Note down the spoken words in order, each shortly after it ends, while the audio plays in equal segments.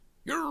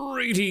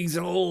Greetings,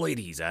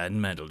 ladies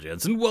and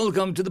gents, and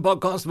welcome to the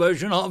podcast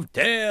version of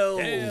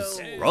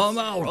Tales from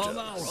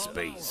Outer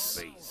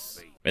Space.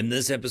 In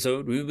this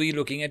episode, we will be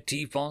looking at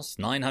TFOS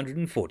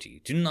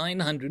 940 to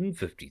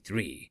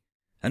 953,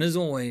 and as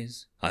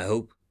always, I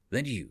hope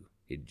that you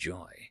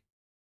enjoy.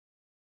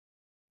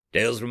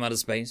 Tales from Outer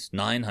Space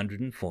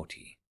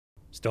 940.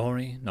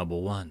 Story number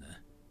 1,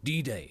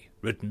 D-Day,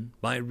 written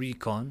by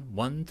Recon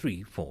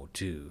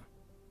 1342.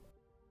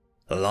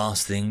 The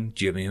last thing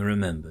Jimmy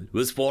remembered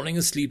was falling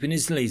asleep in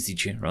his lazy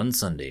chair on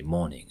Sunday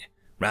morning,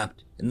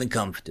 wrapped in the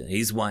comforter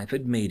his wife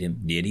had made him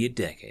nearly a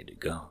decade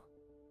ago.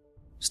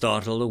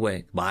 Startled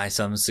awake by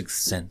some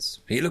sixth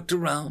sense, he looked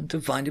around to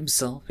find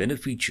himself in a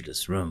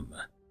featureless room.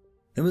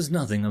 There was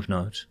nothing of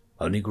note,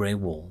 only grey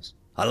walls,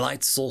 a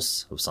light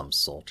source of some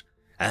sort,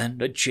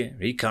 and a chair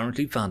he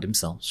currently found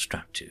himself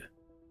strapped to.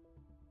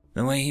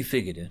 The way he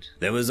figured it,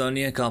 there was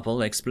only a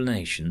couple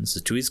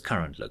explanations to his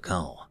current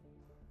locale.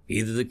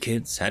 Either the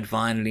kids had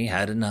finally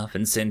had enough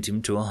and sent him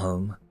to a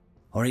home,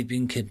 or he'd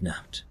been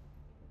kidnapped.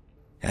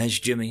 As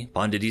Jimmy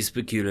pondered his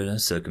peculiar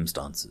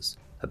circumstances,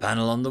 a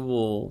panel on the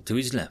wall to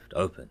his left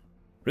opened,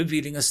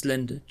 revealing a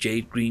slender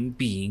jade-green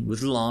being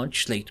with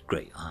large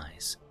slate-grey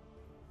eyes.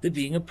 The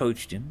being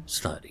approached him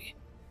slowly,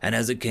 and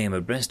as it came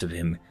abreast of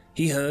him,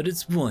 he heard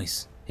its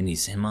voice in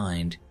his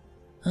mind.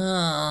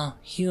 "Ah,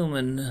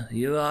 human,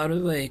 you are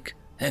awake.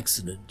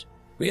 Excellent.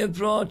 We have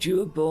brought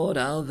you aboard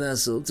our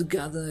vessel to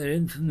gather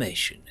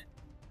information.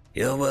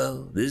 Your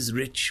world is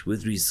rich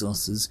with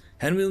resources,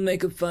 and will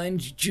make a fine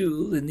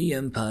jewel in the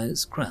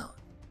Empire's crown.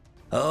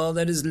 All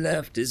that is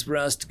left is for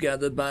us to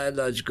gather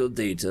biological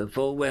data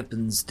for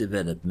weapons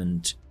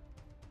development."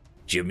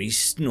 Jimmy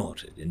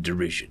snorted in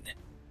derision.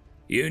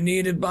 "You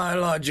needed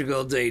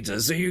biological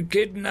data, so you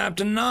kidnapped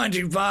a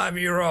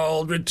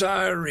 95-year-old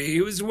retiree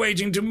who is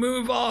waiting to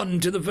move on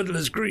to the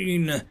Fiddler's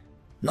Green.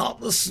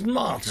 Not the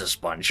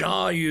smartest bunch,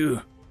 are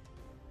you?"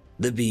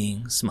 The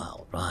being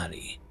smiled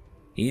wryly.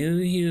 "You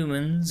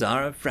humans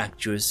are a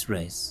fractious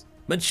race,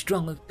 but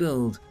strong of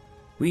build.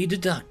 We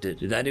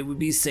deducted that it would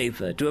be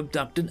safer to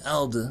abduct an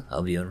elder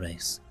of your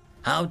race.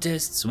 Our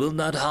tests will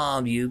not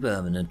harm you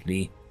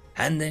permanently,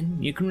 and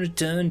then you can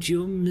return to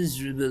your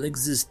miserable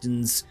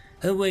existence,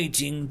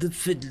 awaiting the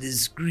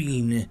Fiddler's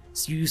Green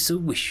you so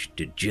wish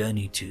to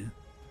journey to."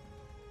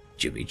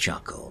 Jimmy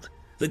chuckled,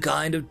 the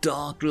kind of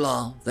dark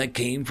laugh that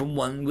came from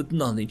one with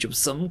knowledge of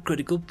some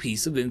critical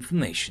piece of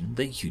information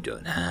that you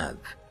don't have,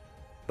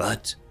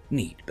 but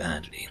need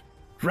badly.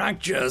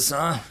 "Fractures,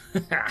 huh?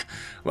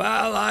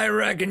 Well, I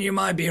reckon you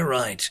might be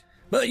right,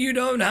 but you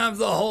don't have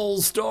the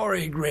whole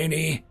story,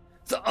 Greenie.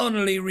 The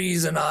only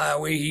reason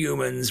we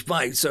humans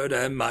fight so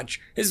damn much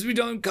is we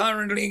don't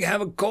currently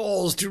have a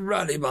cause to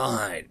rally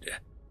behind.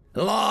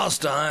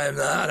 Last time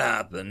that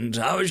happened,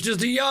 I was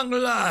just a young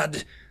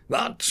lad,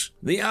 but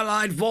the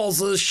Allied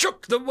forces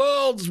shook the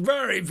world's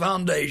very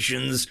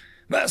foundations.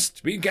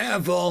 Best be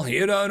careful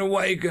you don't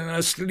awaken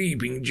a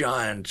sleeping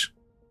giant."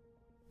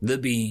 The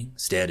being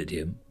stared at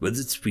him with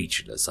its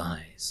featureless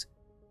eyes.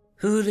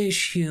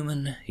 "Foolish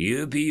human,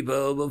 you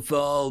people will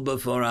fall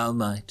before our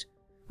might.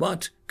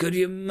 What could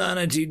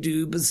humanity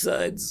do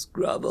besides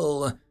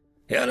grovel?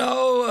 You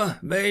know,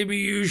 maybe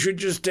you should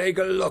just take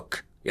a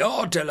look.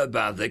 You're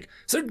telepathic,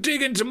 so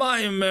dig into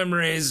my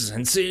memories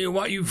and see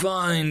what you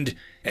find.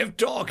 If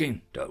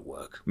talking don't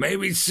work,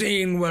 maybe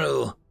seeing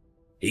will."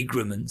 He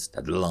grimaced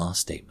at the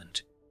last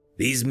statement.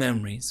 These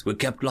memories were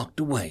kept locked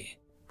away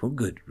for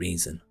good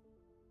reason.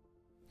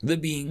 The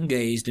being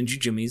gazed into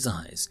Jimmy's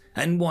eyes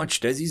and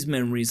watched as his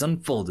memories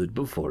unfolded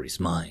before his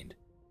mind.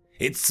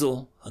 It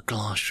saw a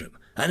classroom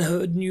and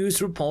heard news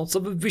reports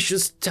of a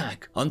vicious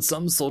attack on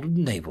some sort of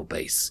naval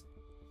base.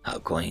 How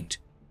quaint.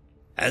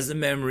 As the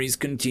memories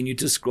continued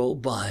to scroll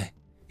by,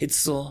 it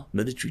saw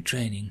military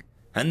training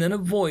and then a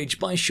voyage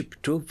by ship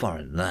to a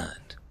foreign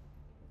land.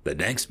 The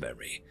next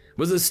memory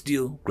was a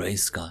steel grey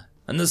sky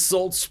and the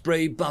salt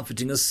spray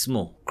buffeting a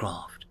small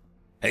craft.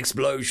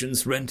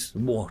 Explosions rent the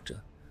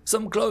water,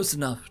 some close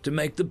enough to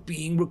make the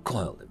being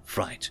recoil in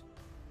fright.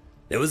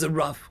 There was a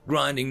rough,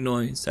 grinding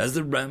noise as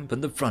the ramp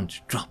and the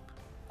front dropped,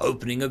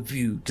 opening a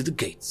view to the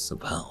gates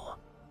of hell.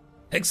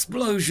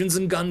 Explosions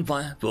and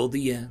gunfire filled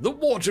the air. The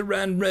water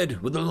ran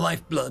red with the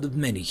lifeblood of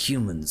many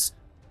humans.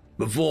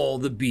 Before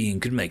the being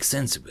could make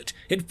sense of it,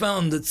 it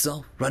found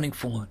itself running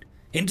forward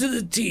into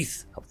the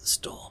teeth of the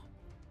storm.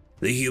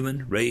 The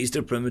human raised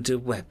a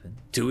primitive weapon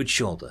to its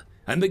shoulder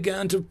and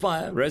began to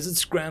fire as it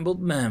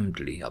scrambled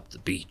madly up the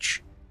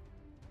beach.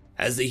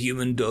 As the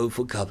human dove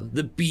for cover,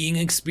 the being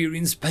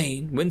experienced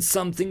pain when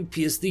something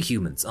pierced the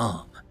human's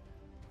arm.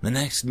 The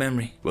next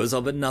memory was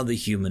of another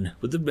human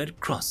with a red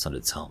cross on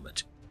its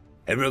helmet.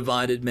 It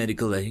provided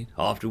medical aid,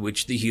 after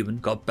which the human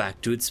got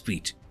back to its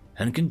feet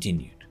and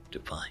continued to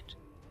fight.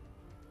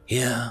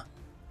 Here,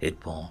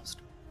 it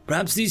paused.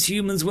 Perhaps these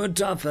humans were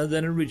tougher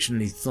than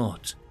originally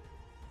thought.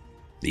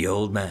 The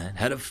old man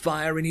had a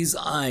fire in his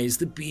eyes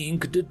the being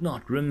did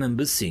not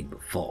remember seeing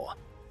before.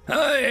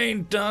 "I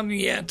ain't done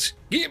yet.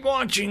 Keep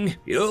watching.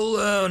 You'll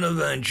learn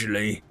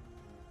eventually."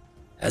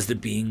 As the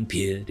being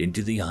peered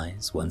into the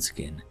eyes once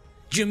again,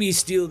 Jimmy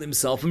steeled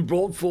himself and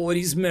brought forward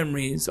his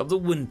memories of the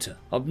winter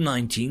of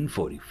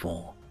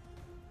 1944.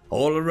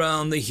 All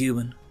around the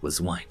human was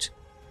white.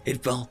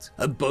 It felt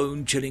a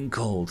bone-chilling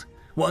cold,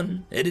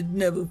 one it had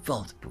never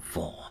felt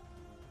before.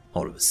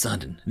 All of a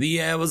sudden,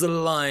 the air was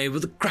alive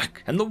with the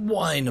crack and the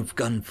whine of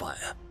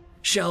gunfire.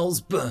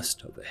 Shells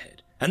burst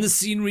overhead, and the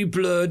scenery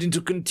blurred into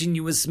a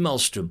continuous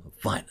maelstrom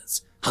of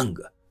violence,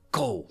 hunger,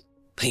 cold,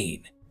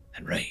 pain,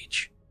 and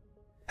rage.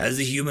 As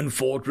the human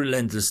fought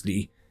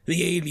relentlessly,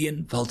 the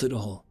alien felt it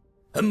all.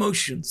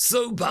 Emotion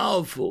so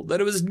powerful that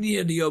it was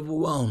nearly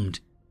overwhelmed.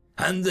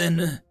 And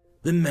then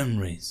the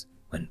memories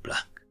went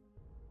black.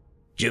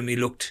 Jimmy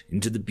looked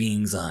into the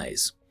being's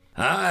eyes.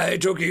 I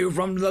took you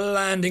from the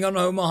landing on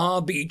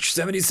Omaha Beach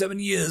 77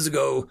 years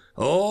ago,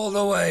 all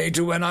the way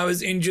to when I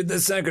was injured the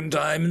second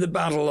time in the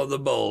Battle of the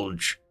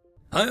Bulge.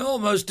 I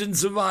almost didn't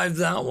survive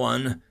that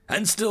one,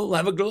 and still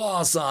have a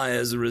glass eye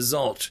as a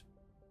result.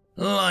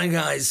 Like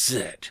I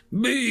said,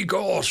 be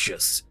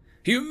cautious.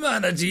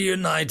 Humanity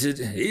united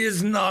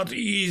is not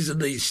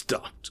easily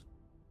stopped.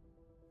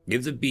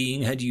 If the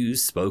being had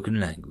used spoken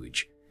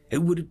language, it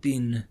would have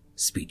been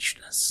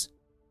speechless.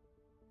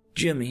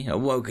 Jimmy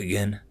awoke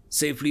again,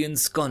 safely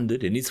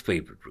ensconced in his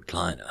favorite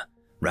recliner,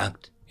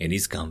 wrapped in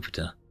his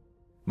comforter.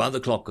 By the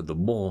clock of the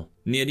wall,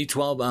 nearly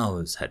 12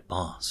 hours had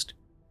passed.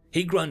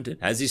 He grunted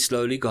as he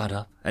slowly got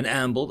up and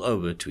ambled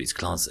over to his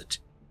closet.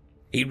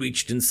 He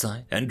reached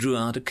inside and drew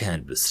out a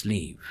canvas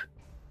sleeve.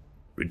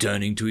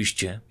 Returning to his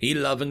chair, he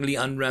lovingly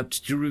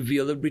unwrapped to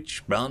reveal a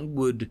rich brown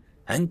wood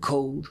and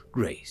cold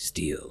gray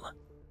steel.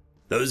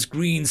 Those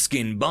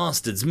green-skinned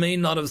bastards may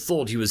not have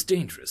thought he was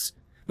dangerous,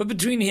 but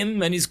between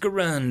him and his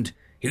Garand,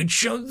 he'd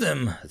showed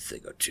them a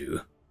thing or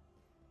two.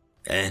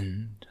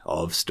 End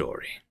of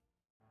story.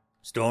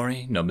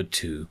 Story number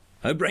 2.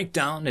 A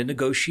breakdown in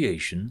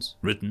negotiations,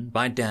 written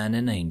by Dan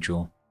and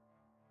Angel.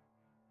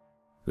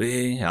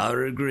 We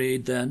are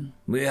agreed then.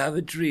 We have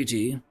a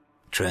treaty.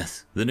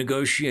 Treth, the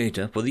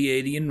negotiator for the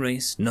alien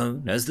race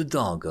known as the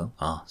Dargo,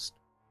 asked.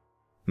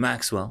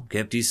 Maxwell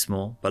kept his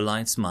small,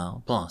 polite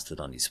smile plastered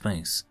on his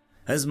face.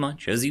 As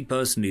much as he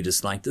personally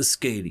disliked the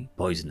scaly,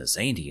 poisonous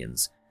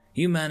aliens,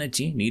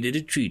 humanity needed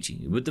a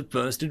treaty with the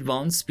first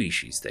advanced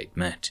species they'd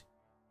met.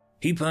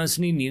 He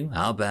personally knew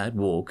how bad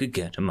war could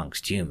get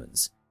amongst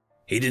humans.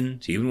 He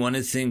didn't even want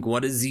to think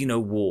what a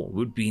xeno-war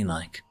would be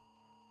like.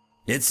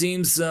 It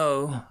seems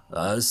so.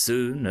 As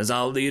soon as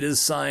our leaders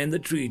sign the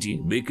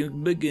treaty, we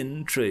can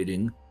begin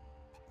trading.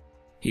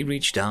 He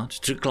reached out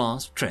to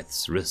clasp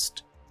Treth's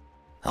wrist.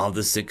 Of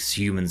the 6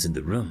 humans in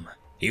the room,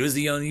 he was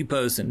the only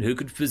person who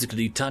could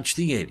physically touch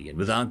the alien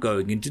without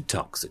going into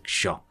toxic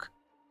shock.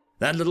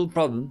 That little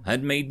problem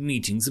had made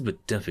meetings a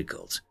bit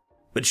difficult,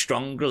 but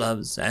strong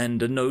gloves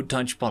and a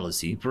no-touch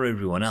policy for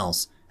everyone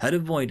else had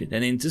avoided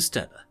an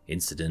interstellar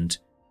incident.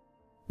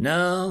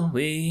 Now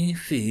we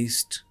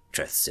feast,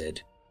 Treth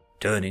said,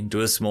 turning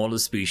to a smaller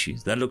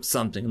species that looked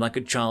something like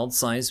a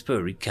child-sized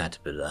furry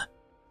caterpillar.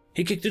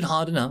 He kicked it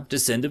hard enough to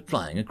send it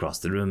flying across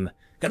the room.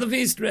 Get the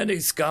feast ready,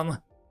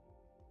 scum!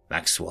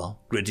 Maxwell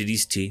gritted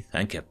his teeth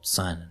and kept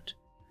silent.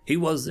 He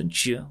wasn't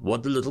sure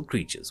what the little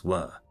creatures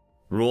were.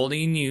 For all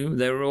he knew,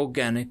 they were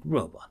organic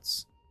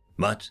robots.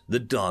 But the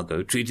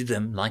Dargo treated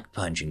them like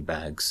punching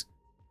bags.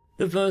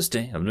 The first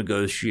day of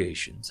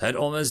negotiations had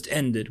almost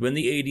ended when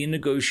the alien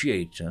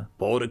negotiator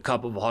poured a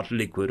cup of hot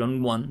liquid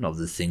on one of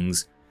the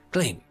things,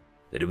 claiming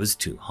that it was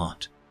too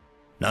hot.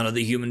 None of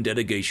the human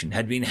delegation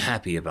had been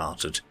happy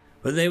about it,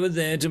 but they were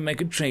there to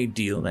make a trade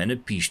deal and a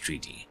peace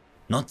treaty,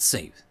 not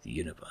save the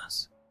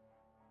universe.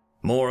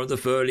 More of the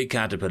furry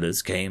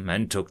caterpillars came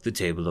and took the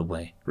table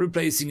away,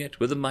 replacing it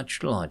with a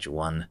much larger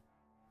one.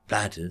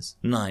 Platters,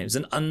 knives,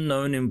 and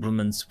unknown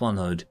implements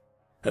followed.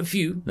 A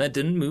few that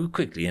didn't move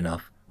quickly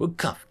enough were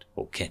cuffed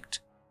or kicked.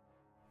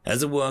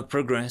 As the work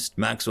progressed,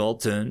 Maxwell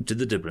turned to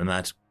the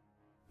diplomat.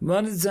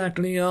 What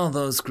exactly are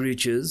those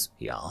creatures?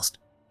 He asked.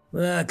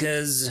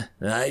 Workers.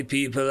 My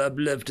people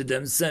uplifted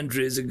them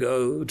centuries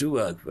ago to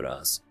work for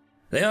us.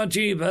 They are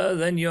cheaper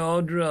than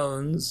your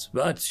drones,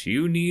 but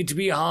you need to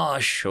be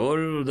harsh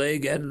or they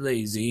get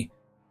lazy.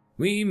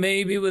 We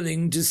may be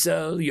willing to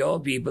sell your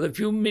people a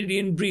few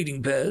million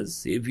breeding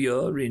pairs if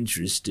you're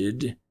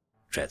interested,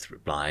 Treth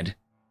replied.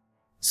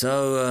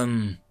 So,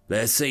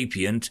 they're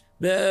sapient.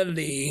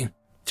 Barely.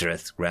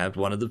 Treth grabbed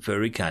one of the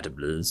furry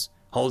caterpillars,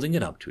 holding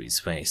it up to his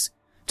face.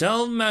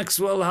 Tell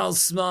Maxwell how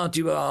smart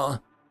you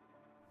are.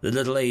 The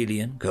little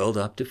alien curled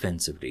up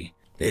defensively,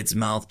 its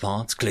mouth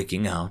parts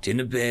clicking out in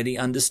a barely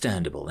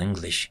understandable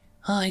English.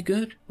 I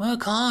good.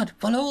 Work hard.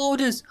 Follow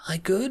orders. I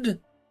good.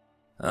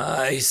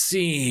 I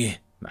see,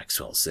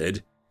 Maxwell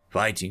said,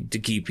 fighting to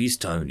keep his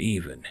tone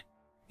even.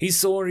 He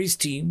saw his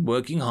team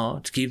working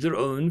hard to keep their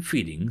own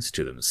feelings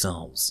to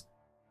themselves.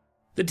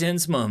 The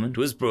tense moment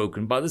was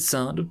broken by the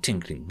sound of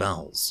tinkling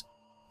bells.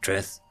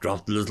 Treth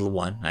dropped the little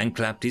one and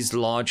clapped his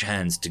large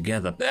hands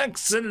together.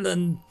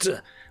 Excellent!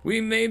 We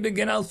may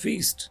begin our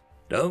feast.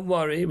 Don't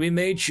worry, we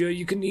made sure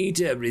you can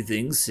eat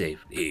everything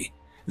safely.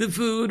 The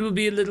food will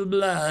be a little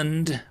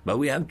bland, but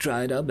we have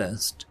tried our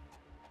best.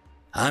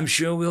 I'm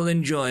sure we'll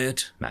enjoy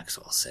it,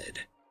 Maxwell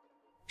said.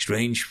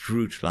 Strange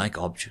fruit-like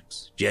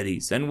objects,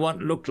 jellies, and what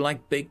looked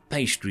like baked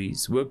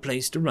pastries were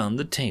placed around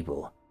the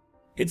table.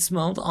 It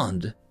smelled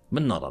odd,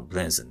 but not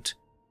unpleasant.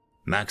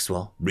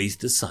 Maxwell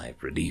breathed a sigh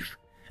of relief.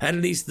 At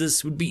least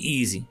this would be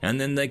easy,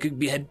 and then they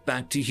could head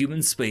back to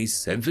human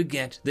space and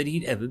forget that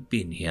he'd ever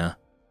been here.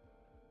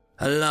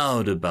 A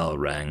louder bell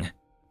rang.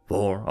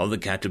 4 of the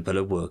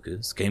caterpillar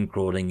workers came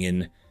crawling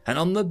in, and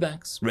on their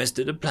backs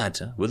rested a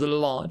platter with a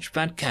large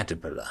fat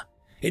caterpillar,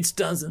 its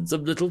dozens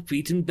of little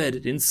feet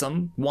embedded in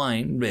some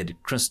wine-red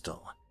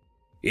crystal.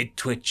 It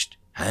twitched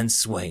and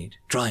swayed,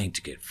 trying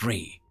to get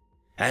free.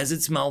 As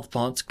its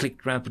mouthparts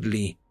clicked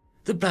rapidly,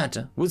 the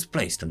platter was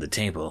placed on the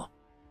table.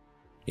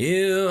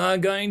 "You are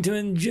going to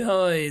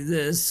enjoy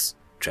this,"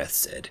 Treth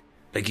said,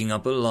 picking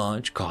up a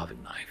large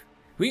carving knife.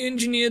 "We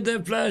engineered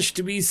their flesh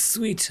to be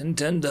sweet and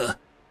tender.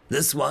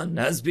 This one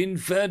has been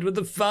fed with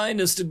the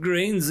finest of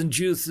grains and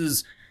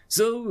juices,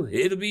 so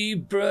it'll be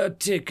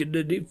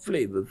particularly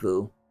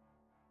flavorful."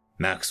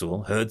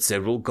 Maxwell heard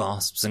several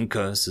gasps and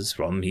curses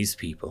from his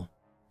people.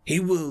 He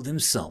willed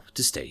himself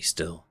to stay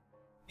still.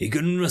 He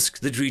couldn't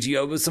risk the treaty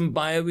over some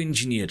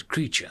bioengineered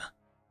creature.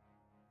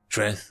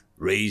 Treth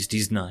raised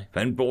his knife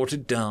and brought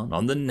it down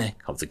on the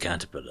neck of the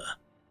caterpillar.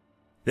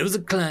 There was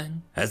a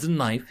clang as the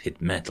knife hit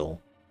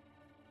metal.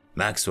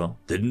 Maxwell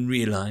didn't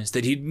realize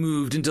that he'd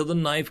moved until the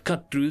knife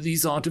cut through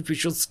his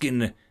artificial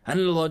skin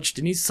and lodged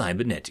in his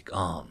cybernetic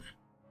arm.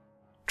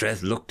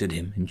 Treth looked at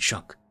him in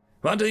shock.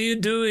 "What are you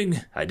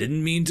doing? I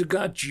didn't mean to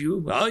cut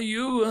you. Are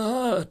you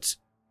hurt?"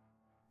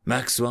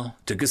 Maxwell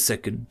took a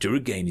second to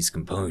regain his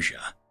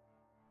composure.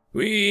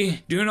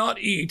 "We do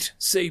not eat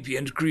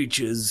sapient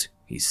creatures,"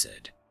 he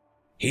said.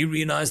 He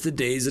realized the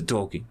days of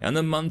talking and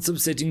the months of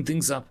setting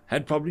things up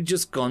had probably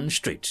just gone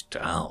straight to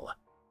hell.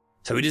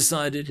 So he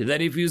decided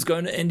that if he was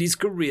going to end his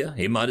career,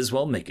 he might as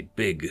well make it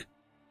big.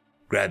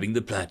 Grabbing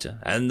the platter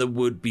and the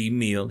would-be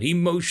meal, he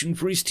motioned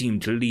for his team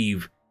to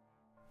leave.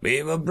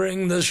 "We will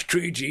bring this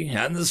treaty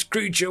and this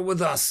creature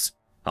with us.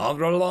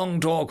 After a long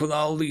talk with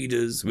our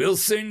leaders, we'll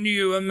send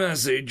you a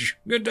message.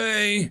 Good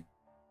day."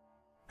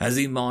 As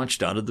he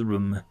marched out of the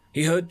room,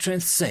 he heard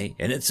Trent say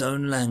in its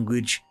own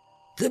language,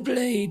 "The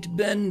blade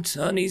bent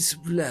on his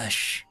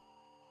flesh."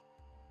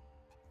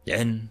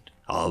 End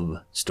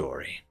of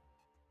story.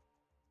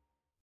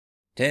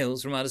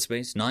 Tales from Outer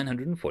Space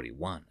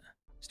 941.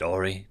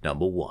 Story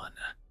number 1.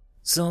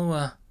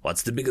 So,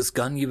 what's the biggest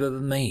gun you've ever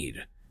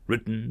made?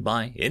 Written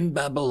by In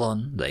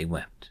Babylon They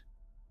Wept.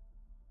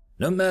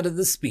 No matter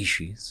the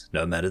species,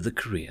 no matter the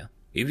career,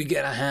 if you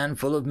get a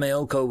handful of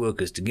male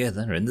co-workers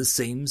together in the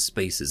same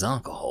space as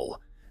alcohol,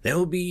 there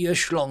will be a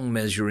schlong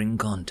measuring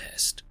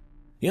contest.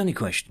 The only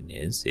question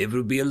is if it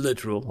will be a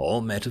literal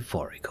or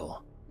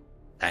metaphorical.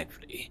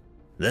 Thankfully,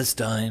 this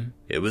time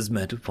it was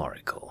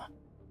metaphorical.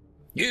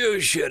 "You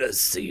should have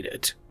seen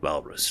it,"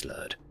 Walrus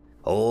slurred.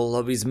 All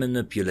of his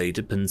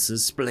manipulated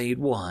pincers splayed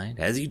wide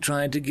as he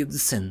tried to give the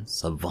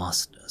sense of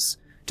vastness.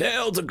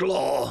 "Tail to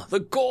claw,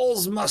 the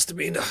claws must have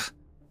been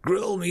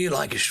grill me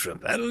like a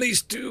shrimp, at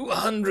least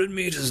 200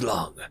 meters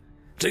long.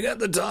 To get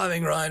the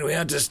timing right, we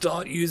had to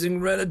start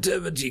using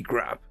relativity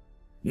crap.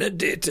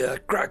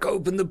 Nadita, crack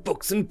open the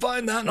books and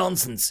find that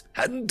nonsense.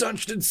 Hadn't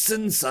touched it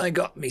since I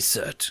got me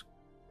cert."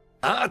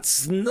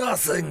 "That's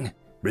nothing,"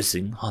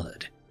 Rissing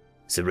hollered,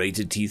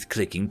 serrated teeth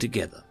clicking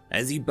together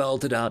as he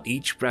belted out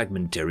each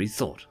fragmentary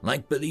thought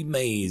like Billy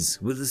Mays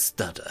with a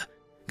stutter.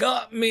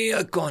 "Got me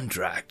a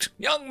contract.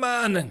 Young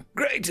man,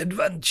 great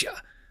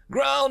adventure.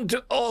 Ground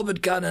to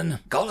orbit cannon,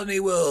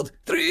 colony world,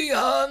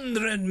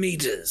 300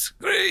 meters.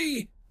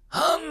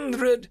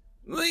 300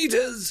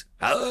 meters!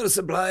 Power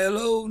supply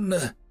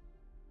alone."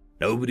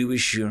 Nobody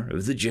was sure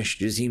if the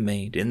gestures he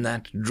made in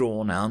that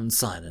drawn-out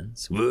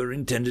silence were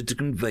intended to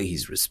convey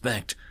his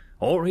respect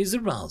or his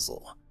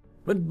arousal,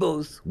 but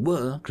both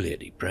were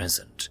clearly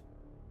present.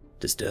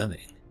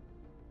 Disturbing.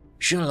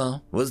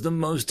 Shala was the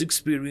most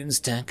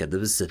experienced tech at the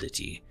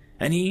facility,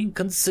 and he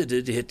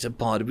considered it a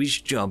part of his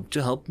job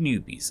to help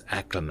newbies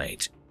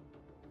acclimate.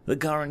 The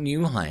current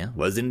new hire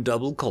was in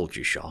double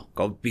culture shock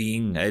of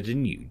being at a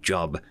new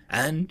job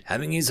and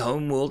having his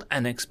homeworld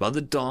annexed by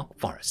the Dark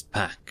Forest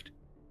Pact.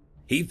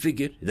 He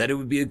figured that it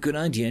would be a good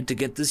idea to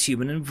get this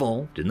human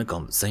involved in the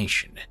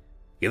conversation,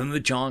 give him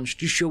a chance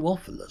to show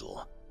off a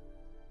little.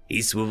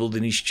 He swiveled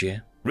in his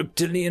chair,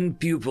 reptilian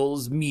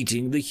pupils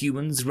meeting the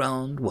human's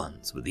round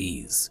ones with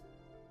ease.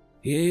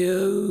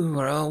 "You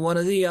are one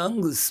of the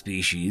youngest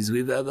species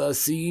we've ever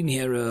seen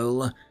here,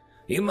 Earl.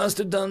 You must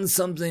have done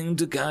something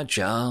to catch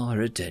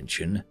our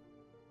attention.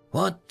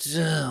 What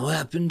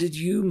weapon did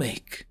you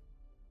make?"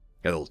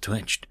 Earl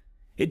twitched.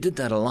 It did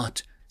that a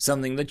lot,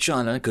 something that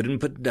China couldn't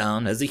put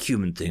down as a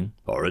human thing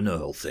or an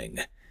Earl thing.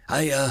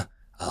 Oh,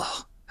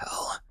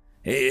 hell.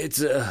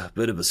 It's a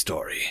bit of a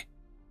story."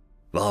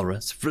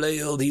 Walrus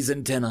flailed his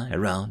antennae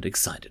around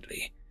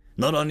excitedly.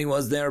 Not only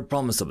was there a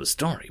promise of a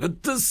story,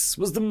 but this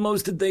was the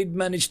most that they'd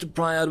managed to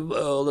pry out of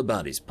Earl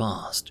about his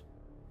past.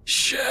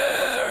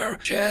 Share.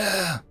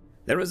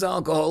 There is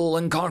alcohol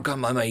and carca,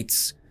 my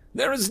mates.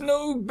 There is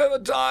no better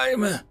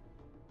time."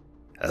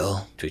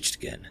 Earl twitched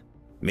again.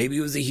 maybe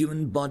it was a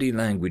human body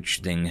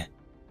language thing.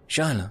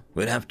 Shyla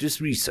would have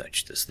to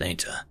research this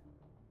later.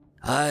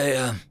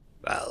 I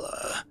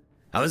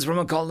was from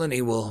a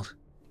colony world.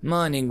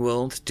 Mining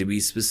world, to be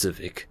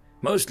specific.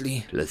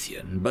 Mostly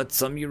lithium, but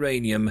some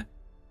uranium.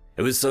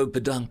 It was so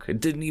pedunk, it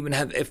didn't even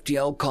have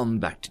FTL comm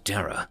back to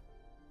Terra.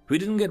 We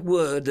didn't get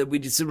word that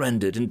we'd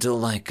surrendered until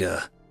like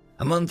a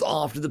month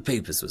after the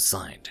papers were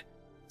signed.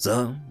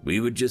 So we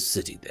were just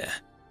sitting there.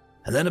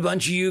 And then a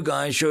bunch of you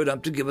guys showed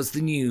up to give us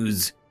the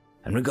news,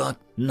 and we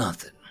got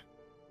nothing.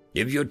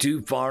 If you're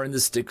too far in the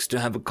sticks to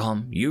have a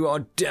comm, you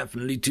are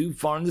definitely too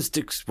far in the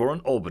sticks for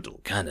an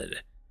orbital cannon.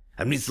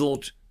 And we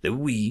thought that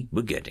we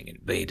were getting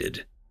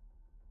invaded.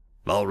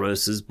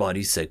 Valros's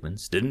body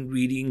segments didn't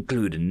really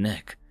include a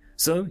neck,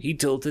 so he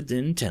tilted the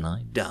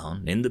antennae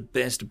down in the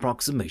best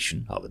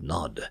approximation of a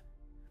nod.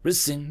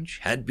 Rasinj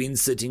had been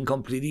sitting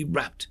completely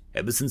rapt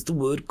ever since the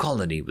word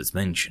colony was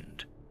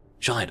mentioned.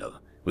 Shido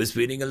was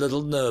feeling a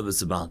little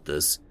nervous about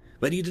this,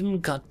 but he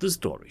didn't cut the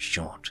story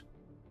short.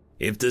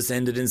 If this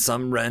ended in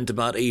some rant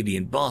about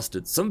alien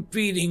bastards, some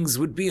feelings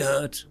would be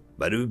hurt,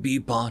 but it would be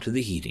part of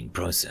the healing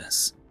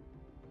process.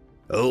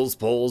 Earl's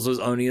pause was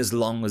only as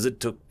long as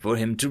it took for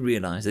him to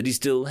realize that he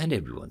still had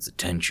everyone's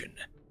attention.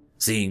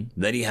 Seeing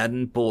that he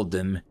hadn't bored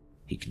them,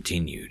 he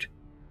continued.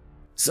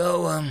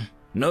 So,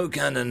 no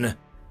cannon,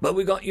 but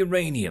we got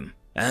uranium,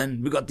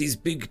 and we got these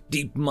big,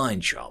 deep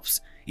mine shafts,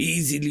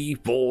 easily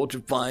 4 to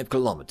 5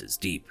 kilometers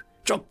deep,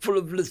 chock full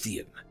of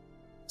lithium.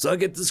 So I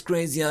get this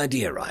crazy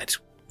idea right.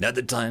 At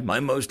the time, I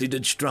mostly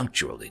did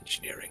structural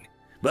engineering,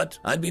 but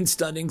I'd been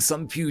studying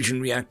some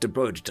fusion reactor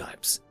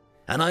prototypes,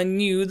 and I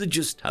knew the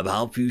gist of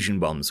how fusion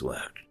bombs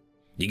worked.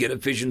 You get a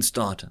fission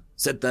starter,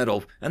 set that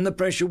off, and the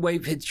pressure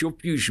wave hits your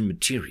fusion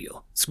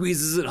material,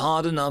 squeezes it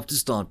hard enough to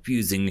start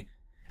fusing,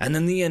 and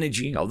then the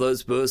energy of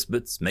those first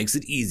bits makes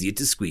it easier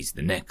to squeeze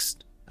the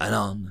next, and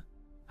on,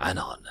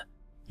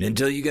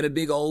 until you get a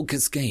big old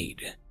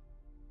cascade.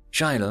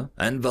 Shiloh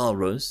and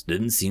Valros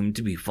didn't seem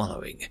to be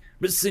following.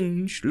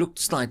 Rasinj looked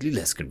slightly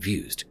less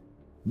confused,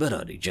 but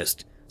only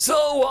just,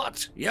 "So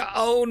what? Your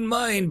own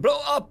mine blow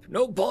up?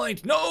 No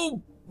point,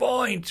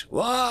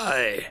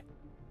 why?"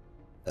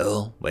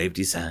 Earl waved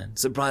his hand,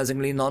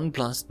 surprisingly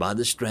nonplussed by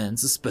the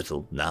strands of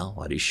spittle now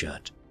on his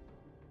shirt.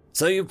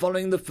 "So you're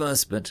following the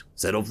first bit,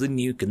 set off the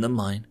nuke in the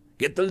mine,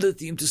 get the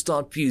lithium to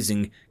start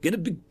fusing, get a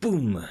big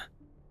boom.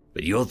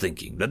 But you're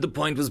thinking that the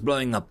point was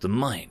blowing up the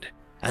mine,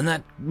 and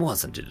that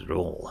wasn't it at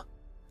all.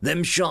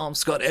 Them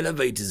shafts got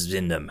elevators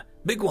in them,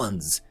 big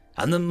ones,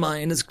 and the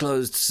mine is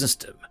closed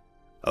system.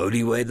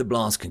 Only way the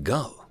blast can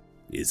go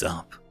is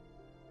up."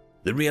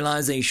 The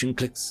realization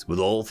clicks with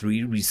all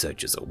three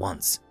researchers at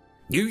once.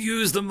 "You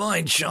use the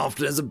mine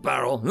shaft as a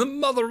barrel, the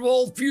mother of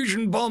all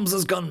fusion bombs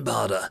as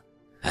gunpowder.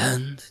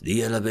 And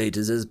the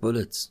elevators as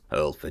bullets,"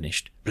 Earl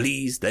finished,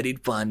 pleased that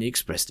he'd finally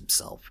expressed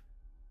himself.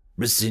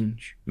 Rasinj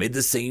made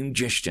the same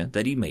gesture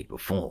that he made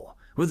before,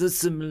 with a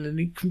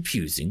similarly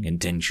confusing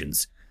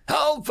intentions.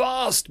 "How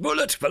fast?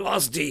 Bullet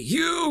velocity,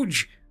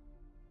 huge!"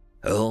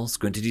 Earl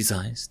squinted his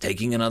eyes,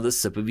 taking another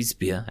sip of his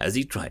beer as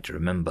he tried to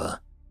remember.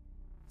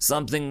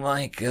 "Something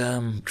like,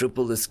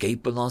 triple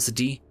escape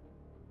velocity.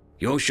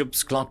 Your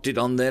ships clocked it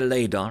on their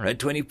radar at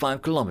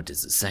 25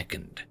 kilometers a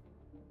second."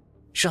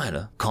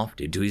 Shiloh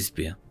coughed into his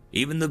beer.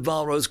 Even the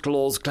Valros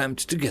claws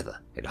clamped together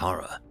in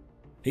horror.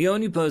 The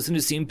only person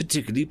who seemed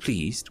particularly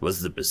pleased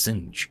was the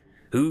Rasinj,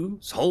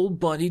 whose whole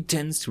body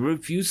tensed for a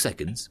few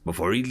seconds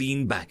before he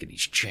leaned back in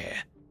his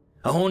chair,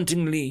 a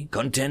hauntingly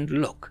content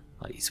look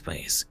on his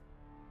face.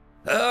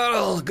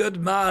 "Earl, good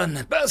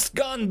man, best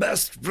gun,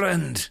 best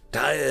friend,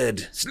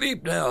 tired,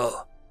 sleep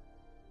now."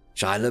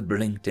 Shiloh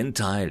blinked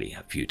entirely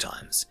a few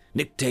times,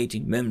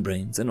 nictating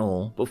membranes and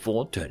all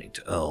before turning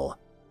to Earl.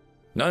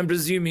 "I'm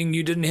presuming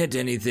you didn't hit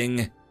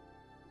anything."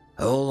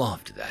 Earl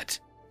laughed at that.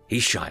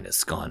 His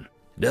shyness gone.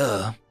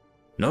 "Duh.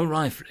 No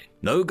rifling,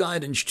 no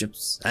guidance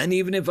chips, and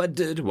even if I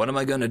did, what am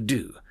I gonna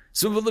do?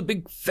 Swivel the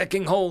big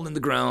fecking hole in the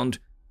ground?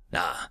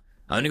 Nah,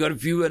 I only got a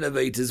few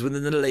elevators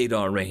within the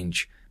radar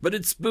range, but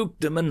it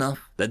spooked them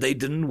enough that they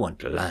didn't want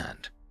to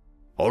land.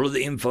 All of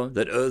the info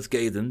that Earth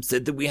gave them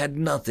said that we had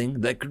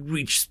nothing that could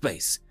reach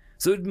space,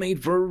 so it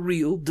made for a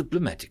real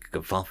diplomatic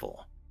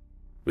kerfuffle.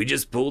 We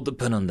just pulled the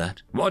pin on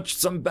that, watched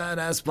some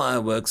badass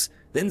fireworks,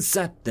 then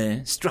sat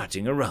there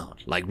strutting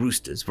around like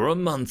roosters for a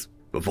month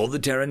before the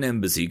Terran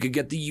embassy could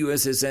get the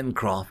USSN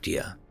craft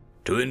here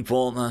to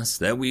inform us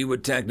that we were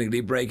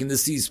technically breaking the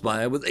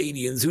ceasefire with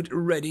aliens who'd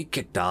already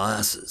kicked our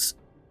asses."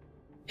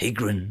 He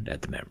grinned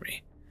at the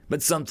memory,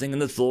 but something in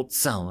the thought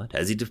soured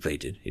as he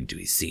deflated into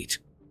his seat.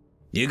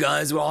 "You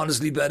guys were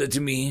honestly better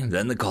to me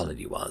than the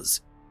colony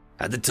was.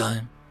 At the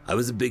time, I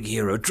was a big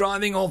hero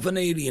driving off an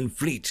alien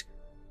fleet,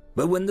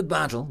 but when the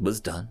battle was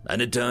done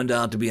and it turned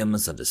out to be a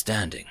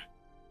misunderstanding,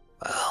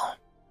 well,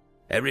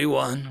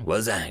 everyone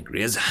was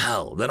angry as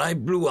hell that I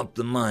blew up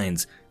the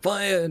mines.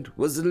 Fired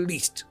was the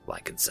least of my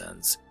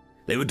concerns.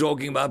 They were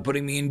talking about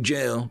putting me in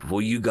jail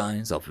before you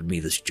guys offered me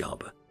this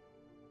job."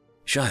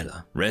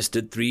 Shiloh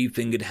rested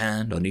 3-fingered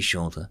hand on his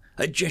shoulder,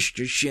 a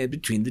gesture shared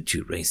between the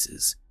two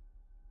races.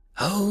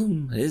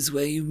 Home is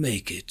where you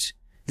make it.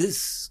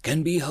 This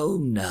can be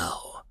home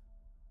now.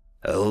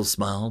 Earl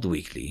smiled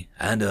weakly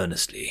and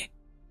earnestly.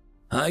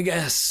 I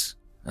guess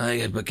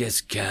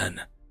it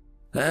can.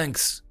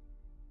 Thanks.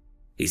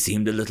 He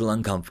seemed a little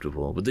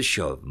uncomfortable with the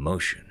show of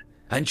emotion,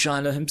 and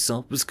Shiloh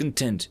himself was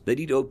content that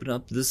he'd open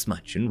up this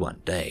much in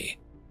one day.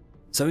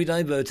 So he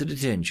diverted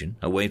attention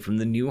away from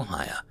the new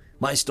hire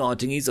by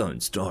starting his own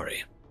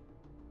story.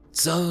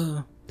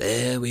 So,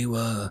 there we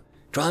were,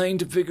 trying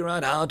to figure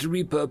out how to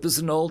repurpose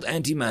an old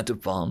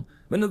antimatter farm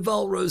when the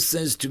Valrose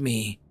says to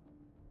me.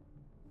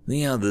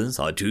 The others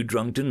are too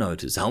drunk to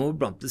notice how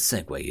abrupt the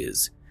segue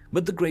is,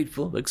 but the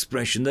grateful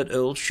expression that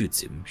Earl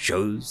shoots him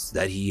shows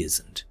that he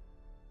isn't.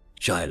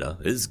 Shiloh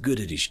is good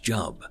at his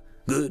job,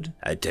 good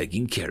at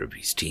taking care of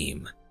his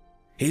team.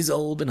 He's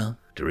old enough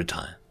to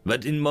retire,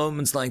 but in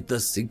moments like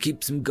this it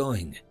keeps him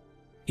going.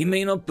 He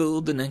may not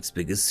build the next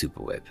biggest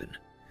superweapon,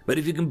 but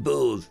if he can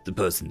build the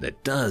person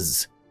that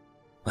does,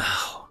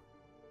 wow,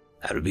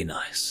 that would be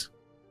nice.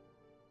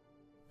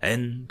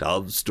 End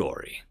of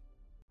story.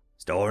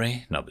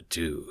 Story number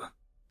 2.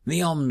 The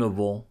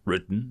Omnivore,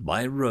 written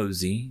by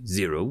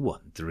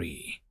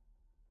Rosie013.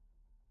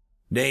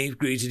 Dave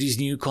greeted his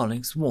new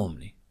colleagues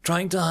warmly,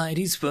 trying to hide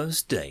his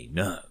first day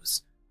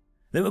nerves.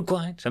 They were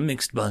quite a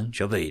mixed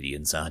bunch of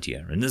aliens out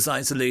here in this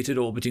isolated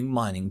orbiting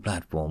mining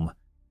platform.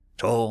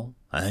 Tall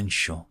and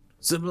short,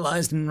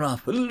 civilized and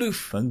rough,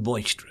 aloof and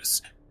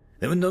boisterous.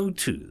 There were no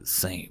two the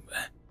same.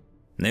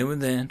 They were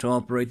there to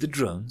operate the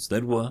drones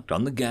that worked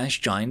on the gas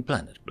giant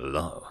planet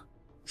below.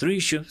 3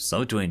 shifts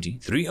of 20,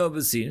 3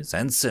 overseers,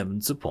 and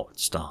 7 support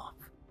staff.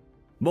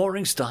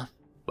 Boring stuff,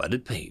 but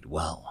it paid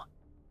well.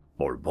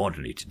 More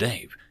importantly to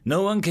Dave,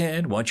 no one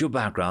cared what your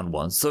background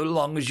was so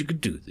long as you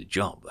could do the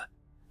job.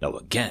 No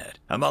one cared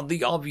about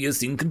the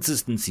obvious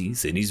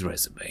inconsistencies in his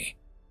resume.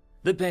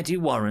 The petty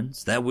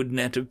warrants that would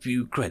net a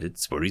few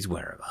credits for his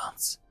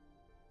whereabouts.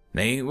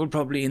 They were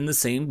probably in the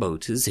same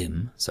boat as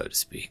him, so to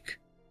speak.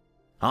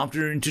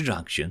 After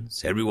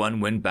introductions,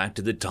 everyone went back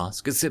to the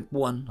task except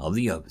one of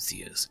the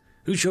overseers,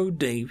 who showed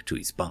Dave to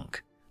his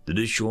bunk, did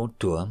a short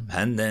tour,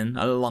 and then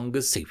a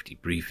longer safety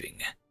briefing.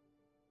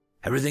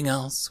 Everything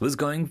else was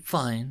going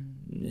fine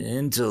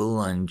until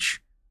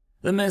lunch.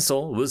 The mess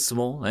hall was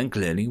small and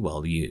clearly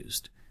well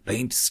used.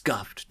 Paint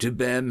scuffed to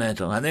bare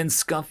metal and then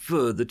scuffed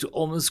further to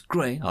almost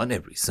grey on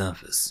every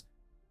surface.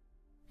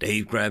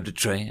 Dave grabbed a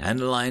tray and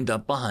lined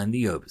up behind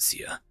the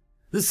overseer.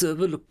 The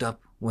server looked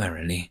up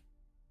warily.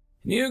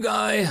 New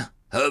guy,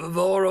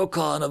 herbivore or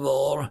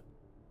carnivore?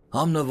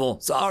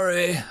 Omnivore,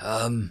 sorry,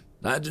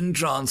 that didn't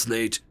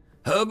translate.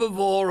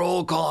 Herbivore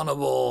or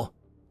carnivore?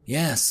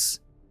 Yes.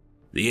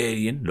 The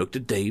alien looked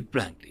at Dave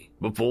blankly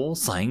before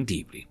sighing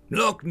deeply.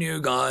 Look,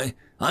 new guy,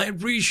 I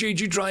appreciate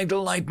you trying to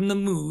lighten the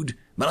mood,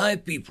 but I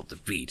have people to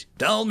feed.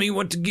 Tell me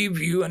what to give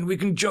you and we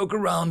can joke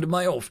around in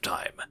my off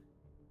time.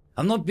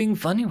 I'm not being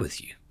funny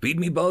with you. Feed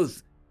me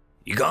both.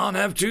 You can't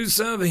have 2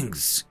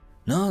 servings.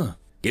 No,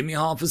 give me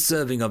half a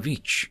serving of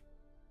each.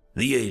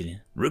 The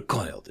alien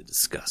recoiled in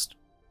disgust.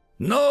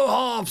 No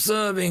half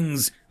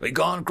servings. We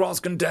can't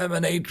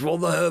cross-contaminate for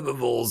the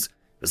herbivores.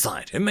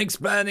 Besides, it makes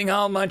planning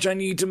how much I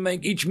need to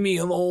make each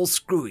meal all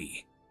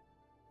screwy.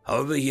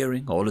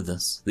 Overhearing all of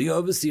this, the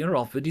overseer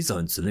offered his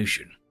own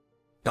solution.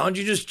 Can't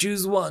you just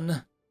choose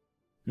one?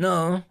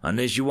 No,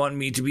 unless you want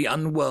me to be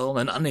unwell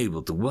and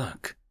unable to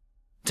work.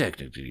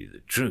 Technically the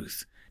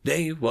truth,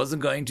 Dave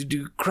wasn't going to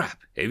do crap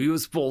if he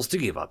was forced to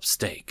give up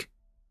steak.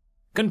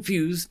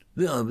 Confused,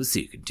 the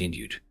overseer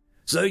continued.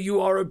 So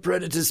you are a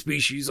predator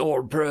species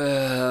or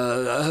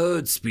a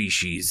herd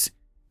species?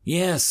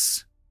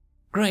 Yes.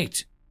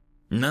 Great.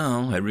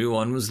 Now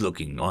everyone was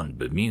looking on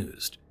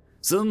bemused.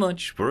 So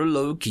much for a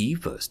low-key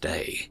first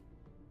day.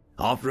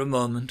 After a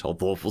moment of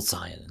thoughtful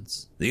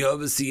silence, the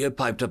overseer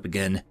piped up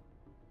again.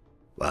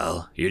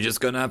 Well, you're just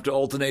going to have to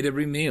alternate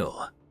every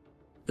meal.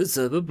 The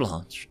server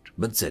blanched,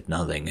 but said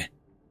nothing.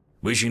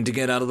 Wishing to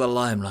get out of the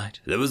limelight,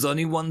 there was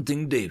only one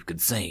thing Dave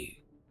could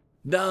say.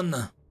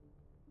 Done.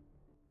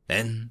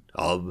 End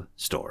of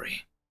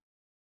story.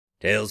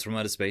 Tales from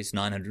Outer Space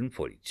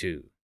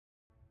 942.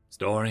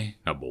 Story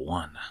number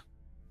 1.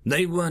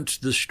 They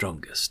Weren't the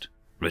Strongest.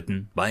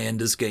 Written by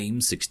Ender's Game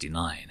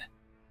 69.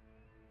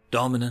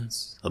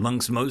 Dominance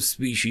amongst most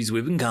species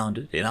we've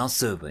encountered in our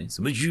surveys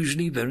was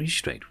usually very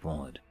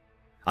straightforward.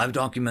 I've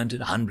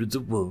documented hundreds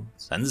of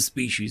worlds and the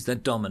species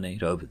that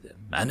dominate over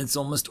them, and it's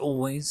almost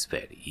always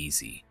fairly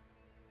easy.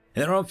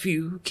 There are a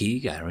few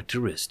key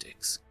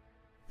characteristics.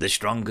 The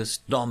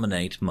strongest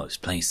dominate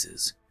most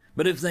places,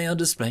 but if they are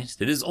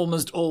displaced, it is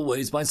almost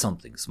always by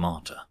something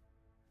smarter.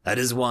 That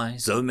is why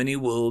so many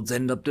worlds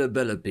end up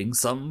developing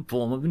some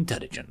form of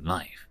intelligent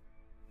life.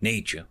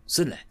 Nature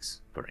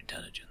selects for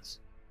intelligence.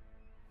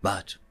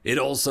 But it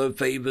also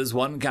favors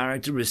one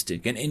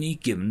characteristic in any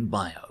given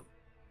biome.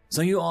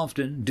 So you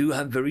often do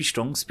have very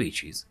strong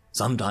species,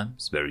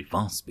 sometimes very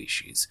fast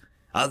species,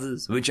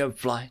 others which have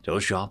flight or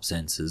sharp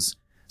senses,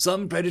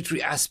 some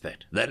predatory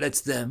aspect that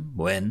lets them,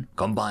 when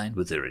combined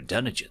with their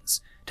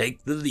intelligence,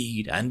 take the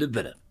lead and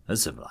develop a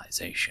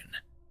civilization.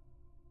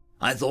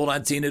 I thought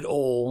I'd seen it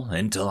all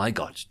until I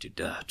got to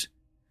dirt.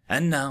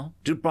 And now,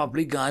 to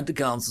properly guide the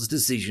Council's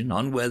decision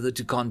on whether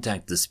to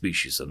contact the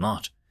species or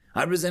not,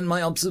 I present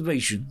my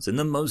observations in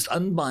the most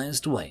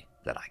unbiased way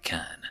that I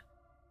can.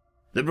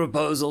 The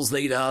proposals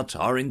laid out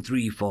are in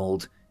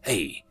threefold: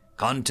 A.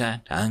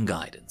 Contact and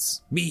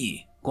guidance.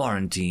 B.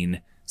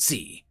 Quarantine.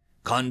 C.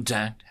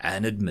 Contact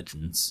and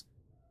admittance.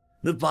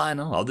 The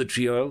final of the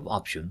trio of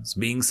options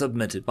being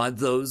submitted by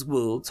those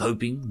worlds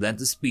hoping that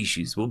the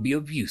species will be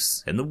of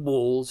use in the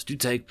wars to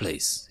take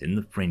place in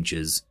the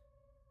fringes.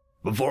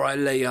 Before I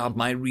lay out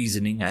my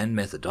reasoning and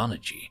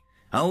methodology,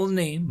 I will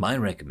name my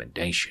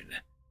recommendation.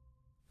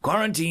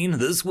 Quarantine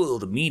this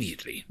world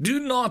immediately. Do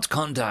not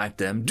contact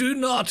them. Do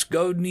not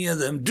go near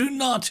them. Do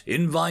not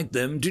invite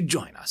them to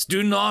join us.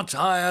 Do not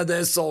hire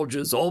their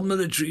soldiers or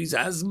militaries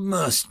as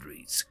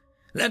mercenaries.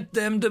 Let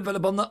them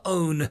develop on their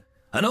own,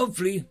 and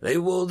hopefully they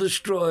will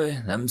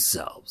destroy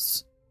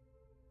themselves.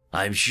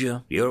 I'm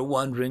sure you're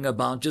wondering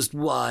about just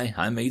why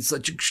I made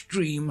such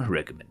extreme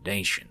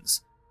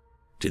recommendations.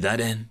 To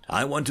that end,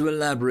 I want to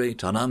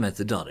elaborate on our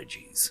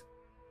methodologies.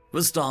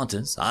 For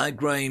starters, our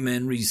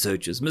Greymen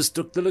researchers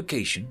mistook the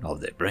location of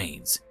their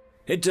brains.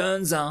 It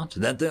turns out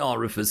that the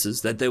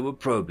orifices that they were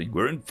probing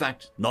were in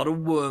fact not a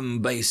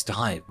worm-based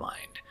hive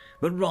mind,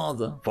 but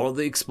rather for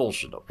the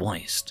expulsion of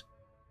waste.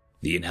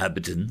 The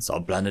inhabitants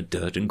of planet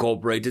Dirt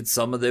incorporated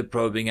some of their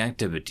probing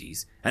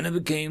activities, and it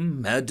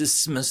became a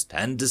dismissed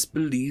and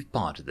disbelieved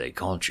part of their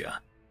culture.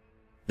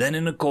 Then,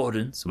 in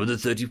accordance with the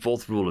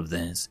 34th rule of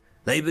theirs,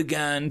 they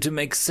began to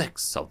make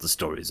sects of the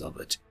stories of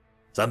it,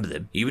 some of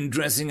them even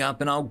dressing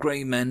up in our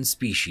Greyman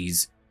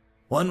species.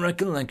 One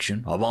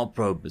recollection of our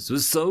probers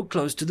was so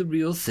close to the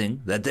real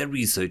thing that their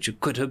researcher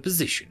quit her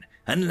position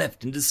and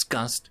left in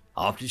disgust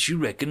after she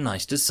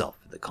recognized herself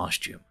in the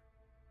costume.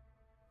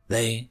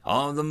 They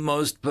are the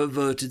most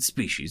perverted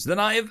species that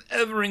I have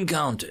ever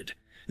encountered.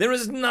 There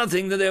is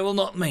nothing that they will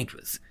not mate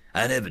with,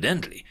 and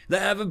evidently they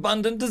have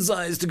abundant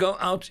desires to go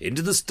out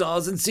into the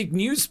stars and seek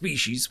new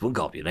species for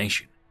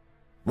copulation.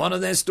 One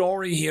of their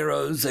story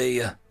heroes,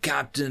 a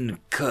Captain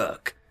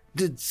Kirk,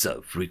 did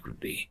so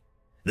frequently.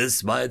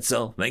 This by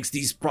itself makes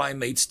these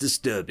primates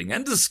disturbing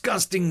and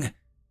disgusting,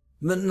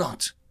 but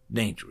not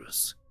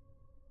dangerous.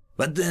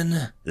 But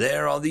then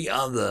there are the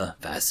other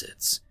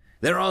facets.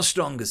 There are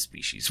stronger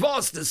species,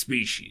 faster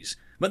species,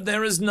 but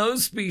there is no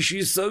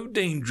species so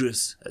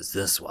dangerous as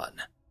this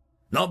one.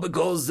 Not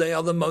because they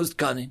are the most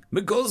cunning,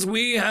 because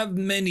we have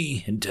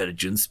many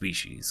intelligent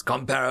species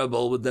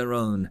comparable with their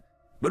own,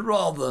 but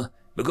rather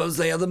because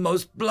they are the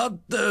most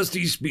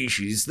bloodthirsty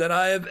species that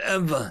I have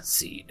ever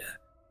seen.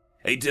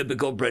 A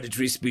typical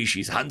predatory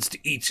species hunts to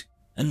eat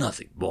and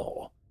nothing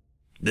more.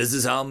 This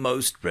is how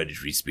most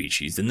predatory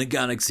species in the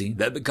galaxy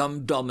that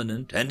become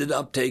dominant ended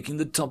up taking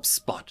the top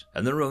spot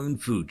in their own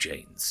food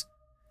chains.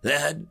 They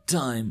had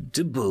time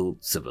to build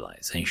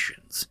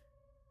civilizations.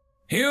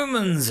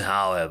 Humans,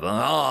 however,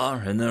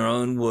 are, in their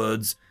own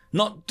words,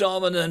 not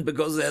dominant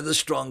because they're the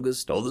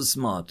strongest or the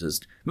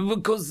smartest, but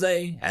because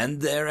they and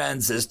their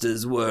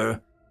ancestors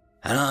were,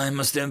 and I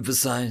must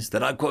emphasize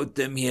that I quote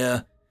them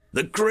here,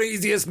 the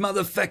craziest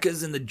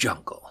motherfuckers in the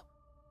jungle.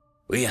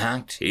 We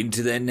hacked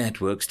into their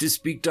networks to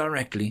speak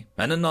directly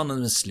and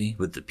anonymously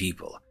with the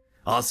people,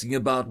 asking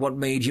about what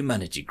made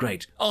humanity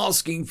great,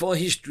 asking for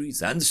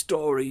histories and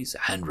stories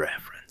and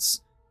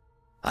reference.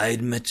 I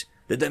admit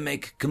that they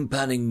make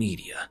compelling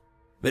media,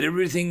 but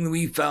everything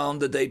we found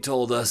that they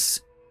told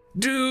us,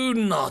 do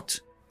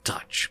not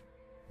touch.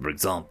 For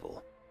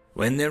example,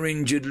 when their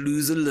injured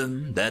lose a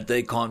limb that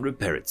they can't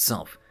repair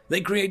itself,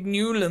 they create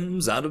new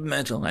limbs out of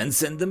metal and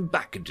send them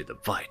back into the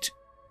fight.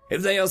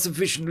 If they are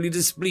sufficiently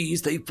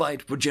displeased, they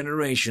fight for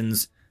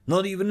generations,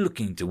 not even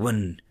looking to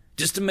win,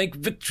 just to make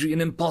victory an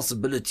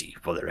impossibility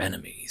for their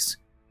enemies.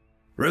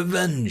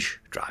 Revenge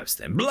drives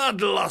them.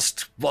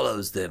 Bloodlust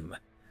follows them.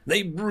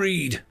 They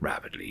breed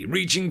rapidly,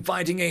 reaching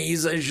fighting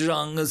age as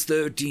young as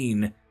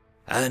 13,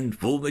 and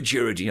full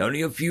maturity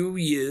only a few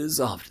years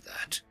after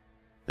that.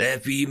 Their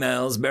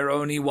females bear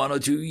only 1 or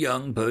 2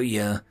 young per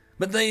year,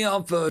 but they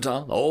are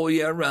fertile all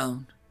year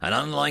round, and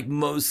unlike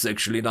most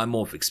sexually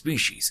dimorphic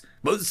species,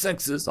 both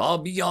sexes are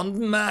beyond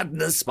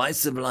madness by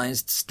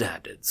civilized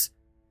standards.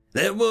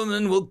 Their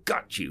women will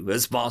cut you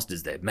as fast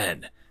as their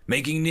men,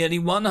 making nearly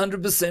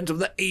 100% of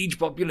the age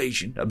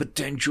population a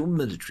potential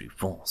military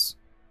force.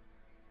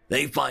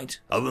 They fight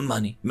over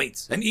money,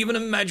 mates, and even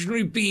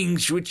imaginary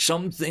beings which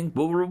some think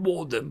will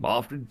reward them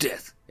after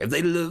death if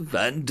they live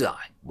and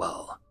die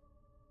well.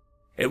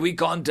 If we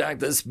contact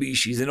the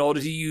species in order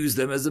to use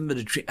them as a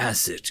military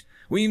asset,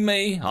 we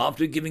may,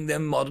 after giving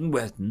them modern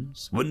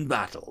weapons, win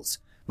battles,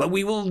 but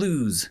we will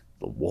lose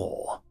the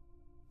war.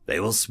 They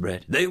will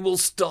spread. They will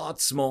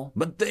start small,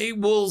 but they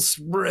will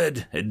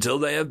spread until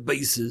they have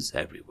bases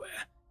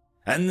everywhere.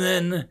 And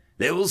then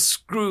they will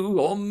screw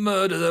or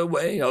murder their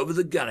way over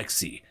the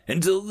galaxy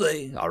until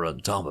they are on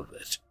top of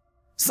it.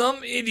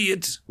 Some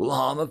idiot will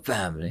harm a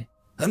family.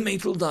 A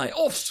mate will die.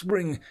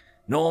 Offspring,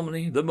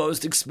 normally the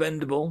most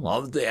expendable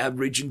of the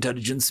average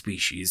intelligent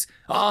species,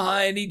 are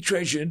highly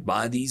treasured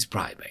by these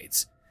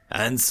primates.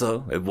 And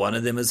so, if one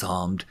of them is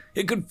harmed,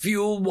 it could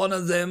fuel one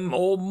of them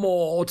or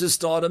more to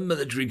start a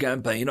military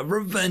campaign of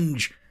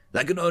revenge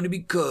that can only be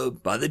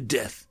curbed by the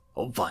death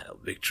or final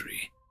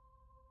victory.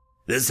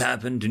 This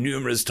happened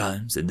numerous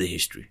times in the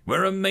history,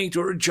 where a mate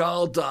or a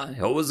child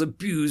died or was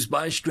abused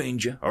by a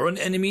stranger or an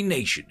enemy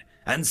nation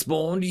and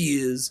spawned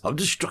years of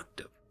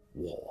destructive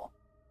war.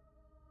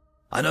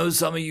 I know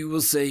some of you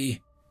will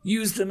say,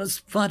 use them as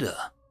fodder,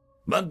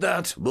 but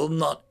that will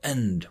not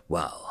end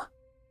well.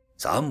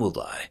 Some will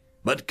die,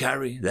 but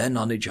carry their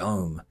knowledge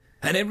home,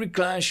 and every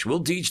clash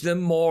will teach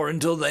them more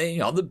until they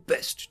are the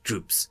best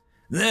troops.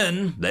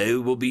 Then they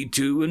will be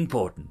too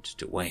important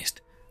to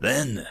waste.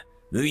 Then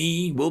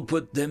we will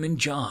put them in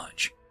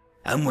charge,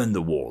 and when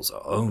the wars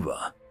are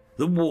over,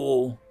 the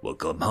war will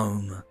come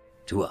home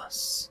to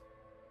us.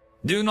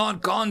 Do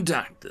not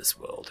contact this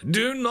world.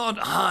 Do not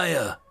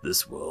hire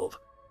this world.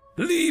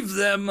 Leave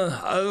them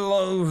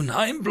alone,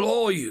 I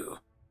implore you.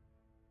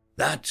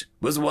 That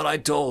was what I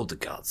told the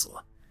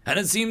council, and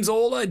it seems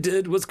all I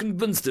did was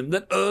convince them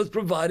that Earth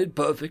provided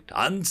perfect,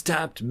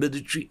 untapped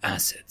military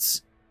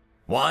assets.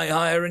 Why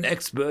hire an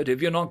expert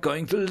if you're not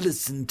going to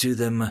listen to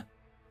them?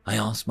 I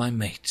asked my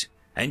mate,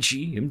 and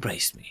she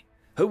embraced me,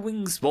 her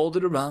wings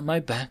folded around my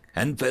back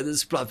and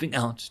feathers fluffing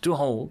out to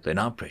hold in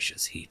our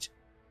precious heat.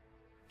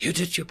 You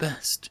did your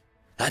best.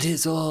 That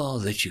is all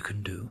that you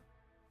can do.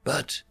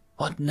 But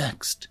what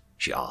next?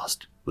 She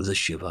asked with a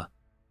shiver.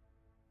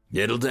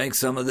 It'll take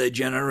some of their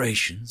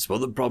generations for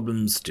the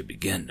problems to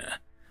begin,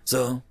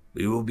 so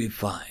we will be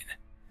fine.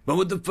 But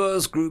with the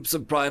first groups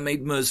of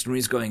primate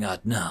mercenaries going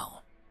out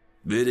now,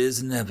 it is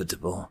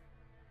inevitable.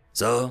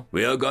 So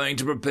we are going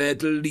to prepare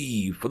to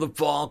leave for the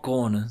far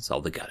corners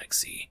of the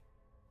galaxy.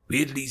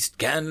 We at least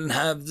can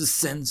have the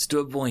sense to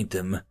avoid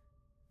them.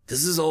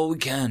 This is all we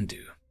can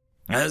do.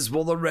 As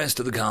for the rest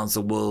of the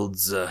council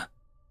worlds,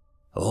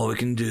 all we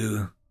can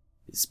do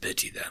is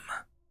pity them.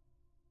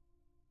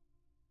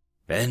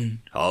 End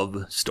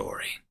of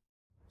story.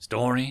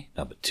 Story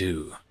number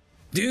 2.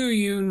 Do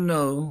you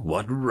know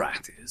what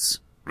rat is?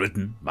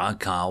 Written by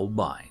Carl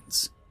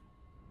Bynes.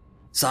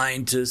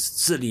 Scientist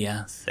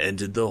Siliath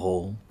entered the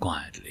hall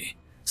quietly,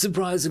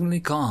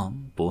 surprisingly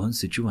calm for her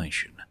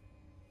situation.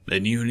 The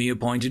newly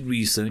appointed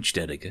research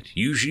delegate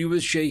usually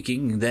was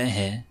shaking their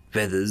hair,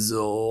 feathers,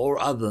 or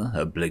other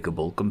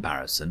applicable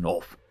comparison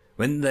off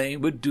when they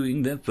were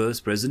doing their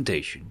first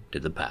presentation to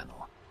the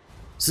panel.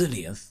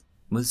 Siliath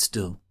was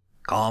still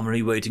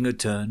calmly waiting her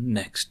turn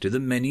next to the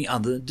many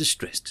other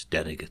distressed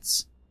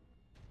delegates.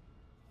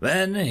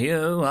 When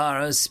you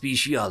are a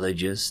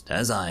speciologist,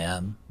 as I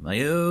am,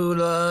 you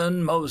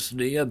learn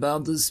mostly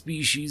about the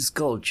species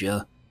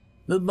culture,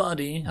 the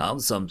body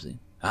of something,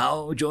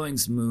 how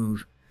joints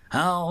move,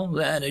 how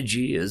the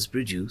energy is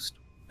produced.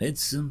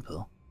 It's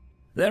simple.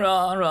 There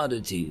are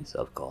oddities,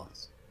 of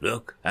course.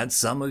 Look at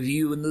some of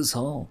you in this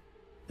hall.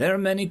 There are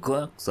many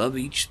quirks of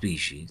each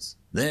species.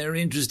 They're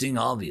interesting,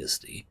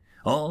 obviously,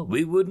 or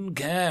we wouldn't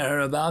care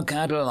about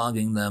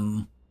cataloging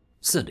them,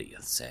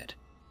 Siliath said,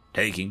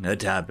 taking her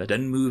tablet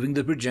and moving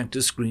the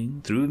projector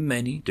screen through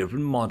many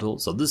different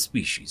models of the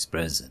species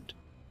present,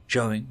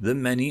 showing the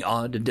many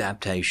odd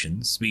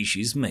adaptations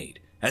species made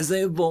as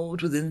they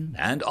evolved within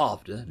and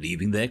after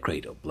leaving their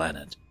cradle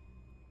planet.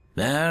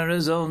 There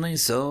is only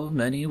so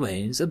many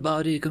ways a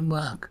body can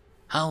work,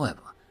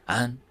 however,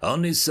 and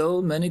only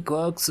so many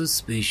quirks a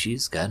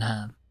species can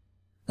have.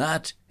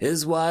 That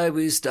is why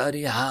we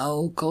study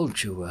how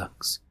culture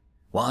works,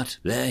 what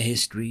their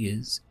history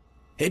is.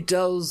 It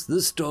tells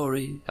the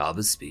story of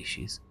a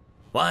species,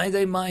 why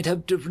they might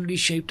have differently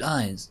shaped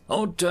eyes,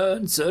 or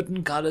turn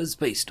certain colors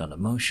based on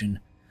emotion,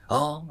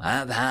 or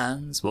have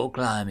hands for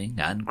climbing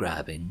and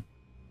grabbing,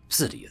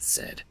 Siliath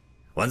said,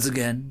 once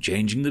again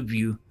changing the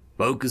view,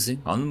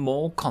 focusing on the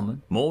more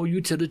common, more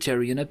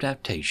utilitarian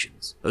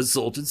adaptations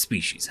assaulted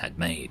species had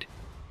made.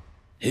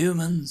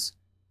 Humans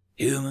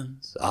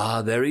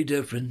are very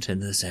different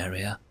in this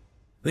area.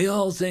 We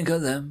all think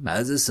of them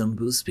as a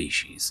simple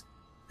species.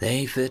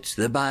 They fit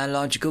the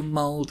biological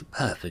mold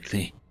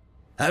perfectly.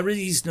 A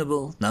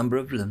reasonable number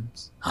of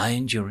limbs, high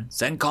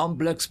endurance, and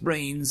complex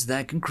brains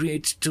that can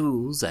create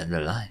tools and the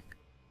like.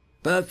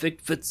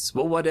 Perfect fits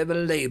for whatever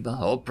labor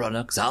or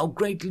products our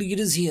great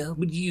leaders here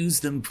would use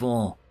them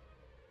for.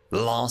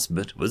 The last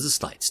bit was a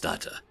slight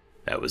stutter.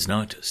 That was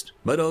noticed,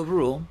 but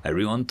overall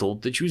everyone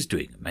thought that she was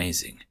doing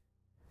amazing.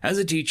 As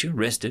a teacher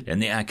rested in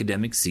the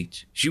academic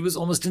seat, she was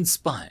almost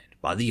inspired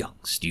by the young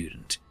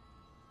student.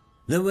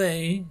 The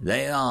way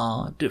they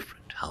are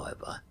different,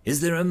 however,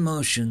 is their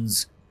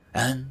emotions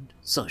and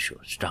social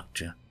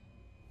structure.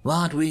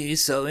 What we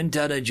so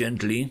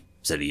intelligently...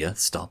 Siliath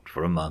stopped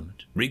for a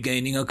moment,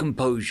 regaining her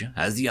composure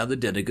as the other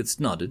delegates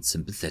nodded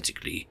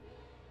sympathetically.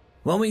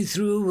 What we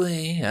threw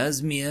away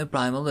as mere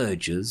primal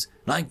urges,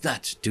 like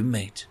that to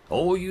mate,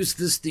 or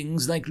useless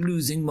things like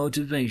losing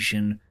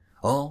motivation,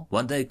 or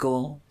what they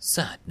call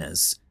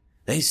sadness,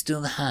 they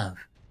still have.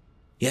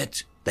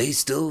 Yet they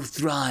still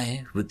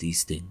thrive with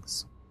these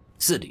things,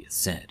 Siliath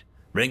said,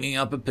 bringing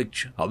up a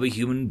picture of a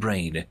human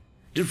brain,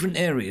 different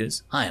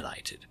areas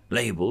highlighted,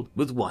 labeled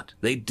with what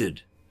they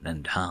did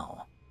and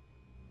how.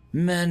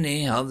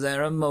 Many of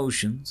their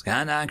emotions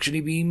can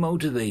actually be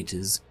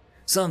motivators,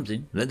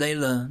 something that they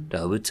learned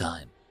over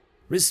time.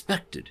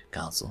 Respected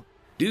counsel,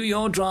 do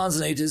your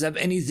translators have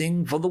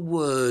anything for the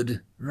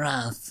word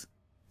wrath?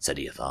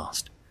 Sedith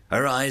asked,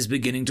 her eyes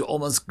beginning to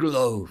almost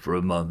glow for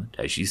a moment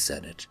as she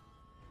said it.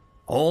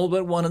 All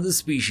but one of the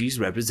species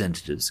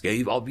representatives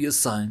gave obvious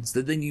signs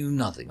that they knew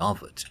nothing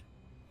of it.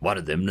 One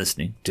of them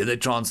listening to their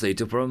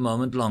translator for a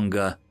moment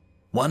longer,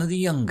 one of the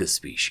younger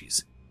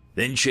species,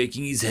 then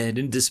shaking his head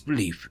in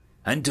disbelief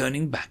and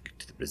turning back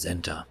to the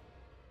presenter.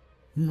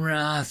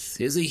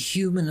 Wrath is a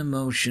human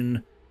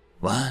emotion,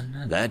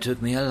 one that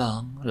took me a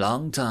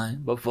long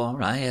time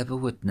before I ever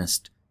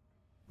witnessed.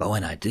 But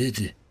when I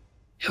did,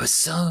 it was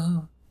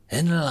so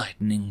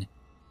enlightening.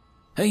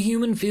 A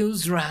human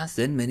feels wrath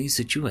in many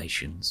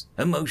situations.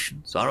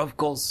 Emotions are of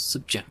course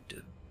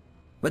subjective,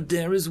 but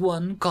there is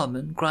one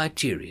common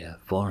criteria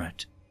for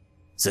it,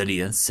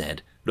 Celia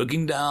said,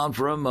 looking down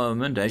for a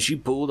moment as she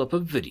pulled up a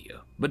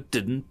video but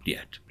didn't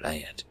yet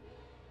play it.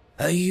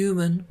 A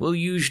human will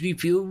usually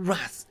feel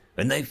wrath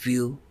when they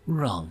feel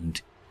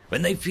wronged,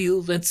 when they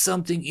feel that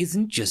something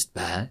isn't just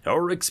bad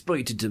or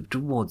exploitative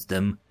towards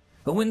them,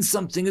 but when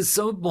something is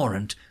so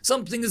abhorrent,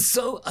 something is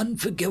so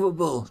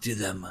unforgivable to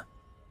them,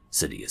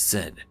 Celia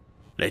said,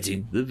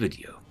 letting the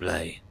video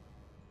play.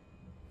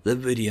 The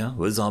video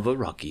was of a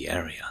rocky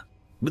area,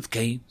 with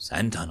caves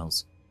and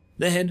tunnels.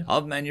 The head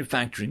of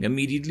manufacturing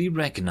immediately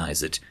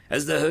recognized it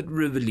as the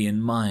Hurtwrivellian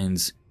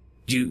mines.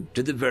 Due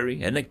to the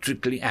very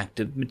electrically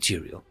active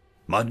material,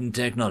 modern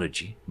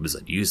technology was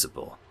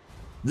unusable.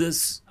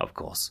 This, of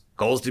course,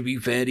 calls to be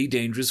fairly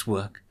dangerous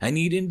work and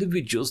need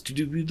individuals to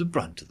do the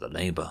brunt of the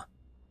labor.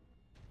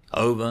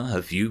 Over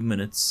a few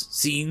minutes,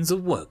 scenes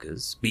of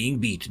workers being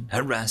beaten,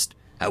 harassed,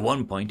 at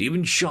one point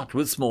even shot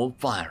with small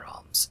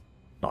firearms.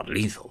 Not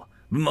lethal,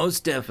 but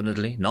most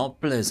definitely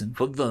not pleasant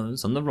for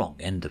those on the wrong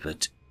end of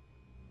it.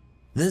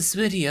 This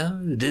video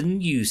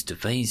didn't used to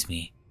faze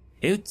me.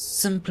 It's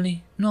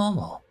simply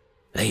normal.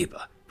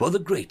 Labor for the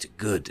greater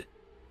good.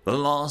 The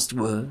last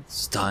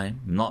words,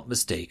 time not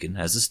mistaken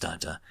as a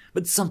stutter,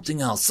 but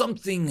something else,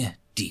 something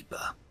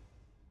deeper.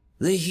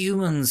 The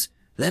humans,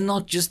 they're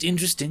not just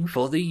interesting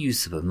for the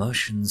use of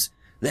emotions.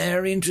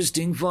 They're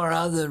interesting for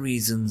other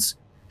reasons.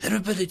 Their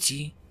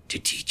ability to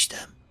teach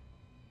them,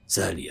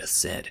 Celia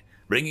said,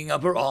 bringing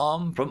up her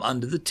arm from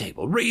under the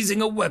table,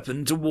 raising a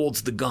weapon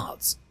towards the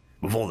guards.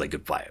 Before they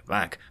could fire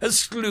back, a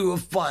slew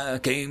of fire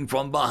came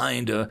from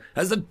behind her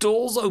as the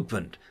doors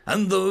opened,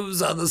 and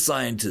those other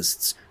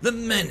scientists, the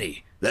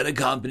many that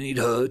accompanied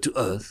her to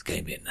Earth,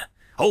 came in,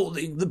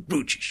 holding the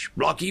brutish,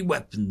 rocky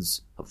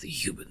weapons of the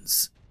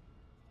humans.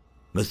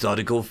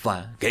 Methodical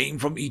fire came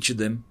from each of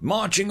them,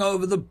 marching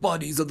over the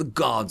bodies of the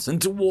guards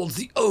and towards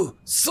the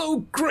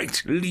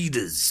oh-so-great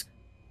leaders.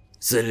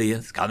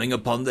 Celia coming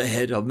upon the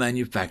head of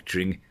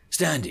manufacturing,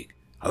 standing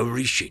over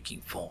his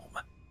shaking form.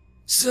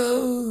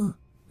 So,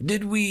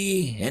 did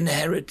we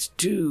inherit,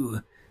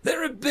 too,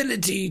 their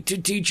ability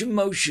to teach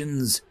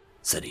emotions?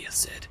 Celia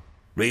said,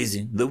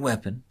 raising the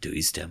weapon to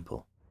his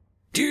temple.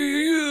 Do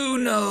you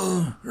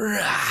know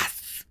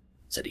wrath?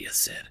 Celia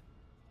said.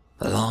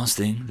 The last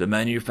thing the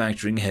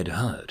manufacturing head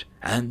heard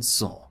and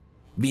saw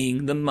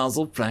being the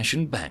muzzle flash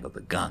and bang of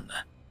the gun.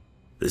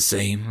 The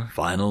same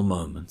final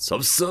moments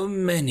of so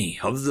many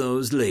of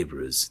those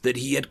laborers that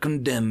he had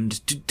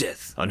condemned to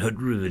death on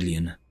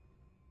Hurtwrivellian.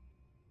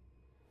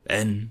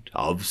 End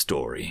of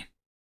story.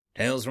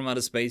 Tales from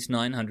Outer Space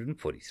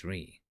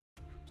 943.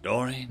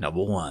 Story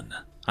number 1.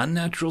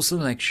 Unnatural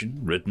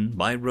Selection, written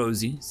by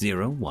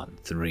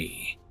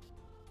Rosie013.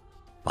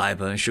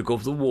 Piper shook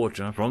off the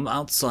water from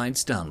outside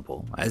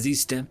Stanpool as he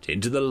stepped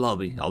into the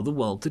lobby of the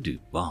well-to-do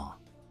bar.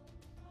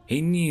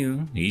 He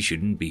knew he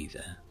shouldn't be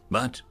there,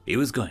 but he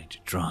was going to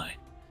try.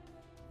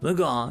 The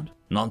guard,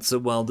 not so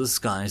well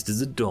disguised as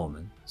a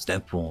doorman,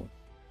 stepped forward,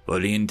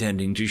 fully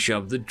intending to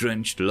shove the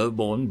drenched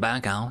lowborn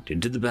back out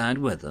into the bad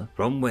weather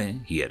from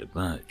where he had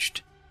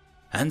emerged,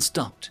 and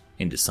stopped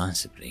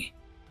indecisively.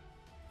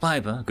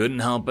 Piper couldn't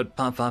help but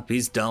puff up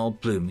his dull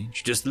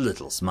plumage just a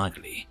little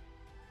smugly.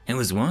 It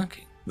was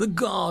working. The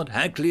guard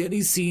had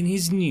clearly seen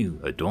his new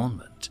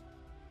adornment.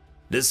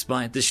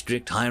 Despite the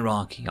strict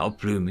hierarchy of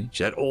plumage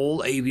that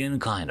all avian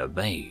kind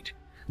obeyed,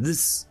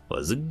 this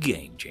was a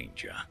game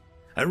changer.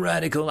 A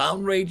radical,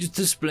 outrageous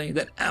display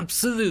that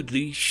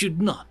absolutely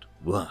should not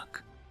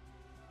work.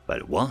 But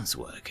it was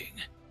working.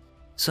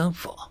 So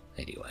far,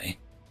 anyway.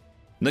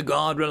 The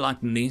guard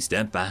reluctantly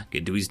stepped back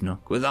into his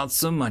nook without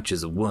so much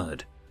as a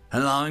word,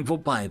 allowing for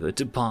Piper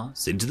to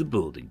pass into the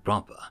building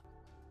proper.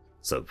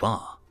 So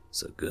far,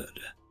 so good.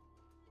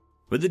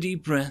 With a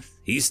deep breath,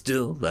 he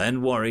stilled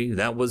and worry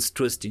that was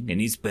twisting in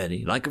his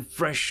belly like a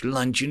fresh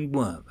luncheon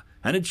worm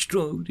and had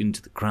strode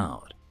into the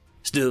crowd,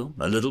 still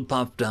a little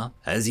puffed up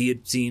as he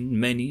had seen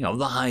many of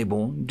the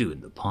highborn do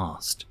in the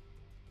past.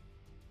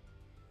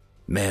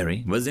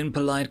 Mary was in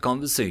polite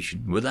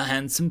conversation with a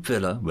handsome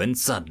fella when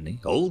suddenly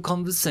all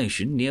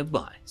conversation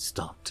nearby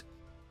stopped.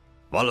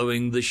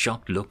 Following the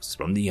shocked looks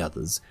from the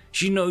others,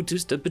 she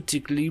noticed a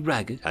particularly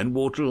ragged and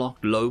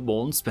waterlogged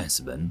lowborn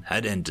specimen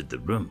had entered the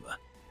room,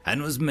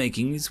 and was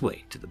making his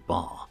way to the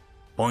bar,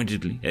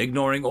 pointedly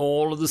ignoring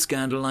all of the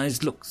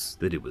scandalized looks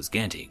that it was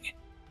getting.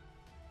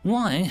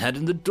 Why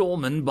hadn't the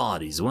doorman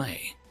barred his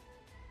way?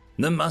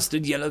 The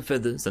mustard yellow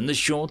feathers and the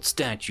short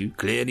stature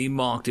clearly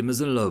marked him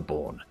as a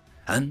lowborn,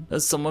 and a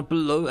somewhat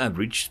below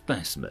average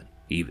specimen,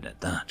 even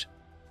at that.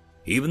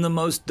 Even the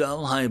most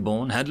dull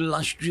highborn had a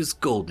lustrous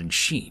golden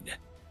sheen,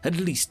 at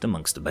least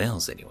amongst the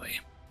bales anyway.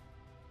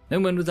 It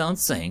went without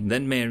saying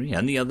that Mary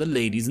and the other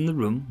ladies in the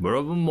room were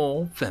of a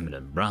more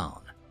feminine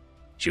brown.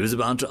 She was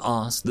about to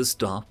ask the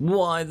staff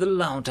why the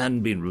lout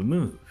hadn't been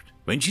removed,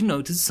 when she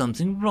noticed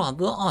something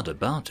rather odd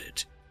about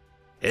it.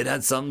 It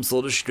had some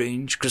sort of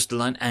strange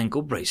crystalline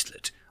ankle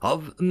bracelet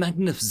of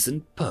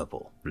magnificent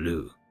purple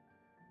blue.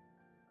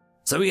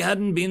 So he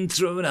hadn't been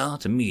thrown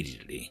out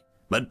immediately,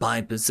 but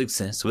Piper's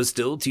success was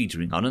still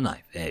teetering on a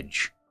knife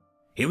edge.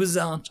 He was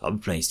out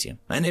of place here,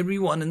 and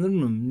everyone in the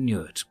room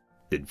knew it.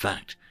 In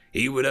fact,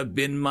 he would have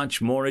been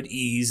much more at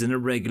ease in a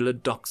regular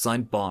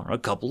dockside bar a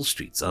couple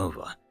streets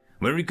over,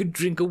 where he could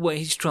drink away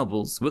his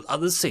troubles with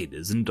other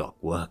sailors and dock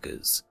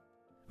workers.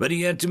 But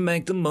he had to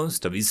make the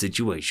most of his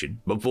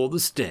situation before the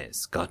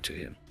stares got to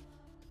him.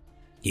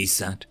 He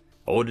sat,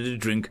 ordered a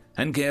drink,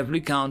 and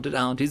carefully counted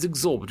out his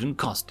exorbitant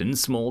cost in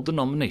small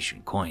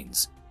denomination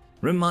coins,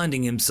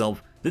 reminding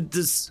himself that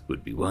this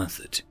would be worth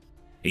it,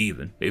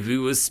 even if he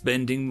was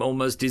spending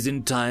almost his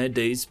entire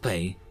day's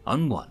pay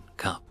on one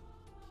cup.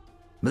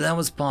 But that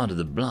was part of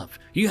the bluff.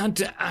 You had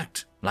to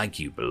act like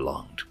you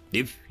belonged,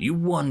 if you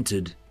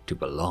wanted to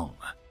belong.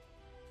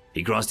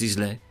 He crossed his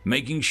leg,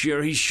 making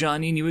sure his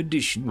shiny new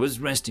addition was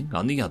resting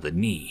on the other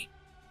knee.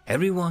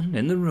 Everyone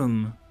in the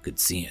room could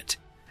see it,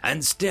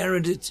 and stare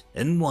at it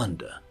in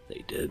wonder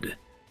they did.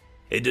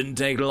 It didn't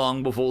take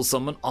long before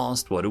someone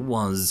asked what it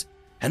was,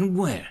 and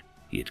where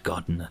he had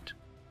gotten it.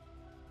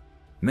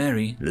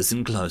 Mary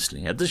listened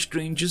closely at the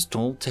stranger's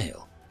tall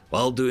tale,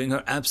 while doing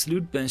her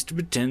absolute best to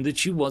pretend that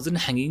she wasn't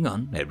hanging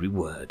on every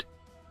word.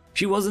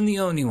 She wasn't the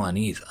only one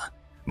either.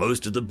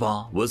 Most of the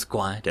bar was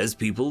quiet as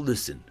people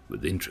listened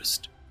with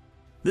interest.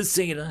 The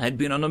sailor had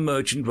been on a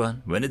merchant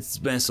run when its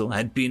vessel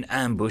had been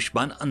ambushed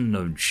by an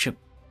unknown ship,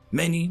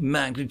 many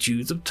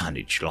magnitudes of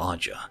tonnage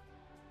larger.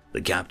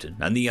 The captain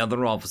and the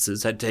other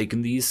officers had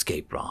taken the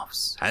escape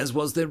rafts, as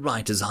was their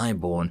right as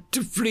highborn,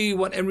 to flee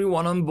what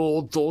everyone on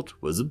board thought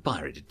was a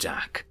pirate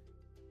attack.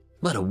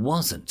 But it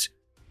wasn't.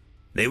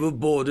 They were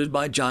boarded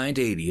by giant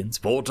aliens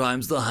 4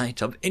 times the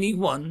height of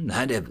anyone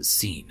had ever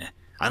seen,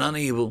 and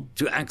unable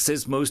to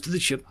access most of the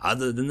ship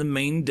other than the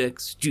main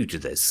decks due to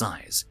their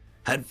size,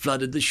 had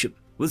flooded the ship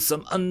with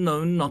some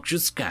unknown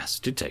noxious gas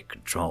to take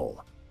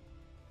control.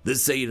 The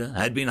sailor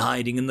had been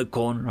hiding in the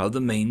corner of the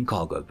main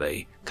cargo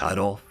bay, cut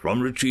off from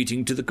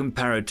retreating to the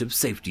comparative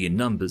safety and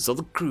numbers of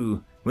the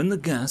crew when the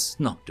gas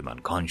knocked him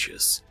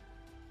unconscious.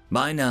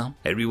 By now,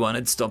 everyone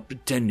had stopped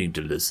pretending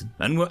to listen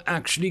and were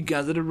actually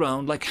gathered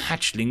around like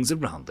hatchlings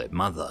around their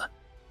mother.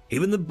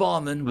 Even the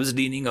barman was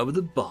leaning over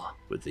the bar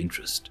with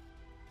interest.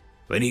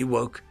 When he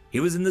woke, he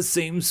was in the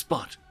same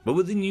spot, but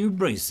with a new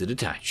bracelet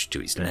attached to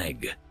his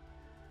leg.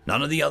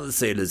 None of the other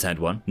sailors had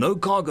one. No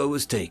cargo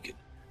was taken.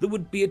 The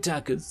would-be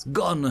attackers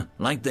gone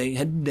like they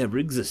had never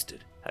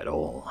existed at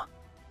all.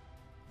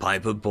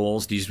 Piper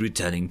paused his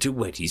retelling to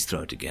wet his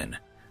throat again,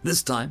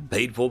 this time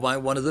paid for by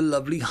one of the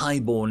lovely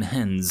highborn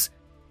hens.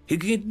 He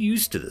could get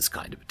used to this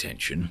kind of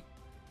attention.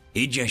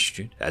 He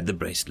gestured at the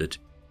bracelet.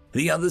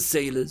 The other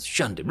sailors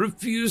shunned him,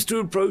 refused to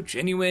approach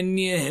anywhere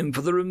near him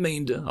for the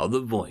remainder of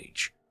the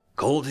voyage,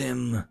 called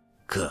him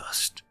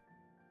cursed.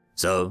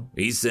 So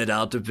he set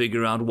out to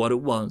figure out what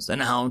it was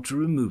and how to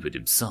remove it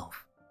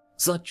himself.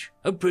 Such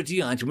a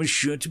pretty item was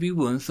sure to be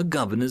worth the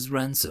governor's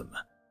ransom.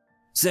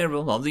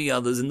 Several of the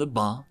others in the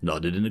bar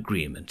nodded in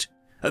agreement.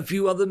 A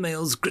few other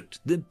males grit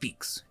their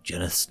beaks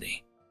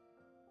jealously.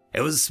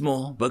 It was a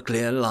small but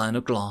clear line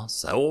of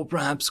glass, or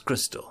perhaps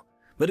crystal,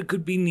 but it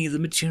could be neither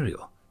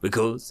material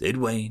because it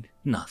weighed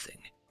nothing.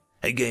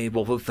 It gave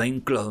off a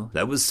faint glow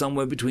that was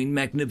somewhere between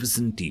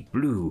magnificent deep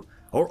blue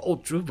or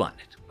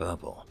ultraviolet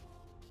purple.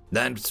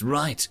 That's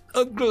right,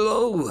 a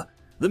glow!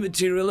 The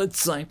material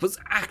itself was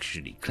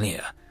actually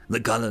clear,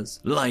 the colors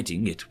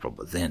lighting it from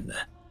within.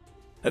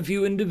 A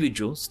few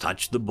individuals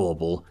touched the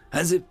bauble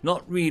as if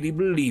not really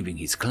believing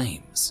his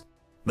claims,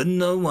 but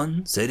no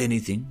one said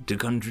anything to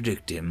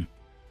contradict him.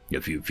 A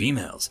few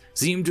females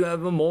seemed to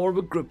have more of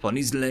a grip on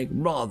his leg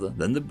rather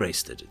than the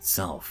bracelet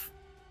itself.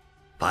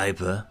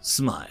 Piper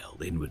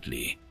smiled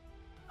inwardly.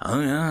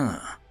 Oh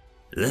yeah,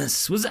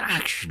 this was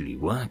actually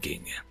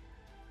working.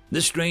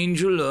 The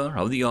strange allure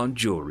of the odd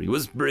jewelry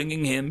was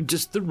bringing him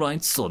just the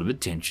right sort of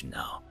attention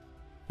now.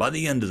 By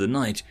the end of the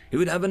night, he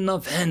would have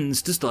enough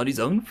hens to start his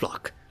own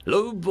flock,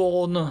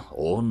 low-born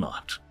or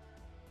not.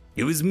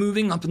 He was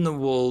moving up in the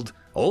world,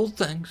 all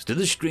thanks to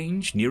the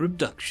strange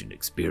near-abduction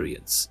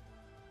experience.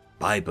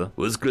 Piper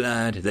was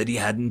glad that he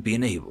hadn't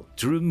been able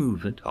to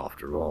remove it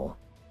after all.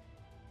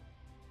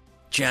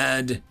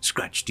 Chad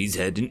scratched his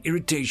head in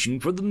irritation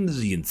for the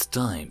millionth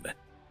time.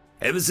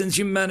 Ever since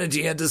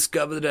humanity had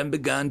discovered and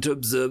began to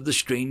observe the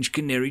strange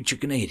canary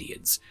chicken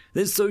aliens,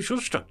 their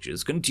social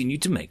structures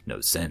continued to make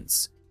no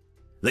sense.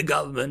 The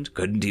government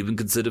couldn't even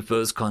consider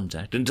first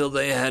contact until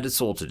they had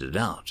sorted it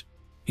out.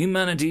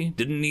 Humanity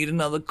didn't need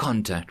another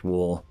contact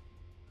war.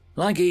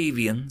 Like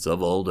avians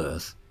of old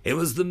Earth, it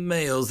was the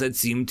males that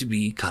seemed to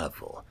be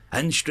colorful,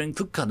 and strength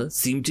of color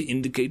seemed to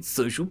indicate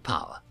social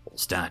power or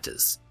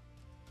status.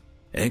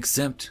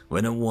 Except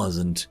when it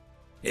wasn't.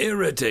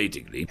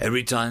 Irritatingly,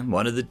 every time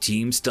one of the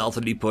team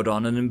stealthily put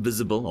on an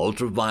invisible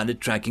ultraviolet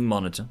tracking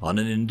monitor on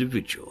an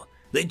individual,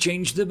 they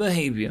changed their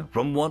behavior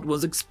from what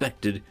was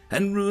expected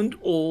and ruined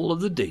all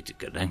of the data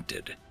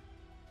collected.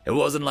 It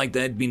wasn't like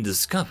they had been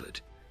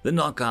discovered. The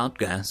knockout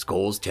gas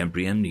caused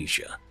temporary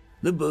amnesia.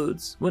 The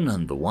birds were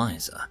none the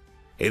wiser.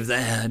 If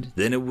they had,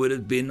 then it would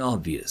have been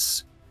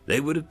obvious. They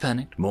would have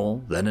panicked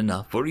more than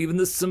enough for even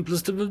the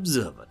simplest of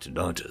observer to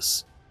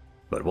notice.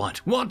 But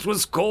what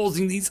was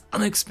causing these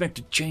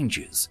unexpected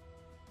changes?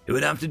 It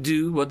would have to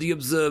do what the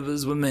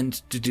observers were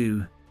meant to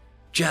do.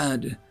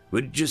 Chad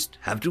would just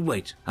have to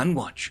wait and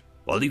watch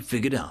while he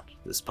figured out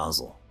this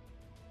puzzle.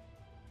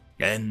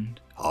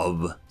 End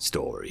of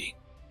story.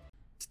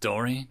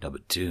 Story number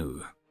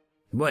 2.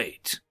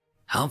 Wait,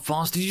 how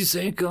fast did you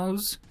say it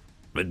goes?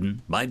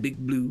 Written by Big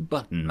Blue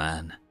Button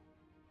Man.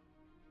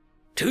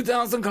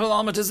 2,000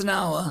 kilometers an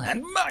hour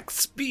and max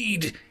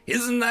speed!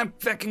 Isn't that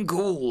feckin'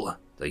 cool?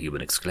 The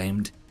human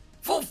exclaimed.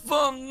 For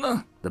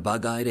fun! The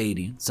bug-eyed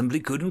alien simply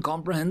couldn't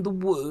comprehend the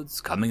words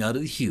coming out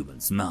of the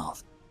human's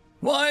mouth.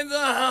 Why the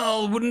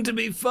hell wouldn't it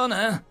be fun,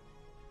 eh?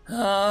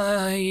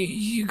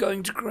 You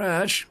going to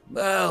crash?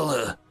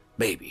 Well,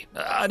 maybe.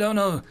 I don't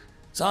know.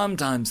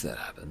 Sometimes that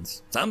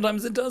happens.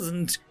 Sometimes it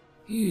doesn't.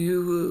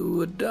 You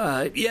would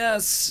die.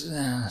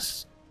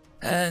 Yes.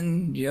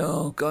 And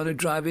you're gonna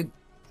drive it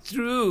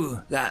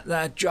through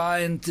that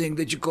giant thing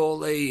that you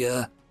call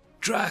a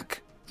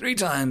track 3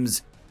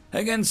 times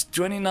against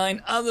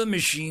 29 other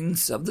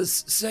machines of the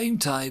same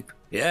type.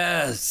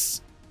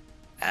 Yes.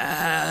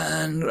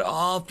 And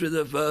after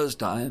the first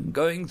time,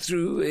 going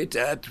through it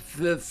at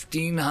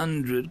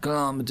 1,500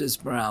 kilometers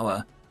per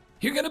hour,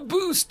 you get a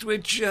boost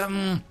which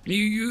you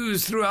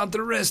use throughout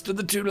the rest of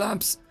the 2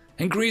 laps,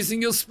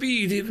 increasing your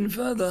speed even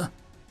further.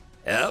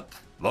 Yep,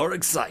 more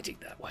exciting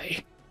that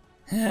way.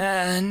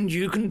 And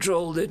you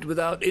controlled it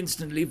without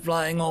instantly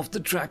flying off the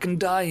track and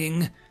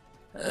dying.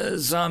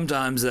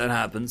 Sometimes that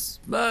happens,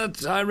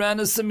 but I ran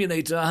a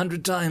simulator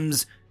 100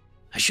 times.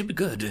 I should be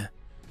good.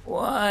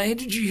 Why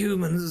did you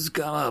humans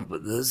come up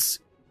with this?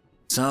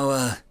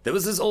 So, there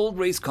was this old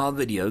race car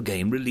video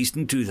game released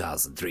in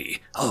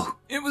 2003. Oh,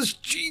 it was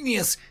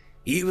genius,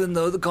 even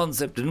though the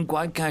concept didn't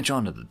quite catch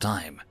on at the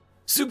time.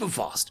 Super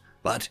fast,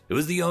 but it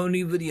was the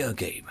only video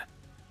game.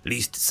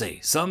 Least to say,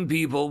 some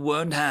people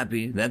weren't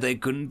happy that they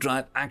couldn't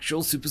drive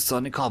actual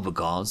supersonic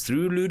hovercars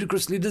through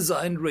ludicrously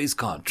designed race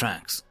car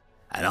tracks,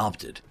 and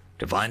opted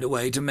to find a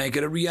way to make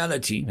it a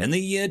reality in the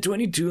year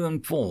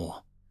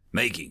 2214,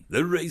 making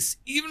the race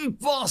even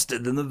faster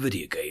than the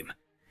video game.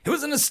 It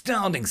was an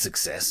astounding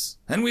success,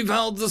 and we've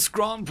held this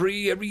Grand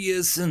Prix every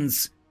year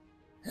since.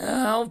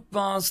 How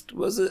fast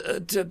was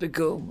a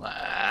typical,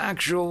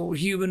 actual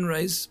human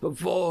race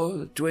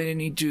before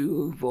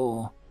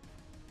 2214?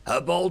 A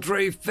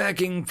paltry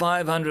fecking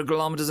 500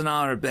 kilometers an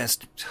hour at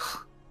best.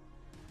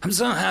 I'm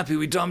so happy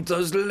we dumped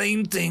those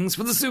lame things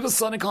for the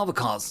supersonic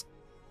hovercars.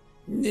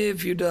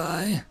 If you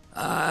die,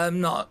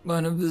 I'm not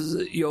going to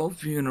visit your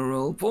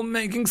funeral for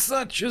making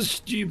such a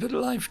stupid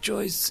life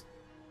choice.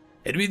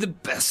 It'd be the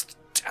best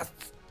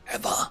death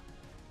ever.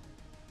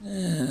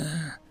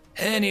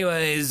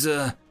 Anyways,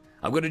 I've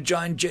got a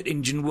giant jet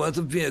engine worth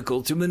of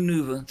vehicle to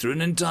maneuver through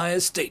an entire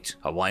state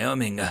of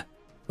Wyoming.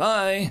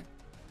 Bye.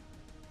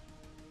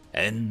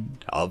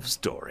 End of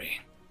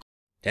story.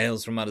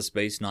 Tales from Outer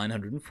Space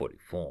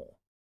 944.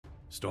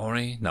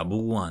 Story number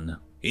 1.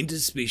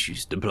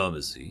 Interspecies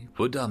Diplomacy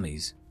for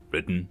Dummies,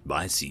 written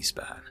by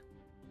C-SPAN.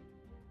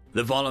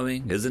 The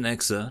following is an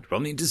excerpt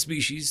from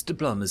Interspecies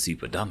Diplomacy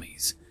for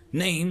Dummies.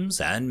 Names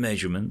and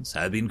measurements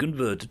have been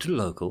converted to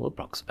local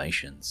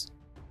approximations.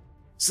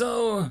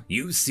 So,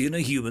 you've seen a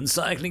human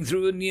cycling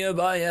through a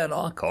nearby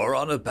airlock or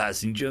on a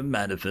passenger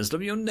manifest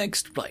of your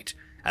next flight,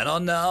 and are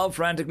now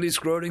frantically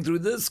scrolling through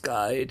this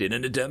guide in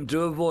an attempt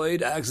to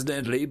avoid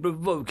accidentally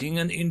provoking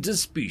an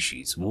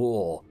interspecies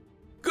war.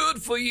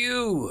 Good for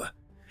you!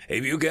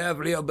 If you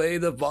carefully obey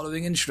the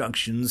following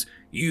instructions,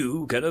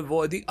 you can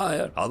avoid the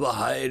ire of a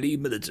highly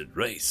militant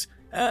race,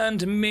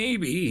 and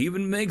maybe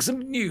even make some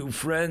new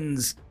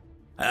friends.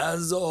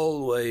 As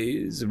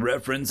always,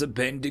 reference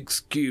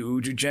Appendix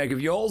Q to check if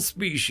your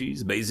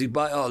species' basic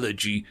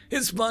biology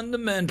is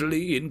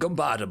fundamentally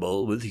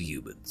incompatible with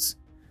humans.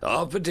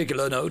 Of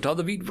particular note are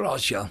the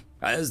Vitvrasya,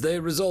 as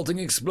their resulting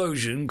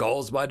explosion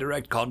caused by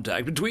direct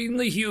contact between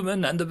the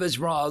human and the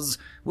Vishras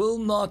will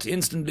not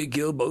instantly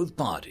kill both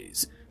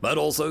parties, but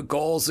also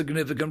cause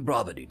significant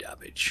property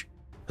damage.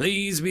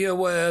 Please be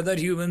aware that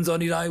humans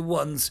only die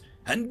once,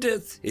 and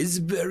death is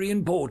very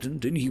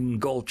important in human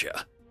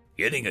culture.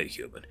 Killing a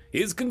human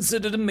is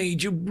considered a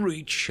major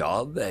breach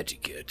of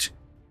etiquette.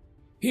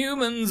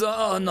 Humans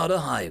are not a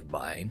hive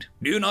mind.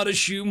 Do not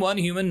assume one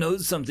human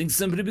knows something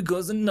simply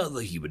because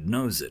another human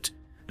knows it.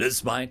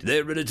 Despite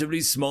their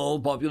relatively small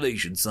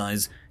population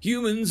size,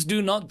 humans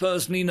do not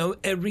personally know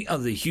every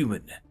other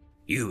human.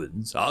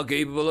 Humans are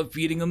capable of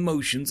feeling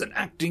emotions and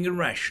acting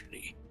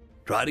irrationally.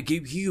 Try to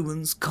keep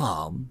humans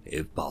calm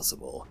if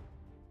possible.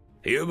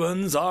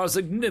 Humans are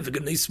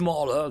significantly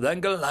smaller than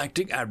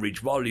galactic average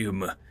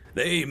volume.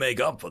 They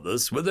make up for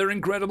this with their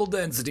incredible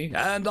density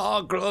and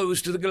are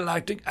close to the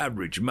galactic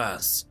average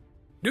mass.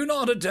 Do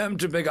not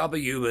attempt to pick up a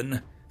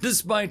human.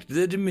 Despite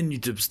their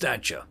diminutive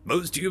stature,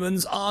 most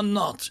humans are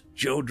not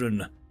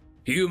children.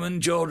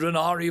 Human children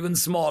are even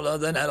smaller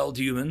than adult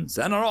humans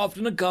and are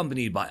often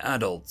accompanied by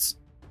adults.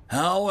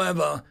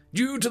 However,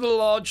 due to the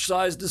large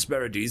size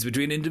disparities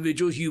between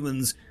individual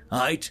humans,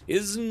 height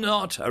is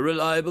not a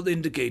reliable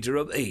indicator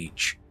of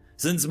age,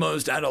 since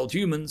most adult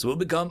humans will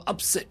become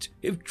upset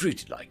if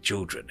treated like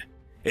children.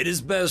 It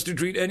is best to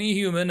treat any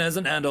human as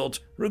an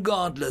adult,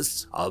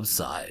 regardless of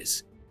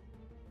size.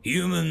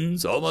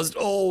 Humans almost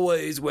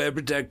always wear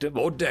protective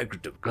or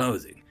decorative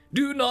clothing.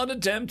 Do not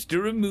attempt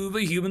to remove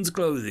a human's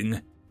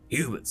clothing.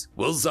 Humans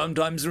will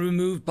sometimes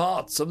remove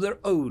parts of their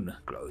own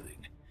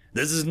clothing.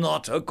 This is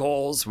not a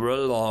cause for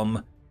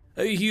alarm.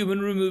 A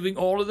human removing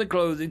all of their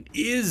clothing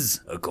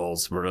is a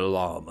cause for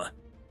alarm.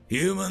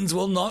 Humans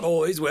will not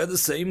always wear the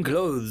same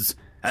clothes,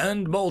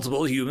 and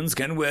multiple humans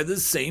can wear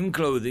the same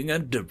clothing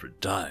at different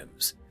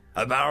times.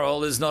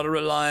 Apparel is not a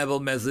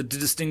reliable method to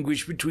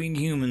distinguish between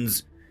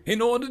humans. In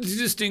order to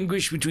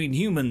distinguish between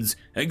humans,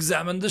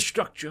 examine the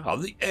structure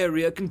of the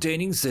area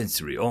containing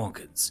sensory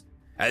organs,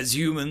 as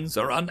humans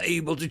are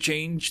unable to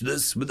change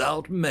this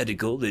without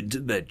medical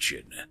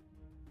intervention.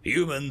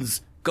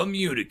 Humans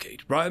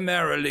communicate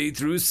primarily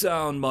through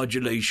sound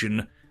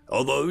modulation,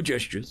 although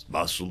gestures,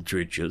 muscle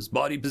twitches,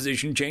 body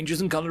position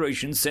changes and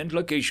coloration, scent,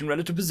 location,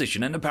 relative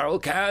position, and apparel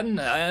can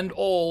and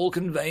all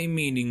convey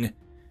meaning.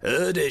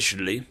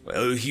 Additionally,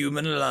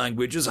 human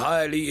language is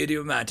highly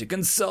idiomatic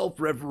and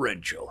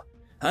self-referential.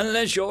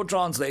 Unless your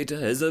translator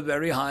is of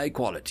very high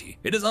quality,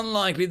 it is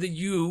unlikely that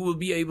you will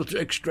be able to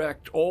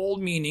extract all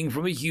meaning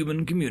from a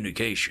human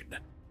communication.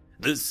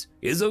 This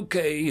is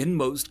okay in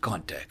most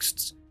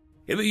contexts.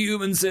 If a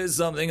human says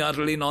something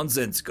utterly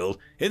nonsensical,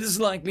 it is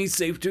likely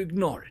safe to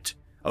ignore it.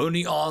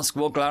 Only ask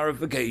for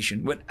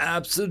clarification when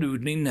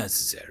absolutely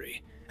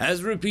necessary,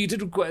 as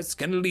repeated requests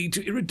can lead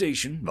to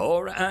irritation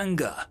or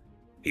anger.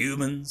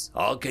 Humans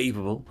are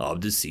capable of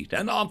deceit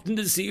and often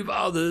deceive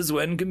others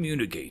when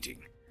communicating.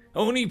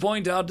 Only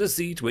point out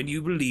deceit when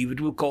you believe it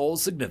will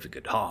cause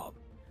significant harm,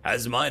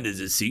 as minor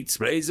deceit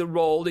plays a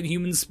role in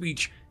human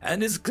speech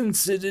and is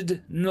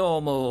considered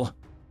normal.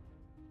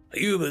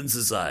 Human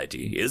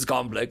society is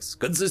complex,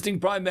 consisting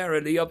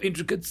primarily of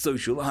intricate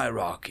social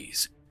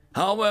hierarchies.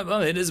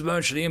 However, it is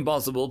virtually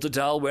impossible to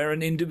tell where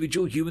an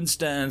individual human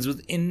stands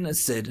within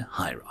said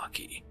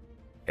hierarchy.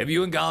 If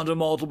you encounter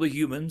multiple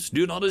humans,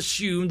 do not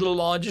assume the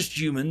largest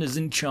human is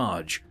in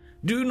charge.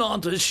 Do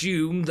not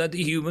assume that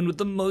the human with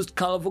the most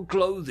colorful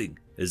clothing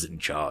is in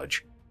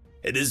charge.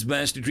 It is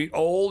best to treat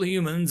all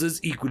humans as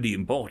equally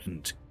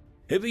important.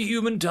 If a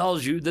human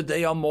tells you that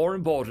they are more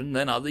important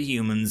than other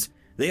humans,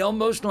 they are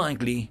most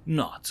likely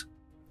not.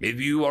 If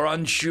you are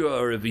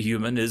unsure if a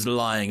human is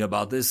lying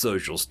about their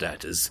social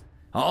status,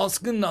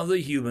 ask another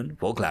human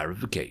for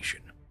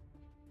clarification.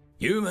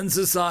 Human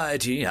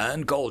society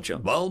and culture,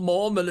 while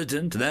more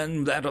militant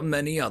than that of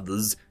many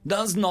others,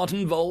 does not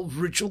involve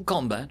ritual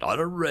combat on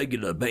a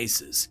regular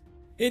basis.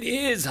 It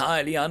is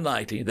highly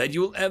unlikely that you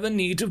will ever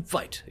need to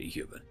fight a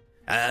human,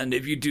 and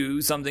if you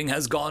do, something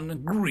has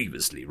gone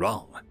grievously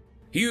wrong.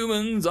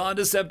 Humans are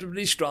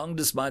deceptively strong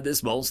despite their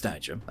small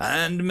stature,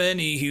 and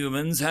many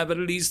humans have at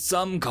least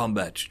some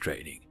combat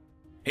training.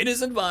 It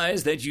is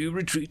advised that you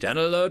retreat and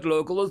alert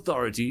local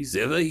authorities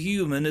if a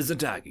human is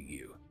attacking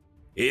you.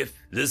 If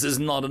this is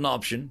not an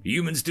option,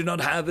 humans do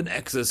not have an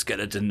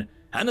exoskeleton,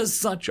 and as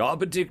such are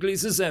particularly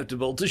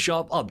susceptible to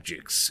sharp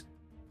objects.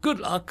 Good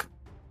luck.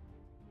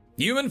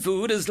 Human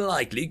food is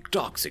likely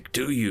toxic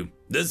to you.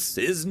 This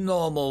is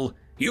normal.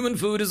 Human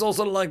food is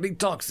also likely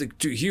toxic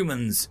to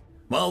humans.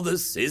 While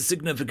this is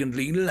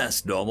significantly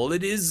less normal,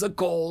 it is a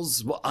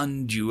cause for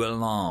undue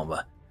alarm.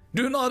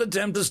 Do not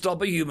attempt to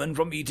stop a human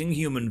from eating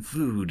human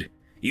food.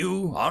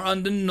 You are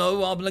under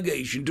no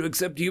obligation to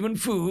accept human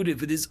food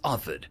if it is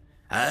offered,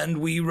 and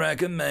we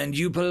recommend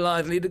you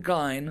politely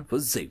decline for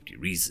safety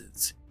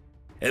reasons.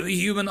 If a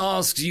human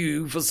asks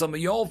you for some of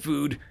your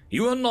food,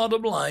 you are not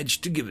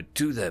obliged to give it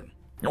to them,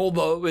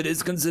 although it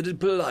is considered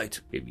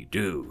polite if you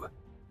do.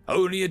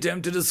 Only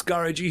attempt to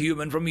discourage a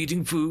human from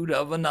eating food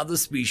of another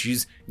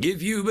species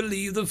if you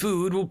believe the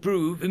food will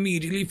prove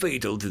immediately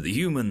fatal to the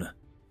human.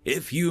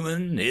 If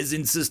human is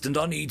insistent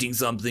on eating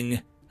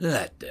something,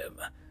 let them.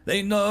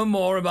 They know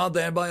more about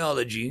their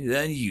biology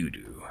than you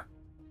do.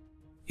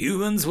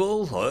 Humans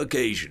will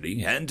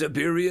occasionally enter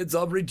periods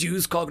of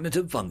reduced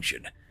cognitive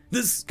function.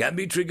 This can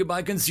be triggered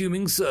by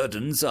consuming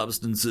certain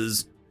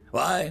substances,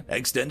 by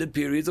extended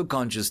periods of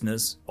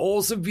consciousness,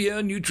 or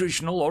severe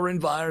nutritional or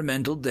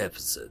environmental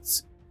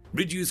deficits.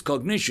 Reduced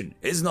cognition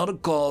is not a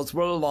cause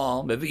for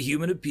alarm if a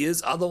human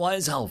appears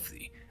otherwise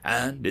healthy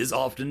and is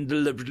often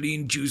deliberately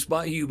induced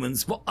by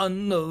humans for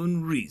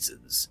unknown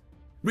reasons.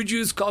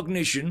 Reduced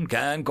cognition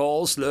can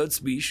cause slurred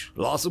speech,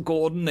 loss of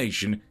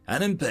coordination,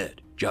 and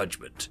impaired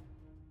judgment.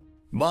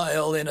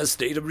 While in a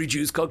state of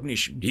reduced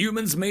cognition,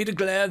 humans may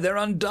declare their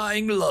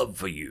undying love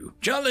for you,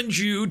 challenge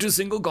you to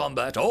single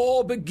combat,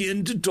 or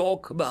begin to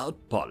talk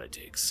about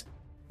politics.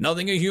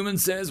 Nothing a human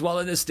says while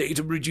in a state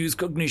of reduced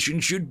cognition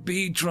should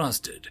be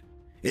trusted.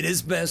 It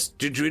is best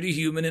to treat a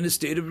human in a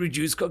state of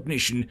reduced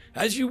cognition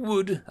as you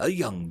would a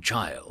young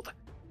child.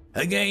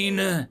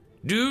 Again,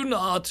 do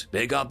not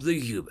pick up the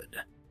human.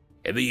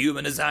 If a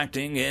human is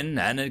acting in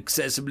an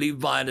excessively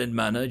violent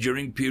manner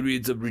during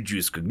periods of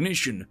reduced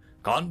cognition,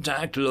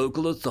 contact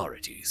local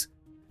authorities.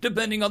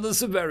 Depending on the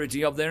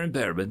severity of their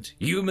impairment,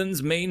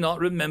 humans may not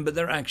remember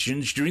their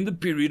actions during the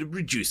period of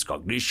reduced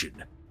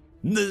cognition.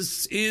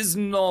 This is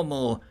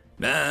normal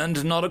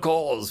and not a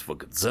cause for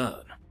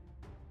concern.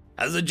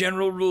 As a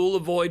general rule,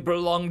 avoid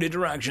prolonged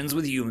interactions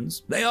with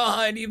humans. They are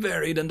highly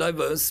varied and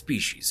diverse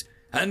species,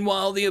 and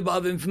while the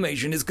above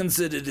information is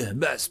considered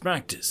best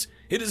practice,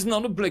 it is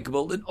not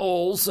applicable in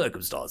all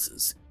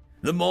circumstances.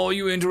 The more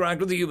you interact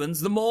with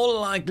humans, the more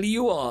likely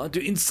you are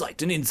to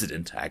incite an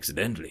incident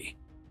accidentally.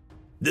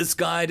 This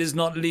guide is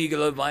not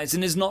legal advice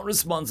and is not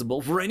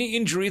responsible for any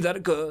injury that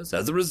occurs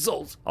as a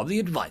result of the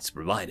advice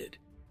provided.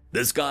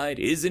 This guide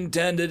is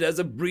intended as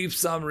a brief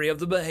summary of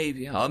the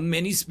behavior of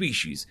many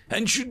species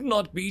and should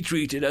not be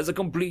treated as a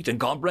complete and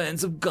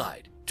comprehensive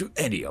guide to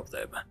any of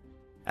them.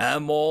 A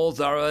more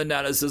thorough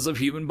analysis of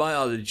human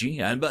biology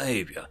and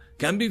behavior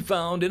can be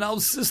found in our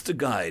sister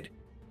guide,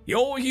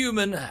 You're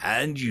Human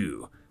and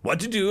You. What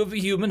to do if a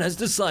human has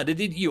decided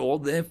that you're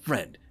their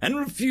friend and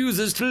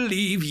refuses to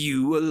leave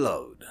you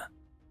alone.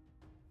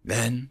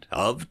 End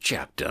of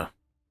chapter.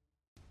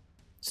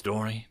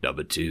 Story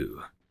number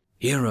 2.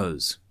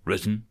 Heroes,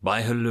 written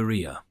by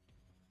Hilaria.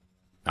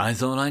 I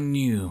thought I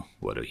knew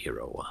what a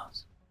hero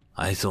was.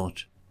 I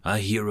thought a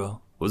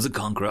hero was a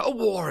conqueror, a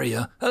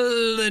warrior, a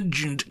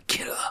legend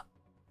killer.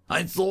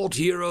 I thought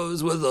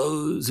heroes were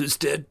those who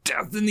stared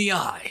death in the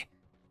eye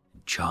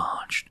and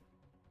charged.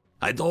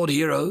 I thought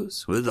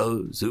heroes were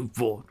those who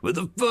fought with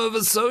a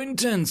fervor so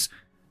intense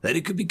that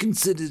it could be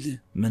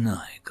considered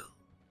maniacal.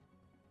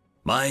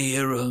 My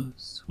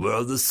heroes were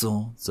of the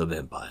swords of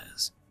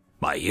empires.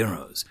 My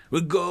heroes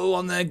would go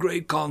on their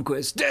great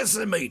conquest,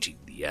 decimating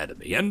the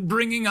enemy and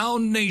bringing our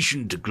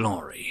nation to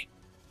glory.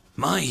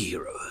 My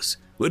heroes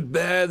would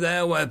bear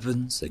their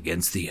weapons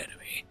against the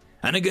enemy,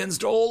 and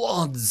against all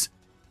odds,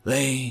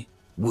 they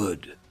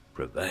would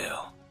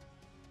prevail.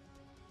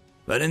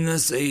 But in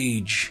this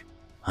age,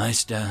 I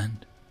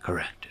stand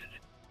corrected.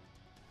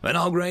 When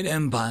our great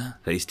empire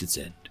faced its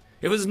end,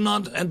 it was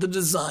not at the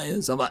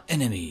desires of our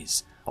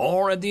enemies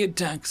or at the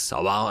attacks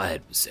of our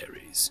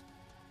adversaries.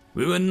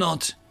 We were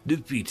not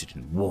defeated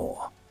in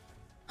war.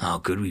 How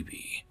could we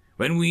be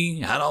when we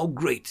had our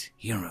great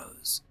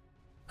heroes?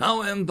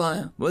 Our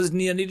empire was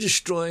nearly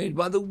destroyed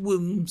by the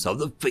whims of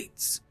the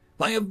fates,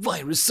 by a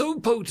virus so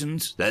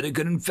potent that it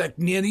could infect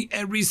nearly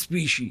every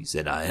species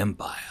in our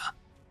empire.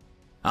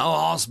 Our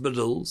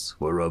hospitals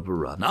were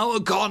overrun, our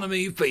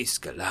economy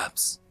faced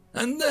collapse,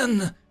 and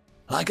then,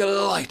 like a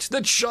light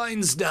that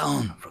shines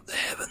down from the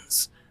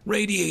heavens,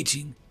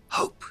 radiating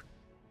hope,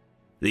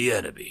 the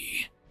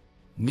enemy,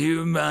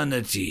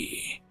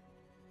 humanity.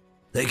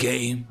 They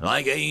came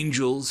like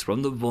angels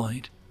from the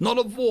void, not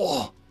of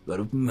war, but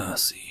of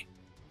mercy.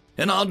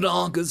 In our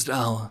darkest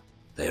hour,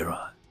 they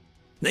arrived.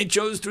 They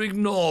chose to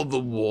ignore the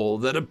war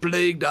that had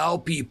plagued our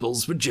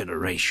peoples for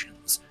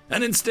generations,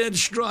 and instead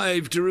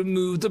strive to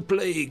remove the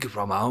plague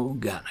from our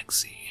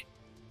galaxy.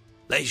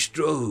 They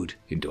strode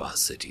into our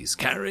cities,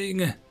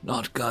 carrying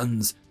not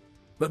guns,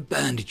 but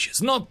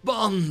bandages, not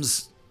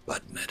bombs,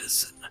 but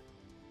medicine.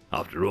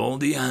 After all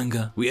the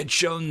anger we had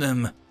shown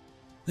them,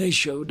 they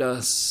showed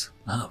us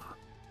love.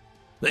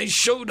 They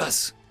showed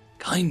us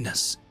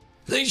kindness.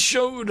 They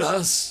showed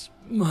us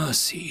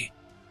mercy.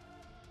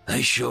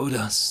 They showed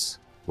us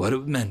what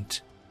it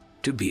meant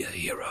to be a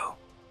hero.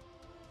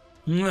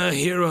 A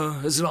hero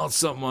is not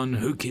someone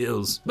who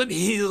kills, but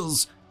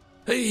heals.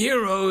 A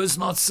hero is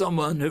not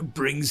someone who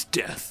brings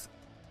death,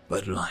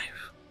 but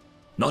life.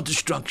 Not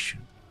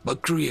destruction,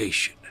 but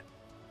creation.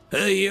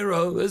 A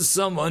hero is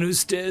someone who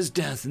stares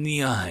death in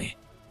the eye,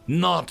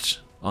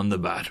 not on the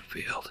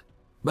battlefield,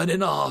 but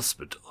in a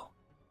hospital.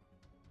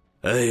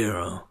 A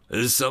hero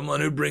is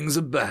someone who brings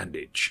a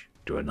bandage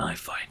to a knife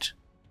fight.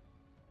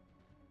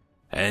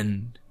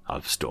 End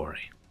of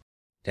story.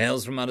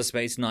 Tales from Outer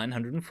Space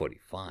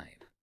 945.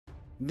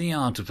 The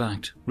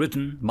Artifact,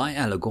 written by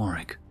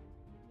Allegoric.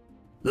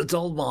 The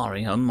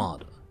Tolvari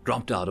Armada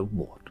dropped out of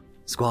Ward,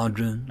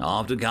 squadron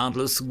after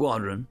countless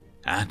squadron,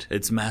 at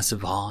its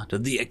massive heart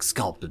of the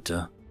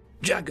Exculpator,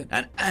 jagged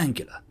and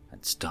angular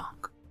and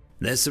stark.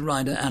 Their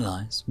Serida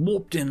allies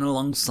warped in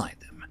alongside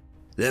them,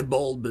 their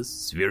bulbous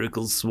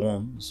spherical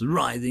swarms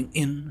writhing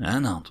in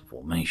and out of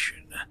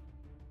formation.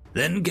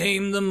 Then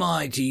came the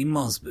mighty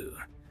Mosbu.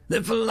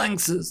 Their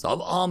phalanxes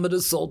of armored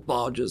assault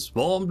barges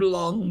formed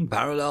long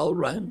parallel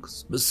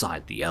ranks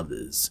beside the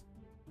others.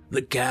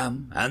 The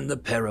Cam and the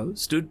Pero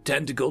stood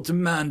tentacle to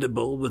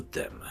mandible with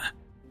them.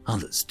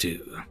 Others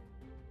too.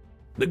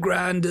 The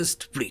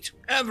grandest fleet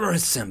ever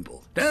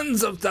assembled,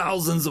 tens of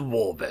thousands of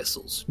war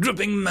vessels,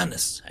 dripping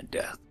menace and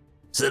death,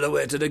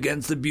 silhouetted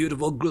against the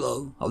beautiful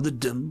glow of the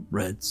dim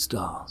red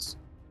stars.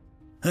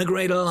 A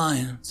great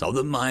alliance of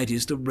the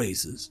mightiest of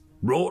races,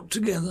 brought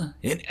together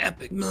in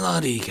epic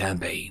bloody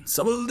campaigns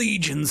of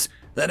legions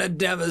that had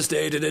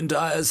devastated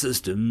entire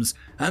systems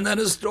and that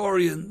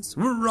historians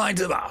will write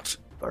about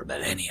for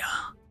millennia.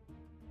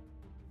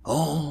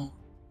 All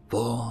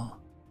for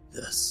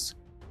this.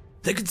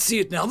 They could see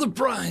it now, the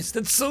price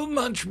that so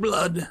much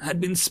blood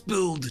had been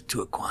spilled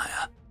to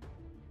acquire.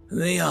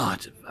 The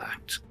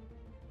artifact.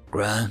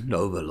 Grand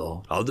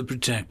Overlord of the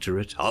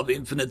Protectorate of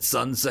Infinite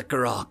Sun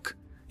Sekarak,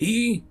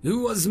 he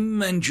who was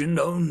mentioned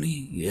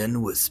only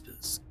in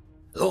whispers.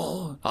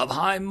 Lord of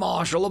High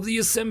Marshal of the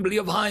Assembly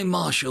of High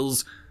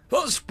Marshals,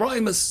 first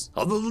Primus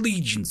of the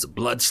Legions of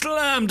Blood,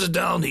 slammed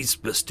down his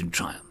fist in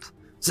triumph,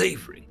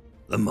 savoring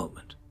the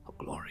moment of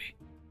glory.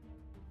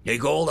 He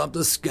called up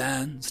the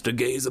scans to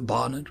gaze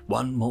upon it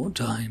one more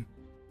time,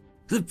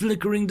 the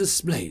flickering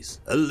displays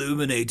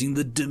illuminating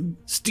the dim,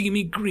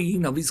 steamy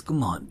green of his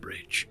command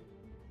bridge.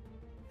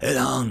 It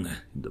hung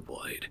in the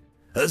void,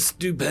 a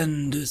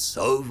stupendous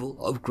oval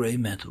of grey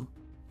metal,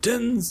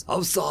 tens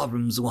of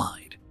sovereigns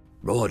wide,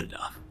 broad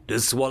enough to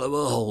swallow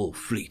a whole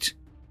fleet.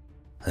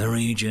 The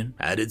region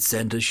at its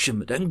center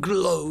shimmered and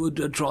glowed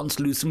a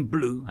translucent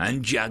blue,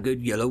 and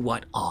jagged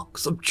yellow-white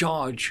arcs of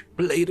charge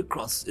played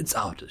across its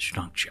outer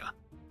structure,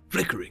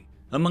 flickering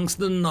amongst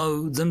the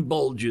nodes and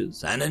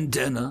bulges and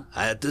antennae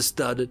at the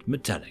studded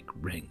metallic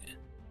ring.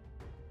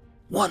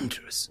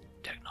 Wondrous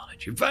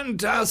technology,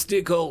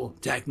 fantastical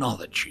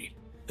technology,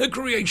 a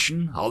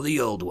creation of the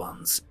old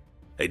ones,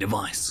 a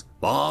device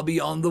far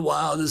beyond the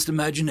wildest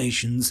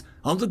imaginations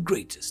of the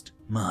greatest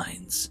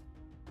minds.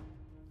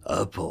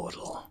 A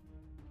portal.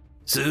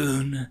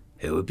 Soon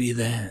it would be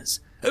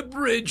theirs, a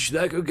bridge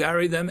that could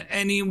carry them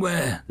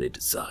anywhere they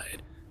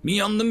decide,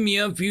 beyond the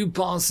mere few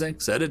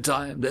parsecs at a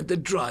time that their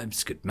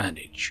tribes could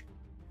manage,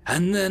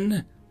 and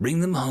then bring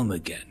them home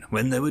again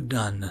when they were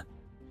done.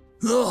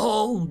 The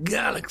whole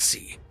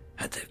galaxy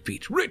at their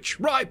feet, rich,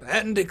 ripe,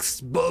 and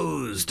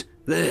exposed,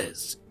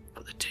 theirs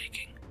for the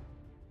taking.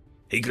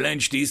 He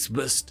clenched his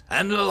fist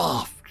and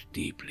laughed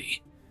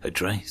deeply. A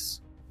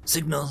trace,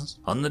 signals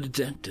on the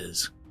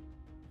detectors.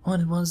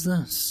 What was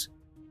this?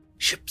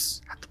 Ships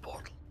at the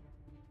portal.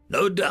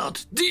 No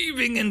doubt,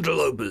 thieving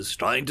interlopers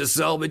trying to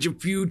salvage a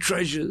few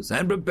treasures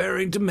and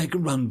preparing to make a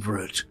run for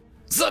it.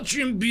 Such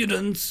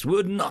impudence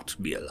would not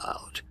be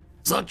allowed.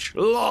 Such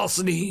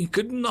larceny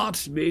could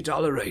not be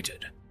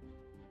tolerated.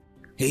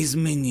 His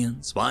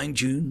minions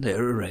fine-tuned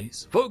their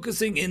arrays,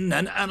 focusing in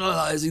and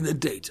analyzing the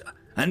data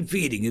and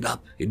feeding it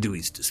up into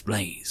his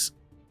displays.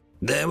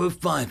 There were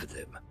 5 of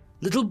them,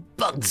 little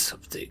bugs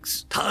of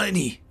things,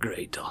 tiny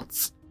grey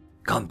dots,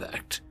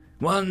 compact,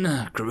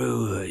 1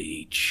 crew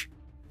each,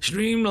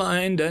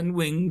 streamlined and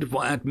winged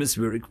for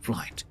atmospheric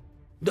flight,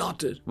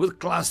 dotted with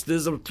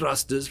clusters of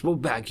thrusters for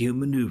vacuum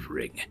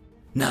maneuvering,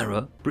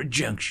 narrow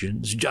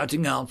projections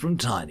jutting out from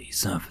tiny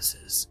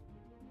surfaces.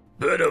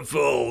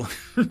 Pitiful!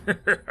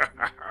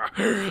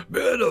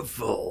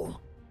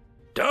 Pitiful!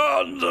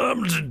 Turn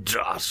them to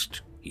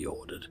dust, he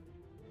ordered.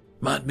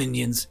 Mud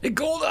minions. It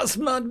called us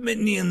mud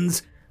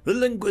minions. The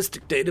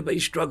linguistic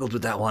database struggled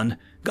with that one.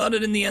 Got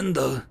it in the end,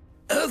 though.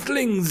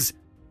 Earthlings!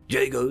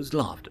 Jago's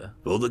laughter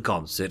filled the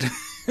comset.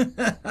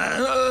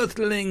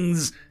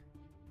 Earthlings!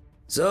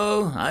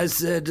 So I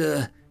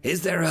said,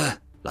 is there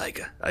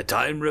a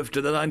time rift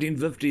to the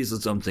 1950s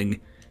or something?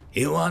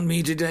 You want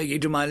me to take you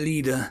to my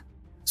leader?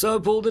 So I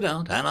pulled it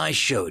out and I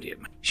showed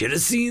him. Should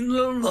have seen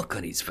the look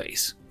on his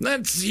face.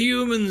 That's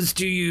humans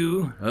to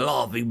you,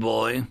 laughing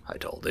boy, I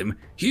told him.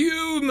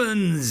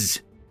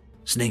 Humans!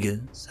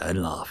 Sniggers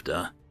and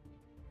laughter.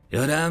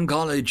 Your damn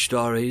college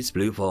stories,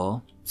 Blue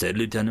 4, said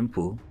Lieutenant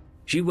Poole.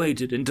 She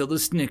waited until the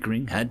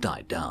snickering had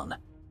died down.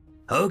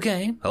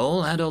 Okay,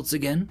 all adults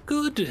again.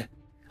 Good.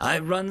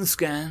 I've run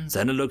scans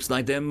and it looks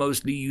like they're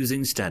mostly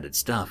using standard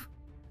stuff.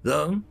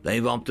 Though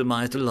they've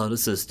optimized a lot of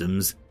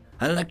systems.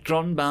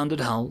 Electron-bounded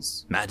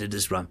hulls, matter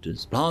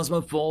disruptors,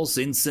 plasma force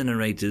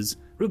incinerators,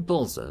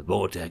 repulsor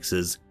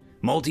vortexes,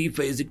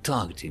 multi-phasic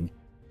targeting.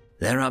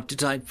 They're up to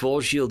Type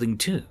 4 shielding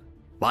too.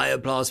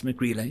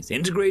 Bioplasmic relays,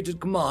 integrated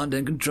command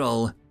and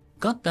control.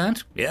 Got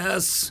that?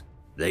 Yes,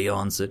 they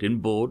answered in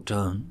bored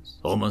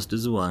tones, almost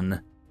as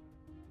one.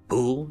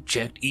 Poole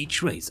checked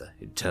each razor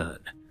in turn.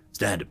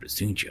 Standard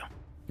procedure.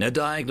 A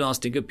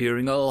diagnostic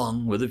appearing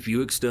along with a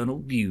few external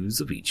views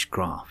of each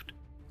craft.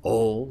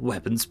 All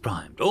weapons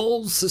primed,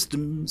 all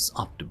systems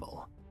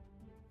optimal.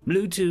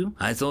 Blue 2,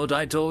 I thought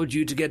I told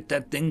you to get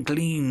that thing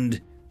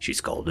cleaned, she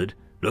scolded,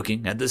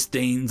 looking at the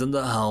stains on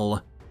the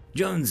hull.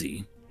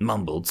 Jonesy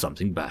mumbled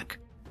something back.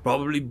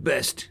 Probably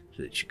best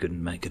that she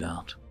couldn't make it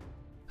out.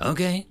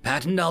 Okay,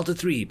 Pattern Delta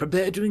 3,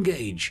 prepare to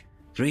engage.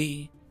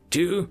 3,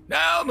 2,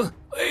 now,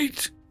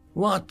 wait.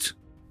 What?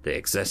 The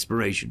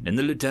exasperation in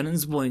the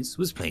lieutenant's voice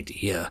was plain to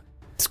hear.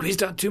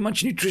 Squeezed out too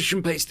much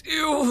nutrition paste.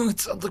 Ew,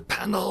 it's on the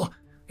panel.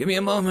 Give me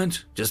a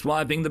moment. Just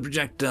wiping the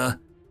projector.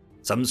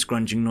 Some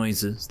scrunching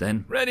noises,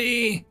 then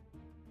ready.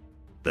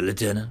 The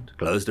lieutenant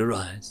closed her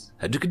eyes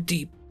and took a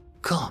deep,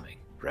 calming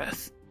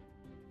breath.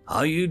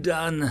 Are you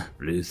done,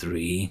 Blue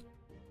 3?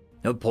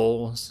 A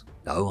pause,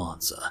 no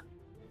answer.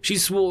 She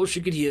swore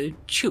she could hear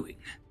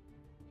chewing.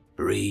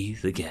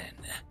 Breathe again.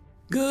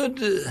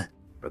 Good.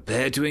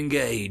 Prepare to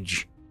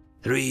engage.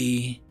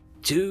 3,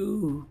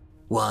 2,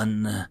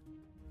 1.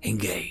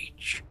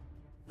 Engage.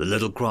 The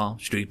little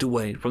craft streaked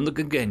away from the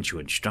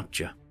gargantuan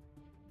structure.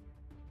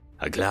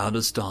 A cloud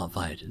of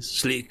starfighters,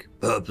 sleek,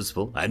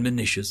 purposeful, and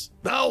malicious,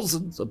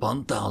 thousands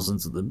upon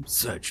thousands of them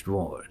surged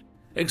forward,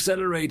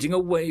 accelerating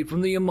away from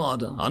the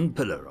armada on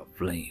pillar of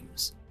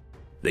flames.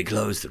 They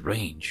closed the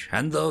range,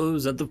 and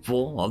those at the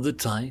fore of the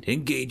tide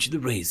engaged the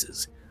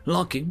razors,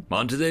 locking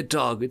onto their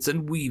targets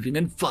and weaving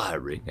and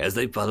firing as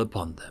they fell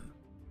upon them.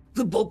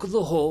 The bulk of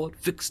the horde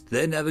fixed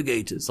their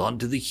navigators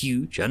onto the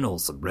huge and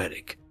awesome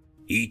relic,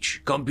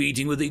 each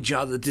competing with each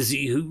other to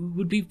see who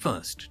would be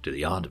first to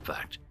the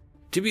artifact,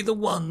 to be the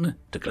one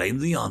to claim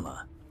the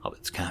honor of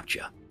its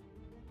capture.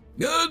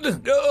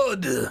 Good,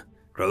 good,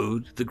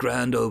 crowed the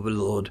Grand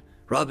Overlord,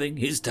 rubbing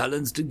his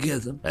talons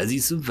together as he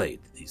surveyed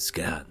these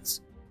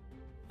scans.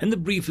 In the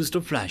briefest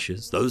of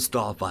flashes, those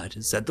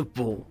starfighters at the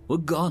fore were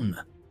gone,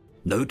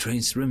 no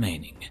trace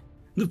remaining.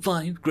 The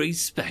 5 grey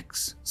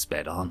specks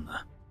sped on.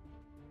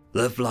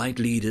 The flight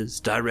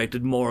leaders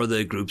directed more of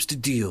their groups to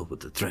deal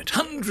with the threat.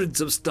 Hundreds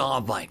of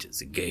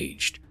starfighters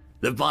engaged.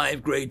 The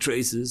 5 grey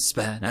tracers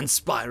span and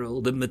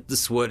spiraled amid the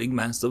swirling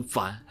mass of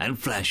fire and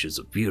flashes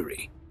of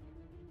fury.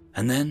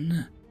 And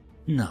then,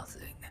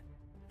 nothing.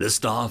 The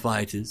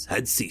starfighters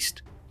had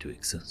ceased to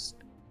exist.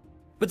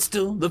 But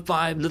still the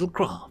 5 little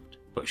craft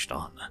pushed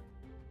on.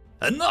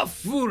 Enough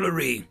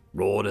foolery,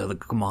 roared the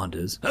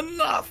commanders.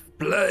 Enough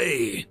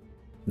play!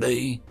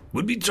 They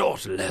would be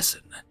taught a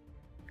lesson.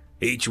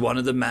 Each one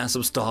of the mass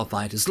of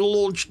starfighters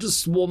launched a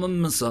swarm of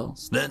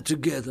missiles that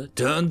together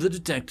turned the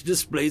detector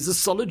displays a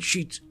solid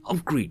sheet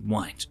of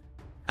green-white.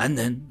 And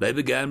then they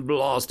began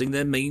blasting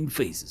their main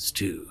phases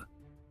too.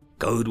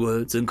 Code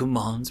words and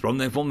commands from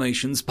their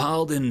formations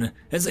piled in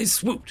as they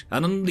swooped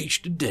and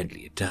unleashed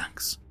deadly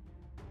attacks.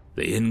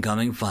 The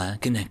incoming fire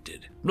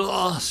connected,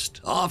 blast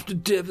after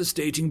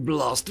devastating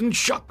blast and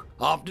shock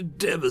after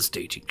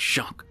devastating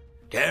shock,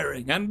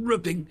 tearing and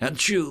ripping and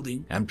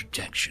shielding and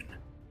protection.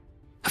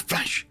 A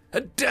flash,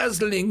 a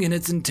dazzling in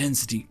its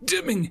intensity,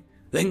 dimming,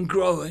 then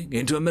growing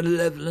into a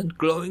malevolent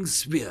glowing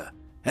sphere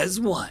as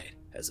wide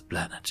as a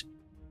planet.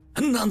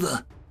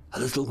 Another, a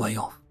little way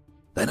off,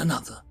 then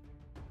another,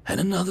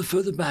 and another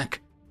further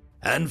back,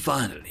 and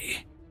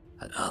finally,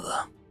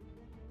 another.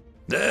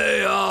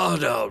 They are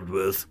dealt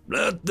with.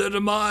 Let their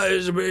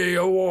demise be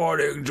a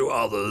warning to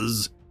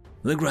others,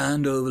 the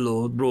Grand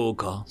Overlord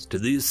broadcast to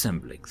the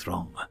assembling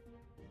throng.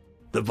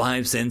 The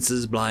 5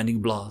 senses'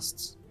 blinding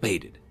blasts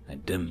faded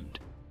and dimmed.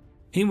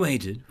 He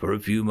waited for a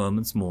few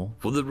moments more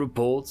for the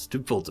reports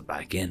to filter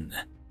back in.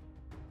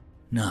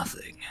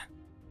 Nothing.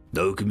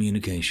 No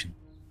communication.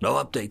 No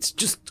updates,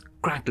 just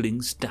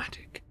crackling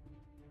static.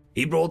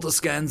 He brought the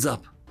scans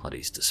up on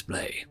his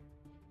display.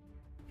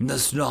 The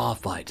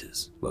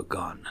starfighters were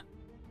gone.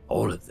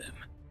 All of them.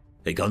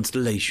 A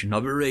constellation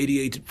of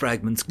irradiated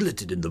fragments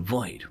glittered in the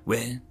void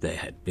where they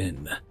had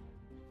been.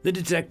 The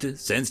detector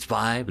sensed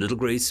 5 little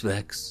grey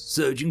specks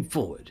surging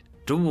forward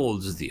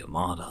towards the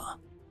armada.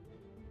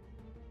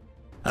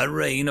 A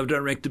rain of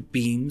directed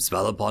beams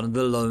fell upon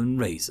the lone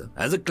razor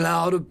as a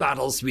cloud of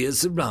battle spheres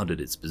surrounded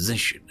its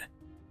position.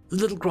 The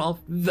little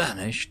craft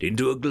vanished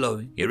into a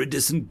glowing,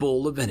 iridescent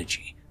ball of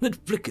energy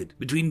that flickered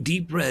between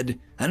deep red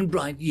and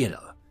bright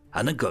yellow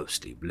and a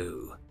ghostly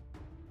blue.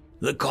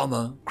 The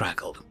comma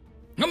crackled.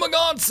 Oh my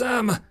God,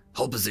 Sam!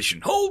 Hold position!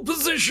 Hold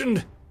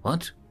position!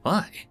 What?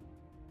 Why?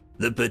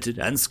 The pitted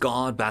and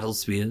scarred battle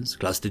spheres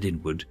clustered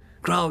inward,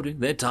 crowding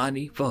their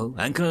tiny foe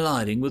and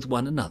colliding with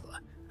one another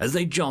as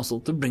they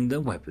jostled to bring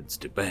their weapons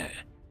to bear.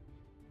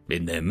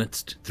 In their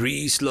midst,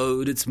 3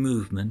 slowed its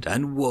movement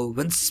and wove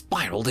and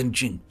spiraled and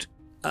jinked.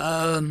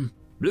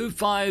 Blue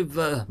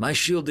 5, my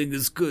shielding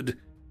is good,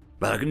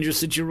 but I can just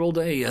sit here all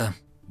day.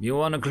 You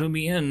want to clue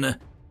me in?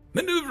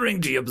 Maneuvering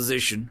to your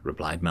position,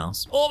 replied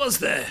Mouse. Almost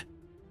there.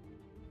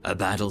 A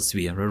battle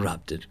sphere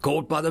erupted,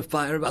 caught by the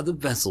fire of other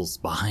vessels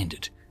behind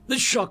it. The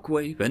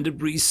shockwave and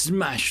debris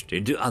smashed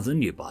into other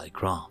nearby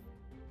craft.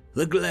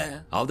 The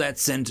glare of that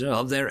center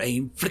of their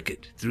aim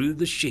flickered through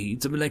the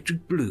shades of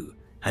electric blue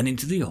and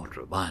into the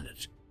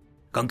ultraviolet.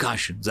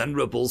 Concussions and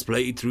ripples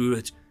played through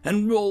it,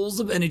 and rolls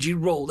of energy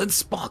rolled and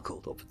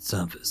sparkled off its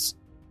surface.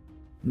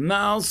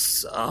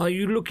 Mouse, are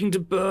you looking to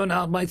burn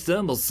out my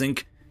thermal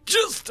sink?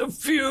 Just a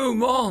few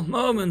more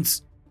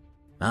moments.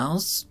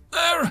 Mouse?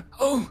 There!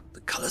 Oh,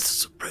 the colors are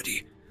so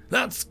pretty.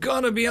 That's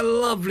gonna be a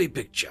lovely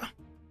picture.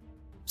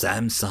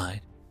 Sam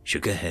sighed,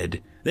 shook her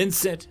head, then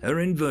set her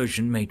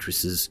inversion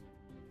matrices.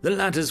 The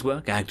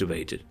latticework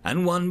activated,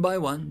 and one by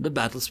one the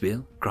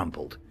battlesphere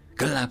crumpled,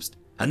 collapsed,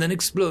 and then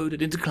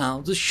exploded into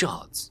clouds of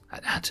shards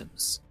and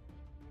atoms.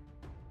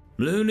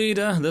 Blue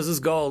Leader, this is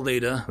Gold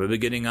Leader. We're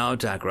beginning our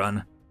attack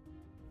run.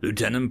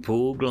 Lieutenant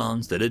Poole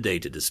glanced at a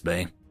data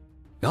display.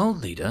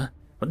 Gold Leader?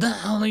 What the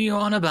hell are you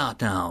on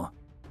about now?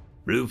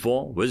 Blue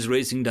 4 was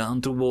racing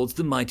down towards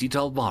the mighty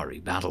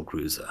Talvari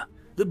battlecruiser.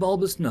 The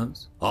bulbous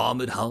nose,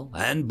 armored hull,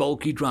 and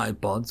bulky drive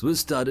pods were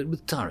studded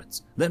with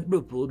turrets that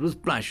rippled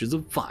with flashes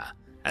of fire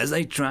as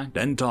they tracked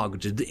and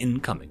targeted the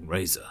incoming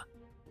Razor.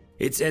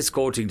 Its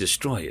escorting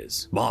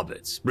destroyers,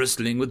 barbettes,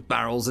 bristling with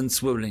barrels and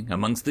swiveling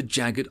amongst the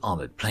jagged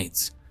armored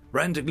plates,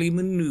 frantically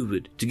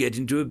maneuvered to get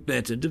into a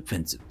better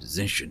defensive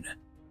position.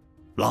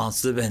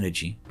 Blasts of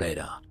energy played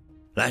out,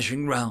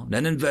 lashing round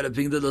and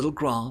enveloping the little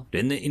craft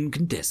in the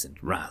incandescent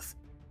wrath.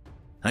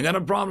 I got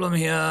a problem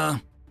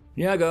here.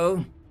 Here I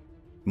go.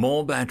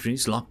 More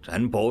batteries locked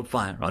and poured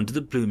fire onto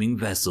the pluming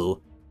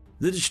vessel.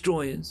 The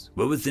destroyers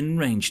were within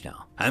range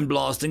now and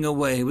blasting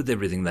away with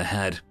everything they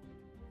had.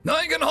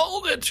 I can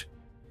hold it!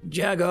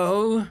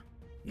 Jago!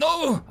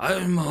 No,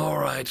 I'm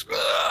alright.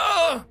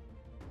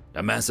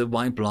 A massive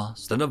white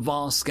blast and a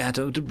vast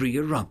scatter of debris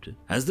erupted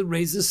as the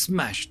Razor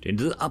smashed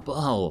into the upper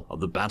hull of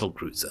the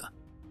battlecruiser.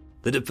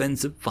 The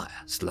defensive fire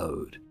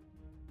slowed.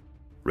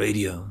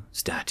 Radio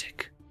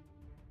static.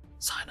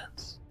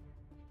 Silence.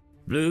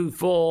 Blue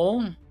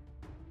 4.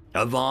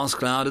 A vast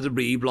cloud of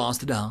debris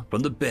blasted out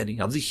from the belly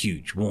of the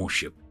huge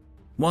warship.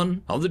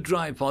 One of the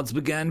drive pods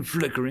began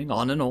flickering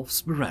on and off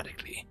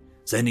sporadically,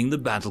 sending the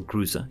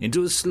battlecruiser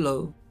into a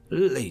slow,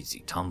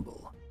 lazy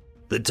tumble.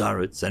 The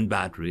turrets and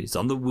batteries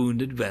on the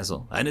wounded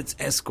vessel and its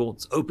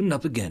escorts opened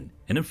up again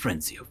in a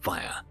frenzy of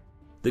fire.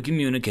 The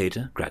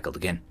communicator crackled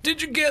again.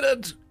 Did you get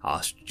it?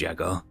 Asked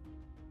Jago.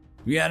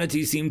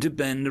 Reality seemed to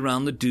bend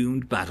around the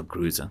doomed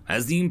battlecruiser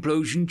as the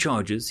implosion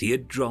charges he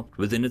had dropped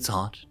within its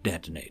heart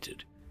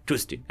detonated,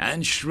 twisting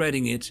and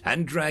shredding it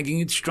and dragging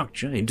its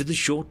structure into the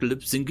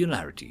short-lived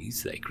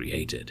singularities they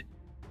created.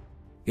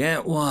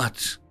 Get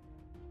what?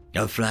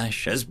 A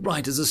flash as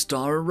bright as a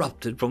star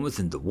erupted from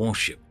within the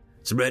warship,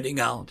 spreading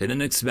out in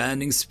an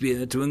expanding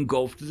spear to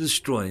engulf the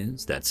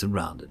destroyers that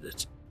surrounded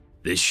it.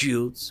 Their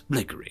shields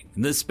flickering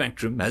in the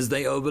spectrum as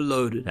they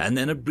overloaded, and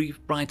then a brief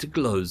brighter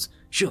glows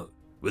showed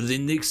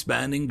within the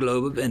expanding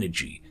globe of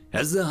energy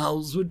as the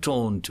hulls were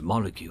torn to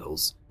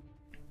molecules.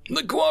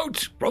 The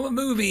quote from a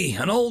movie,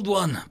 an old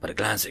one, but a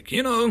classic.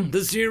 You know,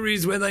 the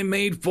series where they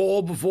made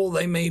 4 before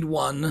they made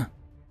 1.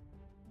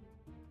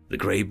 The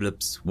grey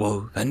blips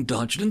wove and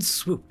dodged and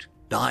swooped,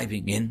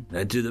 diving in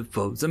into the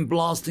foes and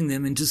blasting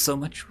them into so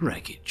much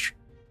wreckage.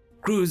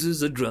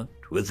 Cruisers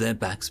adrift with their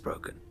backs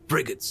broken,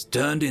 frigates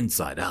turned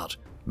inside out,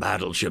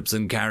 battleships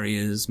and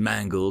carriers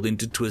mangled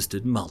into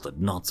twisted, melted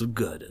knots of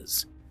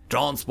girders.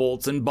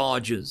 Transports and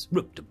barges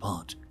ripped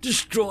apart,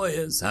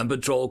 destroyers and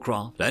patrol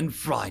craft and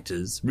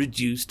freighters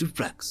reduced to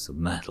flakes of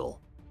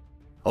metal.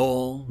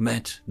 All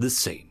met the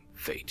same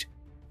fate,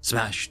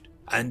 smashed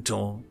and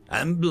torn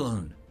and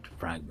blown to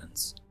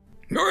fragments.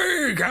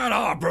 We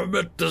cannot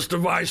permit this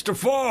device to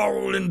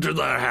fall into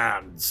their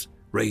hands,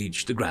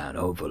 raged the Grand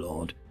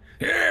Overlord.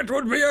 It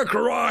would be a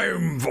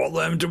crime for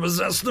them to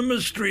possess the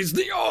mysteries,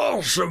 the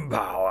awesome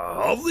power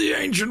of the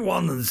Ancient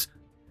Ones.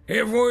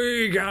 If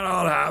we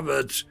cannot have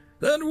it,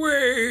 then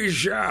we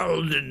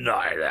shall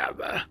deny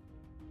them.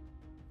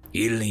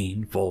 He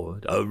leaned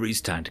forward over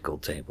his tactical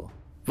table,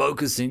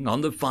 focusing on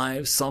the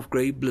 5 soft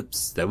grey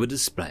blips that were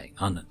displaying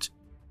on it.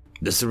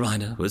 The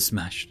Sarida was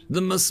smashed,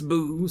 the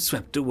Musboo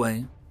swept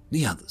away,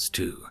 the others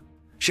too.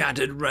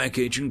 Shattered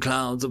wreckage and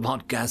clouds of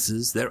hot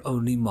gases their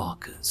only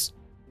markers.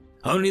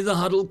 Only the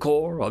huddled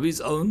core of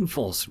his own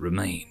force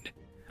remained,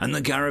 and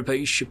the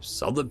carapace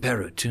ships of the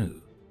Pera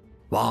too,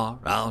 far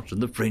out on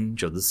the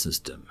fringe of the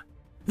system.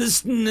 The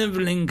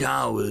sniveling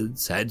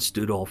cowards had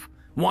stood off,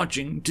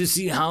 watching to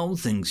see how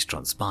things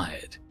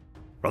transpired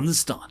from the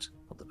start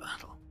of the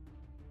battle.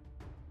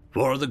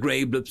 4 of the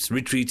grey blips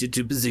retreated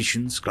to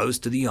positions close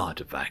to the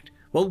artifact,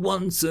 while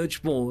one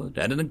surged forward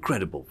at an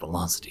incredible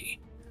velocity,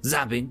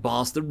 zapping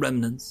past the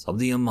remnants of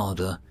the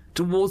Armada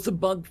towards the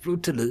bug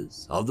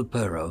flotillas of the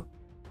Pero.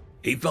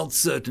 He felt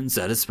certain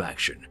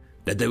satisfaction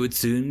that they would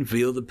soon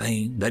feel the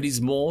pain that his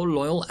more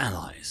loyal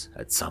allies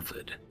had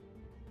suffered.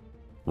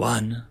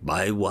 One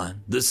by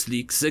one, the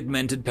sleek,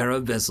 segmented pair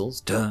of vessels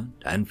turned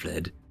and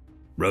fled,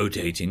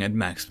 rotating at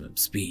maximum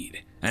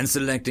speed and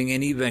selecting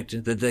any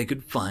vector that they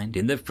could find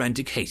in their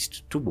frantic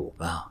haste to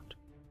warp out.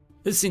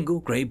 The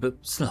single grey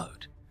blip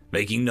slowed,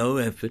 making no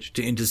effort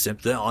to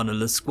intercept their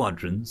honorless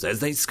squadrons as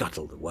they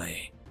scuttled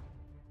away.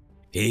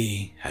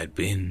 He had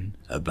been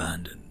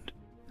abandoned.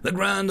 The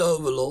Grand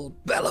Overlord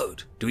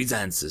bellowed to his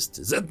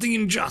ancestors at the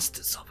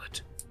injustice of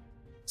it.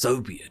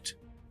 So be it.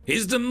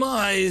 His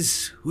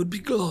demise would be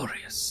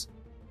glorious.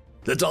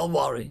 The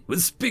Talvari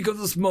would speak of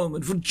this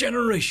moment for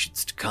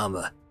generations to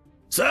come.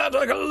 Set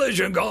a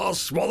collision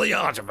course for the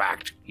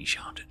artifact, he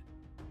shouted.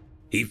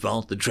 He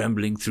felt the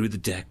trembling through the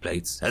deck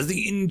plates as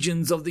the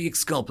engines of the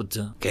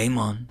Exculpator came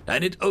on,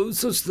 and it oh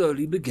so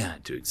slowly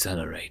began to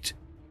accelerate.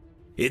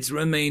 Its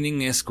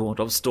remaining escort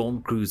of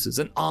storm cruisers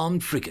and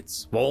armed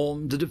frigates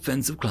formed a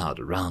defensive cloud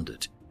around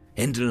it,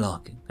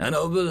 interlocking and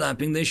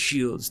overlapping their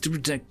shields to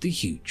protect the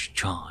huge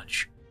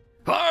charge.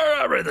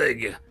 Fire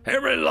everything!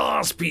 Every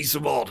last piece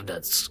of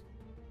ordnance!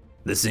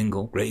 The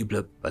single grey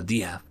blip at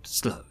the aft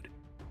slowed,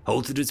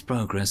 halted its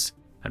progress,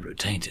 and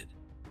rotated,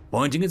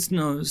 pointing its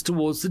nose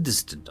towards the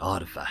distant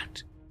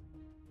artifact.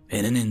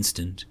 In an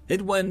instant,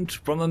 it went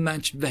from a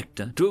matched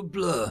vector to a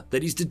blur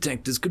that his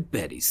detectors could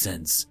barely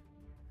sense.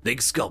 The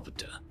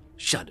Exculpator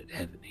shuddered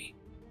heavily.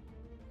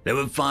 There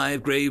were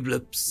 5 grey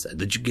blips at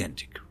the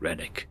gigantic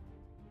relic.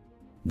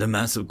 The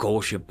massive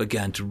core ship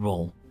began to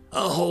roll.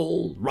 A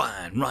hole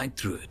ran right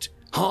through it,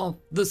 half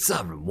the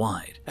Sovereign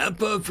wide. A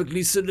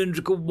perfectly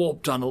cylindrical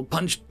warp tunnel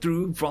punched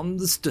through from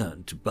the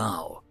stern to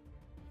bow.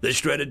 The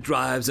shredded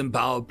drives and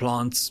power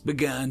plants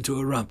began to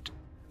erupt,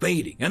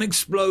 fading and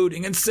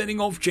exploding and setting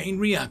off chain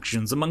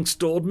reactions among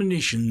stored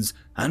munitions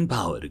and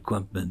powered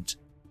equipment.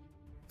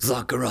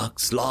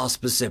 Zakharak's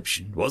last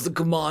perception was the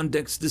command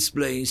deck's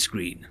display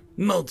screen,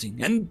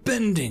 melting and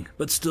bending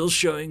but still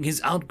showing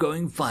his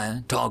outgoing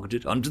fire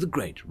targeted onto the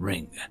great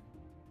ring.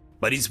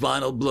 But his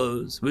final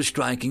blows were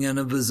striking an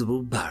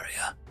invisible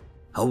barrier,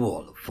 a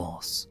wall of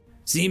force,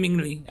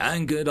 seemingly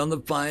anchored on the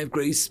 5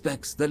 grey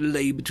specks that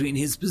lay between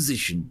his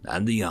position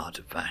and the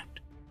artifact.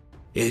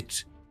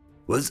 It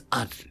was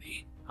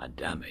utterly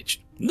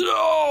undamaged.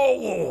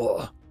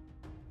 No!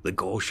 The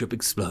core ship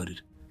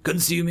exploded,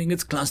 consuming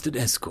its clustered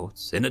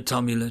escorts in a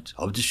tumult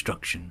of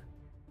destruction.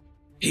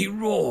 He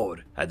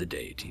roared at the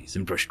deities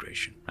in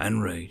frustration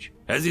and rage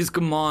as his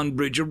command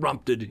bridge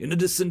erupted in a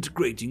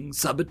disintegrating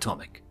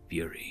subatomic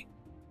fury.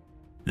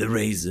 The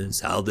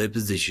Razors held their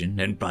position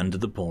in front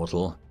of the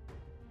portal.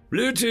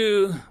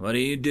 "Bluetooth, what are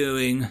you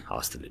doing?"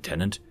 asked the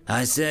lieutenant.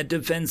 "I said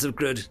defensive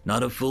grid,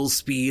 not at full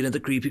speed at the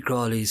creepy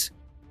crawlies."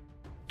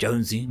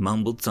 Jonesy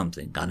mumbled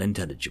something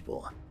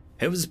unintelligible.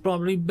 It was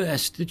probably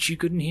best that she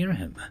couldn't hear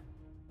him.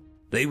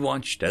 They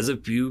watched as a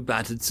few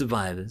battered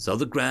survivors of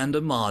the Grand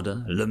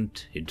Armada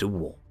limped into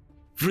war,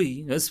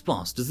 fleeing as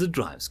fast as the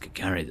drives could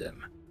carry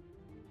them.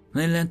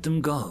 They let them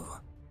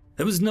go.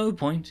 There was no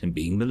point in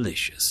being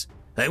malicious.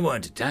 They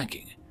weren't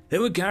attacking. They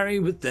were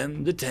carrying with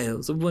them the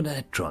tales of what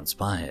had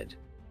transpired.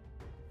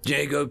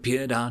 Jago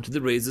peered out of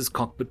the Razor's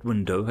cockpit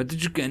window at the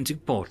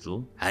gigantic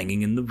portal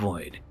hanging in the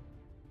void.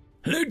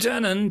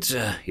 "Lieutenant,"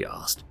 he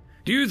asked,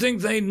 "do you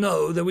think they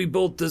know that we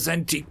built this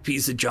antique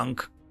piece of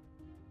junk?"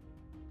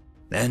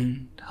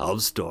 End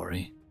of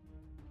story.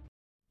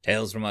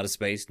 Tales from Outer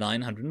Space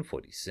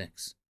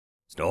 946.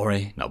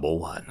 Story number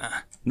 1.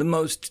 The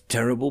Most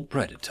Terrible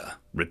Predator,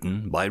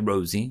 written by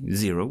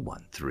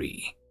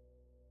Rosie013.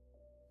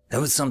 There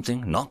was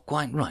something not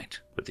quite right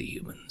with the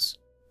humans,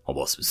 or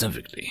more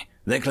specifically,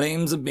 their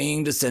claims of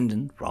being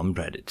descended from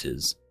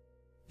predators.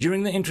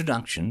 During their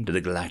introduction to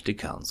the Galactic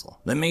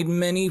Council, they made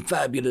many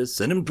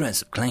fabulous and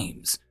impressive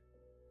claims.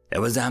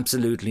 There was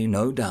absolutely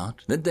no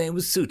doubt that they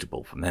were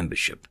suitable for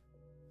membership.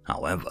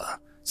 However,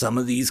 some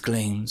of these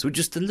claims were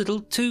just a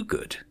little too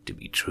good to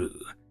be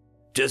true.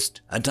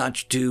 Just a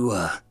touch too,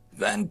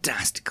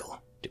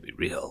 fantastical to be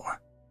real.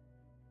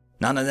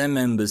 None of their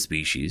member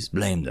species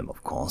blamed them,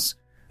 of course.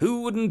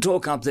 Who wouldn't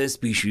talk up their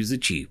species'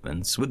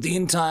 achievements with the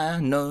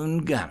entire known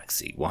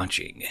galaxy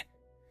watching?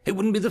 It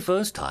wouldn't be the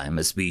first time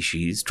a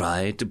species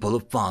tried to pull a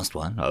fast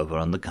one over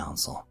on the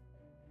council.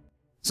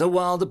 So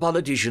while the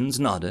politicians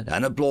nodded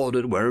and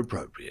applauded where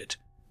appropriate,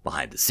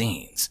 behind the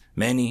scenes,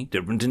 many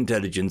different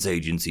intelligence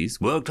agencies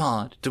worked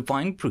hard to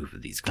find proof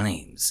of these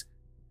claims,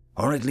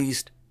 or at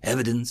least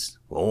evidence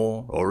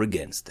for or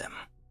against them.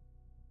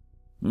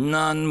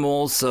 None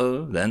more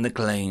so than the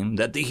claim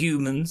that the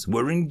humans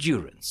were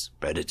endurance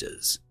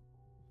predators.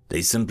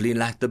 They simply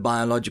lacked the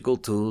biological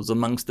tools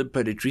amongst the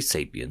predatory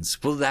sapiens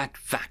for that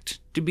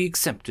fact to be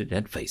accepted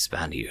at face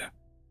value.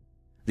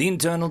 The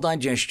internal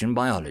digestion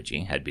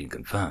biology had been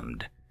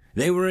confirmed.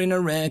 They were in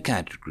a rare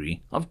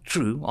category of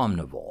true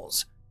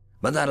omnivores,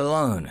 but that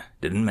alone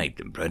didn't make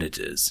them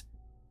predators.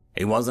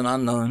 It wasn't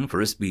unknown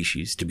for a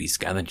species to be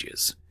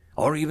scavengers,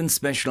 or even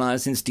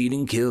specialize in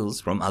stealing kills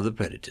from other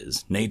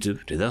predators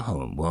native to their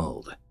home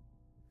world.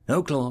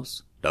 No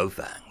claws, no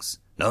fangs,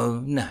 no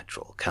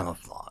natural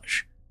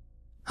camouflage.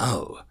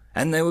 Oh,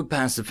 and they were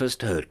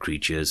pacifist herd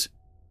creatures.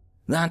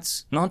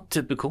 That's not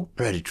typical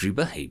predatory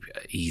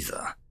behavior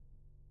either.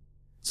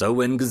 So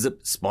when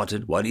Gazip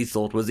spotted what he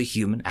thought was a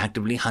human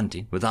actively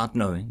hunting without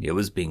knowing it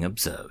was being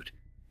observed,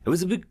 it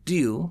was a big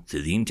deal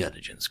to the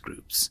intelligence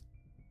groups.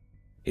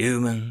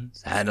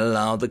 Humans had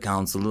allowed the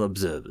council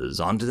observers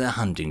onto their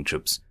hunting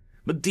trips,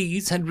 but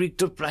these had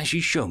reeked of flashy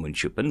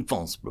showmanship and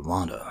false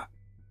bravado.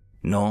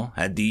 Nor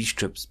had these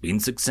trips been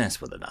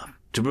successful enough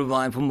to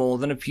provide for more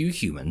than a few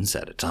humans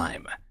at a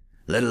time,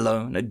 let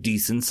alone a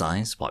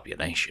decent-sized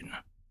population.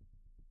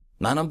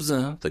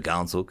 Unobserved, the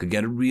council could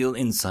get a real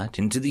insight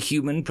into the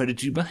human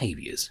predatory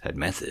behaviors and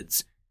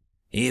methods,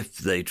 if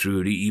they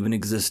truly even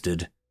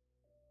existed.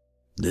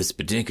 This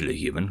particular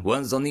human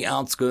was on the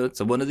outskirts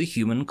of one of the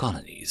human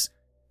colonies,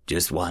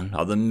 just one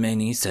of the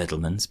many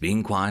settlements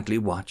being quietly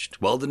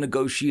watched while the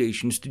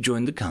negotiations to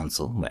join the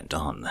council went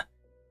on.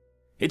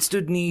 It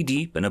stood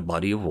knee-deep in a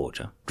body of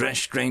water,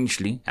 dressed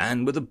strangely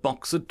and with a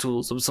box of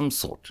tools of some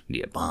sort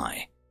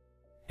nearby.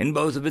 In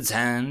both of its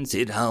hands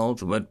it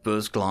held what at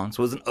first glance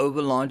was an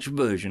overlarge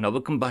version of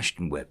a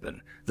combustion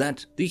weapon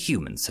that the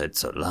humans had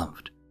so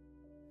loved.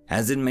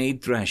 As it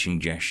made thrashing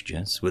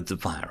gestures with the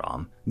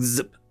firearm,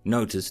 Zip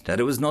noticed that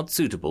it was not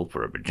suitable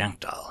for a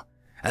projectile,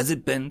 as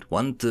it bent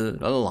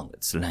 1/3 along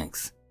its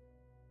length.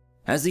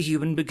 As the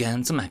human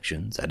began some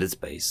actions at its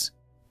base,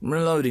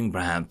 reloading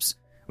perhaps,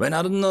 when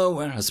out of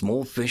nowhere a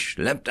small fish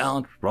leapt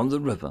out from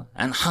the river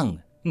and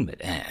hung in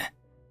mid-air.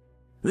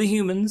 The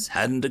humans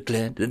hadn't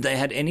declared that they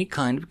had any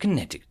kind of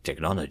kinetic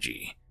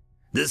technology.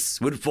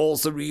 This would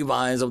force a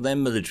revise of their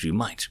military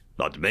might,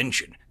 not to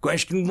mention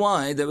question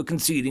why they were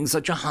conceding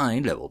such a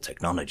high-level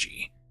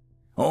technology,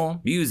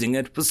 or using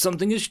it for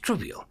something as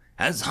trivial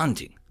as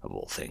hunting, of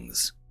all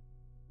things.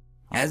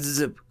 As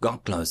Zip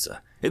got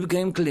closer, it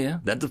became clear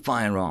that the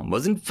firearm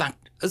was in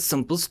fact a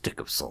simple stick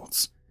of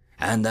salts,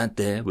 and that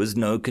there was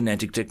no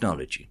kinetic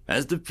technology,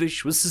 as the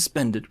fish was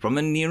suspended from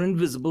a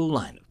near-invisible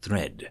line of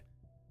thread.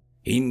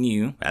 He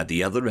knew at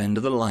the other end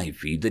of the live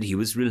feed that he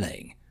was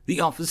relaying,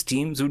 the office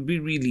teams would be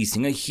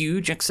releasing a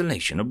huge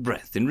exhalation of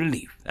breath in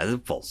relief as a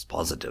false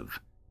positive.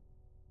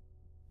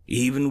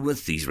 Even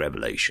with these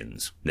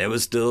revelations, there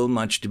was still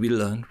much to be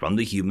learned from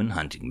the human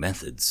hunting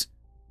methods.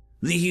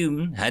 The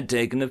human had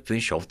taken a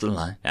fish off the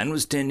line and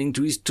was tending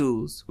to his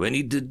tools when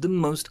he did the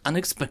most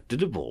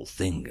unexpected of all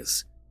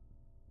things.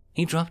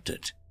 He dropped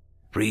it.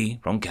 Free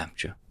from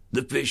capture,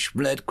 the fish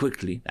fled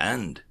quickly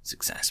and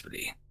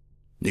successfully.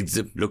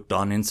 Zip looked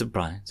on in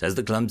surprise as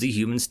the clumsy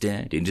human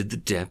stared into the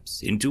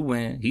depths into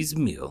where his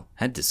meal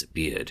had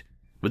disappeared,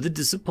 with a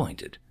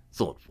disappointed,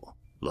 thoughtful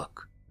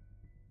look.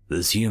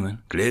 This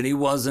human clearly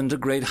wasn't a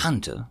great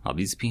hunter of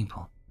his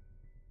people.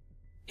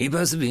 He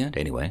persevered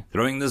anyway,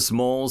 throwing the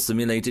small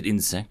simulated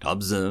insect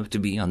observed to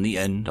be on the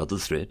end of the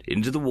thread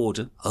into the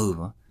water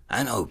over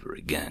and over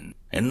again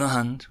in the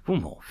hunt for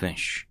more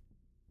fish.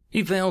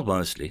 He failed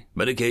mostly,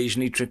 but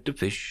occasionally tricked a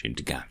fish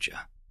into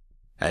capture.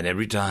 And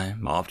every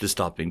time, after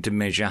stopping to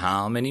measure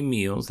how many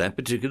meals that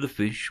particular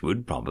fish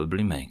would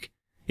probably make,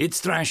 its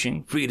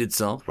thrashing freed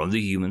itself from the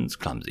human's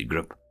clumsy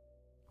grip,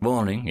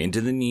 falling into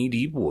the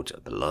knee-deep water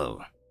below.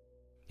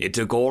 It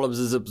took all of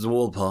Zip's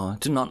willpower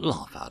to not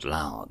laugh out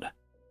loud.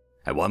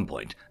 At one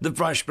point, the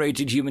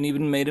frustrated human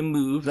even made a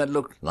move that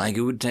looked like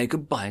it would take a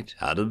bite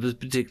out of a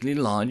particularly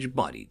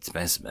large-bodied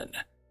specimen,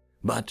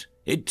 but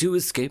it too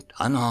escaped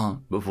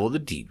unharmed before the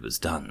deed was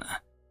done.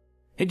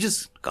 It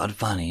just got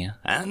funnier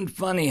and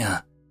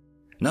funnier.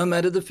 No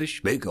matter the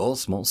fish, big or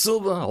small,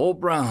 silver or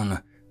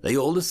brown, they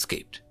all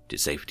escaped to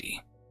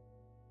safety.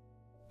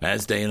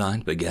 As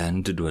daylight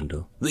began to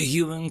dwindle, the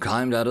human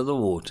climbed out of the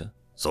water,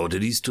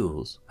 sorted his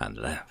tools, and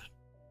left.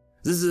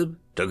 Zip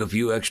took a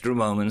few extra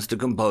moments to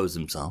compose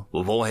himself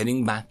before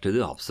heading back to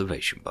the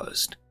observation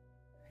post,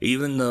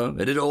 even though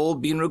it had all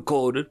been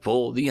recorded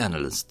for the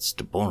analysts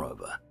to pore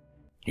over.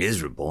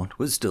 His report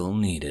was still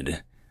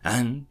needed,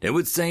 and it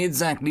would say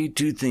exactly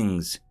two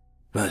things.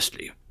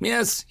 Firstly,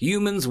 yes,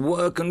 humans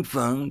were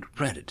confirmed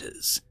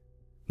predators.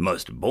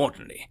 Most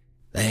importantly,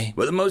 they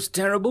were the most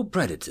terrible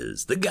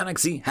predators the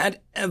galaxy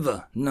had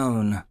ever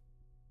known.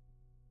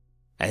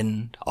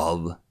 End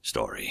of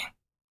story.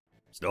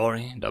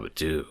 Story number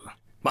 2.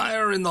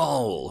 Fire in the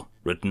Hole,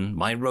 written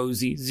by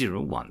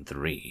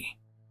Rosie013.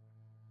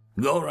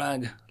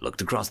 Gorag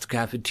looked across the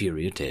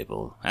cafeteria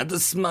table at the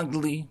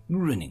smugly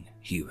grinning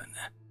human.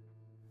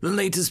 The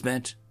latest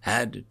bet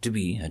had to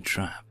be a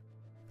trap.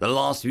 The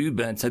last few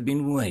bets had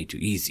been way too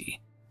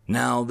easy.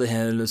 Now the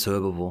hairless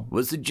herbivore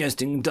was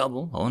suggesting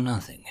double or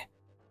nothing.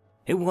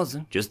 It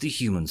wasn't just the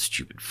human's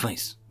stupid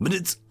face, but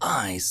its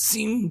eyes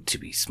seemed to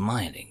be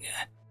smiling.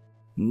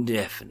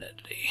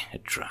 Definitely a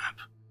trap.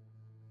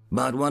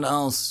 But what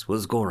else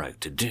was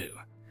Gorag to do?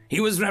 He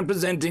was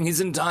representing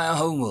his entire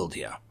homeworld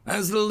here.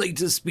 As the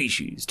latest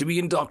species to be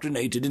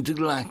indoctrinated into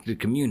the galactic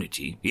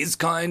community, his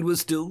kind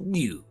was still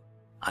new,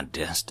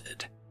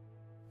 untested.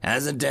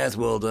 As a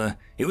Deathworlder,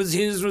 it was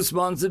his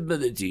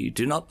responsibility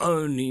to not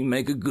only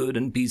make a good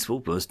and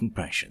peaceful first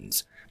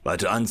impressions,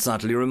 but to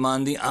unsubtly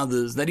remind the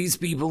others that his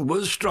people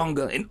were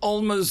stronger in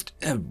almost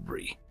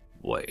every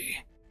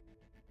way.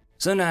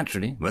 So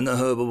naturally, when the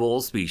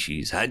herbivore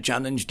species had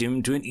challenged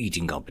him to an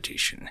eating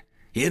competition,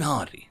 he had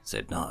hardly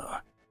said no.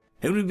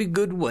 It would be a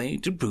good way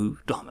to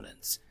prove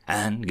dominance,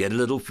 and get a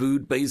little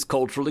food-based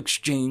cultural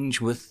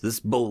exchange with this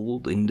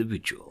bold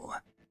individual.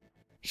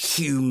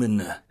 Human,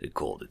 it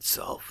called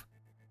itself.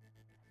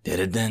 It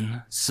had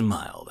then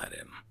smiled at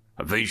him,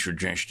 a facial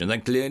gesture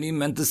that clearly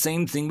meant the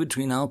same thing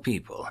between our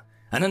people,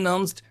 and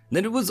announced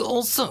that it was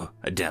also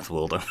a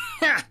Deathworlder.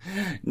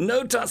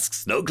 No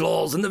tusks, no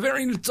claws, and the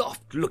very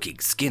soft-looking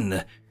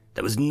skin.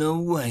 There was no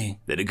way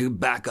that it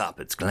could back up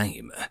its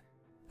claim.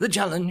 The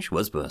challenge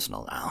was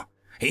personal now.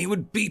 He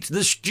would beat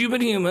the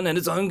stupid human at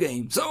his own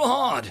game so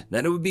hard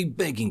that it would be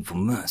begging for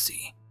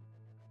mercy.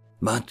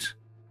 But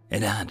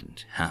it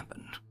hadn't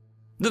happened.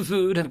 The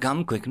food had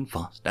come quick and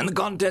fast, and the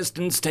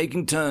contestants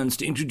taking turns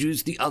to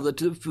introduce the other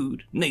to the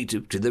food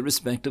native to their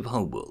respective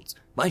homeworlds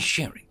by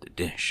sharing the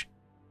dish.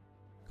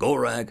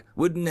 Gorag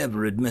would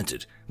never admit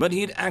it, but he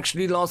had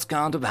actually lost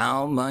count of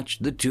how much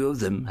the two of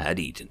them had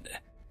eaten.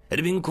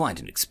 had been quite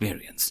an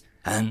experience,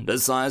 and a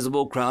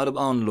sizable crowd of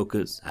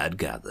onlookers had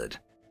gathered.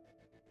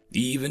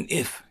 Even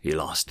if he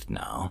lost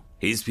now,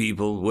 his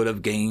people would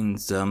have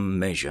gained some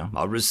measure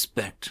of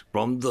respect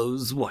from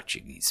those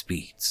watching his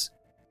feats.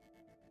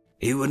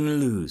 He wouldn't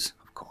lose,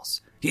 of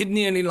course. He had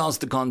nearly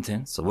lost the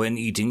contents when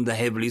eating the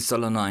heavily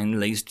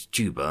solanine-laced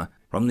tuber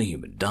from the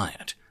human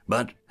diet,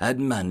 but had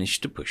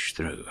managed to push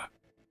through.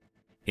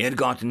 He had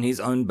gotten his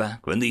own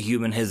back when the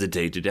human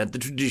hesitated at the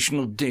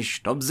traditional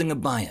dish of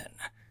zingabayan,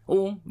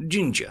 or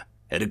ginger,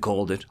 had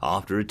called it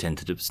after a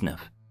tentative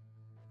sniff.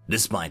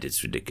 Despite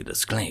its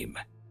ridiculous claim,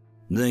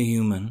 the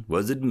human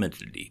was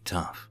admittedly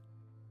tough.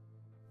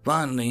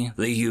 Finally,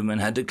 the human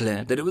had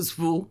declared that it was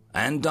full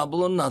and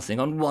double or nothing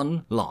on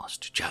one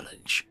last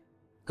challenge.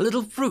 A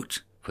little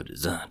fruit for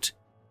dessert.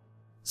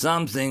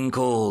 Something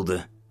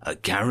called a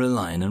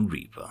Carolina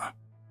Reaper.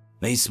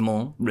 A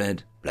small,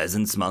 red,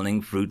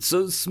 pleasant-smelling fruit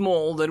so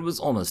small that it was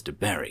almost a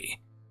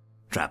berry.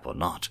 Trap or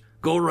not,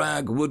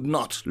 Gorag would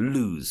not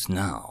lose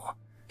now.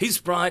 His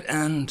pride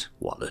and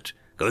wallet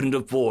couldn't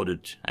afford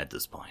it at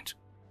this point.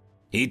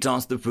 He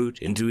tossed the fruit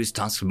into his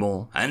tusk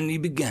ball and he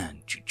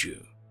began to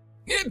chew.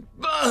 It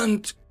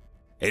burnt!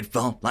 It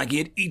felt like he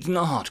had eaten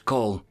a hot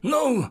coal.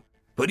 No!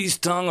 Put his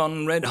tongue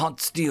on red-hot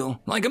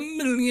steel, like a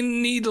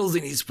million needles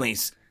in his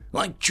face,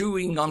 like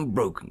chewing on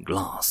broken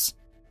glass.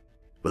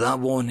 Without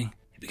warning,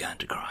 he began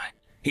to cry.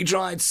 He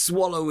tried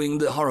swallowing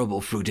the horrible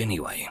fruit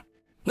anyway.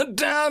 The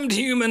damned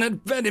human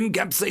had fed him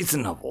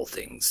capsaicin of all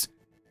things.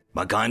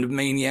 My kind of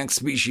maniac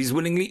species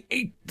willingly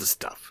ate the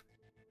stuff.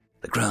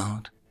 The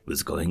crowd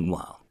was going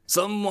wild.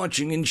 Some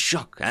watching in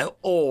shock at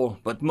all,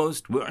 but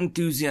most were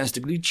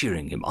enthusiastically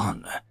cheering him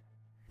on.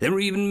 There were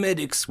even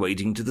medics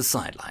waiting to the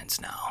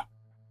sidelines now.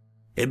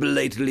 It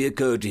belatedly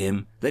occurred to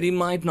him that he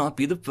might not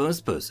be the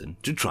first person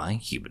to try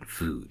human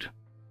food.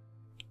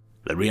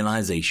 The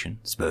realization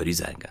spurred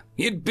his anger.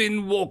 He had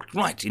been walked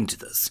right into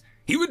this.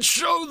 He would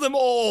show them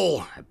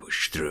all and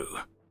push through.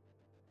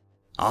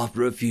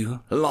 After a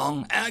few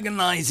long,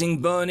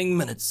 agonizing, burning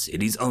minutes in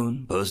his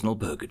own personal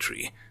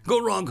purgatory,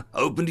 Gorog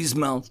opened his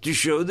mouth to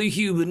show the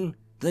human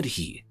that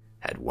he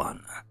had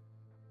won.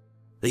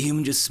 The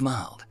human just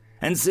smiled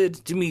and said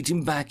to meet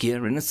him back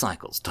here in a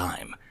cycle's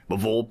time,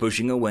 before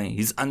pushing away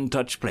his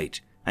untouched plate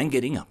and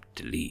getting up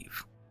to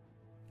leave.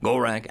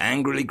 Gorag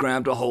angrily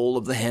grabbed a hold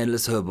of the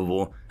hairless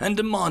herbivore and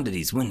demanded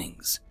his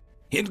winnings.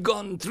 He had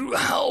gone through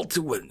hell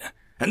to win,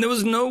 and there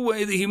was no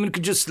way the human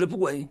could just slip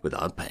away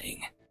without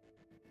paying.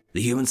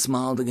 The human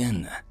smiled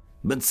again,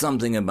 but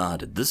something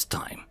about it this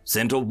time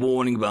sent off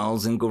warning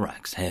bells in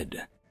Gorag's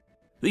head.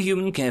 The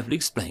human carefully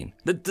explained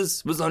that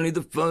this was only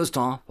the first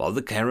half of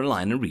the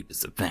Carolina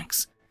Reaper's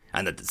effects,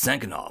 and that the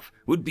second half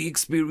would be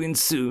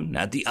experienced soon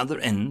at the other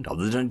end of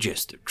the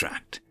digestive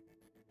tract.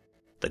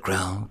 The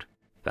crowd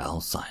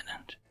fell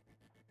silent.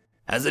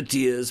 As the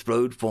tears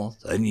flowed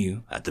forth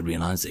anew at the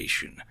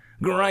realization,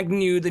 Gorag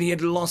knew that he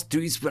had lost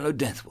to his fellow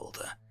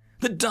Deathwilder.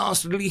 The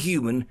dastardly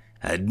human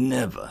had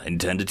never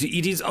intended to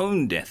eat his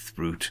own death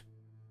fruit.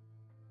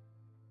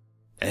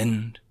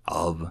 End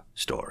of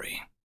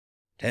story.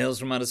 Tales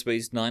from Outer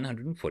Space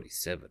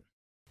 947.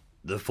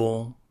 The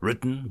Fall,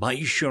 written by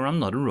You Sure I'm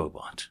Not a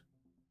Robot.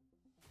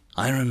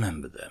 I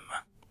remember them,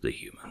 the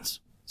humans.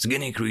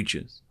 Skinny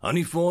creatures,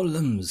 only 4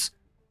 limbs.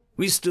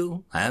 We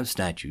still have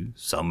statues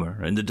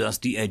somewhere in the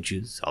dusty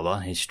edges of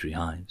our history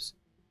hives.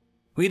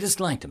 We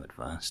disliked them at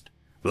first,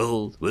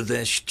 filled with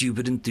their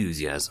stupid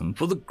enthusiasm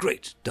for the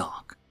great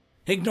dark,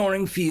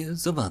 ignoring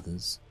fears of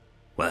others.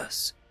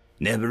 Worse,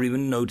 never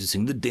even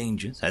noticing the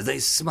dangers as they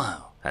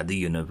smile at the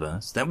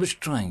universe that was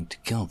trying to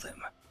kill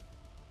them.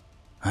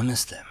 I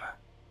miss them.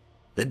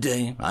 The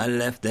day I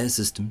left their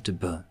system to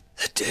burn,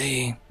 the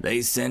day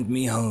they sent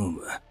me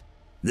home.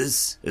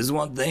 This is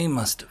what they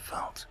must have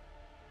felt.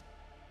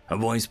 A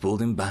voice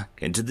pulled him back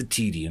into the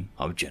tedium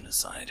of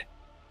genocide.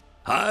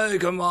 High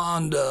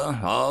Commander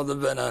of the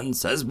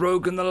Venants has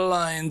broken the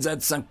lines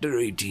at Sector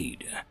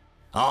 18.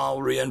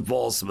 Our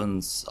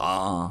reinforcements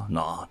are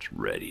not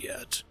ready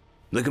yet.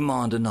 The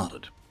commander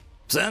nodded.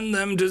 Send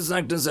them to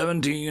Sector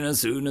 17 as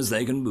soon as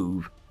they can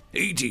move.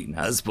 18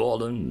 has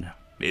fallen.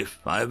 If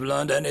I've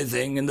learned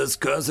anything in this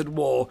cursed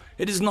war,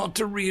 it is not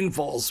to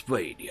reinforce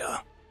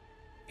failure.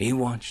 He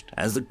watched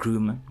as the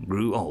crewman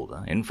grew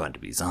older in front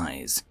of his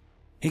eyes.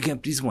 He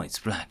kept his voice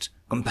flat,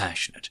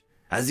 compassionate,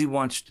 as he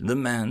watched the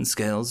man's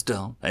scales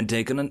dull and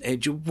take on an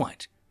edge of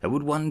white that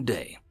would one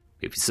day,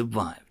 if he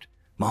survived,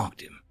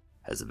 mark him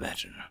as a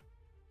veteran.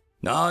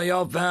 Are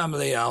your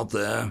family out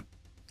there?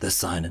 The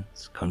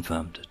silence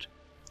confirmed it,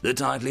 the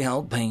tightly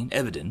held pain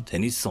evident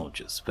in his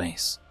soldier's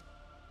face.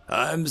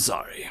 I'm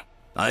sorry.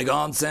 I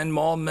can't send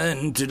more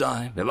men to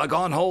die if I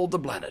can't hold the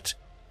planet.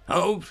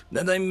 I hope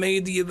that they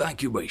made the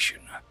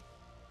evacuation.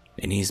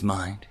 In his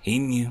mind, he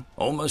knew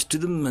almost to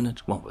the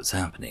minute what was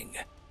happening.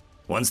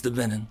 Once the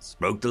Venants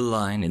broke the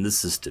line in the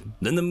system,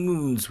 then the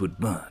moons would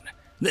burn,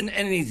 then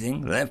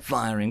anything left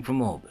firing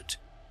from orbit.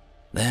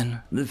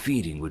 Then the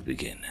feeding would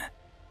begin.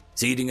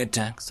 Seeding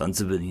attacks on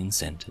civilian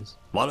centers,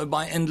 followed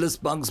by endless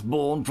bugs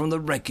born from the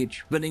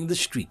wreckage filling the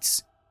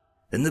streets.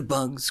 Then the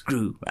bugs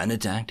grew and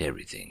attacked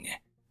everything,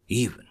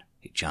 even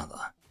each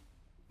other.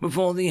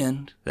 Before the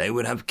end, they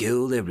would have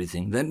killed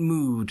everything that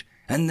moved,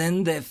 and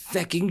then their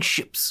fecking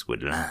ships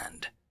would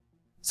land.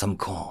 Some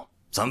call,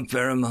 some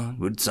pheromone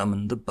would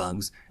summon the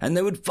bugs, and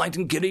they would fight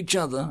and kill each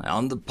other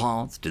on the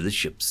path to the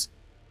ships.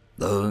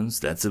 Those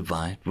that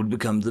survived would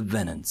become the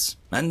Venants,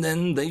 and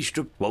then they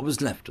stripped what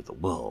was left of the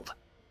world,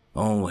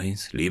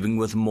 always leaving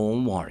with more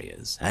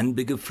warriors and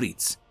bigger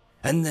fleets,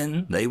 and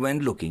then they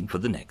went looking for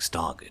the next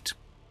target,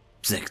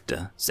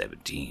 Sector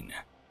 17.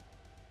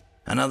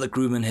 Another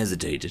crewman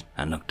hesitated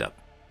and looked up.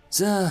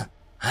 "Sir,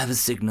 I have a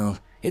signal.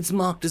 It's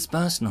marked as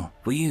personal,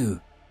 for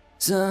you.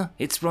 Sir,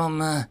 it's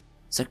from,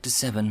 Sector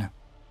 7.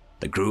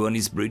 The crew on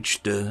his bridge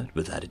stirred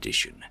with that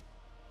addition.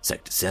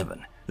 Sector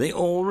 7. They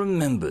all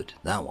remembered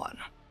that one.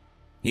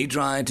 He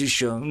tried to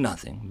show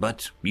nothing,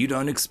 but you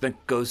don't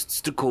expect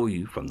ghosts to call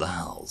you from the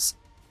hells.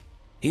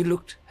 He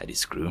looked at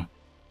his crew.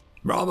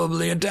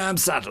 "Probably a damn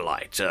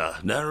satellite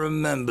that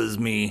remembers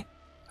me.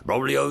 I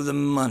probably owe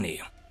them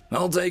money.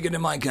 I'll take it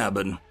in my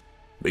cabin.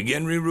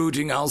 Begin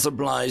rerouting our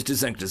supplies to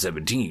Sector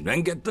 17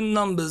 and get the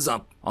numbers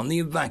up on the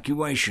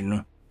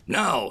evacuation.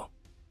 Now!"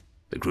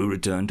 The crew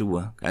returned to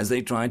work as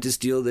they tried to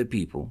steal their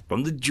people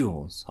from the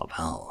jaws of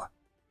hell.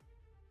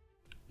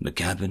 The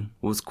cabin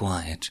was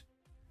quiet.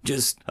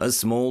 Just a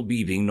small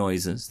beeping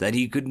noises that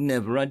he could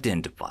never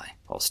identify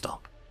or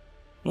stop.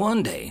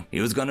 One day, he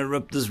was going to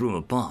rip this room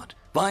apart,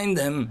 find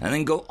them, and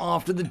then go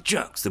after the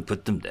jerks that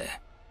put them there.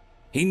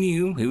 He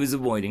knew he was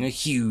avoiding a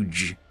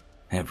huge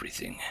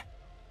everything.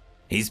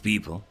 His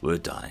people were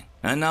dying,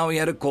 and now he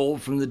had a call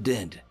from the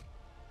dead.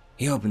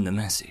 He opened the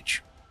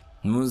message.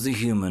 It was a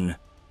human.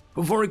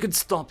 Before he could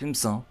stop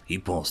himself, he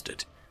paused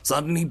it,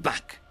 suddenly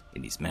back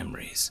in his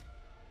memories.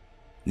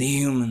 The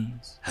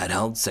humans had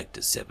held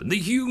Sector 7. The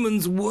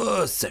humans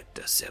were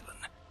Sector 7.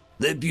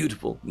 Their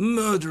beautiful,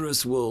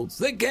 murderous worlds,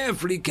 their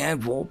carefully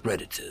cared-for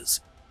predators.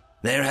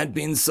 They had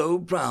been so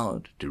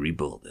proud to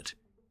rebuild it,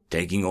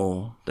 taking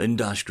all the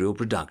industrial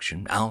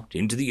production out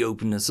into the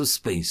openness of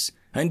space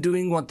and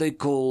doing what they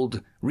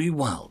called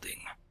rewilding.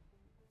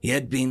 He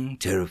had been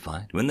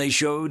terrified when they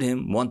showed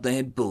him what they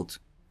had built,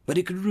 but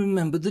he could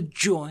remember the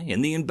joy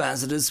in the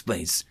ambassador's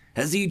face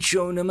as he'd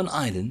shown him an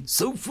island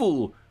so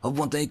full of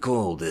what they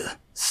called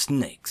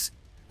snakes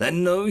that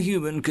no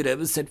human could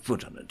ever set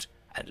foot on it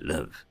and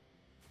live.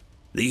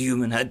 The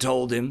human had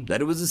told him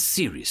that it was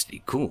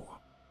seriously cool.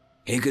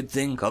 He could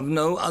think of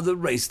no other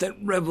race that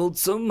reveled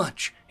so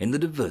much in the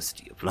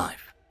diversity of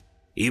life,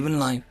 even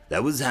life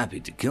that was happy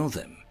to kill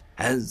them,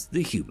 as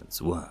the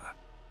humans were.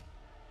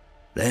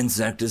 Then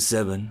Sector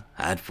 7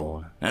 had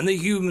fallen, and the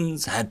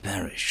humans had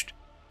perished.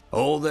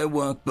 All their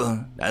work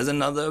burned as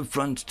another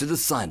affront to the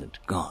silent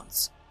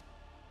gods.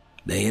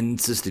 They had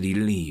insisted he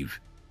leave.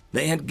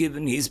 They had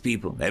given his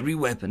people every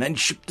weapon and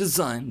ship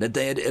design that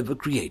they had ever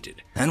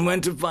created, and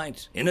went to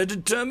fight in a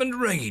determined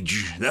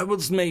rage that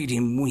was made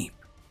him weep.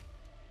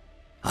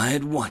 I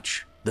had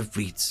watched the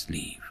fleets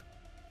leave,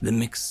 the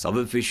mix of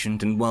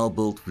efficient and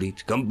well-built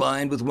fleet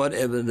combined with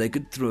whatever they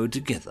could throw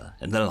together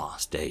in the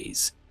last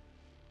days.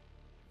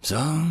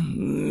 So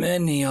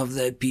many of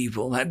their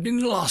people had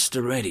been lost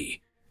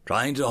already,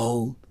 trying to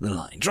hold the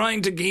line,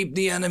 trying to keep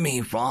the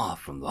enemy far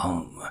from the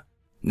home.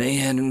 They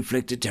had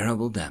inflicted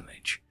terrible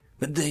damage,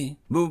 but they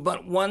were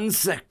but one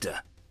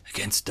sector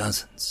against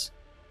dozens.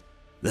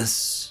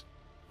 This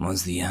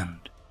was the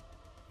end.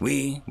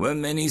 We were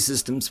many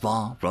systems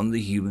far from the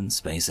human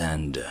space,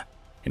 and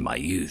in my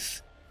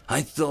youth,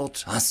 I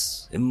thought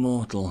us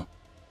immortal.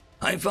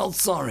 I felt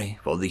sorry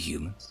for the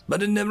humans,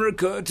 but it never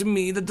occurred to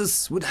me that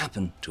this would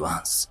happen to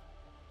us.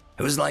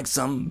 It was like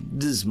some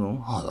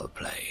dismal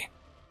holoplay.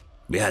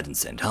 We hadn't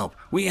sent help.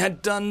 We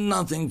had done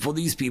nothing for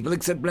these people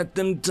except let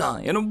them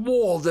die in a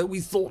war that we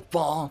thought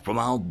far from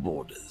our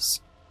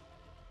borders.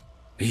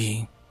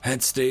 We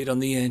had stayed on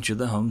the edge of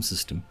the home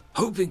system,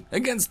 hoping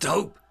against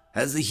hope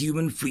as the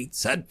human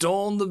fleets had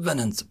torn the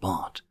Venants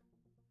apart,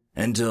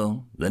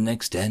 until the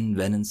next 10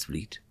 Venants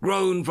fleet,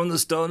 grown from the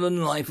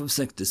stolen life of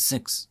Sector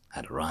 6,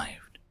 had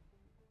arrived.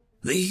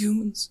 The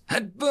humans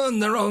had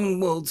burned their own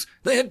worlds.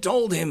 They had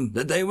told him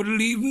that they would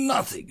leave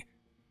nothing.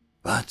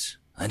 But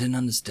I didn't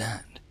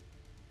understand.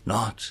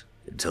 Not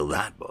until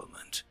that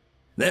moment.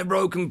 Their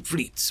broken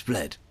fleets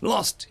fled,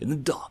 lost in the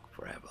dark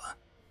forever.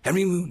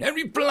 Every moon,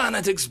 every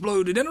planet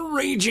exploded in a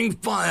raging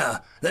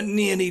fire that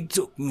nearly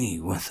took me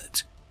with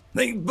it.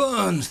 They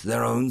burned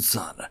their own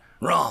sun,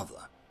 rather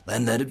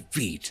than let it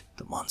feed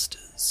the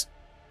monsters.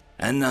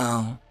 And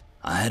now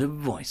I had a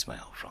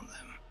voicemail from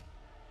them.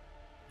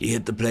 He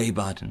hit the play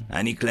button,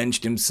 and he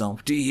clenched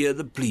himself to hear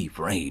the plea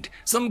for aid,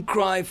 some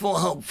cry for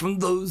help from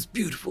those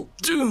beautiful,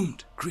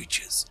 doomed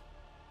creatures.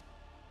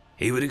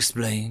 He would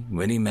explain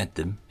when he met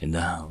them in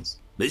the house,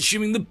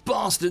 assuming the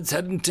bastards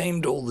hadn't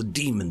tamed all the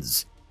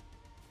demons.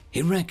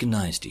 He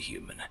recognized a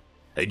human,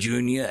 a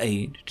junior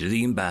aide to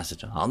the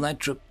ambassador on that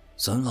trip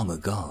so long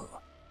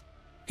ago.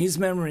 His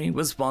memory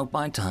was fogged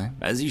by time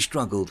as he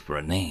struggled for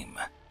a name.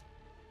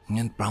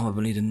 It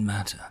probably didn't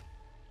matter.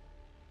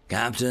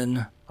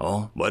 "Captain,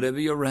 or whatever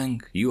your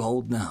rank you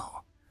hold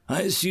now,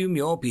 I assume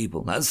your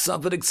people has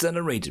suffered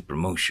accelerated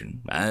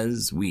promotion,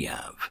 as we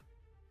have.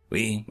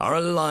 We are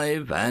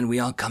alive and we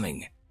are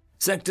coming.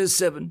 Sectors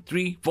 7,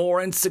 3,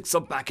 4, and 6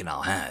 are back in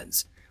our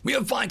hands. We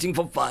are fighting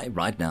for 5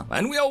 right now,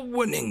 and we are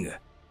winning.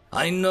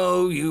 I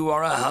know you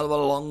are a hell of a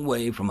long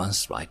way from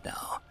us right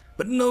now,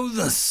 but know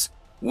this.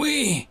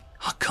 We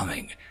are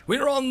coming.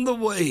 We're on the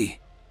way.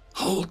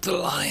 Hold the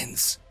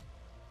lines.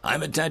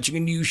 I'm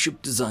attaching new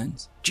ship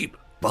designs, cheaper,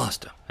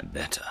 faster, and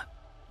better.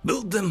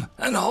 Build them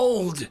and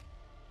hold.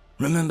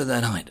 Remember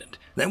that island,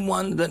 that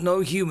one that no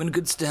human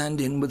could stand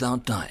in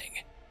without dying.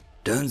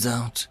 Turns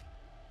out,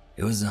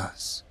 it was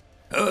us.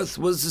 Earth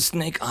was the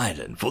Snake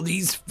Island for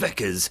these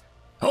feckers.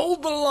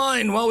 Hold the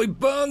line while we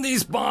burn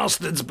these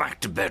bastards back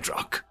to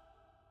bedrock.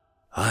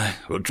 I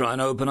will try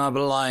and open up a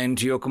line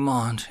to your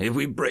command if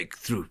we break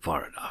through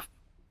far enough.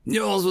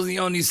 Yours was the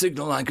only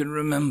signal I can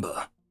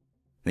remember.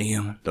 The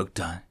human looked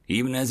tired,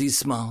 even as he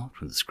smiled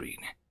from the screen.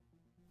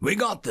 We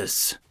got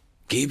this.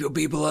 Keep your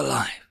people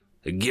alive.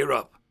 Gear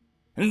up.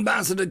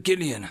 Ambassador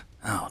Killian,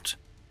 out.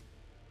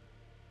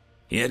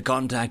 He had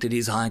contacted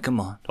his high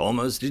command,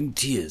 almost in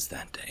tears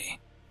that day.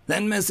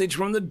 That message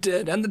from the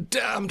dead and the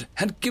damned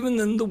had given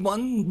them the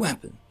one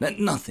weapon that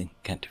nothing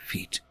can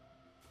defeat.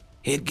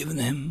 He had given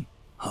them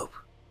hope.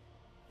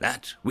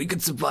 That we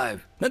could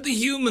survive, that the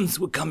humans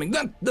were coming,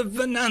 that the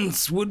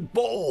Venance would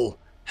fall,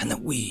 and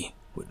that we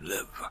would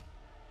live.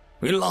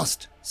 We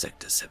lost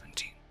Sector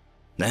 17,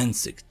 then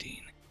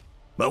 16,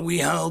 but we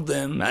held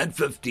them at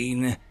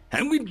 15,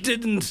 and we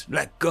didn't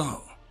let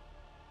go.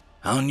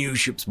 Our new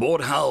ships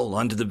brought hell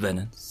onto the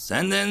Venance,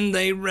 and then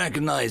they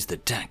recognized the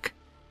tech,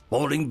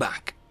 falling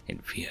back in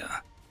fear.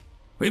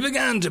 We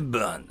began to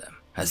burn them,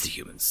 as the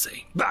humans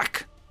say,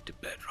 back to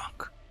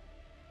bedrock.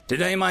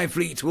 Today my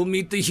fleet will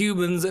meet the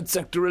humans at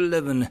Sector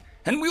 11,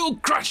 and we will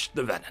crush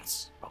the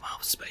Venance from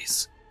our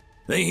space.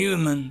 The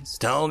humans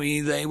tell me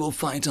they will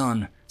fight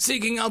on,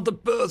 seeking out the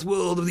birth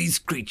world of these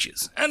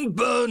creatures, and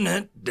burn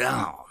it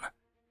down.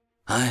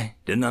 I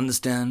didn't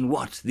understand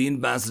what the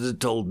ambassador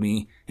told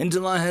me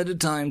until I had the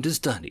time to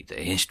study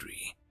their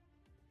history.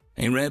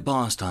 A rare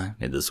pastime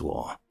in this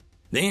war.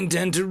 They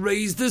intend to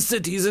raise the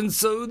cities and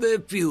sow their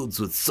fields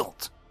with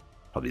salt.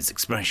 Of his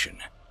expression,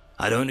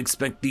 I don't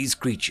expect these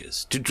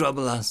creatures to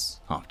trouble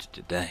us after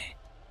today.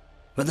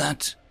 But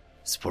that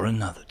is for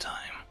another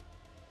time.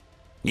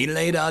 He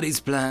laid out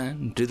his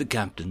plan to the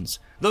captains,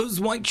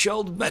 those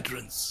white-shelled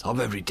veterans of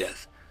every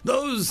death,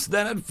 those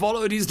that had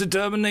followed his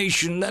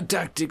determination, that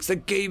tactics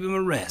that gave him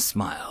a rare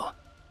smile.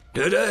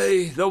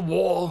 Today the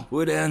war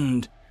would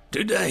end.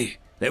 Today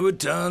they would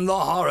turn the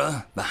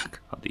horror back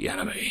on the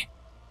enemy.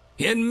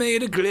 He had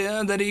made it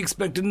clear that he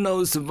expected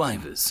no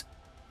survivors.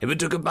 If it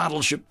took a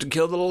battleship to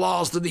kill the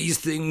last of these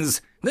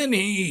things, then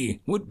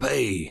he would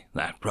pay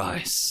that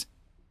price.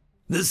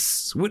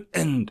 This would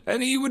end,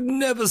 and he would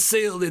never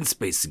sail in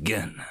space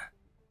again.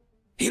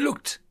 He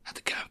looked at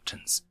the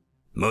captains,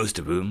 most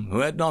of whom who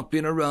had not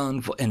been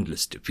around for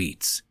endless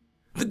defeats.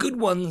 The good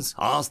ones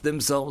asked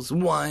themselves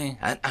why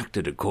and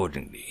acted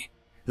accordingly.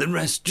 The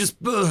rest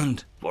just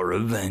burned for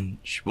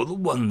revenge for the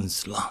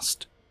ones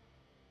lost.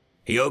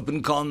 He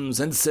opened comms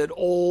and said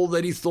all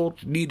that he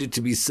thought needed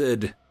to be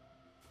said.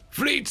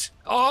 Fleet,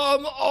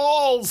 arm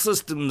all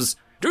systems.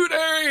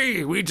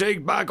 Today we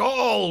take back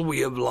all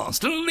we have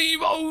lost and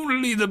leave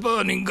only the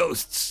burning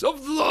ghosts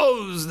of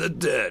those that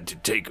dared to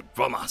take it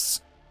from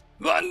us.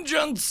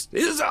 Vengeance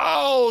is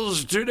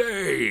ours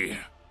today.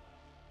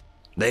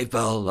 They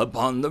fell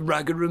upon the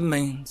ragged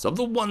remains of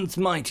the once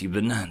mighty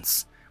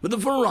Venance with a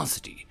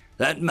ferocity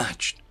that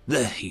matched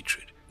their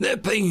hatred, their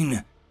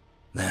pain,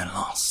 their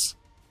loss.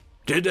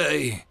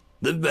 Today,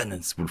 the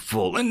Venance would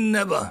fall and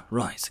never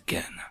rise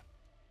again.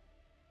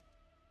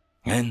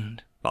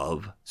 End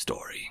of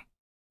story.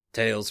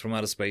 Tales from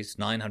Outer Space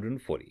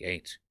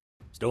 948.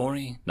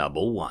 Story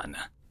number 1.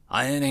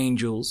 Iron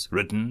Angels,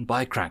 written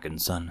by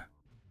Krakenson.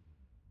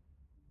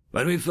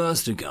 When we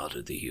first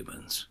encountered the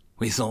humans,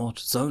 we thought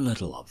so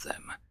little of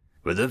them,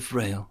 with their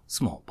frail,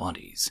 small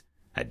bodies,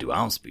 and to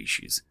our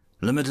species,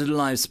 limited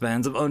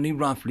lifespans of only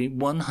roughly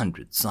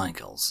 100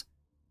 cycles.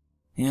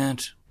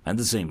 Yet, at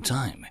the same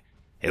time,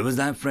 it was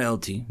that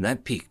frailty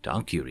that piqued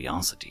our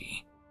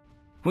curiosity.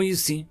 For you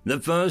see, the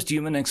first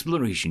human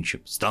exploration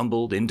ship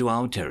stumbled into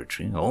our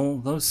territory all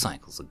those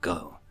cycles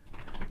ago.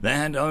 They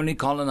had only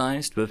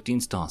colonized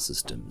 15 star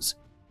systems.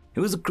 It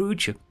was a crude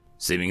ship,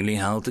 seemingly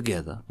held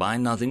together by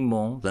nothing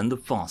more than the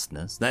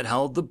fasteners that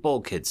held the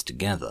bulkheads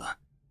together,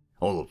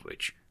 all of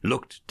which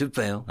looked to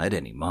fail at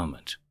any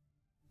moment.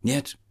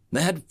 Yet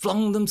they had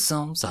flung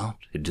themselves out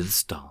into the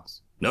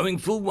stars, knowing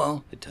full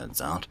well, it turns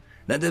out,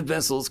 that their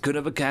vessels could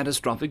have a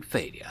catastrophic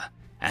failure,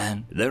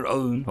 and their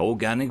own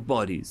organic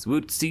bodies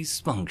would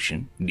cease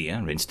function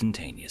near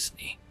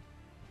instantaneously.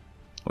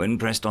 When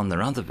pressed on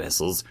their other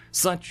vessels,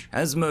 such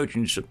as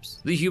merchant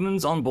ships, the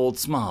humans on board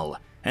smiled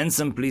and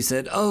simply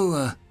said,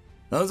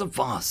 those are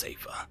far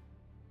safer.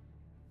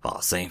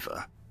 Far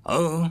safer?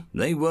 Oh,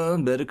 they were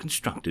better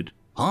constructed.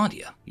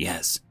 Hardier,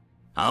 yes.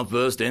 Our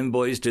first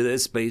envoys to their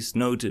space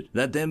noted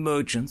that their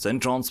merchants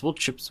and transport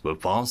ships were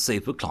far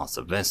safer class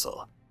of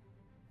vessel.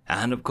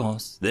 and of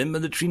course their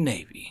military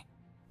navy.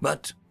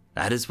 But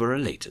that is for a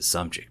later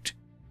subject.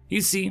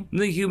 You see,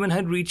 the human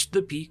had reached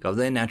the peak of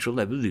their natural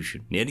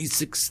evolution nearly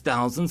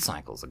 6,000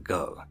 cycles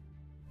ago.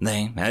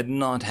 They had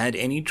not had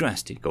any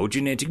drastic or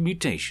genetic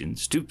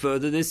mutations to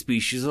further their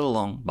species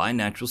along by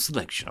natural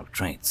selection of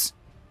traits.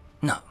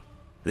 No,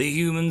 the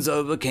humans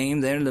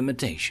overcame their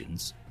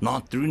limitations,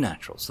 not through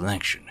natural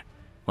selection,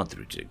 but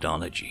through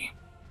technology.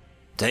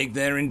 Take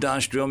their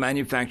industrial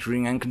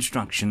manufacturing and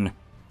construction.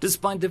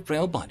 Despite their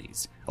frail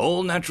bodies,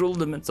 all natural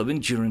limits of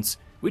endurance,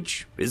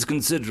 which is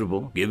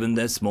considerable given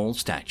their small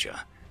stature,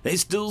 they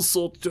still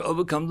sought to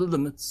overcome the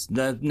limits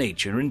that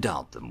nature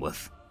endowed them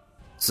with.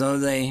 So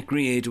they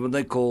created what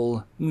they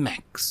call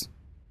mechs.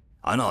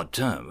 An odd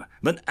term,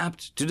 but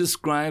apt to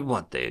describe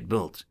what they had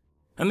built.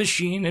 A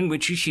machine in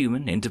which a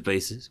human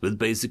interfaces with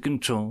basic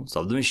controls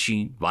of the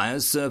machine via a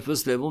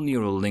surface-level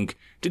neural link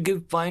to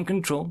give fine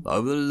control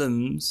over the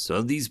limbs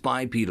of these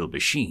bipedal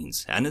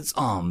machines and its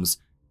arms,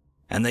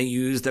 and they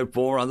use their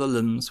 4 other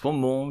limbs for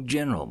more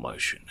general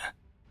motion.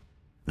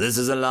 This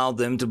has allowed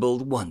them to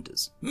build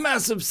wonders,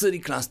 massive city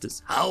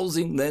clusters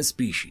housing their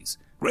species,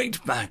 great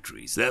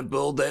factories that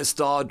build their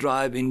star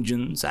drive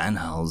engines and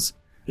hulls,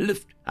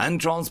 lift and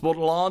transport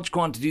large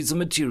quantities of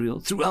material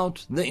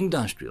throughout the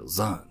industrial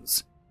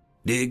zones,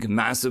 dig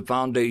massive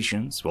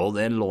foundations for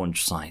their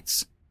launch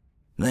sites.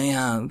 They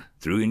have,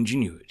 through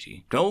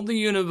ingenuity, told the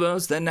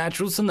universe that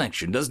natural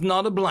selection does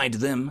not apply to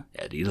them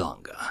any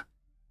longer.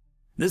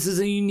 This is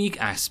a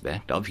unique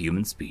aspect of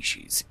human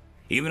species.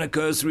 Even a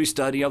cursory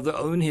study of their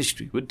own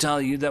history would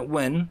tell you that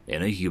when,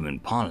 in a human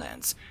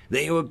parlance,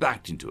 they were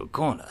backed into a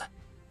corner,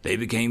 they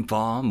became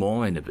far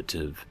more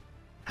innovative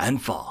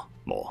and far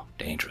more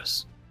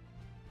dangerous.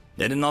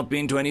 It had not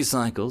been 20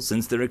 cycles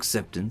since their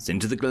acceptance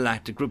into the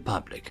Galactic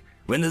Republic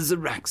when the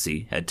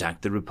Ziraxi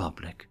attacked the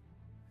Republic.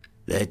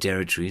 Their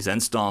territories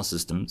and star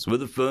systems were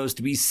the first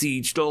to be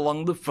sieged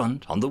along the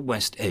front on the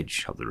west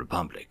edge of the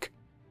Republic.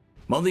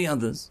 While the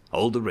others,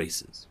 older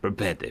races,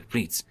 prepared their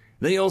fleets,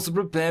 they also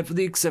prepared for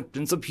the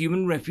acceptance of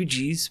human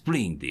refugees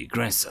fleeing the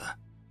aggressor.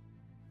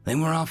 They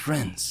were our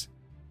friends,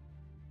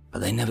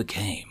 but they never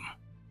came.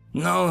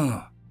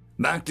 No,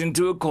 backed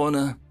into a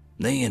corner,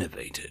 they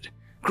innovated.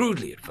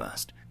 Crudely at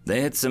first,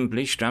 they had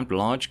simply strapped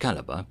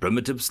large-caliber,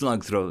 primitive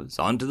slug throwers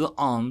onto the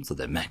arms of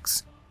their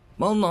mechs.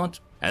 While not,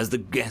 as the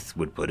Geth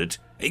would put it,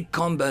 a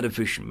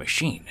combat-efficient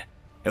machine,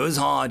 it was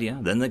hardier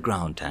than the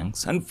ground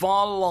tanks and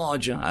far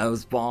larger and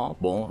with far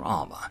more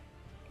armor.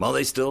 While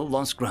they still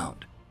lost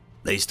ground,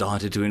 they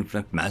started to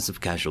inflict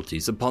massive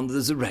casualties upon the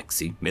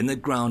Ziraxi in their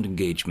ground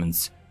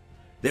engagements.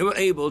 They were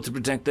able to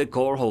protect their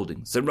core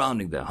holdings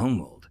surrounding their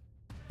homeworld.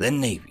 Their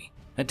navy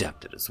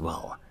adapted as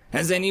well,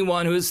 as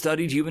anyone who has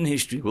studied human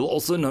history will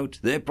also note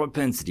their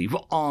propensity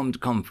for armed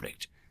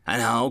conflict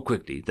and how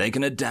quickly they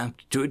can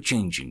adapt to a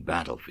changing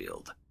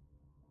battlefield.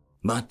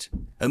 But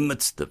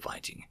amidst the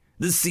fighting,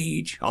 the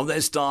siege of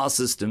their star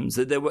systems,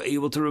 that they were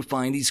able to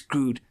refine these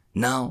crude,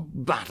 now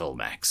battle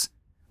mechs,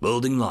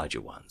 building larger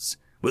ones,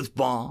 with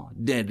far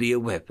deadlier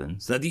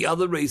weapons that the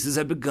other races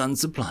had begun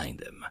supplying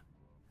them,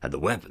 and the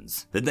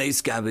weapons that they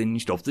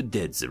scavenged off the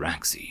dead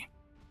Ziraxi.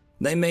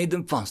 They made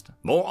them faster,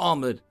 more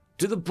armored,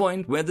 to the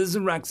point where the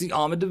Ziraxi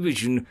Armored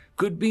Division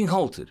could be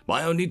halted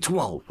by only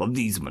 12 of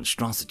these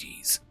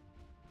monstrosities.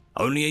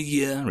 Only a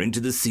year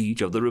into the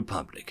siege of the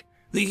Republic,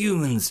 the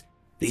humans,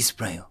 these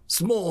frail,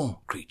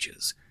 small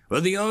creatures, were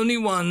the only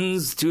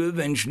ones to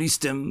eventually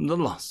stem the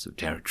loss of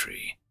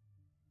territory.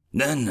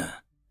 Then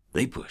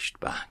they pushed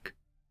back.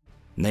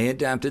 They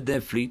adapted their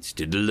fleets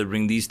to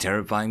delivering these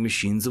terrifying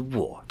machines of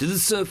war to the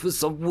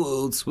surface of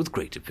worlds with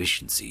great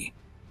efficiency.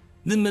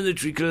 The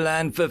military could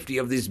land 50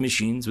 of these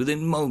machines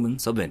within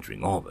moments of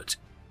entering orbit,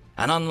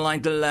 and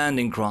unlike the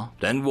landing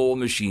craft and war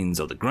machines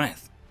of the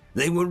Greth,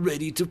 they were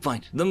ready to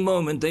fight the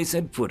moment they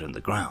set foot on the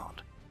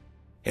ground.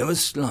 It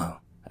was slow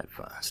at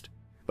first,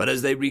 but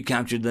as they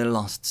recaptured their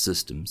lost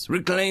systems,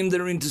 reclaimed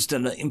their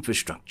interstellar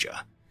infrastructure,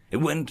 it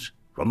went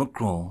from a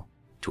crawl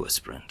to a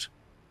sprint.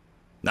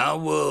 Our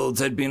worlds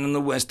had been on the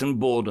western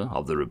border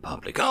of the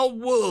Republic. Our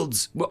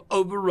worlds were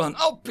overrun,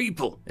 our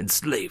people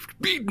enslaved,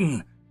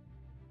 beaten.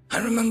 I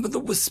remember the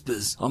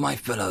whispers of my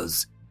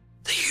fellows.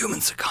 The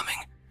humans are coming,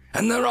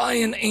 and their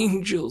iron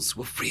angels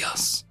will free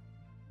us.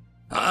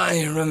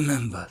 I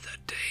remember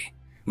that day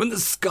when the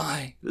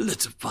sky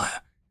lit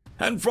afire,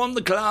 and from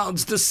the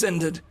clouds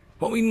descended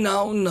what we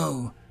now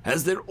know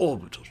as their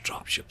orbital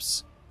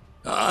dropships.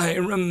 I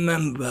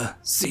remember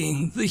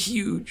seeing the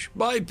huge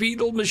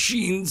bipedal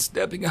machines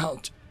stepping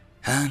out,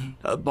 and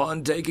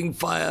upon taking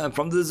fire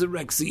from the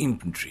Ziraxi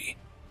infantry,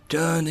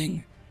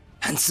 turning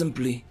and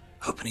simply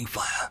opening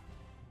fire.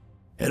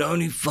 It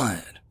only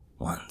fired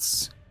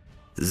once.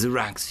 The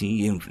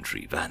Ziraxi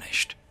infantry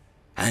vanished,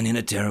 and in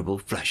a terrible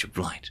flash of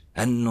light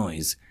and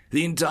noise,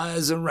 the entire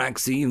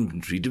Ziraxi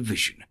infantry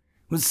division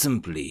was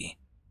simply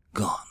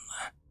gone.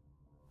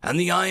 And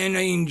the Iron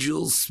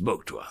Angels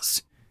spoke to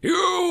us. You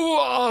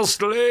are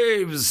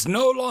slaves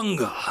no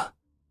longer.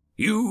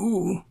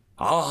 You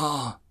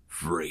are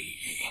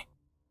free.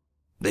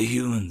 The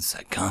humans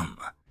had come.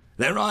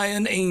 their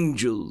iron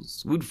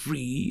angels would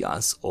free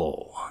us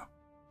all.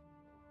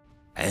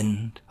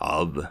 End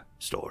of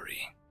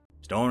story.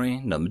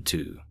 Story number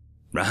 2.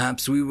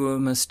 Perhaps We Were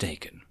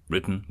Mistaken,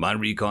 written by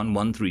Recon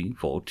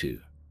 1342.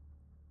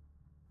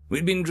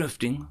 We'd been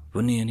drifting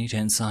for nearly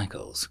 10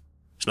 cycles,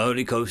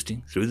 slowly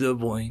coasting through the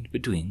void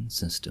between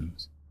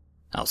systems.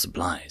 Our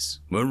supplies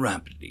were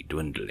rapidly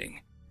dwindling,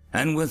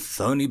 and with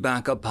only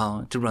backup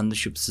power to run the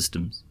ship's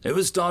systems, it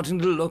was starting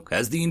to look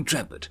as the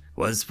Intrepid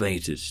was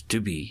fated to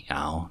be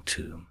our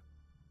tomb.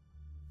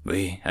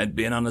 We had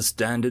been on a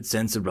standard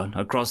sensor run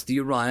across the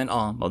Orion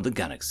arm of the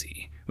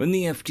galaxy when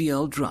the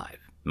FTL drive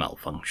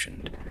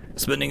malfunctioned,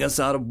 spinning us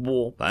out of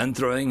warp and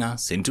throwing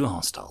us into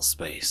hostile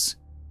space.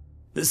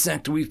 The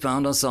sector we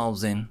found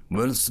ourselves in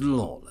was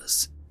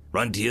lawless,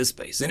 frontier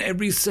space in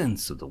every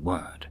sense of the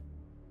word.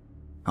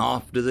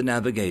 After the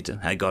navigator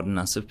had gotten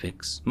us a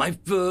fix, my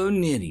fur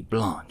nearly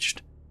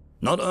blanched.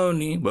 Not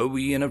only were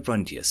we in a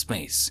frontier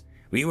space,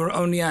 we were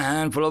only a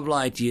handful of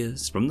light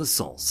years from the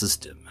Sol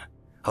system,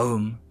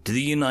 home to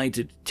the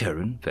United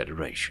Terran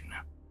Federation.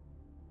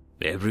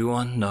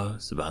 Everyone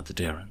knows about the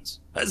Terrans,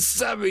 a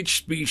savage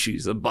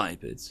species of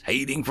bipeds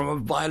hailing from a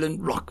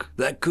violent rock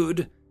that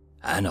could,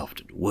 and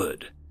often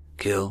would,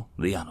 kill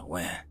the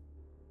unaware.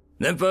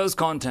 Their first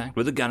contact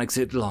with the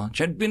galaxy at large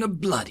had been a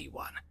bloody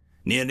one,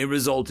 nearly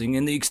resulting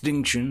in the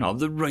extinction of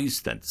the race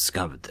that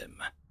discovered them.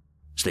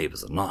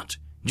 Slavers or not,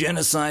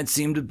 genocide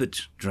seemed a bit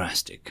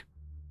drastic.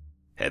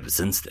 Ever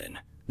since then,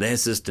 their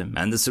system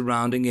and the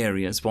surrounding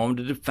areas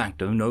formed a de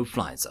facto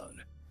no-fly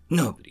zone.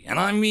 Nobody, and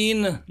I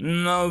mean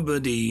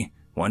nobody,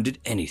 wanted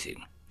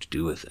anything to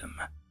do with them.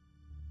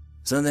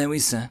 So there we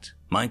sat,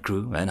 my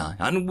crew and I,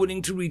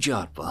 unwilling to reach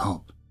out for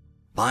help.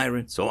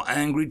 Pirates or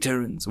angry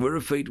Terrans were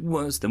a fate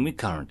worse than we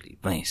currently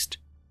faced.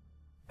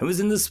 It was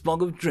in the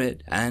fog of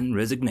dread and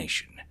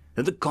resignation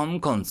that the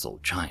comm console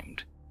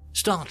chimed,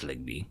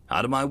 startling me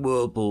out of my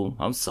whirlpool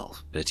of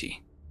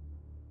self-pity.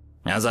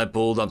 As I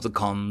pulled up the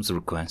comms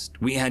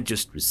request we had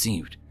just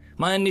received,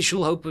 my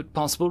initial hope at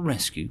possible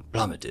rescue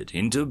plummeted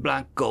into a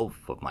black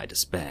gulf of my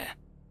despair.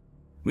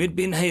 We had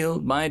been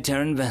hailed by a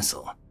Terran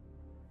vessel.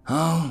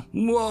 Oh,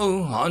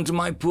 woe unto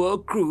my poor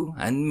crew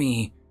and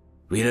me.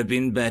 We'd have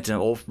been better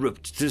off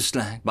ripped to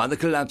slag by the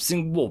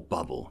collapsing warp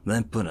bubble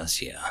than put us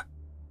here.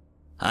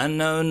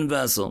 Unknown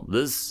vessel,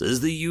 this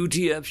is the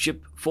UTF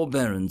ship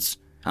Forbearance.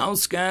 Our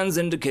scans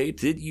indicate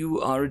that you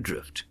are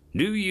adrift.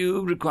 Do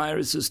you require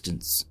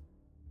assistance?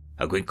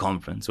 A quick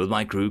conference with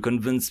my crew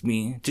convinced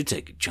me to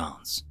take a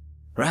chance.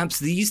 Perhaps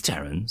these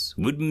Terrans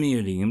would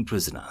merely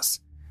imprison us,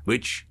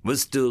 which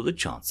was still a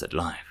chance at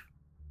life.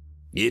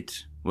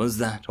 It was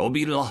that or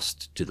be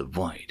lost to the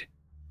void.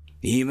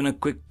 Even a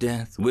quick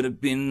death would have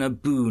been a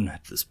boon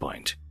at this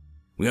point.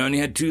 We only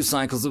had 2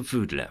 cycles of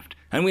food left,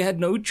 and we had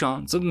no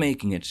chance of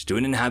making it to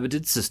an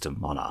inhabited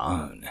system on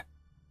our own.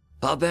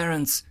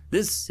 Forbearance,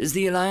 this is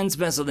the Alliance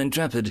vessel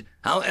Intrepid.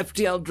 Our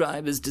FTL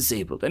drive is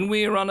disabled, and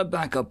we're on a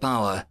backup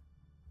power.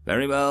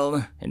 Very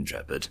well,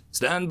 Intrepid.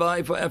 Stand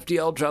by for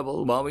FTL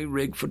trouble while we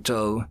rig for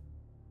tow.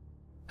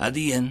 At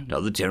the end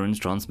of the Terran's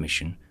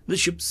transmission, the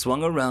ship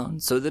swung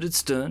around so that its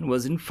stern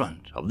was in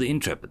front of the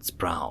Intrepid's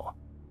prow.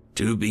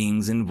 2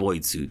 beings in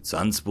void suits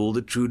unspooled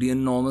a truly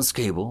enormous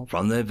cable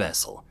from their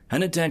vessel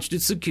and attached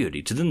it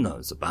securely to the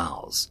nose of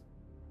ours.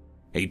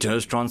 A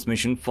terse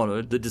transmission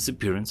followed the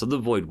disappearance of the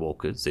Void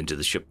Walkers into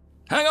the ship.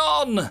 Hang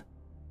on!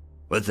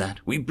 With that,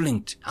 we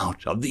blinked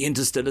out of the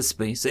interstellar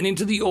space and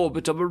into the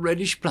orbit of a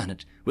reddish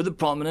planet with the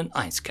prominent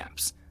ice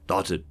caps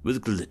dotted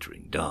with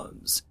glittering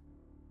domes.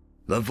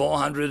 The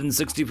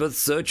 465th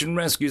Search and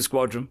Rescue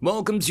Squadron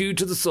welcomes you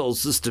to the Sol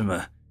System.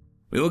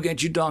 We will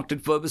get you docked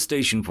at Phobos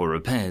Station for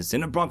repairs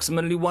in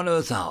approximately 1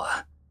 Earth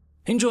hour.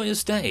 Enjoy your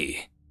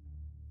stay.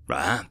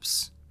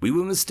 Perhaps we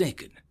were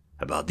mistaken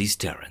about these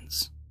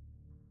Terrans.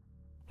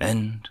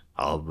 End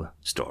of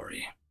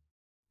story.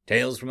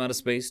 Tales from Outer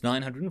Space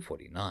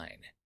 949.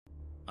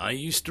 I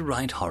used to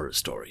write horror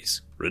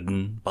stories,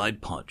 written by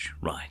Podge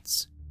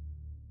Writes.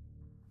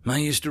 I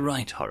used to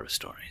write horror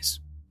stories.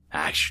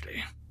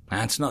 Actually,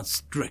 that's not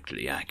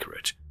strictly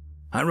accurate.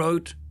 I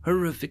wrote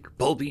horrific,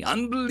 pulpy,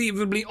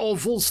 unbelievably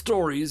awful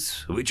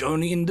stories which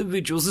only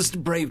individuals as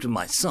depraved as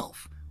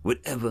myself would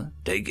ever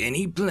take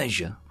any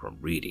pleasure from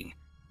reading,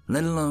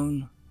 let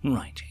alone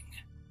writing.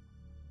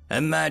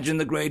 Imagine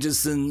the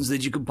greatest sins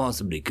that you could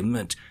possibly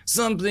commit,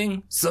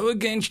 something so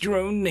against your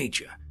own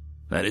nature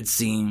that it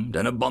seemed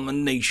an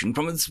abomination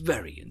from its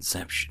very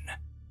inception.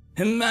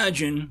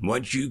 Imagine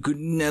what you could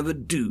never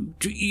do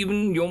to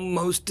even your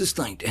most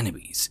disliked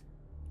enemies,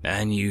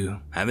 and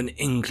you have an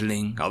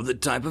inkling of the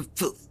type of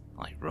filth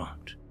I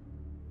wrote.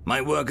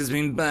 My work has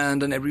been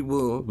banned on every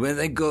world where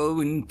they go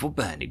in for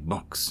banning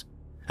books,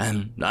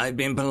 and I've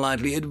been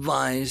politely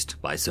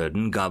advised by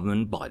certain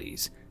government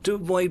bodies to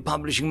avoid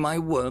publishing my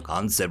work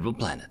on several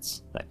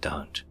planets that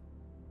don't.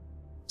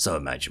 So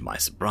imagine my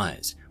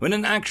surprise when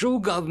an actual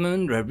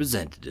government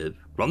representative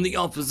from the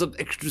Office of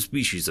Extra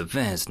Species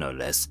Affairs, no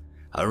less,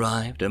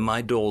 arrived at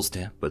my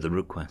doorstep with a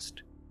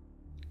request.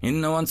 In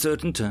no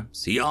uncertain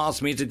terms, he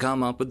asked me to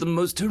come up with the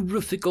most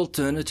horrific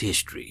alternate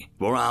history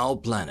for our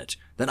planet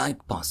that I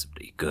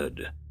possibly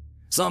could.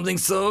 Something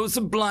so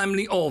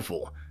sublimely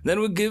awful that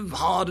would give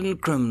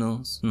hardened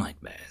criminals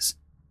nightmares.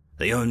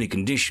 The only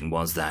condition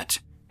was that,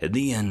 in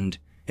the end,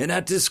 it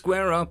had to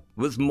square up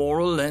with more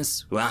or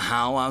less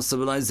how our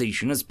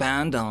civilization has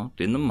panned out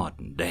in the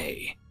modern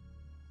day.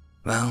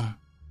 Well,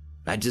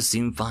 that just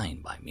seemed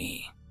fine by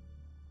me.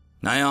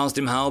 I asked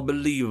him how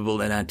believable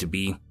it had to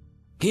be.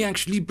 He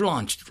actually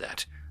blanched at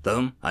that,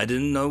 though I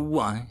didn't know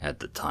why at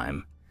the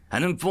time,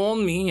 and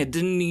informed me it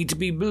didn't need to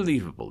be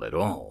believable at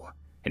all.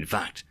 In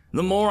fact,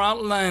 the more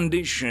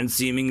outlandish and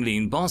seemingly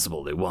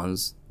impossible it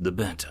was, the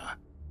better.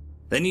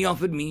 Then he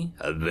offered me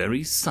a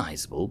very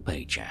sizable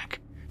paycheck,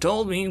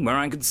 told me where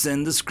I could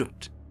send the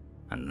script,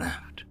 and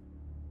left.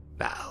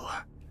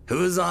 Well, who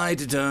was I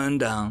to turn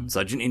down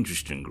such an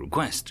interesting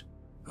request?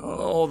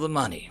 Or the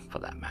money, for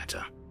that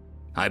matter.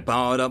 I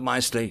powered up my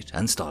slate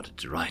and started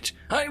to write.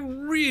 I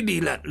really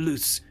let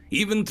loose,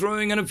 even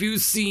throwing in a few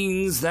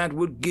scenes that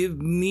would give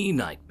me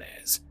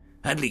nightmares,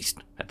 at least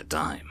at the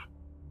time.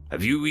 A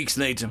few weeks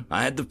later,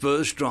 I had the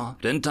first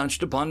draft and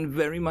touched upon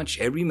very much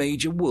every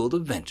major world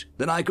event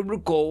that I could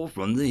recall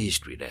from the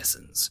history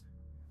lessons,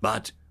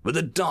 but with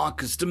the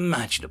darkest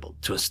imaginable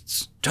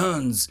twists,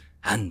 turns,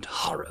 and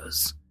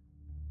horrors.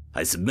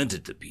 I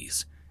submitted the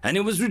piece, and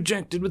it was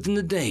rejected within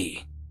the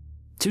day.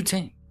 Too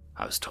tame,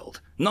 I was told.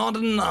 Not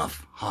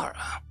enough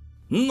horror.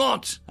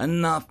 Not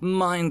enough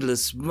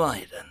mindless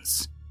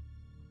violence.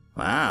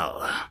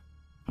 Well,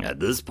 at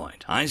this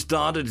point, I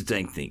started to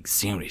take things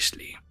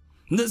seriously.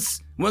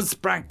 This was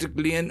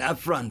practically an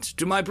affront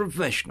to my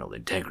professional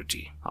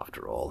integrity,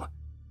 after all.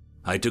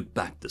 I took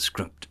back the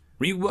script,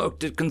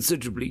 reworked it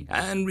considerably,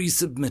 and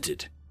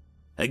resubmitted.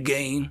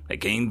 Again, I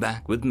came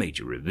back with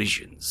major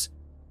revisions.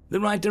 The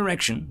right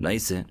direction, they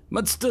said,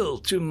 but still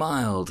too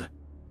mild.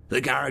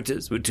 The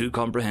characters were too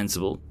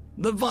comprehensible,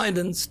 the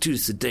violence too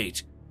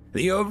sedate,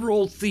 the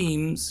overall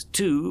themes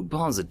too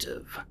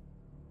positive.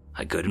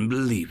 I couldn't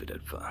believe it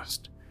at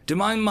first. To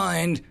my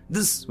mind,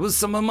 this was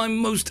some of my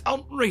most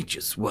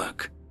outrageous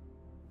work.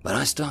 But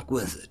I stuck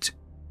with it.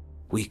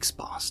 Weeks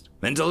passed,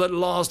 until at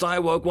last I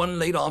woke one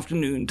late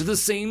afternoon to the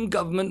same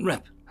government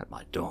rep at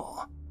my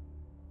door.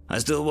 I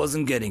still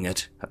wasn't getting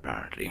it,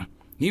 apparently.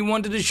 He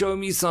wanted to show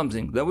me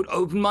something that would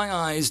open my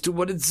eyes to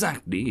what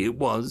exactly it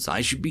was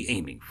I should be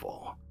aiming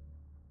for.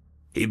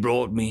 He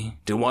brought me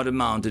to what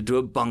amounted to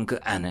a bunker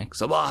annex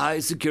of a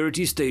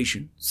high-security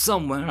station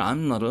somewhere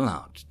I'm not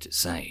allowed to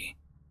say.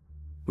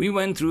 We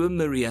went through a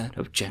myriad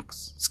of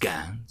checks,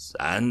 scans,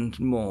 and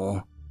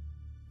more.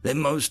 They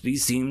mostly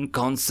seemed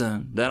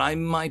concerned that I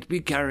might be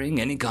carrying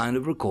any kind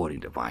of recording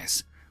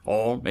device,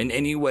 or in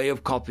any way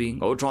of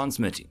copying or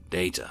transmitting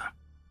data.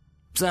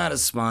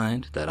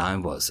 Satisfied that I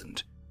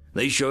wasn't,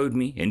 they showed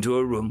me into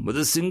a room with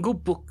a single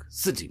book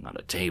sitting on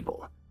a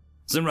table,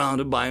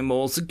 surrounded by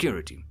more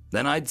security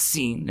than I'd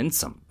seen in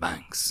some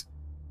banks.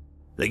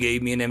 They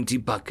gave me an empty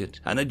bucket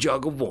and a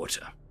jug of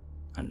water,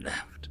 and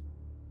left.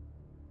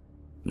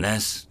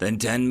 Less than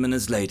 10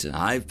 minutes later,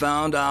 I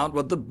found out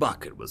what the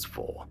bucket was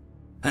for.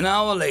 An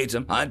hour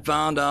later, I'd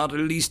found out at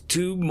least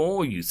 2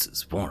 more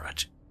uses for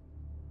it.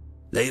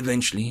 They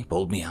eventually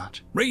pulled me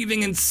out,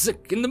 raving and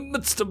sick in the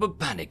midst of a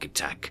panic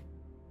attack.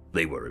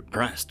 They were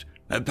impressed.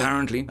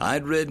 Apparently,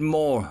 I'd read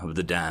more of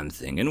the damn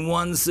thing in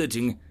one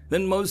sitting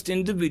than most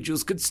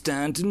individuals could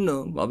stand to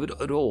know of it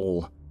at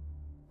all.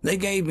 They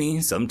gave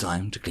me some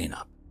time to clean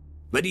up,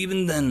 but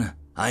even then,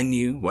 I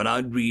knew what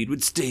I'd read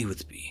would stay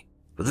with me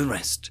for the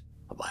rest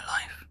of my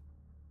life.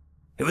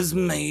 It was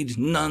made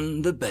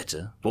none the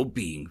better for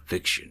being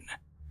fiction.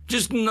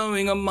 Just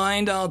knowing a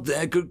mind out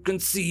there could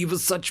conceive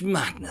of such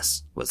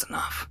madness was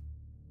enough.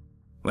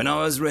 When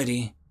I was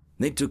ready,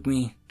 they took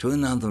me to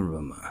another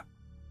room.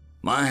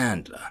 My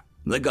handler,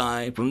 the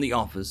guy from the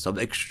Office of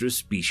Extra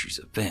Species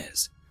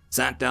Affairs,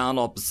 sat down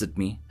opposite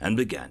me and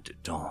began to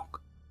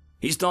talk.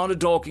 He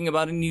started talking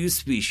about a new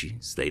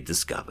species they'd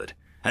discovered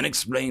and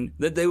explained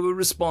that they were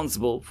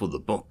responsible for the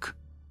book.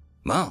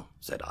 Well,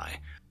 said I,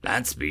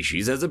 that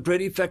species has a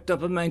pretty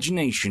fecked-up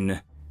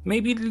imagination.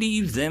 Maybe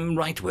leave them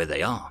right where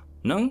they are,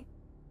 no?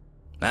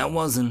 That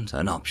wasn't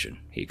an option,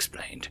 he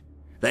explained.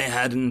 They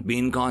hadn't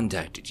been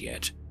contacted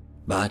yet,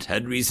 but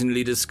had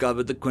recently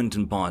discovered the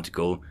Quentin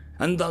particle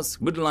and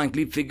thus would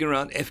likely figure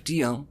out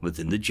FTL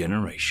within the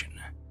generation.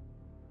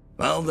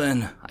 Well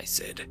then, I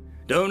said,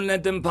 don't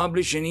let them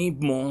publish any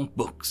more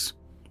books.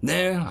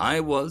 There I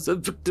was, a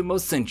victim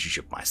of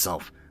censorship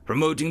myself,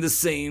 promoting the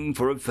same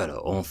for a fellow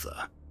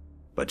author.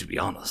 But to be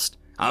honest,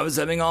 I was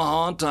having a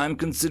hard time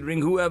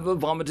considering whoever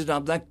vomited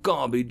up that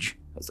garbage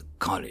as a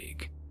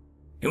colleague.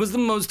 It was the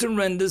most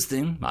horrendous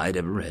thing I'd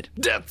ever read.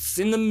 Deaths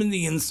in the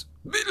millions,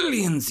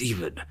 billions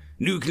even.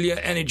 Nuclear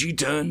energy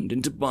turned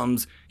into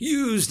bombs,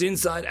 used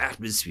inside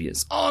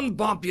atmospheres,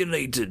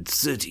 unpopulated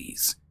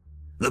cities.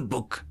 The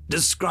book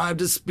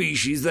described a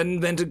species that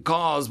invented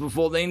cars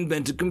before they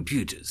invented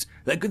computers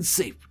that could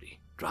safely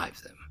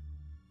drive them.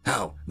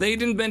 Hell,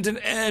 they'd invented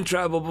air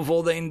travel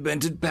before they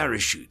invented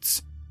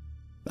parachutes.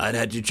 I'd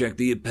had to check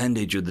the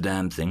appendage of the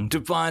damn thing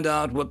to find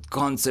out what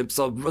concepts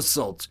of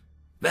assault,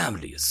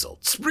 family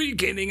assault, spree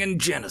killing,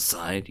 and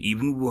genocide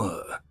even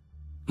were.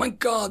 My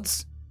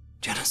gods,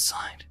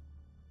 genocide.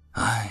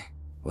 I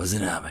was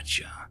an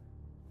amateur.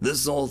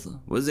 This author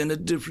was in a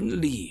different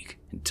league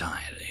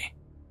entirely.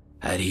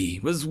 And he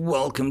was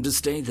welcome to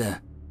stay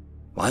there.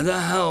 Why the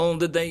hell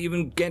did they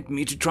even get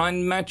me to try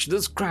and match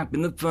this crap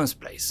in the first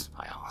place?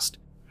 I asked.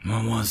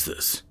 What was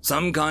this?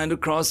 Some kind of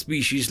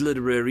cross-species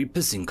literary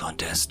pissing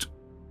contest?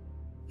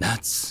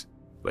 That's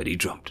when he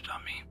dropped it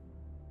on me.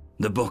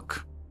 The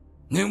book.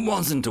 It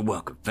wasn't a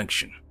work of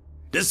fiction,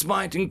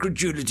 despite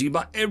incredulity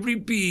by every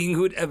being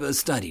who had ever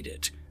studied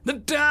it. The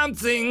damn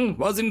thing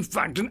was in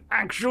fact an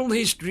actual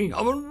history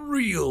of a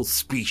real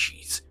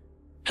species.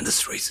 And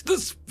this race,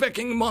 these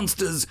fecking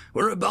monsters,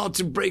 were about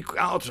to break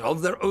out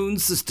of their own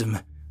system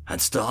and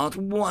start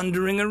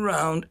wandering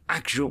around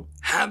actual,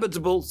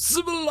 habitable,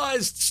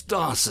 civilized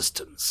star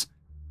systems.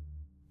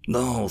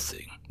 The whole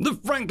thing, the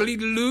frankly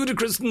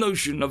ludicrous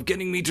notion of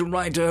getting me to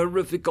write a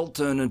horrific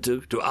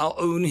alternative to our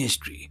own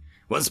history,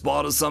 was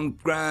part of some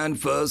grand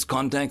first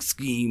contact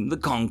scheme the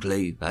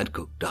Conclave had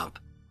cooked up.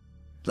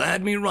 They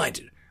had me write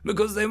it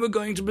because they were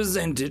going to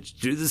present it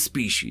to the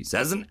species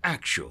as an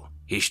actual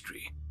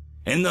history,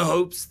 in the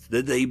hopes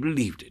that they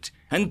believed it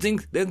and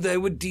think that they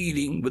were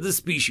dealing with a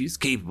species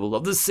capable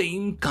of the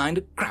same kind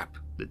of crap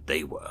that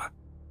they were.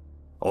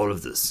 All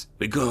of this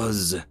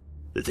because,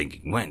 the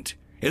thinking went,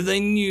 if they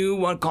knew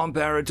what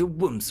comparative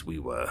wimps we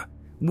were,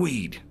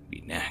 we'd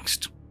be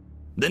next.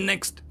 The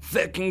next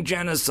fecking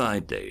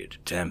genocide they'd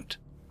attempt.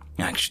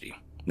 Actually,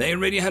 they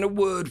already had a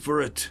word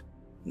for it.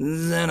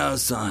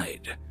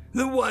 Xenocide.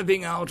 The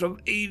wiping out of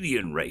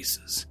alien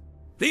races.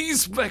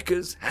 These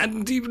feckers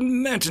hadn't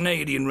even met an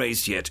alien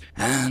race yet,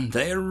 and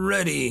they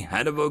already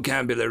had a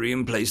vocabulary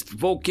in place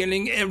for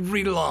killing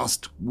every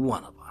last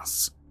one of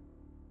us.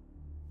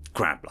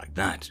 Crap like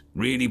that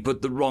really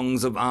put the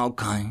wrongs of our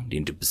kind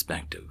into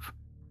perspective.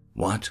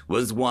 What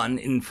was one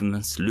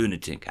infamous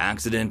lunatic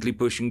accidentally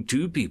pushing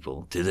 2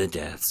 people to their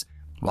deaths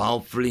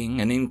while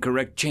fleeing an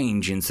incorrect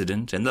change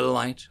incident in the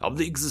light of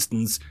the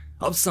existence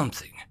of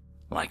something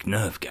like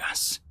nerve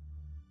gas?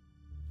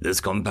 This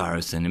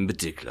comparison in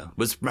particular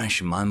was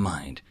fresh in my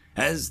mind,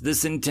 as the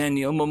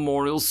centennial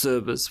memorial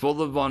service for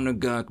the Von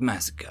Negerk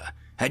massacre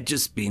had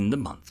just been the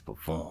month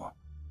before.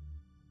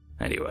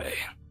 Anyway,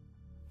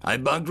 I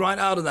bugged right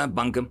out of that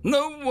bunker.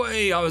 No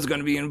way I was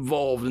going to be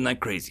involved in that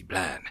crazy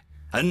plan,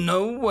 and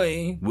no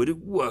way would it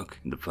work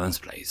in the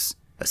first place.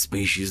 A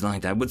species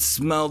like that would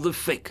smell the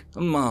fake a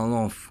mile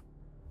off,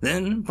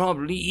 then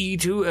probably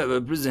eat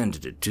whoever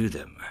presented it to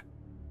them.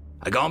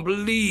 I can't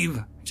believe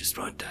I just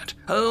wrote that.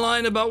 A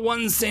line about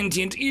one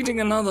sentient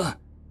eating another.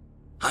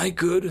 I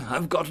could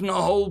have gotten a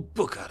whole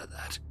book out of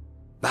that,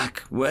 back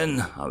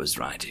when I was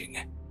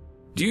writing.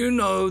 Do you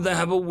know they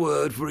have a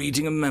word for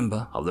eating a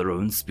member of their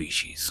own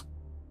species?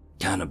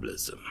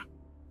 Cannibalism.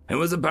 It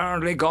was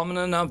apparently common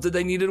enough that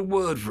they needed a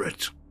word for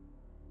it.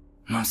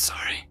 I'm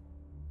sorry,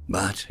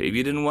 but if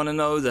you didn't want to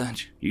know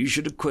that, you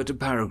should have quit a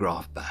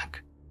paragraph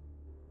back.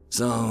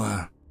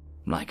 So,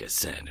 like I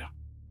said,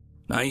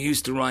 I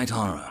used to write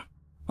horror.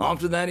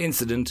 After that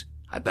incident,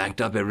 I backed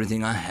up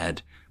everything I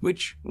had,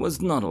 which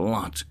was not a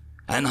lot,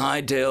 and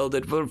hightailed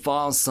it for the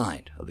far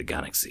side of the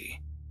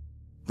galaxy.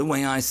 The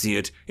way I see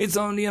it, it's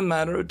only a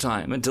matter of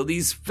time until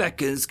these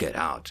feckers get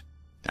out,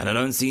 and I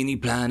don't see any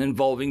plan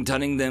involving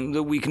telling them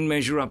that we can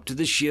measure up to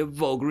the sheer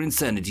vulgar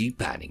insanity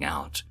panning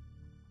out.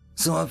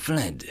 So I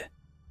fled.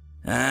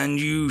 And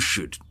you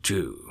should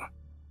too.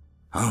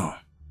 Oh,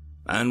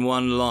 and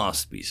one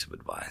last piece of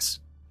advice.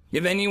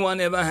 If anyone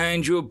ever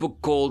hands you a book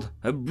called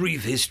A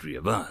Brief History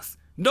of Earth,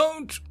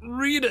 don't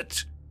read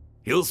it.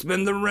 You'll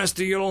spend the rest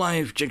of your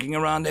life checking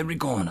around every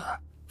corner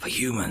for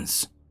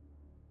humans.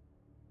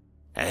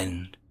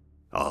 End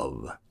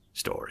of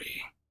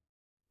story.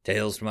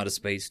 Tales from Outer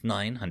Space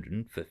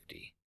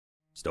 950.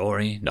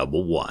 Story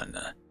number 1.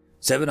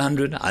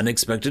 700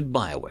 Unexpected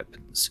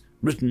Bioweapons.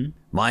 Written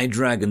by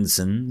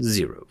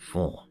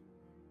Dragonson04.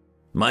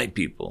 My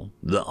people,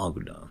 the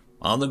Ogna,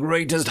 are the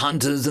greatest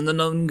hunters in the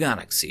known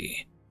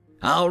galaxy.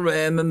 Our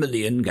rare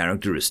mammalian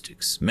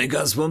characteristics make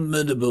us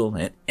formidable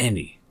in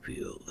any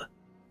field.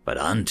 But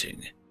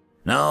hunting,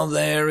 now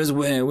there is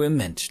where we're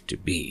meant to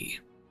be.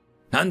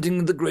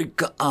 Hunting the great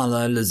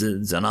Kaala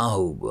lizards in our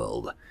whole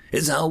world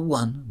is how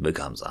one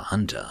becomes a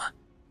hunter.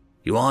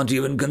 You aren't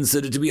even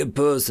considered to be a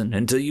person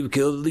until you've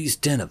killed at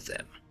least 10 of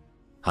them.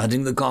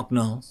 Hunting the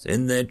cocknolls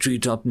in their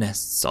treetop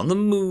nests on the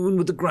moon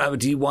with a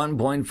gravity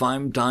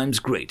 1.5 times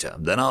greater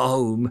than our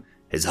home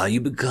is how you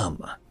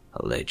become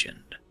a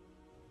legend.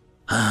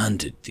 I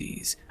hunted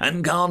these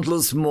and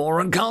countless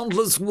more and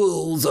countless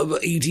worlds over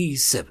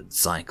 87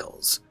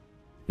 cycles,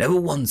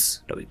 never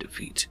once knowing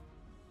defeat.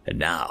 And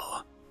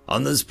now,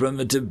 on this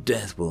primitive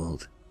death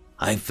world,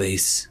 I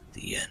face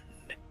the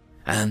end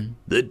and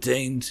the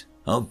taint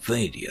of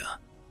failure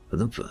for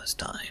the first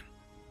time.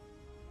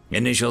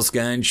 Initial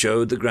scans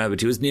showed the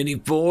gravity was nearly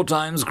 4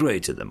 times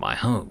greater than my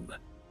home.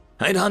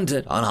 I'd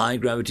hunted on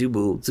high-gravity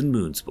worlds and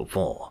moons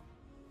before,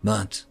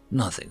 but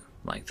nothing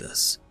like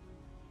this.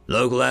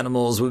 Local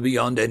animals were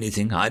beyond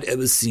anything I'd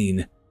ever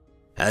seen.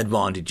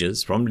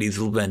 Advantages from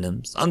lethal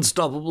venoms,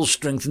 unstoppable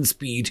strength and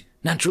speed,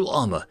 natural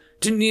armor,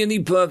 to nearly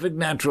perfect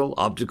natural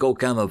optical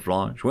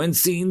camouflage when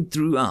seen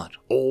throughout,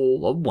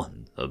 all of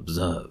one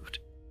observed.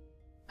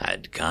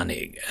 Had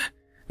cunning.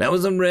 That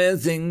was a rare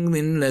thing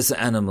in lesser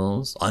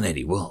animals on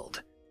any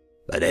world,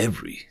 but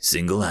every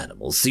single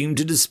animal seemed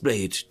to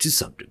display it to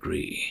some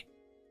degree.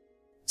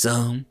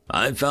 So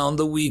I found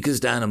the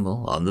weakest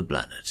animal on the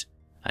planet,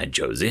 and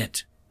chose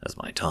it as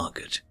my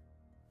target.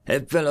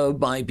 A fellow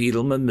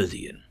bipedal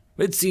mammalian.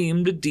 It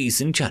seemed a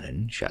decent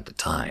challenge at the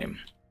time.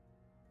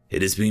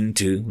 It has been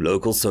 2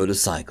 local soda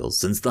cycles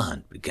since the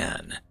hunt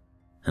began,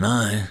 and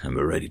I am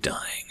already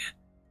dying.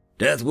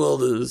 Death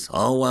Worlders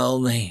are well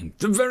named.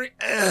 The very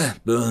air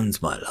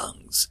burns my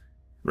lungs.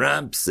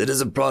 Perhaps it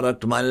is a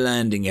product of my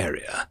landing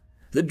area,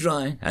 the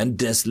dry and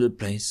desolate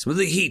place with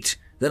a heat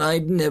that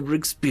I'd never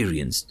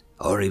experienced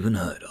or even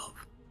heard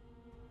of.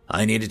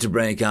 I needed to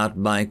break out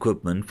my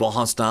equipment for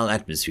hostile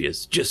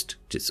atmospheres just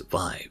to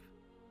survive.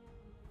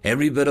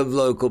 Every bit of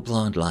local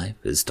plant life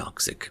is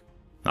toxic.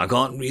 I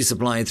can't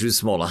resupply through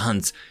smaller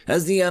hunts,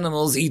 as the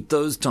animals eat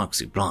those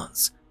toxic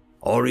plants,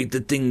 or eat the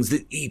things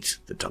that eat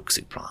the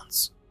toxic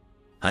plants.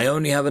 I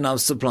only have enough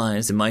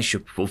supplies in my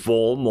ship for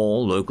 4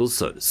 more local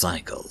soda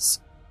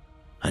cycles.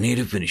 I need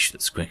to finish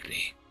this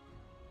quickly.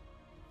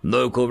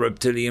 Local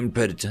reptilian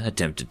predator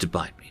attempted to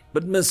bite me,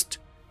 but missed,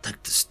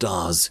 like the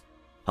stars.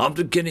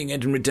 After killing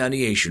it in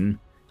retaliation,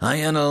 I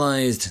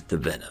analyzed the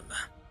venom.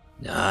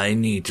 I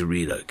need to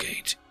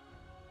relocate.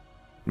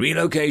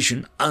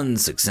 Relocation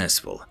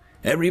unsuccessful.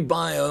 Every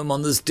biome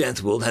on this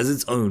death world has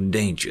its own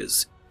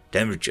dangers.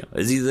 Temperature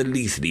is either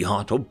lethally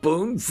hot or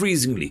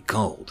bone-freezingly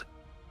cold.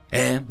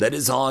 Air that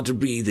is hard to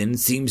breathe in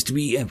seems to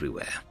be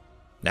everywhere.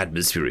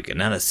 Atmospheric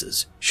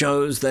analysis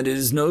shows that it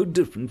is no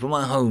different from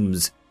our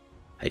homes,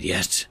 and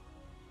yet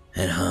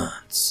it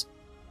hurts.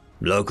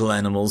 Local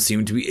animals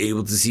seem to be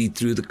able to see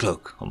through the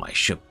cloak on my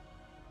ship.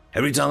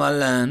 Every time I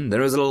land,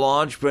 there is a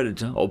large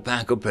predator or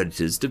pack of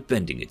predators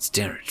defending its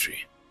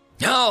territory.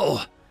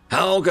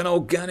 How can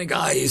organic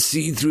eyes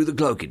see through the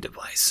cloaking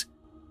device?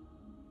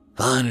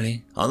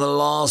 Finally, on the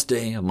last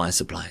day of my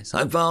supplies,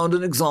 I found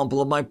an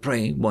example of my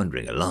prey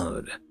wandering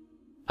alone.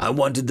 I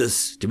wanted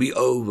this to be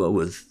over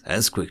with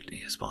as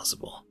quickly as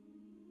possible.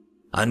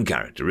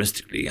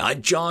 Uncharacteristically, I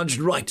charged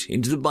right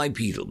into the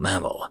bipedal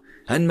mammal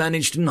and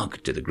managed to knock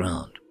it to the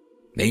ground.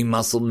 A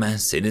muscle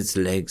mass in its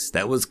legs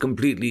that was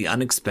completely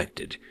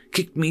unexpected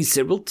kicked me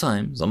several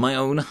times on my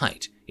own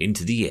height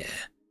into the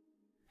air.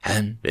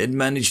 And it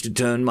managed to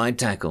turn my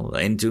tackle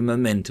into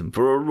momentum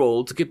for a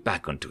roll to get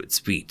back onto its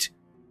feet.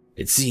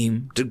 It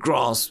seemed to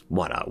grasp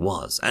what I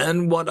was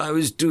and what I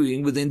was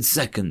doing within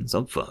seconds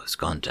of first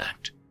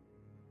contact.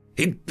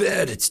 It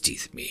bared its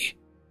teeth at me.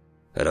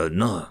 I don't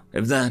know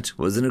if that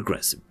was an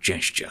aggressive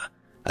gesture,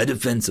 a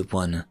defensive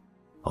one,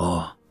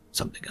 or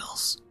something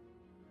else.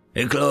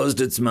 It closed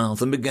its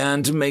mouth and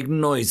began to make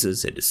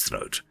noises in its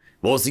throat,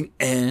 forcing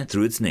air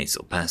through its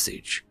nasal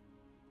passage.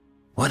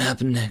 What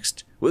happened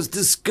next was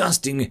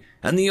disgusting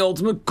and the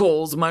ultimate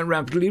cause of my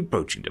rapidly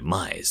approaching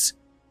demise.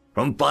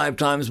 From 5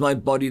 times my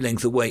body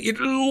length away, it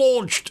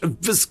launched a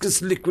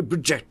viscous liquid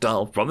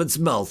projectile from its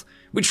mouth,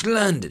 which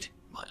landed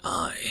in my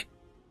eye.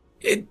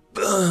 It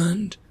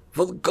burned.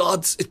 For the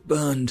gods, it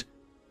burned.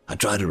 I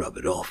tried to rub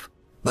it off,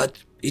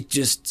 but it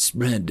just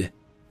spread.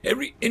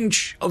 Every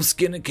inch of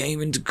skin it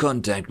came into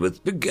contact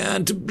with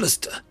began to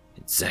blister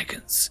in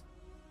seconds.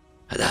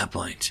 At that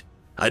point,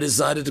 I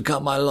decided to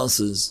cut my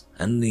losses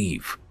and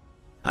leave.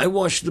 I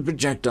washed the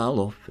projectile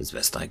off as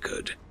best I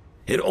could.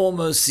 It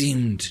almost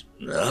seemed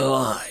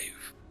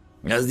alive,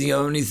 as the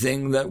only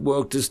thing that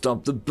worked to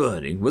stop the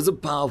burning was a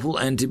powerful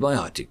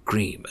antibiotic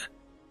cream.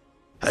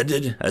 I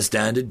did a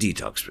standard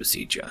detox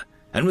procedure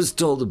and was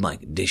told of my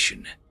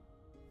condition.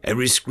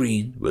 Every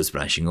screen was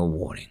flashing a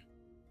warning.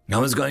 I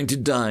was going to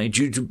die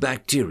due to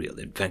bacterial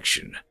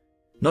infection.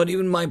 Not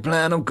even my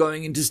plan of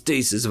going into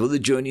stasis for the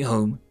journey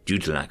home due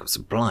to lack of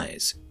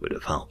supplies would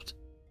have helped.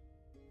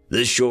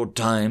 The short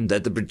time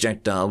that the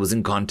projectile was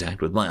in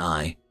contact with my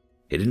eye,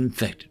 it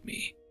infected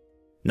me.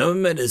 No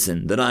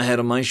medicine that I had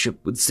on my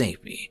ship would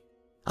save me.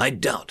 I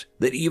doubt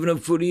that even a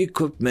fully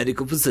equipped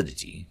medical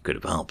facility could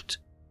have helped.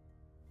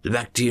 The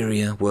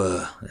bacteria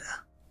were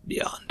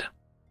beyond.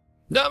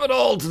 Damn it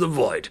all to the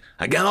void!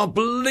 I cannot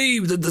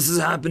believe that this is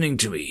happening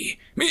to me.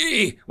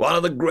 Me, one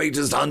of the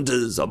greatest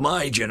hunters of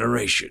my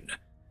generation,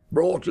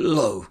 brought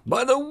low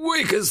by the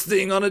weakest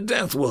thing on a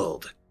death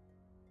world.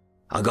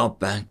 I got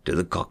back to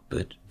the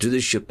cockpit, to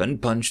the ship,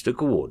 and punched the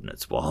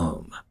coordinates for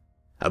home.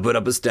 I put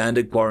up a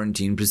standard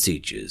quarantine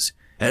procedures,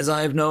 as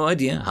I have no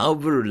idea how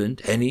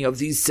virulent any of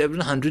these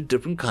 700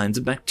 different kinds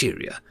of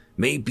bacteria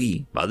may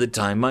be by the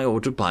time my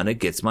autopilot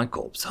gets my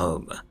corpse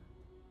home.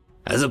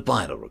 As a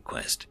final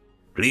request,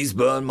 please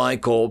burn my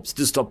corpse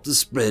to stop the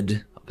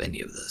spread of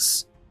any of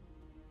this.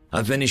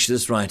 I finish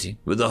this writing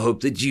with the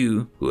hope that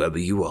you, whoever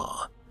you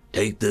are,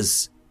 take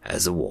this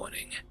as a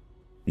warning.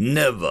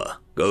 Never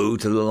go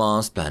to the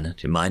last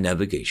planet in my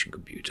navigation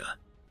computer.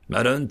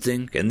 I don't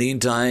think in the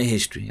entire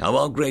history of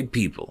our great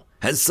people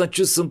has such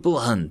a simple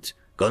hunt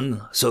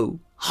gone so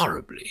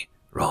horribly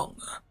wrong.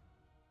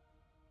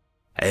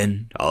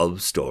 End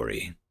of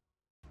story.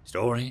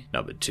 Story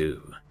number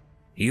 2.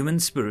 Human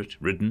Spirit,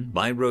 written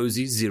by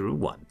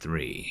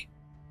Rosie013.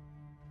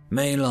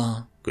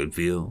 Mayla could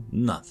feel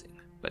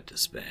nothing but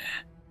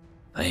despair.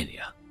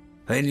 Failure.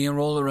 Failure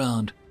all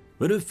around,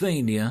 but a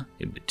failure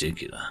in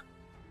particular.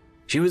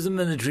 She was the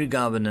military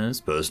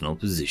governor's personal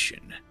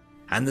physician,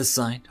 and the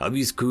sight of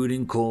his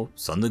cooling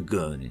corpse on the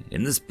gurney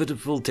in this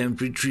pitiful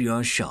temporary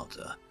triage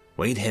shelter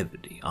weighed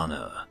heavily on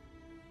her.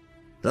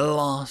 The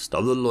last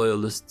of the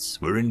loyalists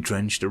were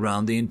entrenched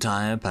around the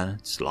entire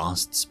planet's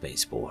last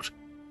spaceport,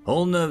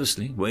 all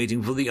nervously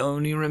waiting for the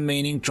only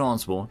remaining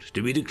transport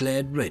to be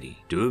declared ready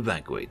to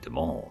evacuate them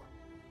all.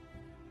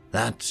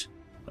 That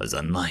was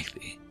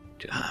unlikely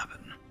to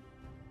happen.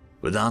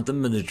 Without the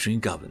military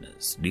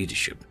governor's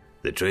leadership,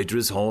 the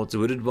traitorous hordes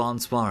would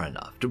advance far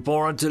enough to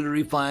pour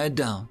artillery fire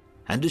down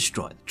and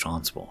destroy the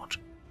transport.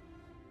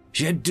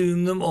 She had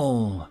doomed them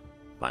all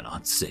by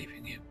not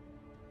saving him.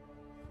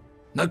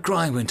 A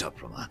cry went up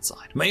from that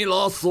side.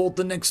 Mayla thought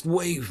the next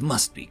wave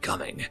must be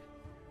coming,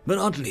 but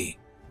oddly,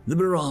 the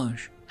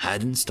barrage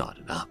hadn't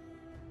started up.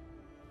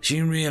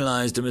 She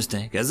realized a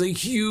mistake as a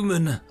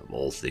human, of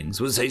all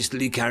things, was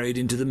hastily carried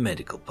into the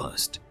medical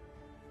post.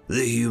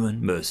 The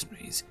human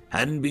mercenaries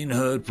hadn't been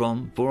heard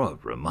from for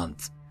over a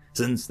month,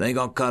 since they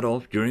got cut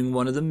off during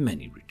one of the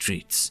many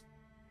retreats.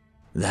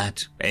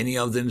 That any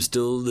of them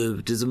still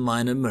lived is a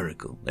minor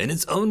miracle in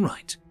its own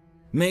right.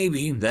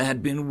 Maybe they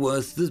had been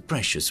worth the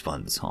precious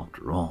funds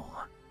after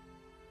all.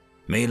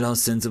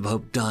 Mayla's sense of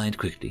hope died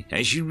quickly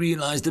as she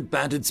realized the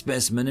battered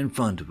specimen in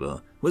front of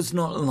her was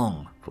not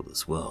long for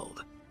this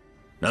world.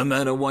 No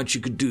matter what she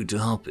could do to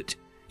help it,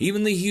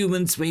 even the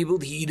human's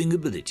fabled healing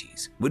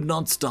abilities would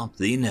not stop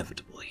the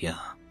inevitable here.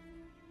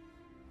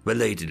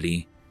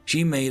 Belatedly,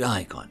 she made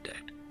eye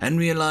contact and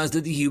realized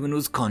that the human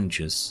was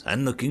conscious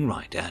and looking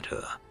right at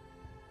her.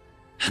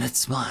 And it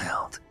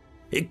smiled.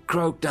 It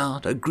croaked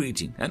out a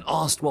greeting and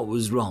asked what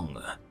was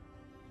wrong.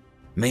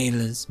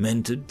 Mayla's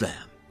mental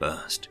glam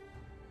burst.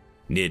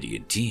 Nearly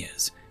in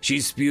tears, she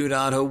spewed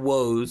out her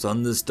woes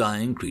on this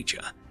dying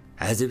creature,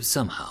 as if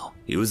somehow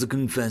he was a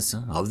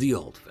confessor of the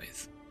old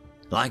faith.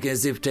 Like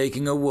as if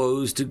taking her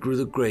woes to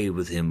the grave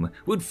with him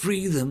would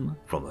free them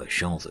from her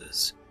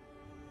shoulders.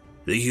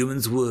 The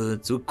human's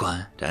words were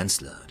quiet and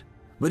slurred,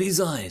 but his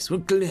eyes were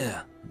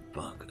clear and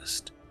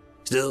focused,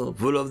 still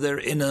full of their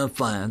inner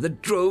fire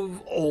that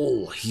drove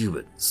all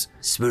humans.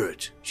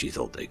 Spirit, she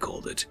thought they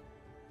called it.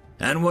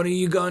 And what are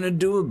you going to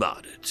do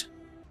about it?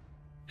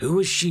 Who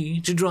was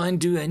she to try and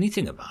do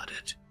anything about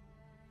it?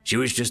 She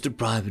was just a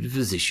private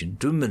physician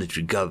to a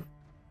military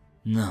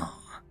No.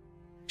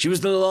 She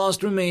was the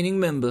last remaining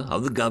member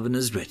of the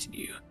governor's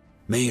retinue.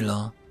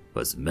 Mayla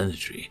was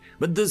military,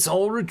 but this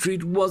whole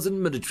retreat wasn't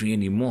military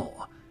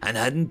anymore, and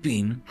hadn't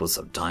been for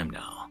some time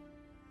now.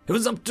 It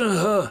was up to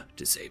her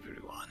to save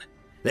everyone.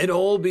 They'd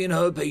all been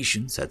her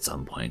patients at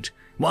some point.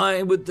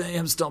 Why would they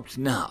have stopped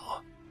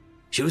now?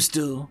 She was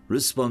still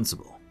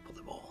responsible for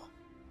them all.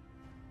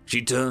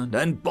 She turned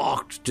and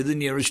barked to the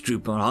nearest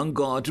trooper on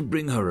guard to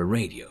bring her a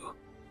radio.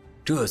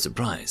 To her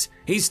surprise,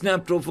 he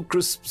snapped off a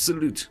crisp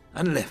salute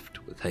and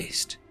left with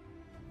haste.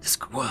 This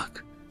could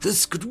work.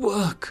 This could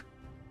work.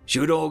 She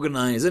would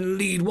organize and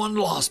lead one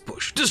last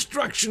push,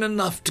 distraction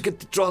enough to get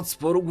the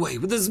transport away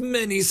with as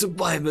many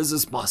survivors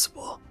as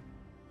possible.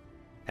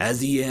 As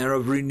the air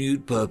of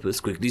renewed purpose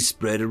quickly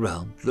spread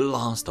around the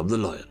last of the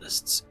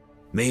loyalists,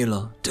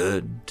 Mayla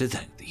turned to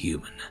thank the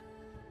human.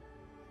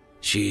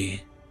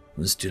 She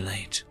was too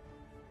late.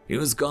 He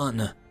was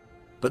gone,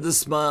 but the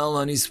smile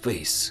on his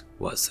face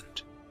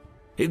wasn't.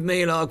 If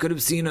Mayla could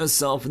have seen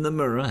herself in the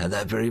mirror at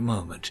that very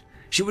moment,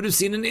 she would have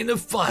seen an inner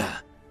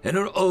fire in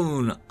her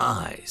own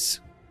eyes.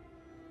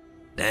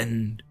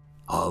 End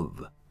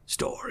of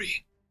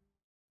story.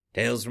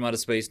 Tales from Outer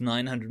Space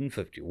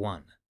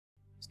 951.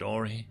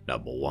 Story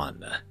number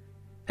 1.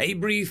 A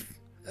brief,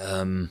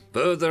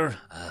 further,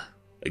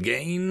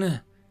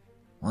 again,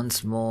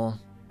 once more,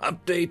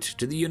 update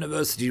to the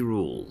university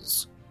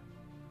rules.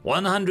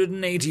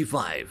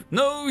 185.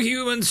 No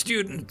human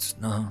students.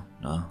 No,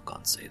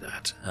 can't say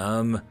that.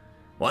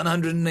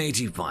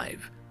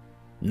 185.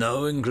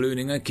 No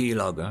including a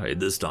keylogger in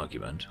this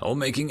document or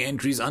making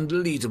entries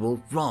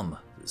undeletable from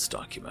this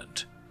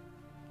document.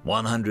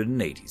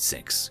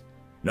 186.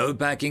 No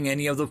packing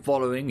any of the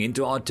following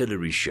into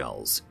artillery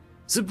shells.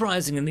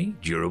 Surprisingly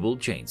durable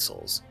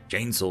chainsaws.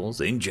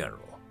 Chainsaws in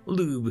general.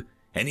 Lube.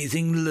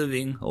 Anything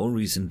living or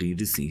recently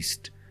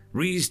deceased.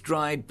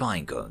 Freeze-dried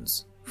pine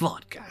cones.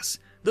 Fart gas.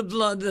 The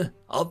blood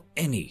of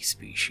any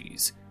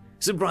species.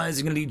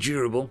 Surprisingly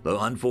durable,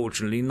 though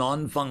unfortunately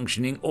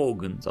non-functioning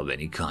organs of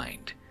any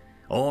kind.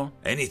 Or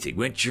anything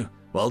which,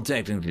 while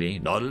technically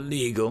not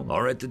illegal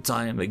or at the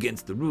time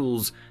against the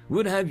rules,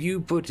 would have you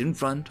put in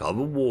front of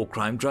a war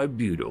crime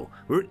tribunal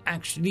were it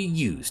actually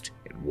used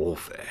in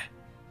warfare.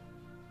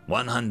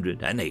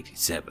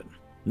 187.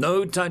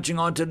 No touching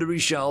artillery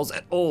shells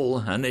at all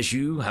unless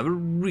you have a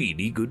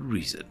really good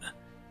reason.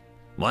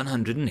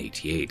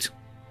 188.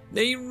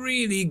 A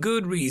really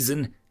good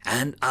reason,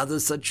 and other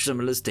such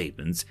similar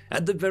statements,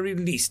 at the very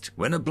least,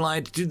 when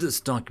applied to this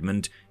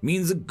document,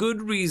 means a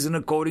good reason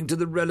according to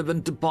the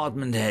relevant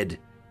department head,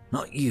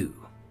 not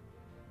you.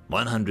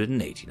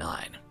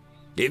 189.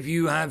 If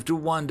you have to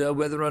wonder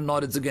whether or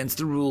not it's against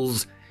the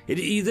rules, it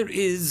either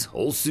is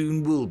or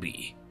soon will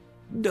be.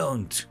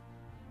 Don't.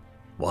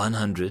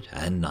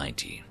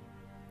 190.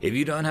 If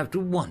you don't have to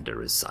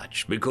wonder as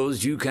such,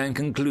 because you can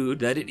conclude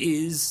that it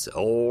is,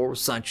 or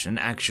such an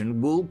action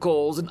will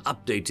cause an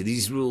update to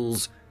these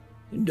rules,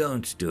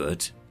 don't do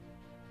it.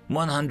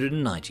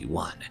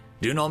 191.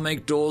 Do not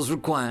make doors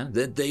require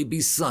that they be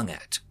sung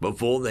at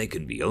before they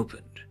can be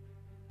opened.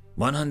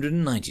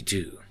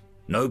 192.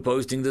 No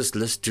posting this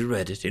list to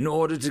Reddit in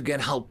order to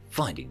get help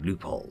finding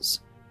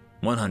loopholes.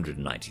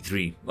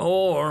 193.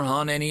 Or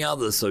on any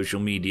other social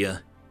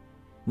media.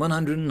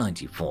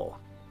 194.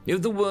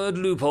 If the word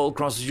loophole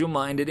crosses your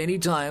mind at any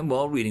time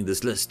while reading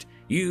this list,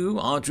 you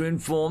are to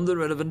inform the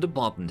relevant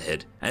department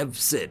head of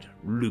said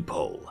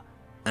loophole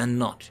and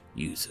not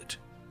use it.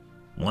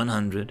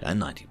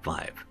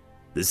 195.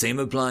 The same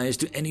applies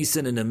to any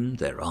synonym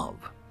thereof.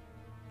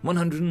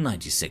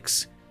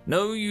 196.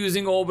 No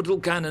using orbital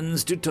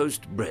cannons to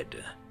toast bread.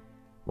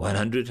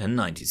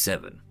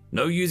 197.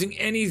 No using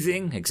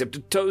anything except a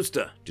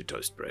toaster to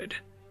toast bread.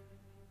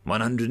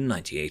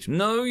 198.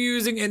 No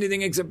using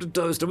anything except a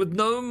toaster with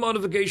no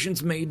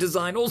modifications made,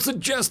 designed, or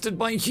suggested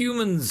by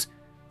humans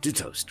to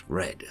toast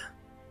bread.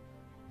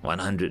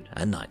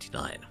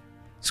 199.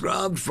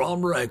 Scrubbed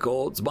from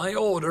records by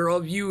order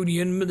of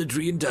Union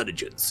Military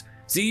Intelligence.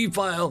 See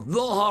file The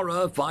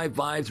Horror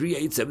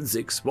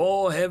 553876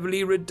 for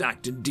heavily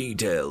redacted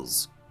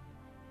details.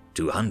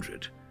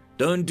 200.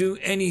 Don't do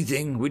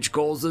anything which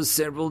causes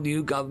several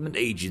new government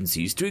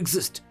agencies to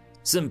exist,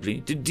 simply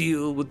to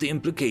deal with the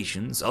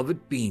implications of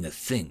it being a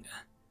thing.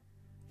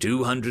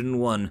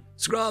 201.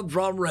 Scrubbed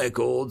from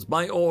records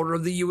by order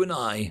of the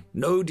UNI,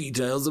 no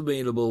details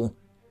available.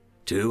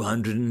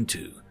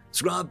 202.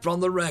 Scrubbed from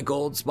the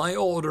records by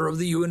order of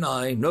the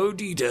UNI, no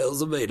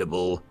details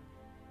available.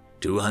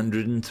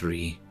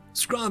 203.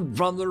 Scrubbed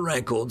from the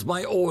records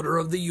by order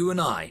of the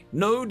UNI,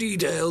 no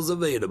details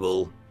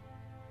available.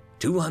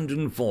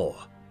 204.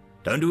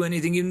 Don't do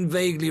anything even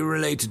vaguely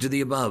related to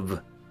the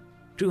above.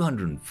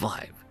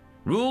 205.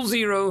 Rule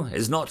 0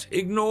 is not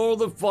ignore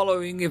the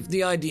following if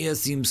the idea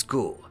seems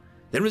cool.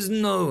 There is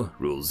no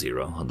Rule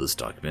 0 on this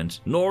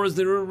document, nor is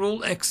there a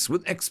Rule X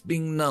with X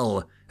being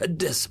null, a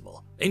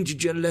decimal,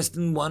 integer less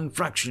than 1,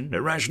 fraction,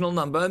 irrational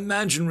number,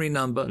 imaginary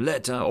number,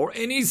 letter, or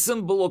any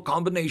symbol or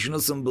combination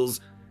of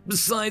symbols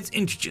besides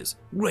integers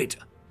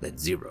greater than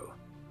 0.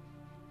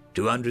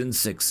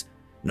 206.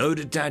 No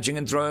detaching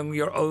and throwing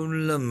your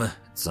own limb at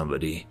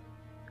somebody.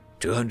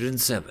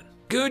 207.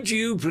 Could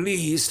you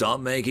please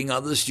stop making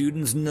other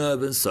students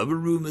nervous over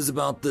rumors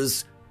about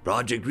this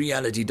Project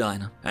Reality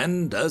Diner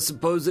and a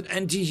supposed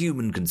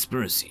anti-human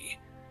conspiracy?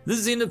 The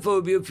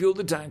xenophobia-fueled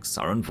attacks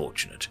are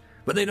unfortunate,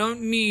 but they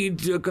don't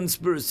need a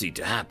conspiracy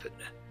to happen.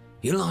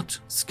 You're not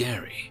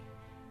scary.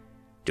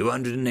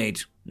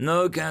 208.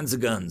 No cancer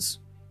guns.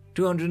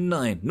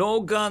 209. No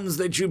guns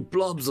that shoot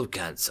blobs of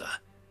cancer.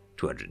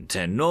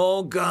 210.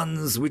 No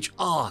guns which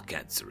are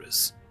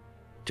cancerous.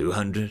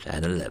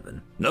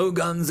 211. No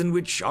guns in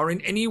which are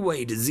in any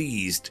way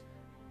diseased.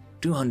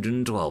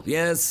 212.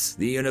 Yes,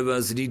 the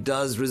university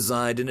does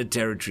reside in a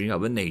territory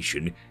of a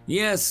nation.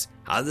 Yes,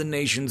 other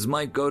nations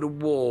might go to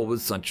war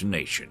with such a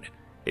nation.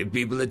 If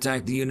people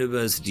attack the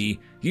university,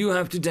 you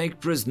have to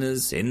take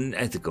prisoners in an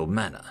ethical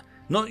manner,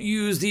 not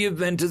use the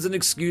event as an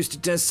excuse to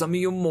test some of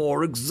your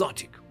more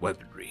exotic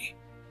weaponry.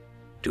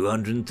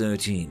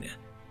 213.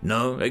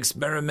 No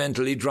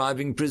experimentally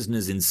driving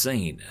prisoners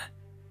insane.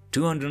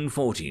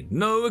 214.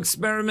 No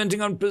experimenting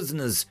on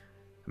prisoners.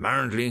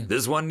 Apparently,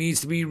 this one needs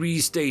to be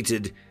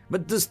restated,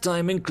 but this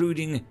time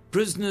including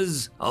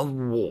prisoners of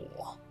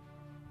war.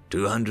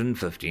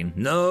 215.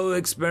 No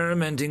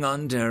experimenting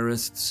on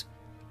terrorists.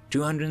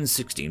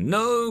 216.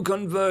 No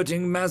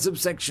converting massive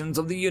sections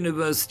of the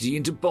university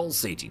into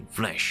pulsating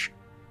flesh.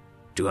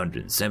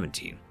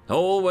 217.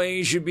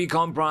 Always should be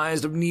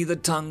comprised of neither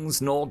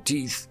tongues nor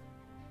teeth.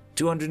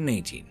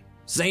 218.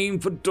 Same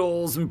for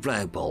doors and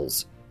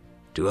flagpoles.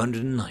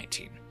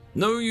 219.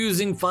 No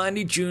using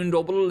finely tuned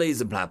orbital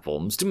laser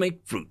platforms to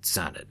make fruit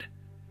salad.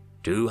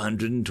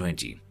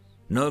 220.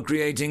 No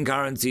creating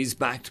currencies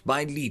backed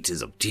by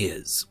liters of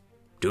tears.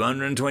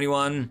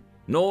 221.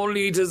 Nor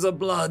liters of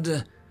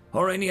blood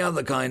or any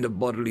other kind of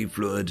bodily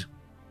fluid.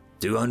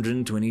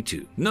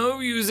 222. No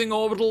using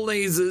orbital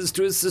lasers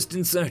to assist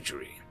in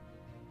surgery.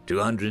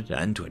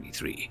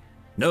 223.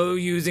 No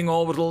using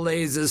orbital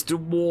lasers to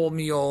warm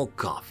your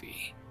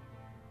coffee.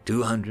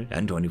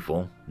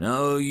 224.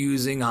 No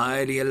using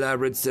highly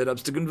elaborate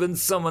setups to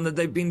convince someone that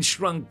they've been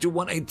shrunk to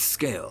 1/8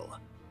 scale.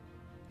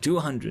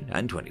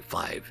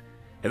 225.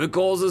 If it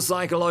causes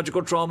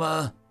psychological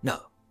trauma, no.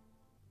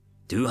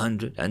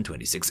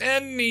 226.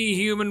 Any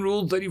human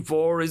Rule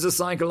 34 is a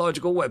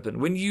psychological weapon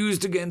when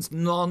used against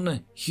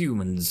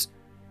non-humans.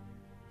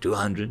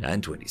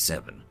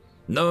 227.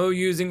 No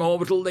using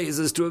orbital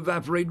lasers to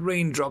evaporate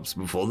raindrops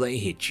before they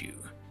hit you.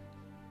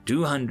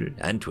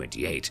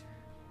 228.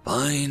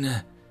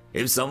 Fine.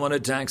 If someone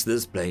attacks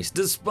this place,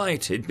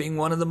 despite it being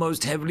one of the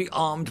most heavily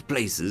armed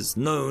places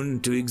known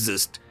to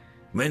exist,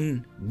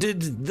 when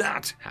did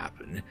that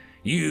happen,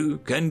 you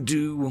can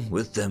do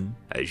with them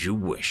as you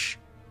wish.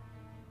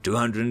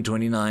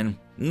 229.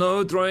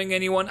 No throwing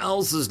anyone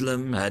else's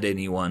limb at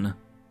anyone.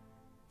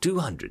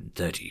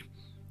 230.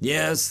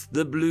 Yes,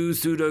 the blue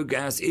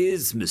pseudo-gas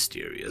is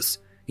mysterious.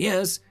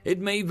 Yes, it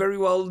may very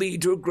well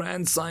lead to a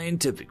grand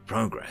scientific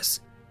progress.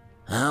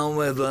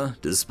 However,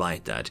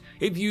 despite that,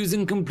 if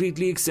using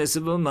completely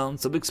excessive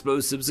amounts of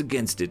explosives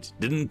against it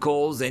didn't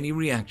cause any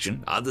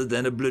reaction other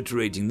than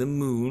obliterating the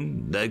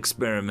moon the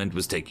experiment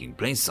was taking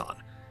place on,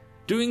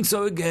 doing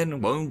so again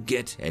won't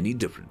get any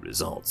different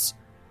results.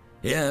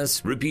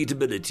 Yes,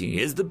 repeatability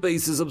is the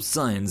basis of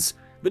science,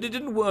 but it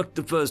didn't work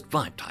the first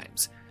 5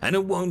 times, and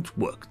it won't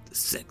work the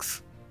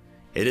 6th.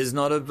 It is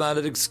not a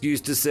valid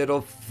excuse to set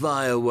off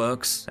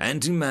fireworks,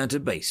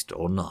 antimatter based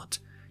or not,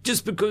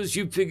 just because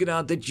you figured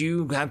out that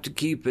you have to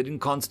keep it in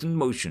constant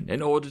motion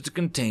in order to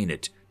contain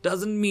it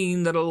doesn't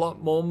mean that a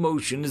lot more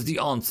motion is the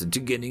answer to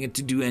getting it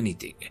to do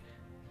anything.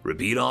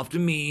 Repeat after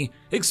me,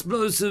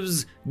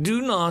 explosives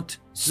do not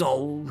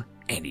solve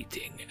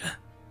anything.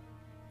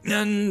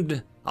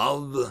 End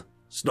of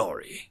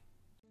story.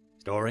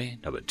 Story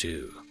number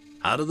 2.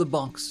 Out of the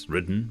Box,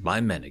 written by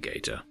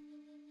Menegator.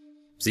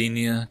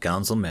 Senior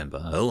council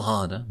member Earl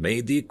Harder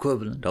made the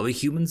equivalent of a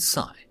human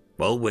sigh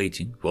while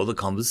waiting for the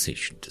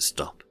conversation to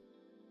stop.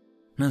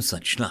 No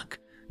such luck.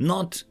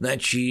 Not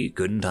that she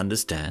couldn't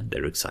understand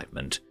their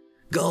excitement.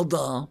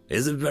 Galdar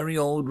is a very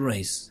old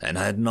race and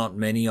had not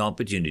many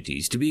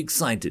opportunities to be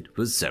excited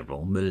for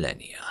several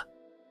millennia.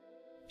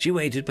 She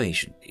waited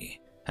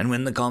patiently, and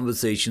when the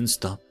conversation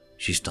stopped,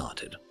 she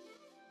started.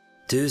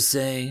 To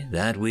say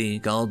that we,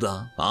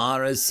 Galdar,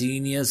 are a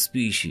senior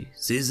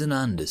species is an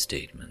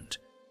understatement.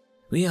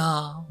 We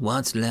are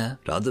what's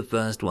left of the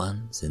first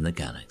ones in the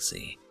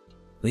galaxy.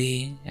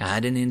 We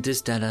had an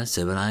interstellar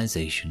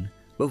civilization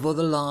before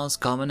the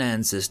last common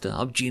ancestor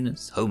of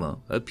genus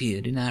Homo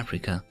appeared in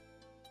Africa.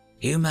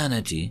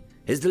 Humanity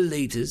is the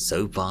latest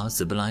so far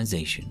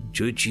civilization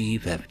to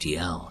achieve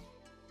FTL.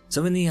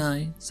 So in the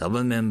eyes of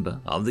a member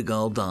of the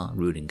Galdar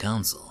ruling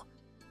council,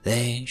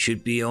 they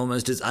should be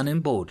almost as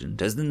unimportant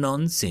as the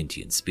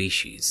non-sentient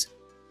species.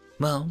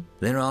 Well,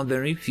 there are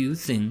very few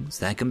things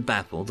that can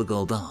baffle the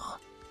Galdar.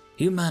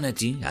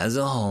 Humanity as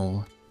a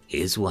whole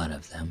is one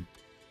of them.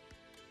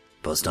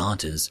 For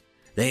starters,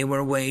 they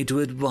were way too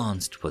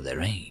advanced for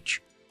their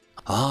age.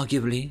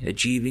 Arguably,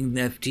 achieving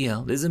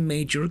FTL is a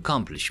major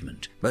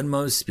accomplishment, but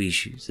most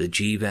species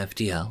achieve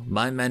FTL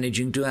by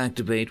managing to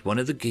activate one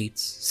of the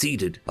gates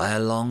seeded by a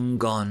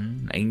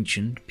long-gone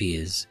ancient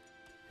peers.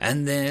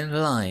 And there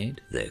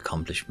lied the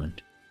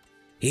accomplishment.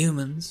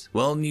 Humans,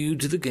 while new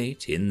to the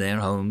gate in their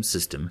home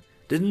system,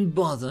 didn't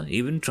bother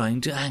even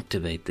trying to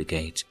activate the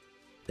gate.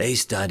 They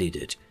studied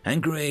it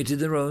and created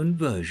their own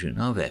version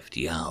of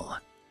FTL,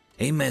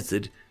 a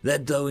method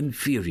that, though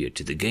inferior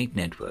to the gate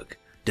network,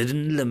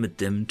 didn't limit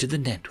them to the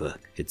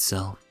network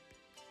itself.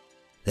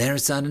 Their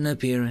sudden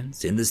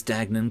appearance in the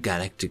stagnant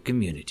galactic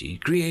community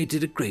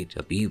created a great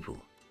upheaval.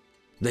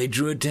 They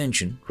drew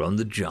attention from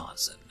the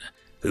Jarzen,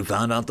 who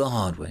found out the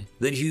hard way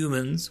that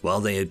humans, while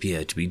they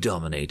appear to be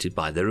dominated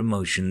by their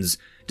emotions,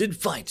 did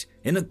fight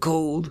in a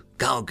cold,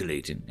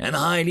 calculating, and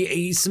highly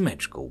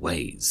asymmetrical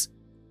ways.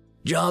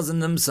 Jarzen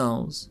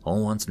themselves,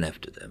 or what's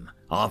left of them,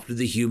 after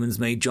the humans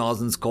made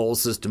Jarzen's core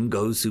system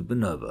go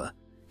supernova,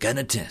 can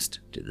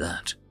attest to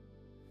that.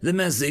 The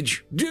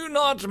message, "Do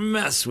not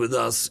mess with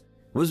us,"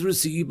 was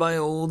received by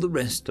all the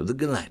rest of the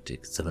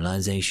galactic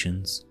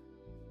civilizations.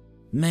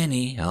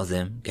 Many of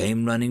them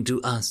came running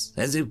to us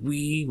as if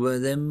we were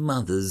their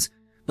mothers,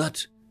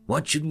 but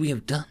what should we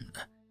have done?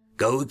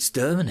 Go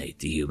exterminate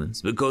the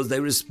humans because they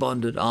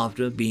responded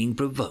after being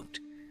provoked,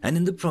 and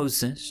in the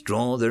process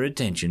draw their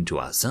attention to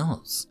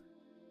ourselves?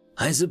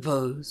 I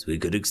suppose we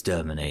could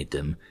exterminate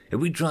them if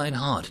we tried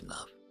hard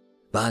enough,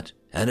 but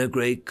at a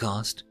great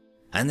cost,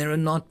 and there are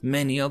not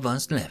many of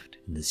us left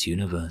in this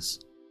universe.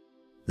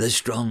 The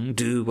strong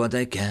do what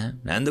they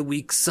can, and the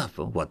weak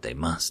suffer what they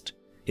must,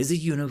 is a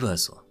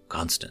universal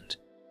constant,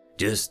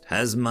 just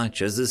as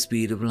much as the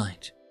speed of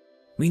light.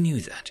 We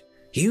knew that.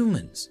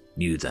 Humans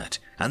knew that,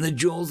 and the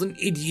Jarzen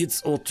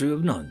idiots ought to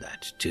have known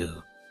that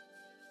too.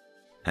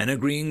 An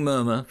agreeing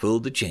murmur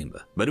filled the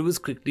chamber, but it was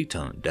quickly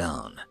toned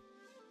down.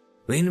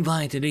 We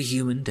invited a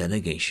human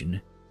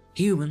delegation.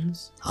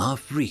 Humans are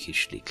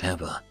freakishly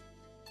clever.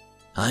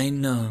 I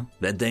know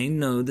that they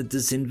know that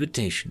this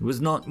invitation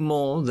was not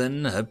more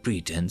than a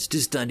pretense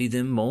to study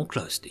them more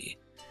closely,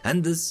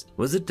 and this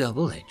was a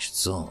double-edged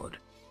sword.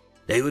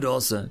 They would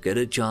also get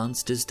a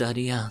chance to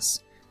study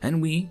us,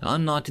 and we are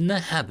not in the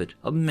habit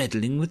of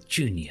meddling with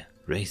junior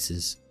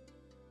races.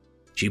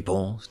 She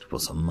paused for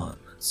some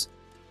moments.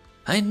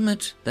 I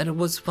admit that it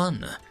was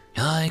fun.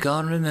 I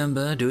can't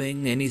remember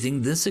doing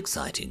anything this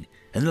exciting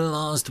in the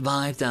last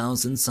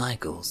 5,000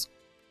 cycles.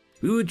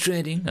 We were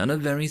treading on a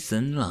very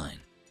thin line.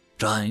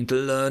 trying to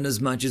learn as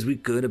much as we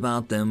could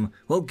about them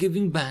while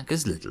giving back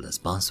as little as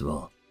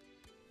possible.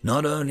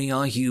 Not only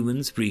are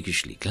humans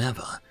freakishly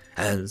clever,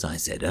 as I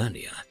said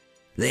earlier,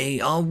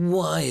 they are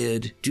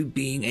wired to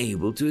being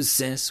able to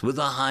assess with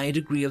a high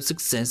degree of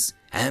success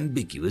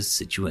ambiguous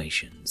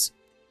situations.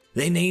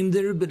 They named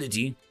their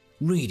ability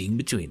reading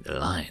between the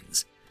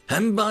lines,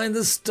 and by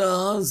the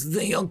stars,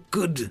 they are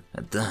good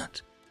at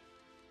that.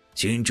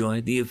 She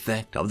enjoyed the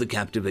effect of the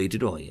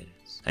captivated audience,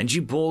 and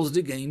she paused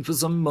again for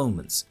some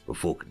moments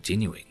before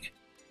continuing.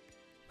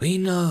 We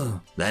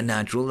know that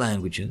natural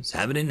languages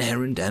have an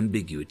inherent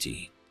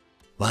ambiguity.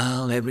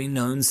 While every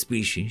known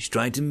species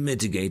try to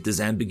mitigate this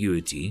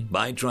ambiguity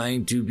by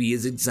trying to be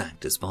as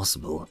exact as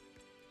possible,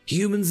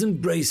 humans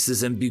embrace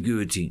this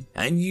ambiguity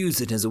and use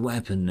it as a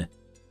weapon.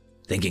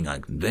 Thinking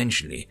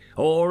unconventionally,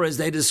 or as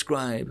they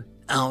describe,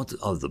 out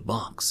of the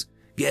box,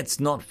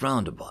 gets not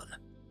frowned upon,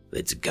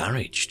 it's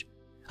encouraged.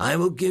 I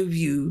will give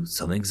you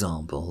some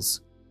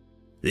examples.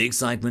 The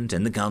excitement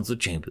in the council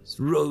chambers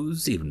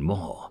rose even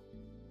more.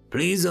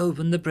 Please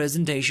open the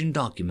presentation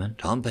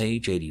document on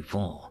page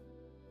 84.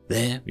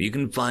 There you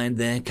can find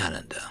their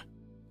calendar.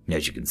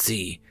 As you can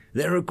see,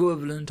 their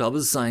equivalent of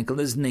a cycle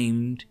is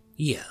named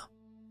year,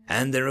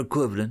 and their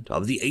equivalent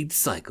of the 8th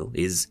cycle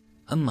is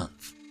a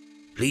month.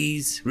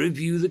 Please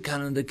review the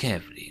calendar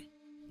carefully.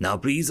 Now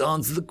please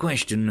answer the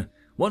question,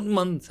 what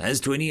month has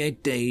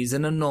 28 days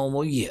in a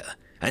normal year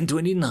and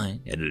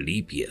 29 in a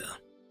leap year?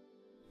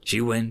 She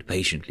waited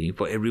patiently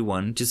for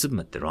everyone to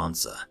submit their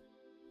answer.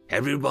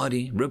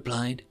 Everybody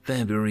replied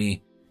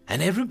February,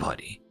 and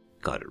everybody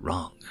got it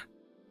wrong.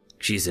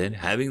 She said,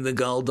 having the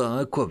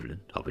Galdar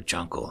equivalent of a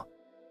chuckle.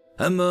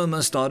 A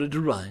murmur started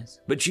to rise,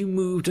 but she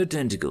moved her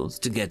tentacles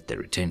to get their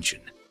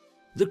attention.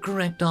 The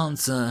correct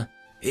answer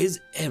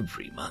is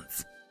every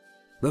month.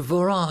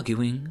 Before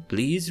arguing,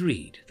 please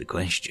read the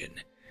question.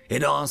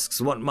 It asks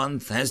what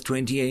month has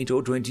 28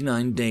 or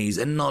 29 days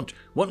and not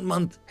what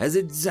month has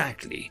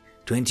exactly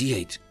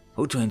 28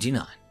 or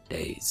 29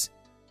 days.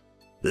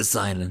 The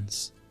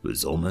silence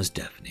was almost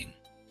deafening.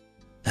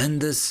 And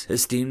this,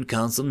 esteemed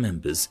council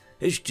members,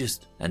 is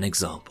just an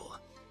example.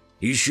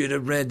 You should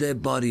have read their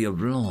body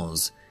of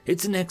laws.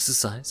 It's an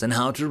exercise in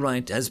how to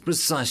write as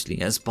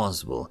precisely as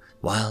possible,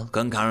 while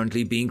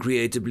concurrently being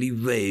creatively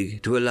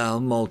vague to allow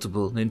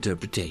multiple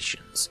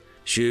interpretations,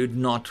 should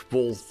not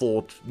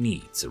forethought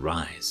needs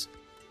arise.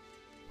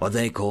 What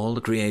they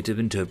call creative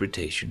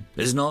interpretation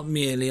is not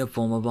merely a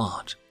form of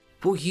art.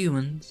 For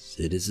humans,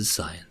 it is a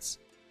science.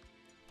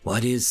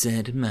 What is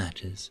said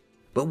matters,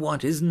 but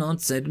what is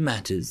not said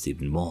matters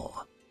even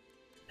more.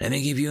 Let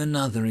me give you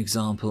another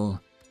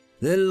example.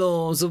 The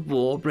laws of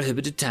war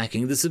prohibit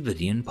attacking the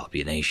civilian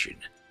population.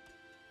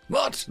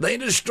 But they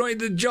destroyed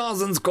the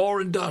Jarzan's core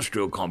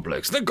industrial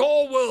complex, the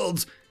core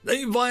worlds.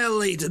 They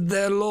violated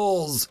their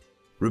laws,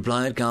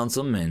 replied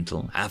Council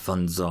Mental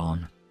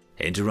Afonzon,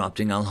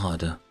 interrupting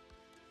Alhada.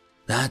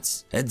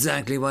 That's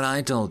exactly what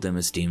I told them,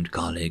 esteemed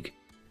colleague,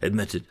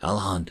 admitted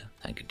Alhada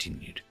and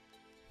continued.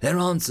 Their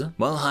answer,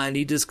 while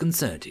highly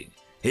disconcerting,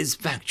 is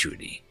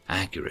factually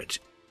accurate.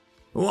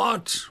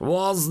 What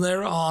was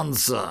their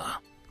answer?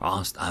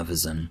 Asked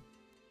Avazan.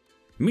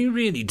 We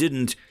really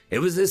didn't. It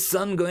was this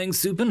sun-going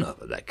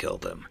supernova that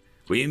killed them.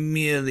 We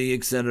merely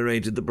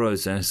accelerated the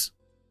process.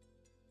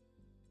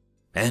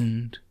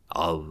 End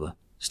of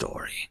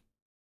story.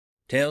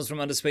 Tales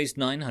from Outer Space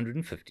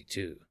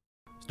 952.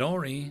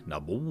 Story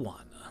number 1.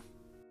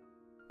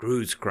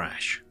 Cruise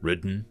Crash,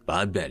 written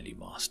by Belly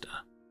Master.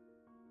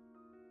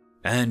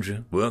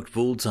 Andrew worked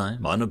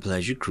full-time on a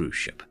pleasure cruise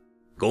ship.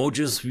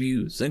 Gorgeous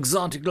views,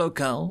 exotic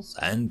locales,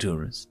 and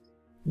tourists.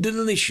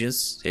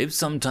 Delicious, if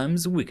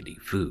sometimes wiggly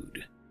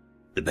food.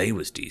 The pay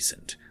was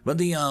decent, but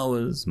the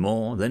hours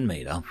more than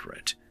made up for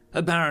it.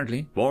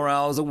 Apparently, 4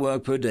 hours of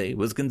work per day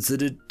was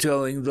considered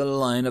towing the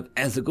line of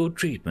ethical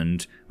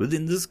treatment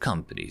within this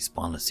company's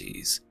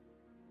policies.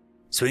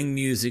 Swing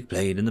music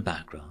played in the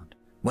background,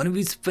 one of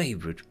his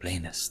favorite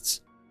playlists.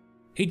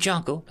 He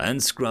chuckled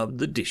and scrubbed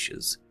the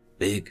dishes,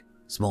 big,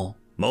 small,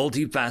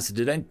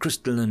 multifaceted and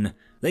crystalline.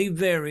 They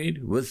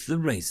varied with the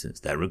races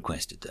that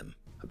requested them,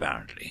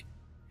 apparently.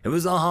 It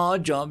was a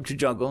hard job to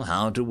juggle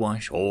how to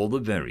wash all the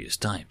various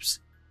types.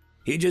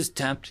 He just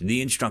tapped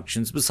the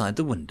instructions beside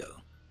the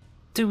window.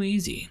 Too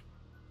easy.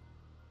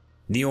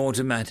 The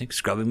automatic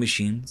scrubbing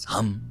machines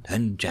hummed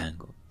and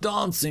jangled,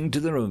 dancing to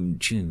their own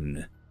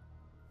tune.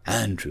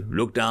 Andrew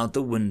looked out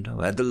the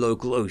window at the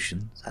local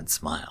oceans and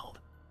smiled.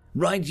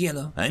 Bright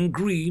yellow and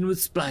green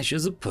with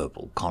splashes of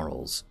purple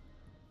corals.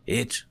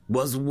 It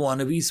was one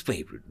of his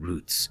favorite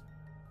routes.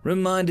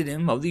 Reminded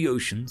him of the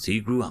oceans he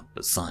grew up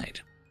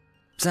beside.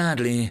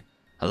 Sadly,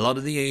 a lot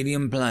of the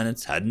alien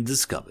planets hadn't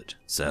discovered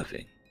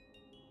surfing.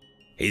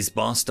 His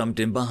boss stumped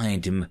in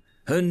behind him,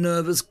 her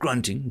nervous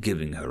grunting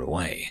giving her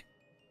away.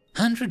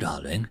 Andrew,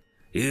 darling,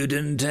 you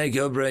didn't take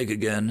your break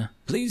again.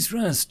 Please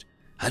rest.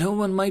 I don't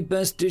want my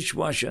best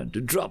dishwasher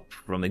to drop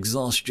from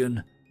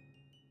exhaustion.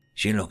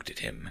 She looked at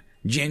him,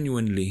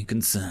 genuinely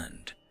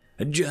concerned.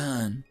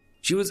 Jahan,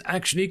 she was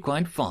actually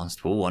quite fast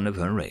for one of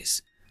her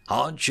race,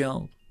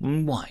 hard-shelled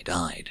and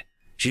wide-eyed.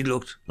 She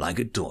looked like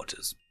a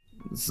tortoise.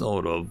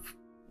 Sort of.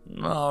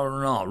 No,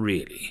 not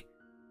really.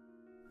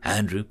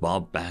 Andrew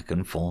bobbed back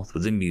and forth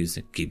with the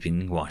music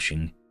keeping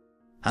washing.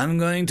 I'm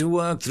going to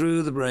work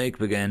through the break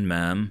again,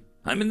 ma'am.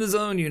 I'm in the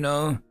zone, you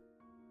know.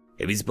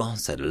 If his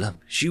boss had a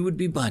lump, she would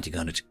be biting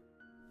on it.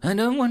 I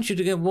don't want you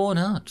to get worn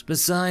out.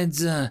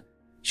 Besides,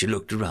 she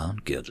looked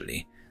around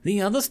guiltily. The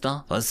other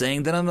staff are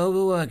saying that I'm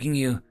overworking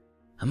you.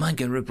 I might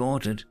get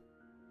reported.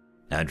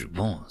 Andrew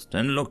paused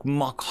and looked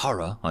mock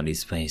horror on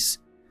his face.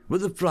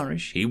 With a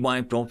flourish, he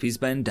wiped off his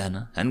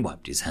bandana and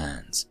wiped his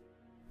hands.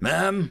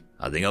 Ma'am,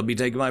 I think I'll be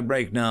taking my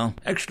break now.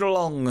 Extra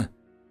long.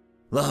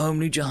 The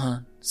homely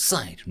Jahan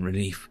sighed in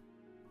relief.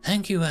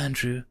 Thank you,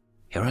 Andrew.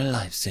 You're a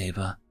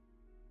lifesaver.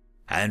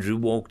 Andrew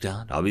walked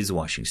out of his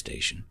washing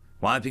station,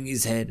 wiping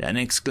his head and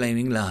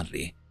exclaiming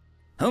loudly,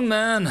 Oh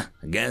man,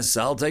 I guess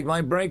I'll take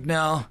my break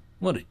now.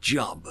 What a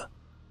job.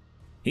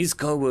 His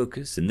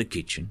co-workers in the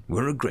kitchen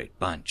were a great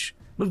bunch,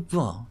 but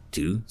far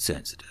too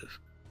sensitive.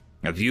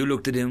 A few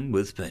looked at him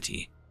with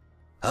pity.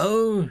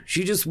 Oh,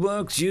 she just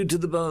works you to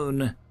the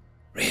bone.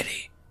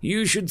 Really,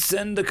 you should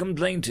send a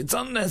complaint. It's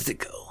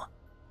unethical.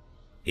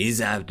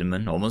 His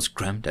abdomen almost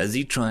cramped as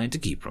he tried to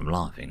keep from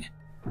laughing.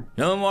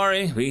 Don't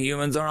worry, we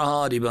humans are a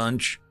hardy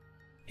bunch.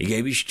 He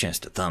gave his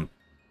chest a thump.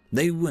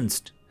 They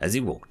winced as he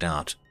walked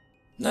out.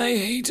 I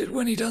hate it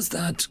when he does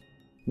that.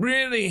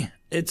 Really,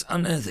 it's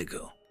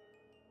unethical.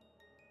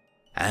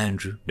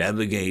 Andrew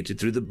navigated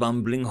through the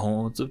bumbling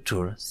hordes of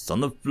tourists on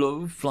the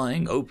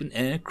flow-flying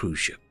open-air cruise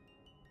ship.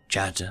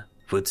 Chatter,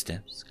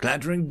 footsteps,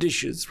 clattering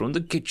dishes from the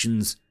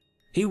kitchens.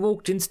 He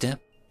walked in step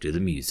to the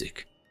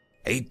music.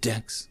 8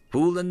 decks,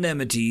 full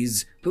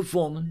anemones,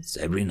 performance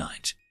every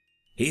night.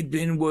 He'd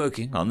been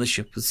working on the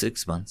ship for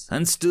 6 months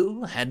and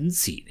still hadn't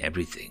seen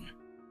everything.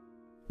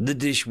 The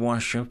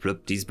dishwasher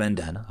flipped his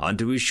bandana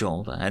onto his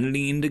shoulder and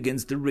leaned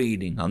against the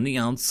railing on the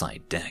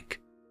outside deck.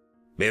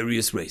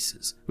 Various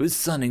races were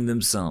sunning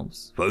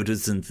themselves,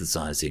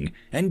 photosynthesizing,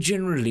 and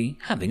generally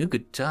having a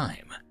good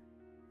time.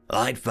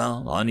 Light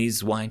fell on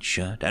his white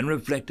shirt and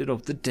reflected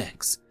off the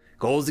decks,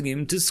 causing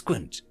him to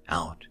squint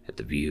out at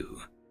the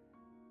view.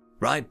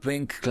 Bright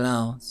pink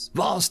clouds,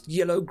 vast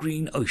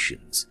yellow-green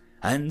oceans,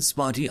 and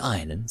spotty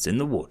islands in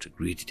the water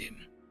greeted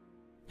him.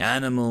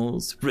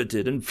 Animals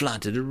flitted and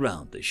fluttered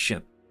around the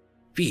ship,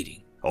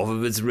 feeding off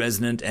of its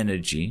resonant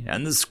energy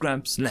and the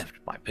scraps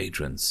left by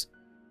patrons.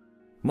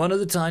 One of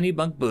the tiny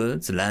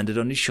bugbirds landed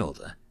on his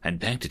shoulder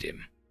and pecked at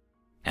him.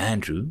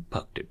 Andrew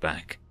poked it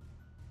back.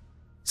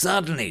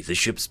 Suddenly, the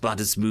ship's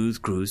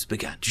butter-smooth cruise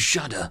began to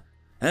shudder.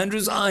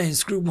 Andrew's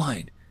eyes grew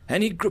wide,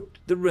 and he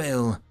gripped the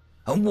rail.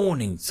 A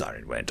warning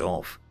siren went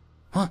off.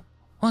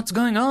 What's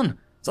going on?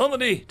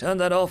 Somebody turn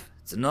that off.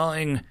 It's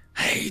annoying.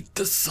 I hate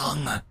the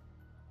song.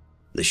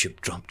 The ship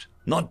dropped,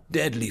 not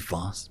deadly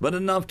fast, but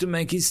enough to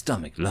make his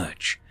stomach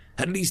lurch.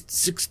 At least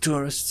 6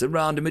 tourists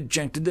around him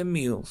ejected their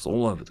meals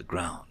all over the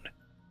ground.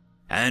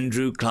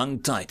 Andrew clung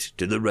tight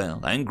to the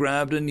rail and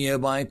grabbed a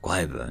nearby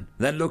wyvern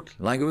that looked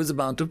like it was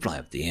about to fly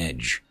off the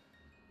edge.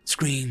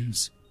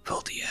 Screams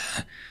filled the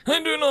air.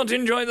 I do not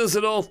enjoy this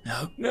at all.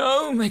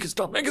 No, make it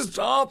stop, make it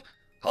stop.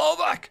 Fall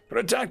back,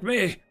 protect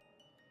me.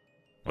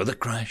 With a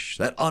crash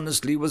that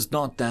honestly was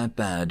not that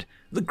bad,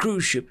 the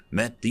cruise ship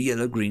met the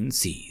yellow-green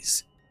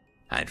seas.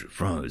 Andrew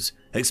froze,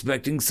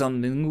 expecting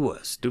something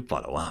worse to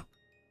follow up.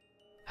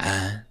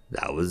 And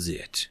that was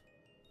it.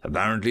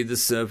 Apparently the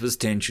surface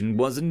tension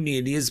wasn't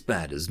nearly as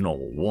bad as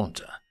normal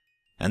water,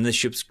 and the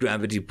ship's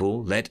gravity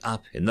pull let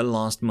up in the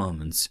last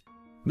moments.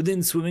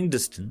 Within swimming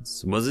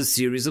distance was a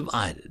series of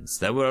islands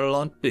that were a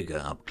lot bigger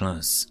up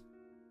close.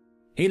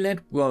 He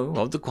let go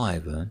of the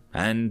wyvern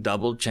and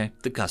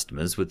double-checked the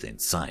customers within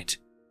sight.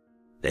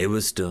 They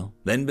were still,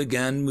 then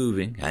began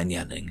moving and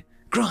yelling.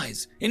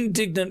 Cries,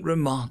 indignant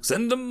remarks,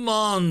 and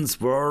demands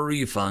for a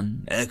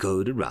refund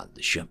echoed around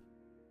the ship.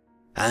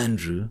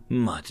 Andrew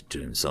muttered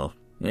to himself,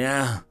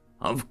 Yeah,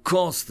 of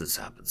course this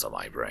happens on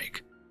my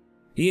break.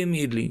 He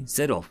immediately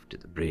set off to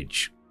the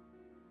bridge.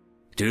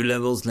 2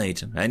 levels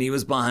later, and he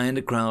was behind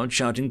a crowd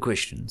shouting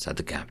questions at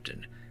the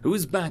captain, who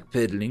was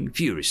backpedaling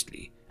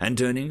furiously and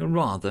turning a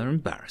rather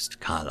embarrassed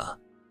color.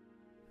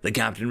 The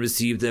captain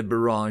received their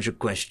barrage of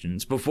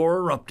questions before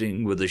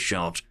erupting with a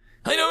shout.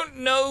 I don't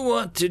know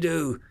what to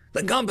do.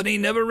 The company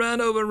never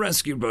ran over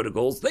rescue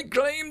protocols. They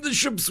claimed the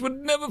ships would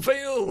never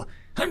fail.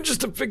 I'm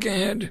just a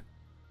figurehead.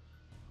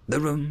 The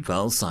room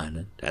fell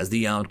silent as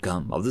the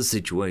outcome of the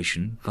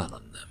situation fell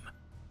on them.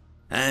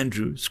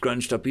 Andrew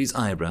scrunched up his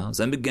eyebrows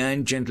and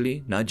began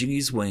gently nudging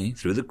his way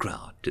through the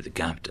crowd to the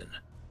captain.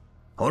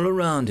 All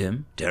around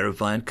him,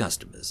 terrified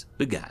customers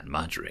began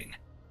muttering.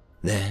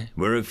 There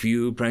were a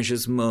few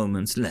precious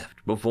moments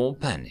left before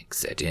panic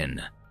set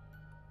in.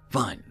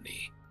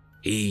 Finally,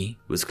 he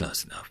was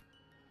close enough.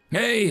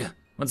 Hey,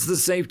 what's the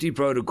safety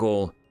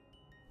protocol?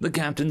 The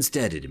captain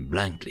stared at him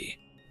blankly.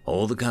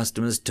 All the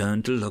customers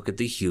turned to look at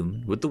the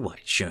human with the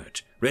white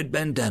shirt, red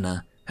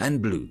bandana,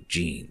 and blue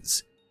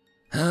jeans.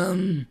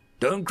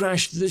 Don't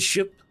crash the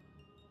ship?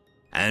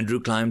 Andrew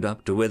climbed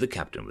up to where the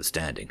captain was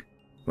standing.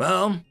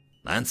 Well,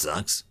 that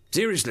sucks.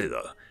 Seriously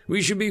though,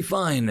 We should be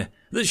fine.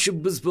 The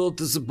ship was built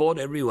to support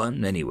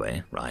everyone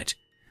anyway, right?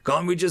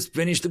 Can't we just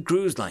finish the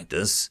cruise like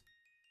this?"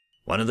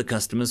 One of the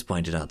customers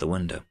pointed out the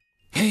window.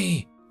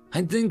 "Hey,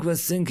 I think we're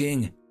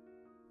sinking."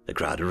 The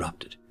crowd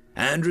erupted.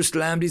 Andrew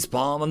slammed his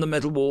palm on the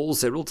metal wall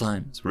several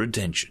times for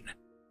attention.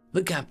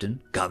 The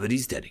captain covered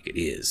his delicate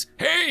ears.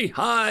 "Hey,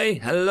 hi,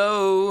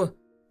 hello."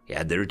 He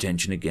had their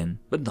attention again,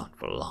 but not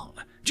for long.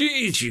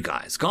 "Geez, you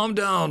guys, calm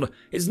down.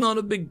 It's not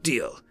a big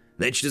deal.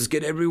 Let's just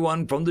get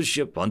everyone from the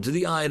ship onto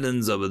the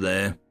islands over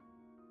there."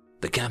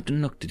 The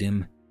captain looked at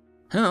him.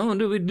 "How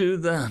do we do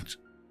that?"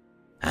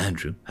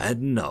 Andrew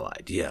had no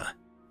idea.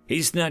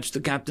 He snatched the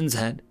captain's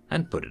hat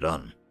and put it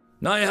on.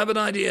 "I have an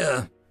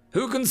idea.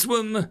 Who can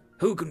swim?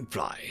 Who can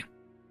fly?"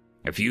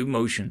 A few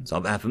motions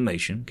of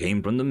affirmation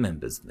came from the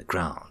members in the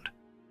crowd.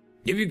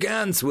 "If you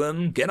can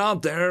swim, get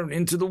out there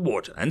into the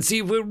water and see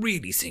if we're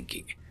really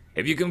sinking.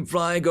 If you can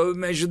fly, go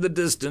measure the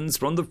distance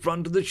from the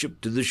front of the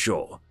ship to the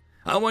shore.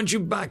 I want you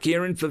back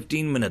here in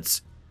 15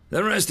 minutes.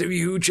 The rest of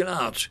you chill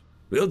out.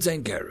 We'll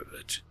take care of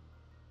it."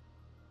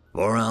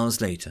 4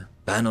 hours later,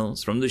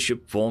 panels from the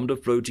ship formed a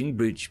floating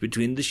bridge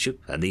between the ship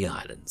and the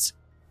islands.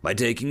 By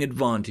taking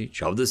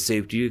advantage of the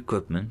safety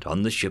equipment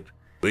on the ship,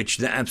 which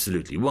there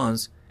absolutely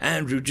was,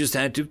 Andrew just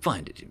had to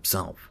find it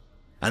himself.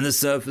 And the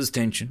surface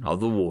tension of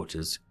the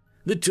waters,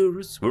 the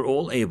tourists were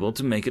all able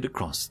to make it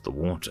across the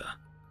water.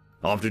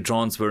 After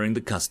transferring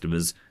the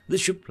customers, the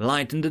ship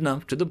lightened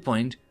enough to the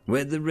point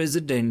where the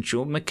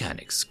residential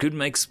mechanics could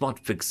make spot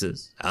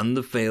fixes on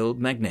the failed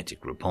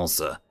magnetic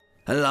repulsor,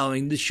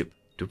 allowing the ship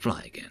to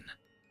fly again.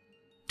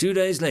 2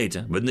 days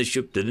later, when the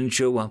ship didn't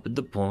show up at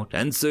the port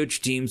and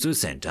search teams were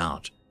sent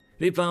out,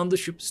 they found the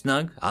ship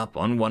snug up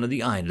on one of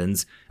the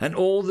islands and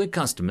all their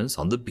customers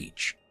on the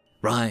beach.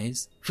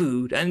 Rice,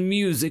 food, and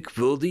music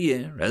filled the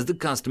air as the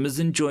customers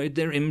enjoyed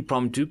their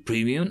impromptu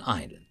premium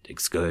island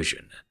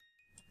excursion.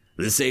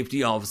 The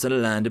safety officer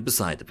landed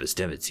beside the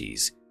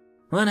festivities.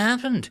 "What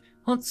happened?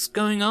 What's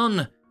going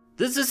on?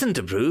 This isn't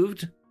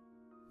approved."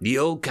 The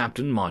old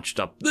captain marched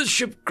up. "The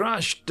ship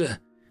crashed.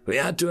 We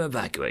had to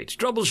evacuate,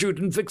 troubleshoot,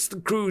 and fix the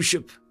cruise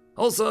ship.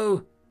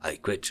 Also, I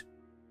quit."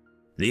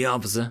 The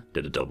officer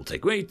did a double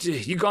take. "Wait,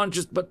 you can't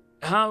just... But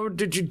how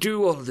did you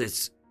do all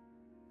this?"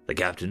 The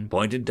captain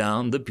pointed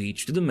down the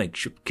beach to the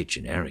makeshift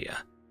kitchen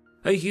area.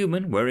 A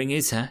human wearing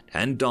his hat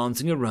and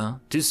dancing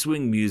around to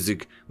swing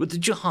music with the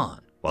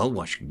Jahan while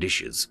washing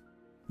dishes.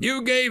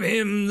 "You gave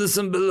him the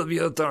symbol of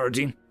your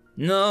authority?"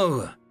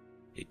 "No."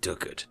 "He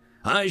took it.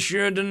 I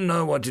sure didn't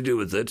know what to do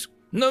with it.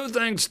 No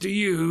thanks to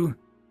you."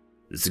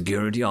 The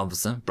security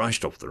officer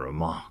brushed off the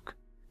remark.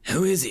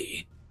 "Who is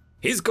he?"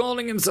 "He's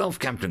calling himself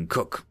Captain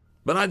Cook,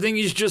 but I think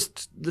he's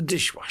just the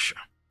dishwasher."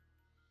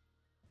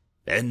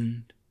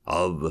 End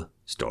of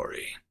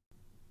story.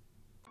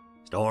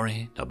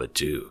 Story number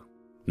 2.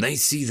 They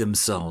See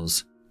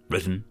Themselves.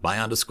 Written by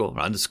 ___________.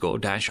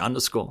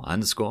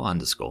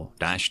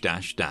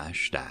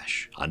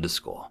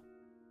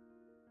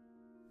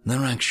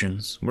 Their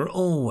actions were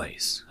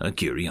always a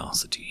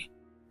curiosity,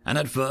 and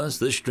at first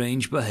the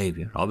strange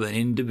behavior of the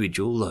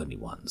individual lonely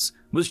ones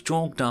was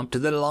chalked up to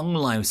their long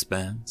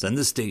lifespans and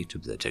the state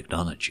of their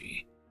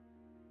technology.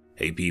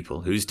 A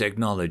people whose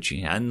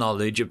technology and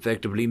knowledge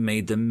effectively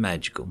made them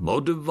magical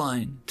or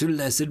divine to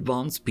less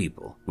advanced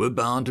people were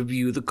bound to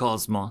view the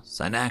cosmos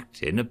and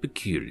act in a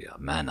peculiar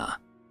manner.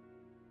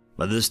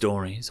 But the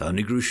stories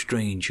only grew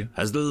stranger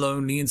as the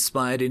lonely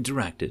inspired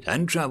interacted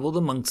and traveled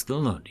amongst the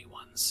lonely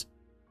ones.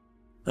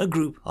 A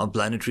group of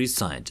planetary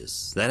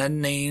scientists that had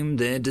named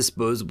their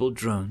disposable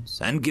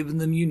drones and given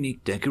them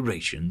unique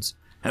decorations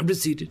and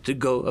proceeded to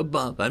go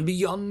above and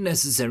beyond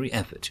necessary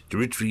effort to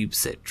retrieve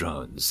said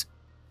drones.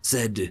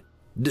 Said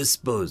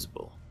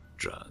disposable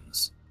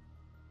drones.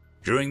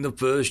 During the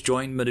first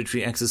joint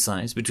military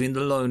exercise between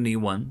the Lonely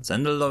Ones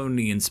and the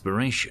Lonely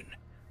Inspiration,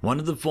 one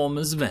of the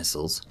former's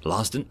vessels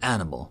lost an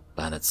animal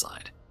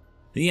planetside.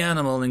 The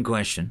animal in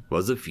question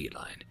was a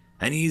feline,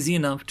 and easy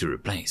enough to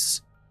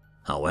replace.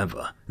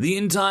 However, the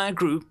entire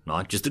group,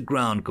 not just a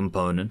ground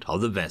component of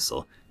the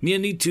vessel,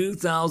 nearly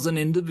 2,000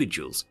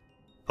 individuals,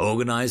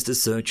 organized a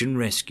search and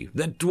rescue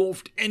that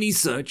dwarfed any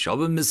search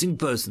of a missing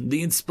person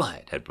the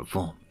Inspired had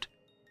performed.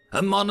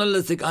 A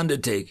monolithic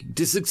undertaking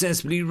to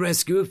successfully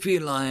rescue a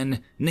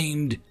feline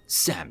named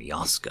Sammy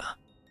Oscar.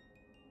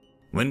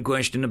 When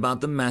questioned about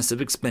the massive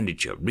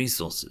expenditure of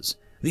resources,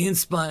 the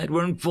Inspired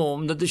were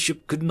informed that the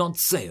ship could not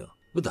sail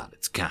without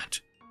its cat.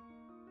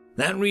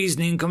 That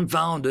reasoning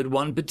confounded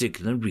one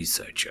particular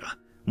researcher,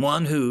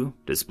 one who,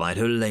 despite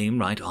her lame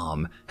right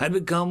arm, had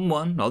become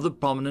one of the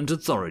prominent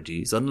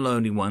authorities on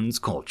Lonely One's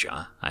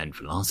culture and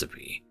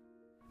philosophy.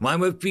 Why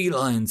were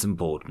felines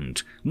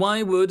important?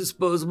 Why were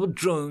disposable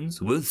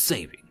drones worth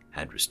saving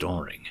and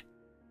restoring?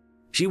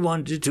 She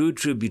wanted to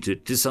attribute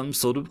it to some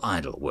sort of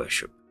idol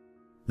worship.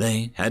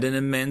 They had an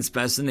immense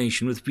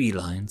fascination with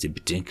felines in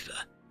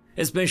particular,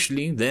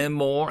 especially their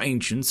more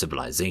ancient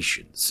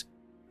civilizations.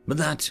 But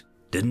that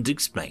didn't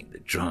explain the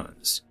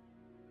drones.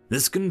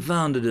 This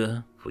confounded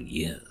her for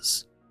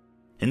years,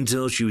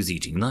 until she was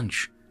eating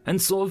lunch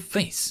and saw a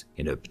face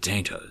in her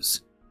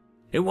potatoes.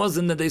 It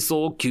wasn't that they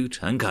saw cute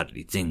and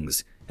cuddly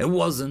things. It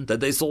wasn't that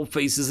they saw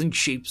faces and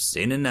shapes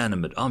in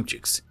inanimate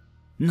objects.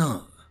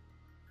 No,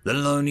 the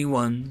lonely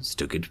ones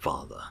took it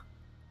farther.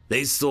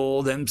 They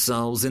saw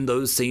themselves in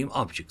those same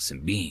objects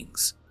and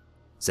beings.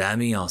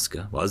 Sammy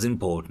Oscar was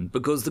important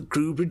because the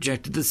crew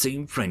projected the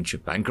same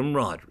friendship and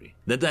camaraderie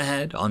that they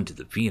had onto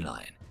the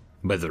feline,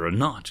 whether or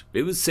not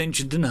it was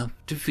sentient enough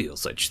to feel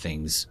such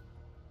things.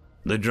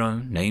 The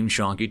drone, named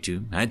Sharky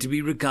 2, had to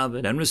be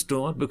recovered and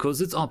restored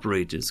because its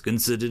operators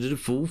considered it a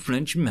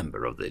full-fledged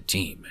member of their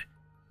team,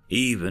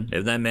 even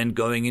if that meant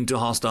going into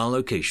hostile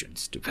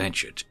locations to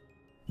fetch it,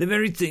 the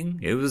very thing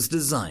it was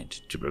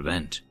designed to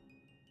prevent.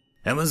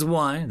 That was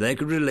why they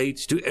could relate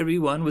to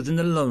everyone within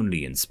the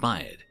Lonely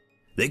Inspired.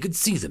 They could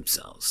see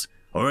themselves,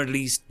 or at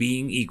least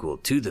being equal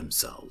to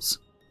themselves,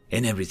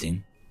 in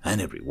everything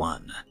and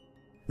everyone.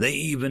 They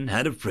even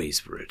had a phrase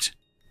for it: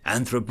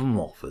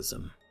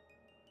 anthropomorphism.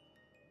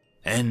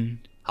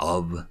 End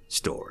of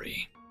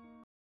story.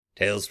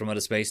 Tales from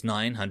Outer Space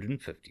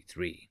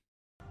 953.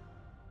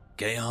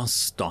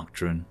 Chaos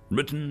Doctrine,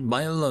 written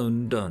by a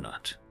lone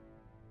donut.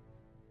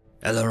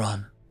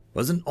 Eleron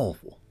was an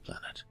awful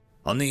planet,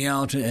 on the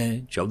outer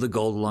edge of the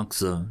Goldilocks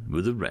zone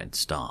with a red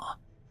star.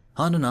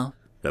 Hot enough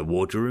that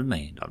water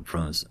remained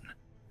unfrozen,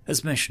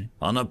 especially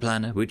on a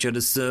planet which had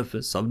a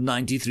surface of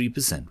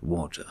 93%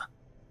 water,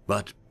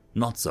 but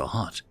not so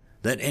hot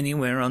that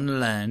anywhere on the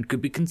land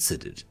could be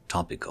considered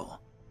topical.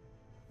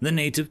 The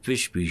native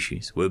fish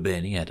species were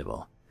barely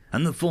edible,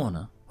 and the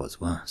fauna was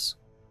worse.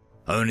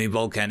 Only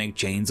volcanic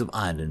chains of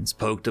islands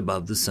poked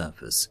above the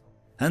surface,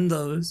 and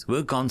those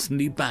were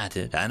constantly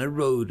battered and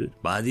eroded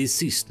by the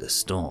ceaseless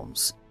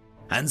storms,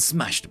 and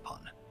smashed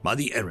upon by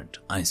the errant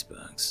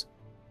icebergs.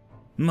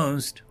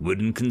 Most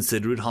wouldn't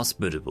consider it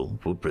hospitable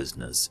for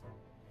prisoners,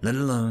 let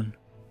alone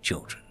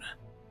children.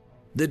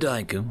 The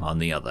Daiku, on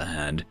the other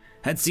hand,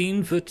 had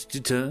seen fit to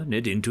turn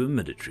it into a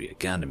military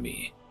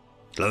academy,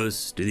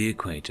 close to the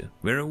equator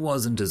where it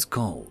wasn't as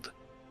cold.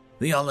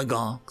 The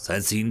oligarchs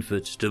had seen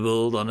fit to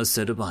build on a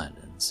set of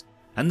islands,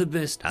 and the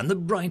best and the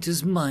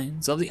brightest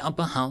minds of the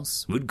upper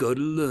house would go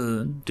to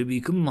learn to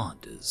be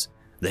commanders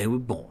they were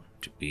born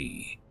to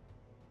be.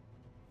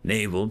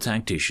 Naval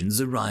tactician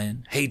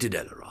Zarian hated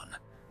Eleron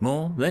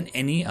more than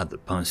any other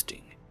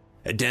posting,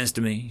 a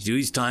testimony to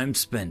his time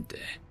spent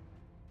there.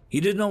 He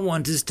did not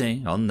want to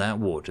stay on that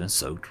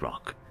water-soaked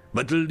rock,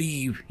 but to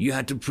leave you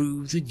had to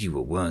prove that you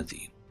were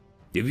worthy.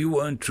 If you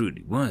weren't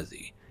truly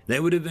worthy, they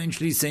would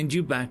eventually send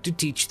you back to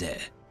teach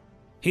there.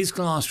 His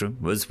classroom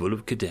was full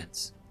of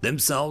cadets,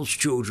 themselves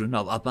children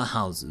of upper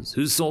houses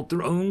who sought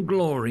their own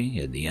glory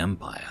in the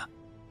Empire.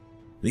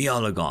 The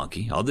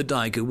oligarchy of the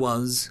Daiku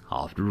was,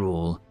 after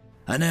all,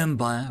 an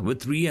empire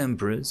with 3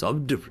 emperors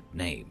of different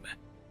name.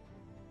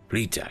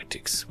 Fleet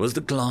Tactics was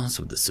the class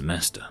of the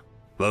semester,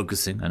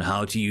 focusing on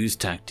how to use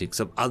tactics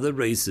of other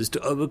races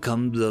to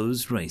overcome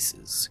those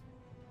races.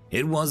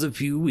 It was a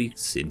few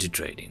weeks into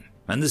training,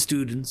 and the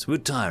students were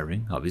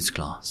tiring of his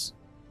class.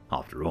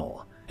 After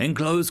all, in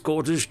close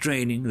quarters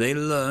training they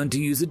learned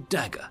to use a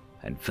dagger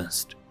and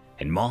fist.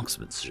 In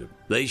marksmanship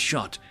they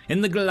shot,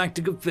 in the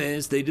galactic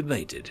affairs they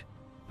debated.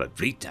 But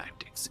Fleet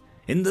Tactics,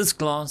 in this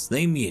class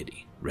they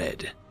merely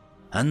read.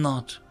 And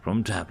not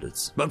from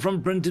tablets, but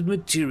from printed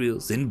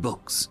materials in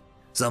books,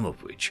 some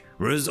of which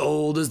were as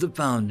old as the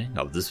founding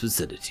of this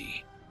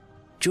facility.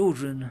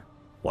 Children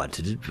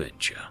wanted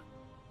adventure.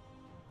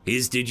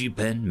 His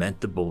digipen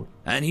met the board,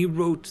 and he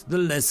wrote the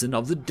lesson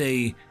of the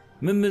day: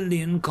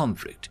 mammalian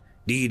conflict,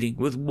 dealing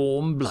with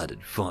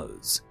warm-blooded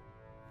foes.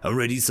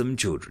 Already some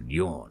children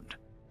yawned,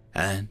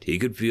 and he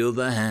could feel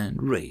their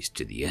hand raised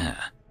to the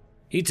air.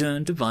 He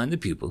turned to find the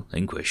pupil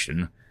in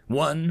question,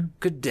 one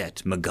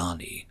Cadet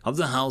Magali of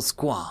the House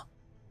Qua,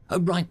 a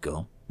bright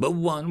girl, but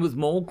one with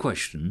more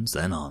questions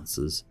than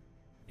answers.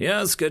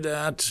 "Yes,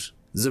 Cadet,"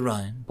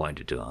 Zarian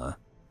pointed to her.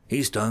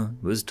 His tone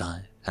was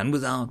tired and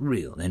without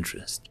real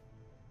interest.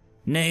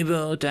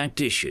 "Naval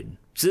tactician,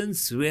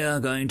 since we are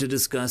going to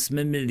discuss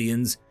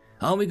mammalians,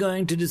 are we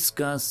going to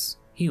discuss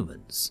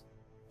humans?"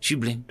 She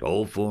blinked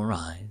all 4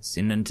 eyes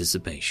in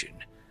anticipation,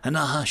 and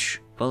a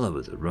hush fell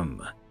over the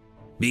room.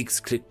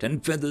 Beaks clicked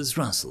and feathers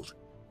rustled.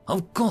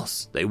 Of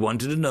course they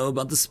wanted to know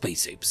about the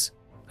space apes.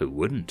 Who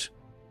wouldn't?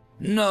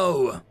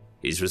 "No!"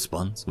 His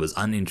response was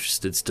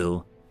uninterested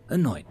still,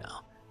 annoyed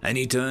now, and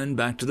he turned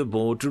back to the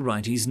board to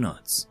write his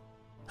notes.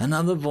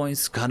 Another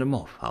voice cut him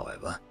off,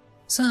 however.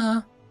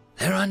 "Sir,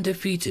 they're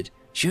undefeated.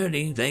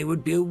 Surely they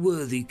would be a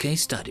worthy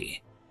case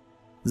study."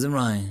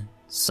 Zarian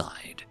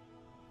sighed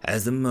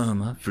as the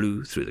murmur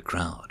flew through the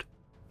crowd.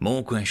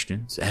 More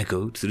questions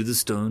echoed through the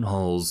stone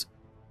halls,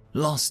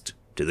 lost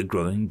to the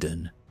growing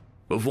din,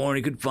 before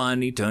he could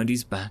finally turn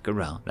his back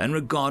around and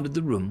regarded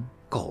the room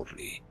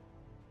coldly.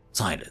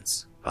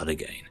 Silence fell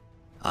again,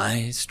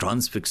 eyes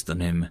transfixed on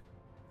him.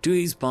 To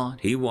his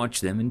part, he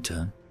watched them in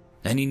turn,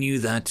 and he knew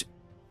that,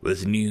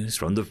 with news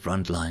from the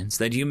front lines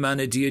that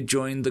humanity had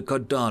joined the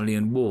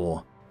Cardalian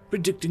War,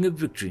 predicting a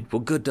victory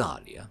for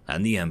Cardalia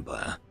and the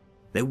Empire,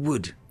 they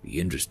would be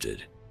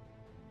interested.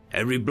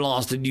 Every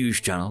blasted news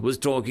channel was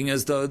talking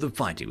as though the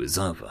fighting was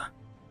over.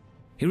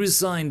 He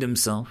resigned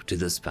himself to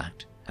this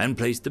fact and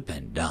placed the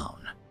pen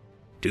down.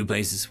 2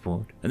 paces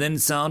forward, and then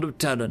sound of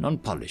talon on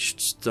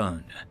polished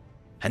stone,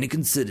 and he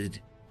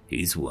considered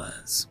his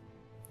words.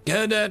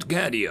 Cadet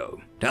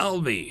Cadio,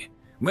 tell me,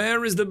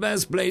 where is the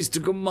best place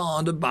to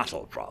command a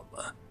battle from?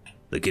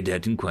 The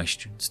cadet in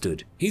question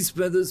stood, his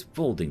feathers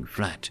folding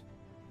flat.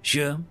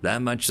 Sure,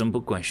 that much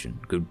simple question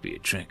could be a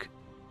trick.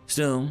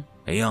 Still,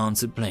 he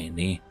answered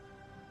plainly,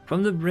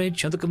 from the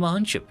bridge of the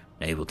command ship,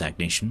 naval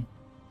technician.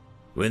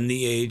 When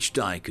the aged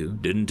Daiku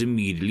didn't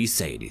immediately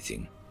say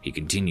anything, he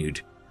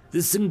continued, the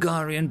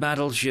Singarian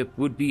battleship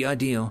would be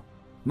ideal,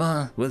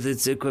 but with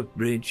its equipped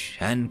bridge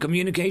and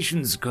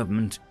communications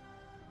equipment.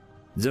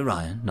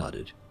 Zarian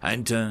nodded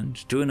and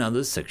turned to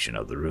another section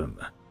of the room.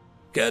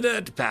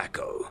 Cadet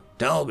Paco,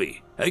 tell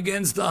me,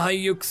 against the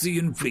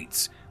Hyuxian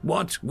fleets,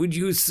 what would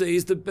you say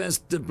is the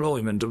best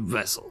deployment of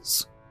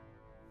vessels?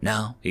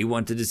 Now he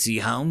wanted to see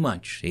how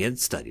much he had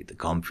studied the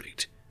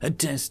conflict, a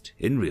test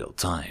in real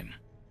time.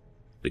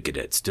 The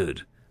cadet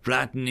stood,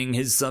 flattening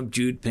his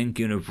subdued pink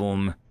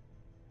uniform.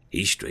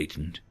 He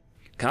straightened.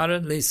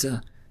 Currently,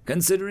 sir,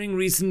 considering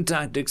recent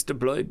tactics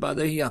deployed by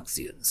the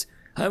Hyuxians,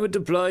 I would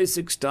deploy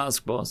 6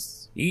 task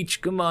forces,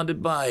 each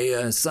commanded by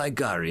a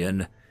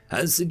Singarian,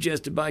 as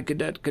suggested by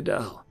Cadet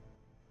Cadell.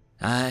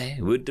 I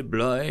would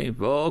deploy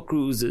 4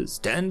 cruisers,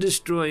 10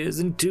 destroyers,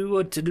 and 2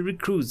 artillery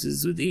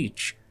cruisers with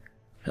each.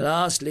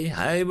 Lastly,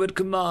 I would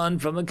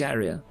command from a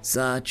carrier,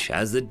 such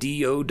as the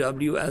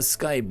DOWS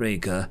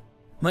Skybreaker.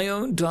 My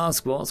own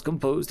task force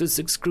composed of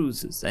 6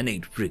 cruisers and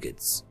 8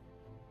 frigates.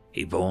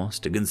 He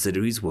paused to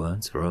consider his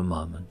words for a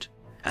moment,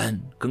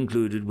 and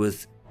concluded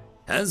with,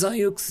 as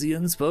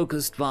Hyuxians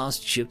focused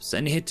fast ships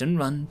and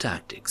hit-and-run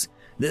tactics,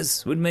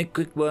 this would make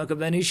quick work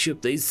of any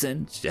ship they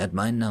sent at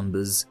my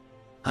numbers.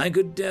 I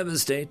could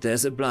devastate their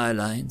supply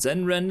lines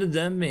and render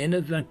them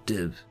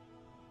ineffective.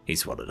 He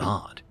swallowed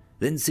hard,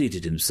 then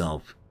seated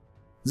himself.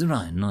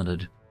 Zarian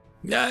nodded.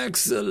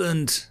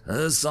 Excellent,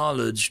 a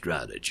solid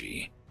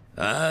strategy,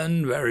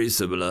 and very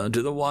similar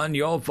to the one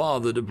your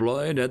father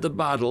deployed at the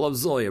Battle of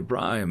Zoya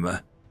Prime.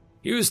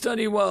 You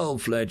study well,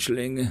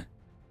 fledgling.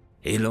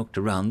 He looked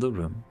around the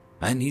room,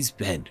 and his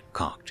head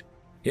cocked.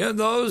 Yet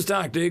those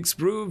tactics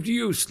proved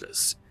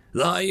useless.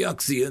 The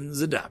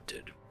Hyuxians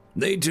adapted.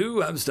 They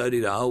too have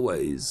studied our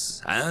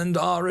ways, and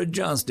are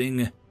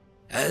adjusting,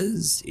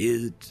 as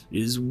it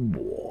is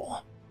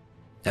war.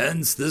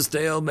 Hence the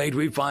stalemate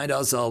we find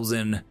ourselves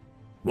in.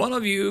 One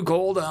of you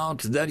called out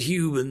that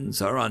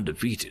humans are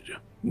undefeated.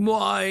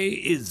 Why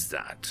is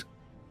that?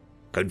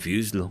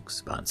 Confused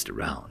looks bounced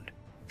around.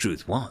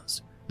 Truth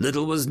was,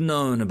 little was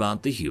known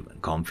about the human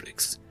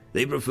conflicts.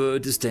 They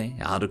preferred to stay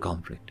out of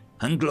conflict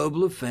and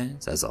global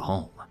affairs as a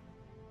whole.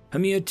 A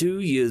mere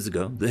 2 years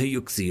ago, the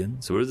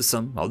Hyuxians were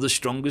some of the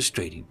strongest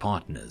trading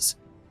partners,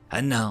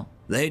 and now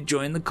they had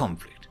joined the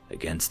conflict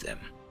against them.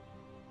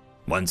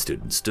 One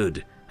student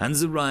stood, and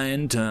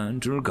Zarian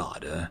turned to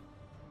regard her.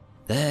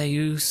 Their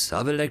use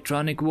of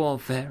electronic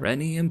warfare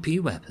and EMP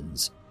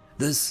weapons,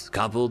 this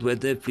coupled with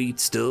their fleet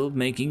still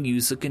making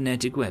use of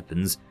kinetic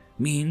weapons,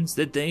 means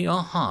that they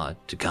are hard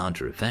to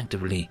counter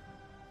effectively.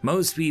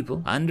 Most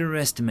people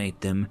underestimate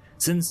them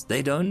since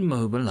they don't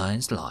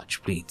mobilize large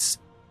fleets.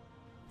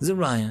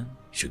 Zarian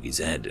shook his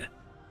head.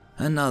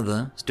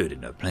 Another stood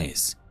in her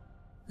place.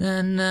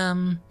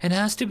 Then, it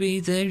has to be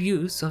their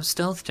use of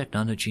stealth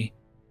technology.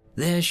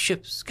 Their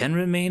ships can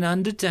remain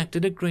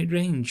undetected at great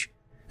range.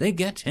 They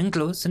get in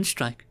close and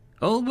strike,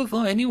 all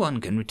before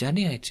anyone can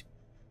retaliate.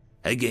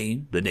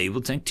 Again, the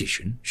naval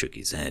tactician shook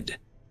his head.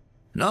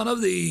 None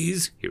of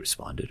these, he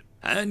responded,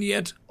 and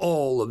yet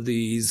all of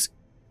these.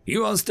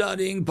 You are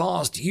studying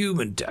past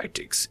human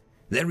tactics.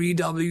 Their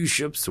EW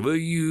ships were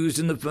used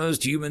in the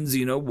first human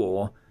Xeno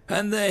War,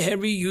 and their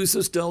heavy use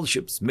of stealth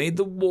ships made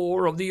the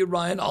War of the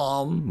Orion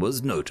Arm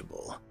was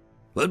notable.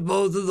 But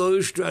both of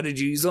those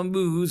strategies are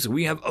moves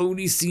we have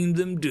only seen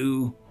them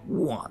do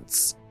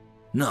once.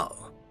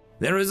 No,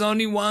 there is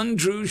only one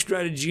true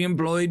strategy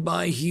employed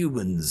by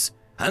humans,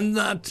 and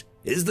that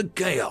is the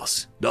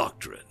Chaos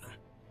Doctrine.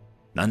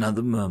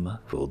 Another murmur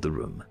filled the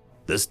room.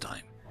 This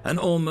time, an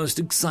almost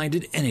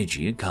excited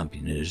energy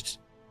accompanied it.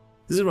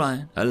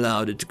 Zarian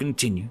allowed it to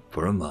continue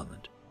for a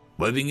moment,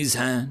 waving his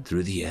hand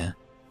through the air,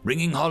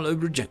 bringing hollow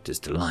projectors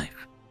to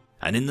life,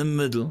 and in the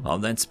middle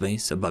of that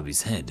space above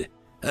his head,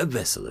 a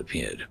vessel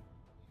appeared.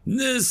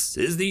 This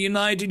is the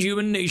United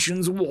Human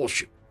Nations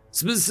warship,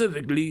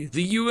 specifically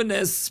the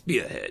UNS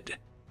Spearhead,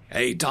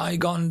 a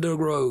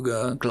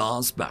Ticonderoga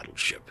class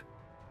battleship.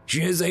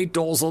 She has 8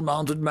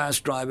 dorsal-mounted mass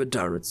driver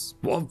turrets,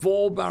 for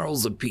 4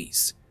 barrels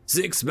apiece,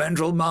 6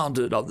 ventral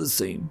mounted of the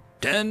same,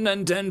 10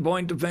 and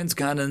 10-point defense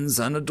cannons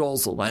and a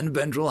dorsal and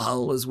ventral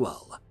hull as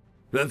well,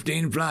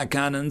 15 flak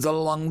cannons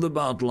along the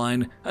bout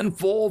line, and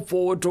 4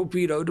 forward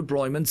torpedo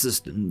deployment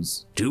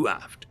systems, 2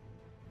 aft.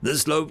 The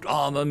sloped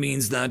armor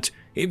means that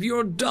if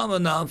you're dumb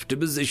enough to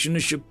position a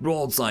ship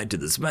broadside to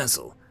this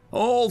vessel,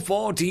 all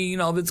 14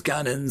 of its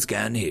cannons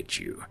can hit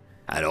you,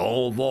 and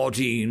all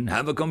 14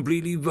 have a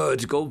completely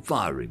vertical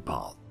firing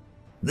path.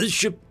 This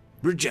ship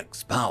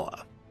projects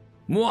power.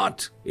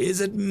 What is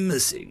it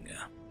missing?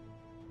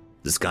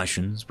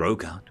 Discussions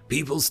broke out.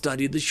 People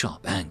studied the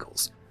sharp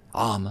angles.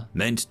 Armor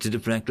meant to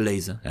deflect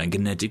laser and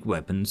kinetic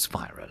weapons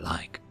fire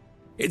alike.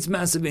 Its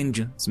massive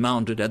engines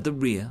mounted at the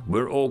rear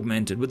were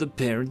augmented with a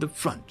pair at the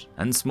front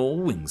and small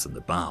wings on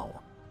the bow.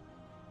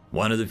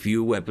 One of the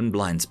few weapon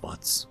blind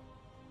spots.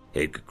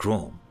 It could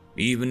crawl,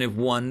 even if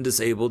one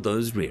disabled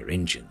those rear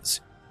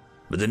engines.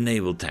 But the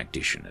naval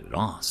tactician had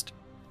asked.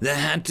 There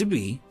had to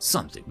be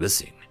something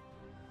missing.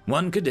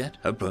 One cadet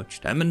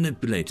approached and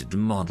manipulated the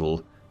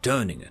model,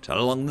 turning it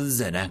along the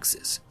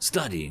Z-axis,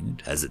 studying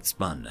it as it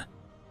spun.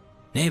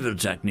 Naval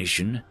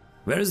technician,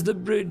 where is the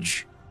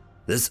bridge?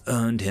 This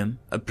earned him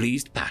a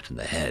pleased pat on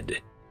the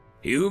head.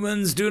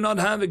 Humans do not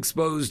have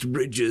exposed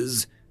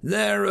bridges.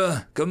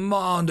 Their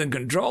command and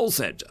control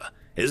center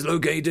is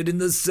located in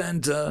the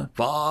center,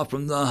 far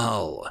from the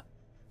hull.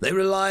 They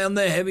rely on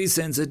their heavy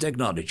sensor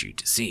technology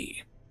to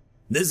see.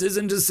 This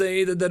isn't to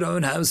say that they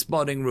don't have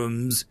spotting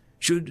rooms,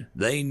 should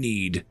they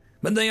need,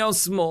 but they are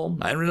small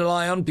and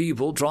rely on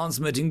people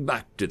transmitting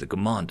back to the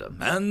commander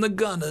and the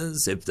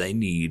gunners if they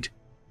need.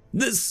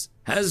 This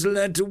has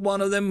led to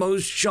one of their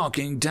most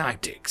shocking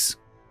tactics.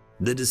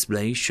 The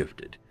display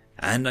shifted,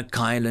 and a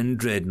Kylan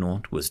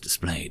dreadnought was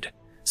displayed,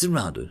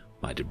 surrounded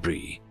by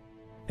debris.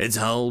 Its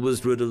hull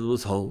was riddled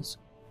with holes.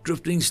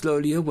 Drifting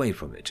slowly away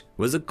from it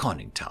was a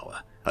conning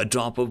tower,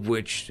 atop of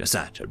which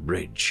sat a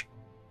bridge.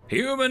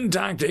 Human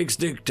tactics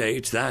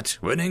dictate that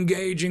when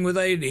engaging with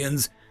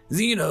aliens,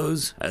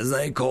 Xenos, as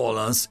they call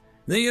us,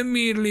 they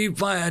immediately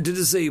fire to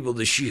disable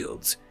the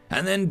shields,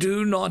 and then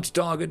do not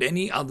target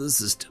any other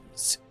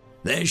systems.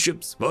 Their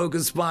ships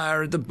focus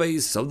fire at the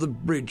base of the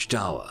bridge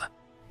tower.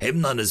 If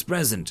none is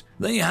present,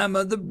 they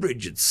hammer the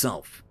bridge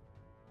itself.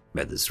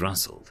 Feathers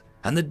rustled,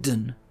 and the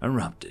din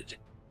erupted.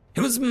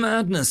 It was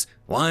madness.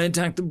 Why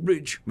attack the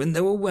bridge when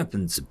there were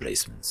weapons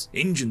emplacements,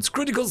 engines,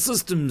 critical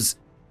systems?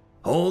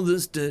 All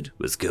this did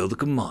was kill the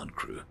command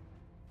crew.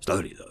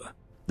 Slowly, though,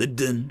 the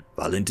din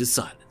fell into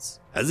silence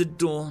as it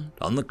dawned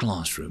on the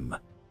classroom.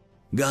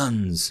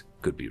 Guns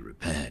could be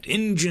repaired,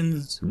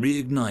 engines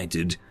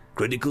reignited,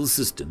 critical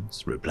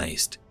systems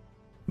replaced.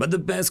 But the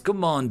best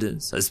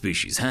commanders a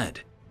species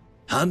had,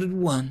 how did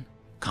one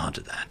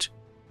counter that?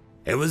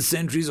 It was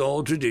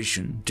centuries-old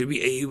tradition to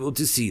be able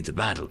to see the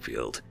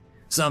battlefield,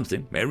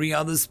 something every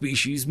other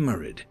species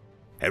mirrored,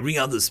 every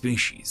other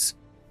species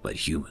but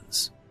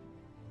humans.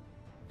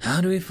 How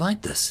do we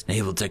fight this,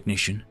 naval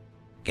technician?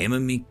 Came a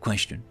meek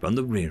question from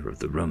the rear of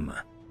the room.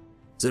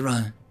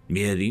 Sarai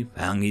merely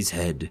hung his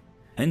head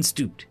and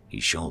stooped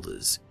his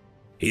shoulders,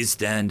 his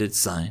standard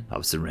sign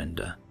of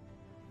surrender.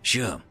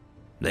 Sure,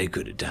 they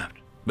could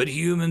adapt, but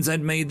humans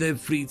had made their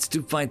fleets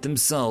to fight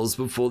themselves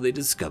before they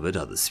discovered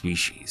other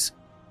species.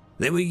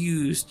 They were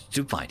used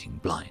to fighting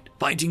blind,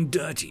 fighting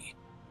dirty.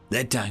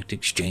 Their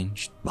tactics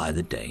changed by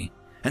the day,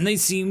 and they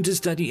seemed to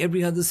study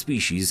every other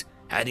species,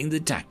 adding the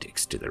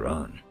tactics to their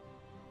own.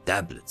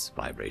 Tablets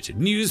vibrated,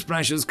 news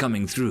flashes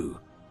coming through.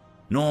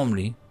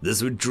 Normally,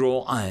 this would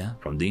draw ire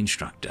from the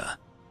instructor,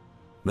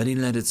 but he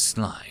let it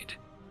slide.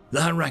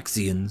 The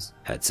Hyraxians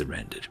had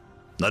surrendered.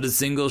 Not a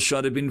single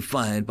shot had been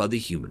fired by the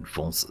human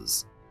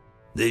forces.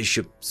 Their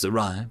ships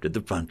arrived at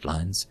the front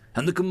lines,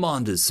 and the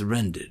commanders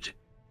surrendered.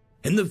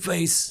 In the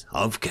face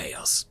of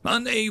chaos,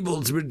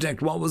 unable to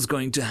predict what was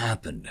going to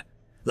happen,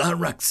 the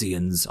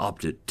Hyraxians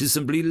opted to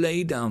simply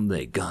lay down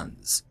their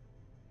guns.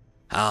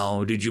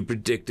 How did you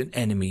predict an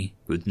enemy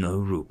with no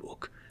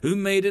rulebook, who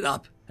made it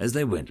up as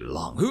they went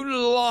along,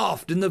 who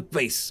laughed in the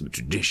face of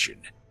tradition?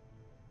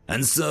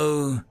 And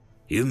so,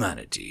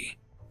 humanity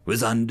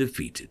was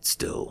undefeated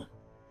still.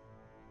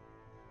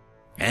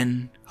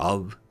 End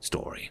of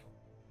story.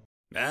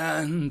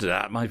 And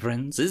that, my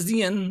friends, is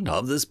the end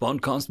of this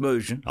podcast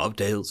version of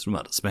Tales from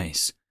Outer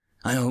Space.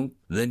 I hope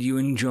that you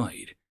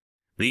enjoyed.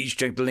 Please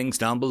check the links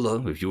down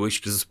below if you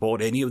wish to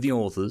support any of the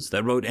authors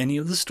that wrote any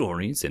of the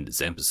stories in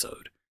this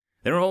episode.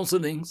 There are also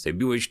links if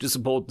you wish to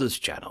support this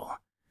channel.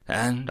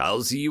 And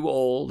I'll see you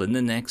all in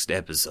the next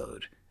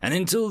episode. And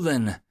until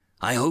then,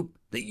 I hope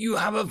that you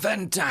have a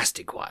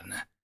fantastic one.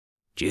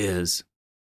 Cheers.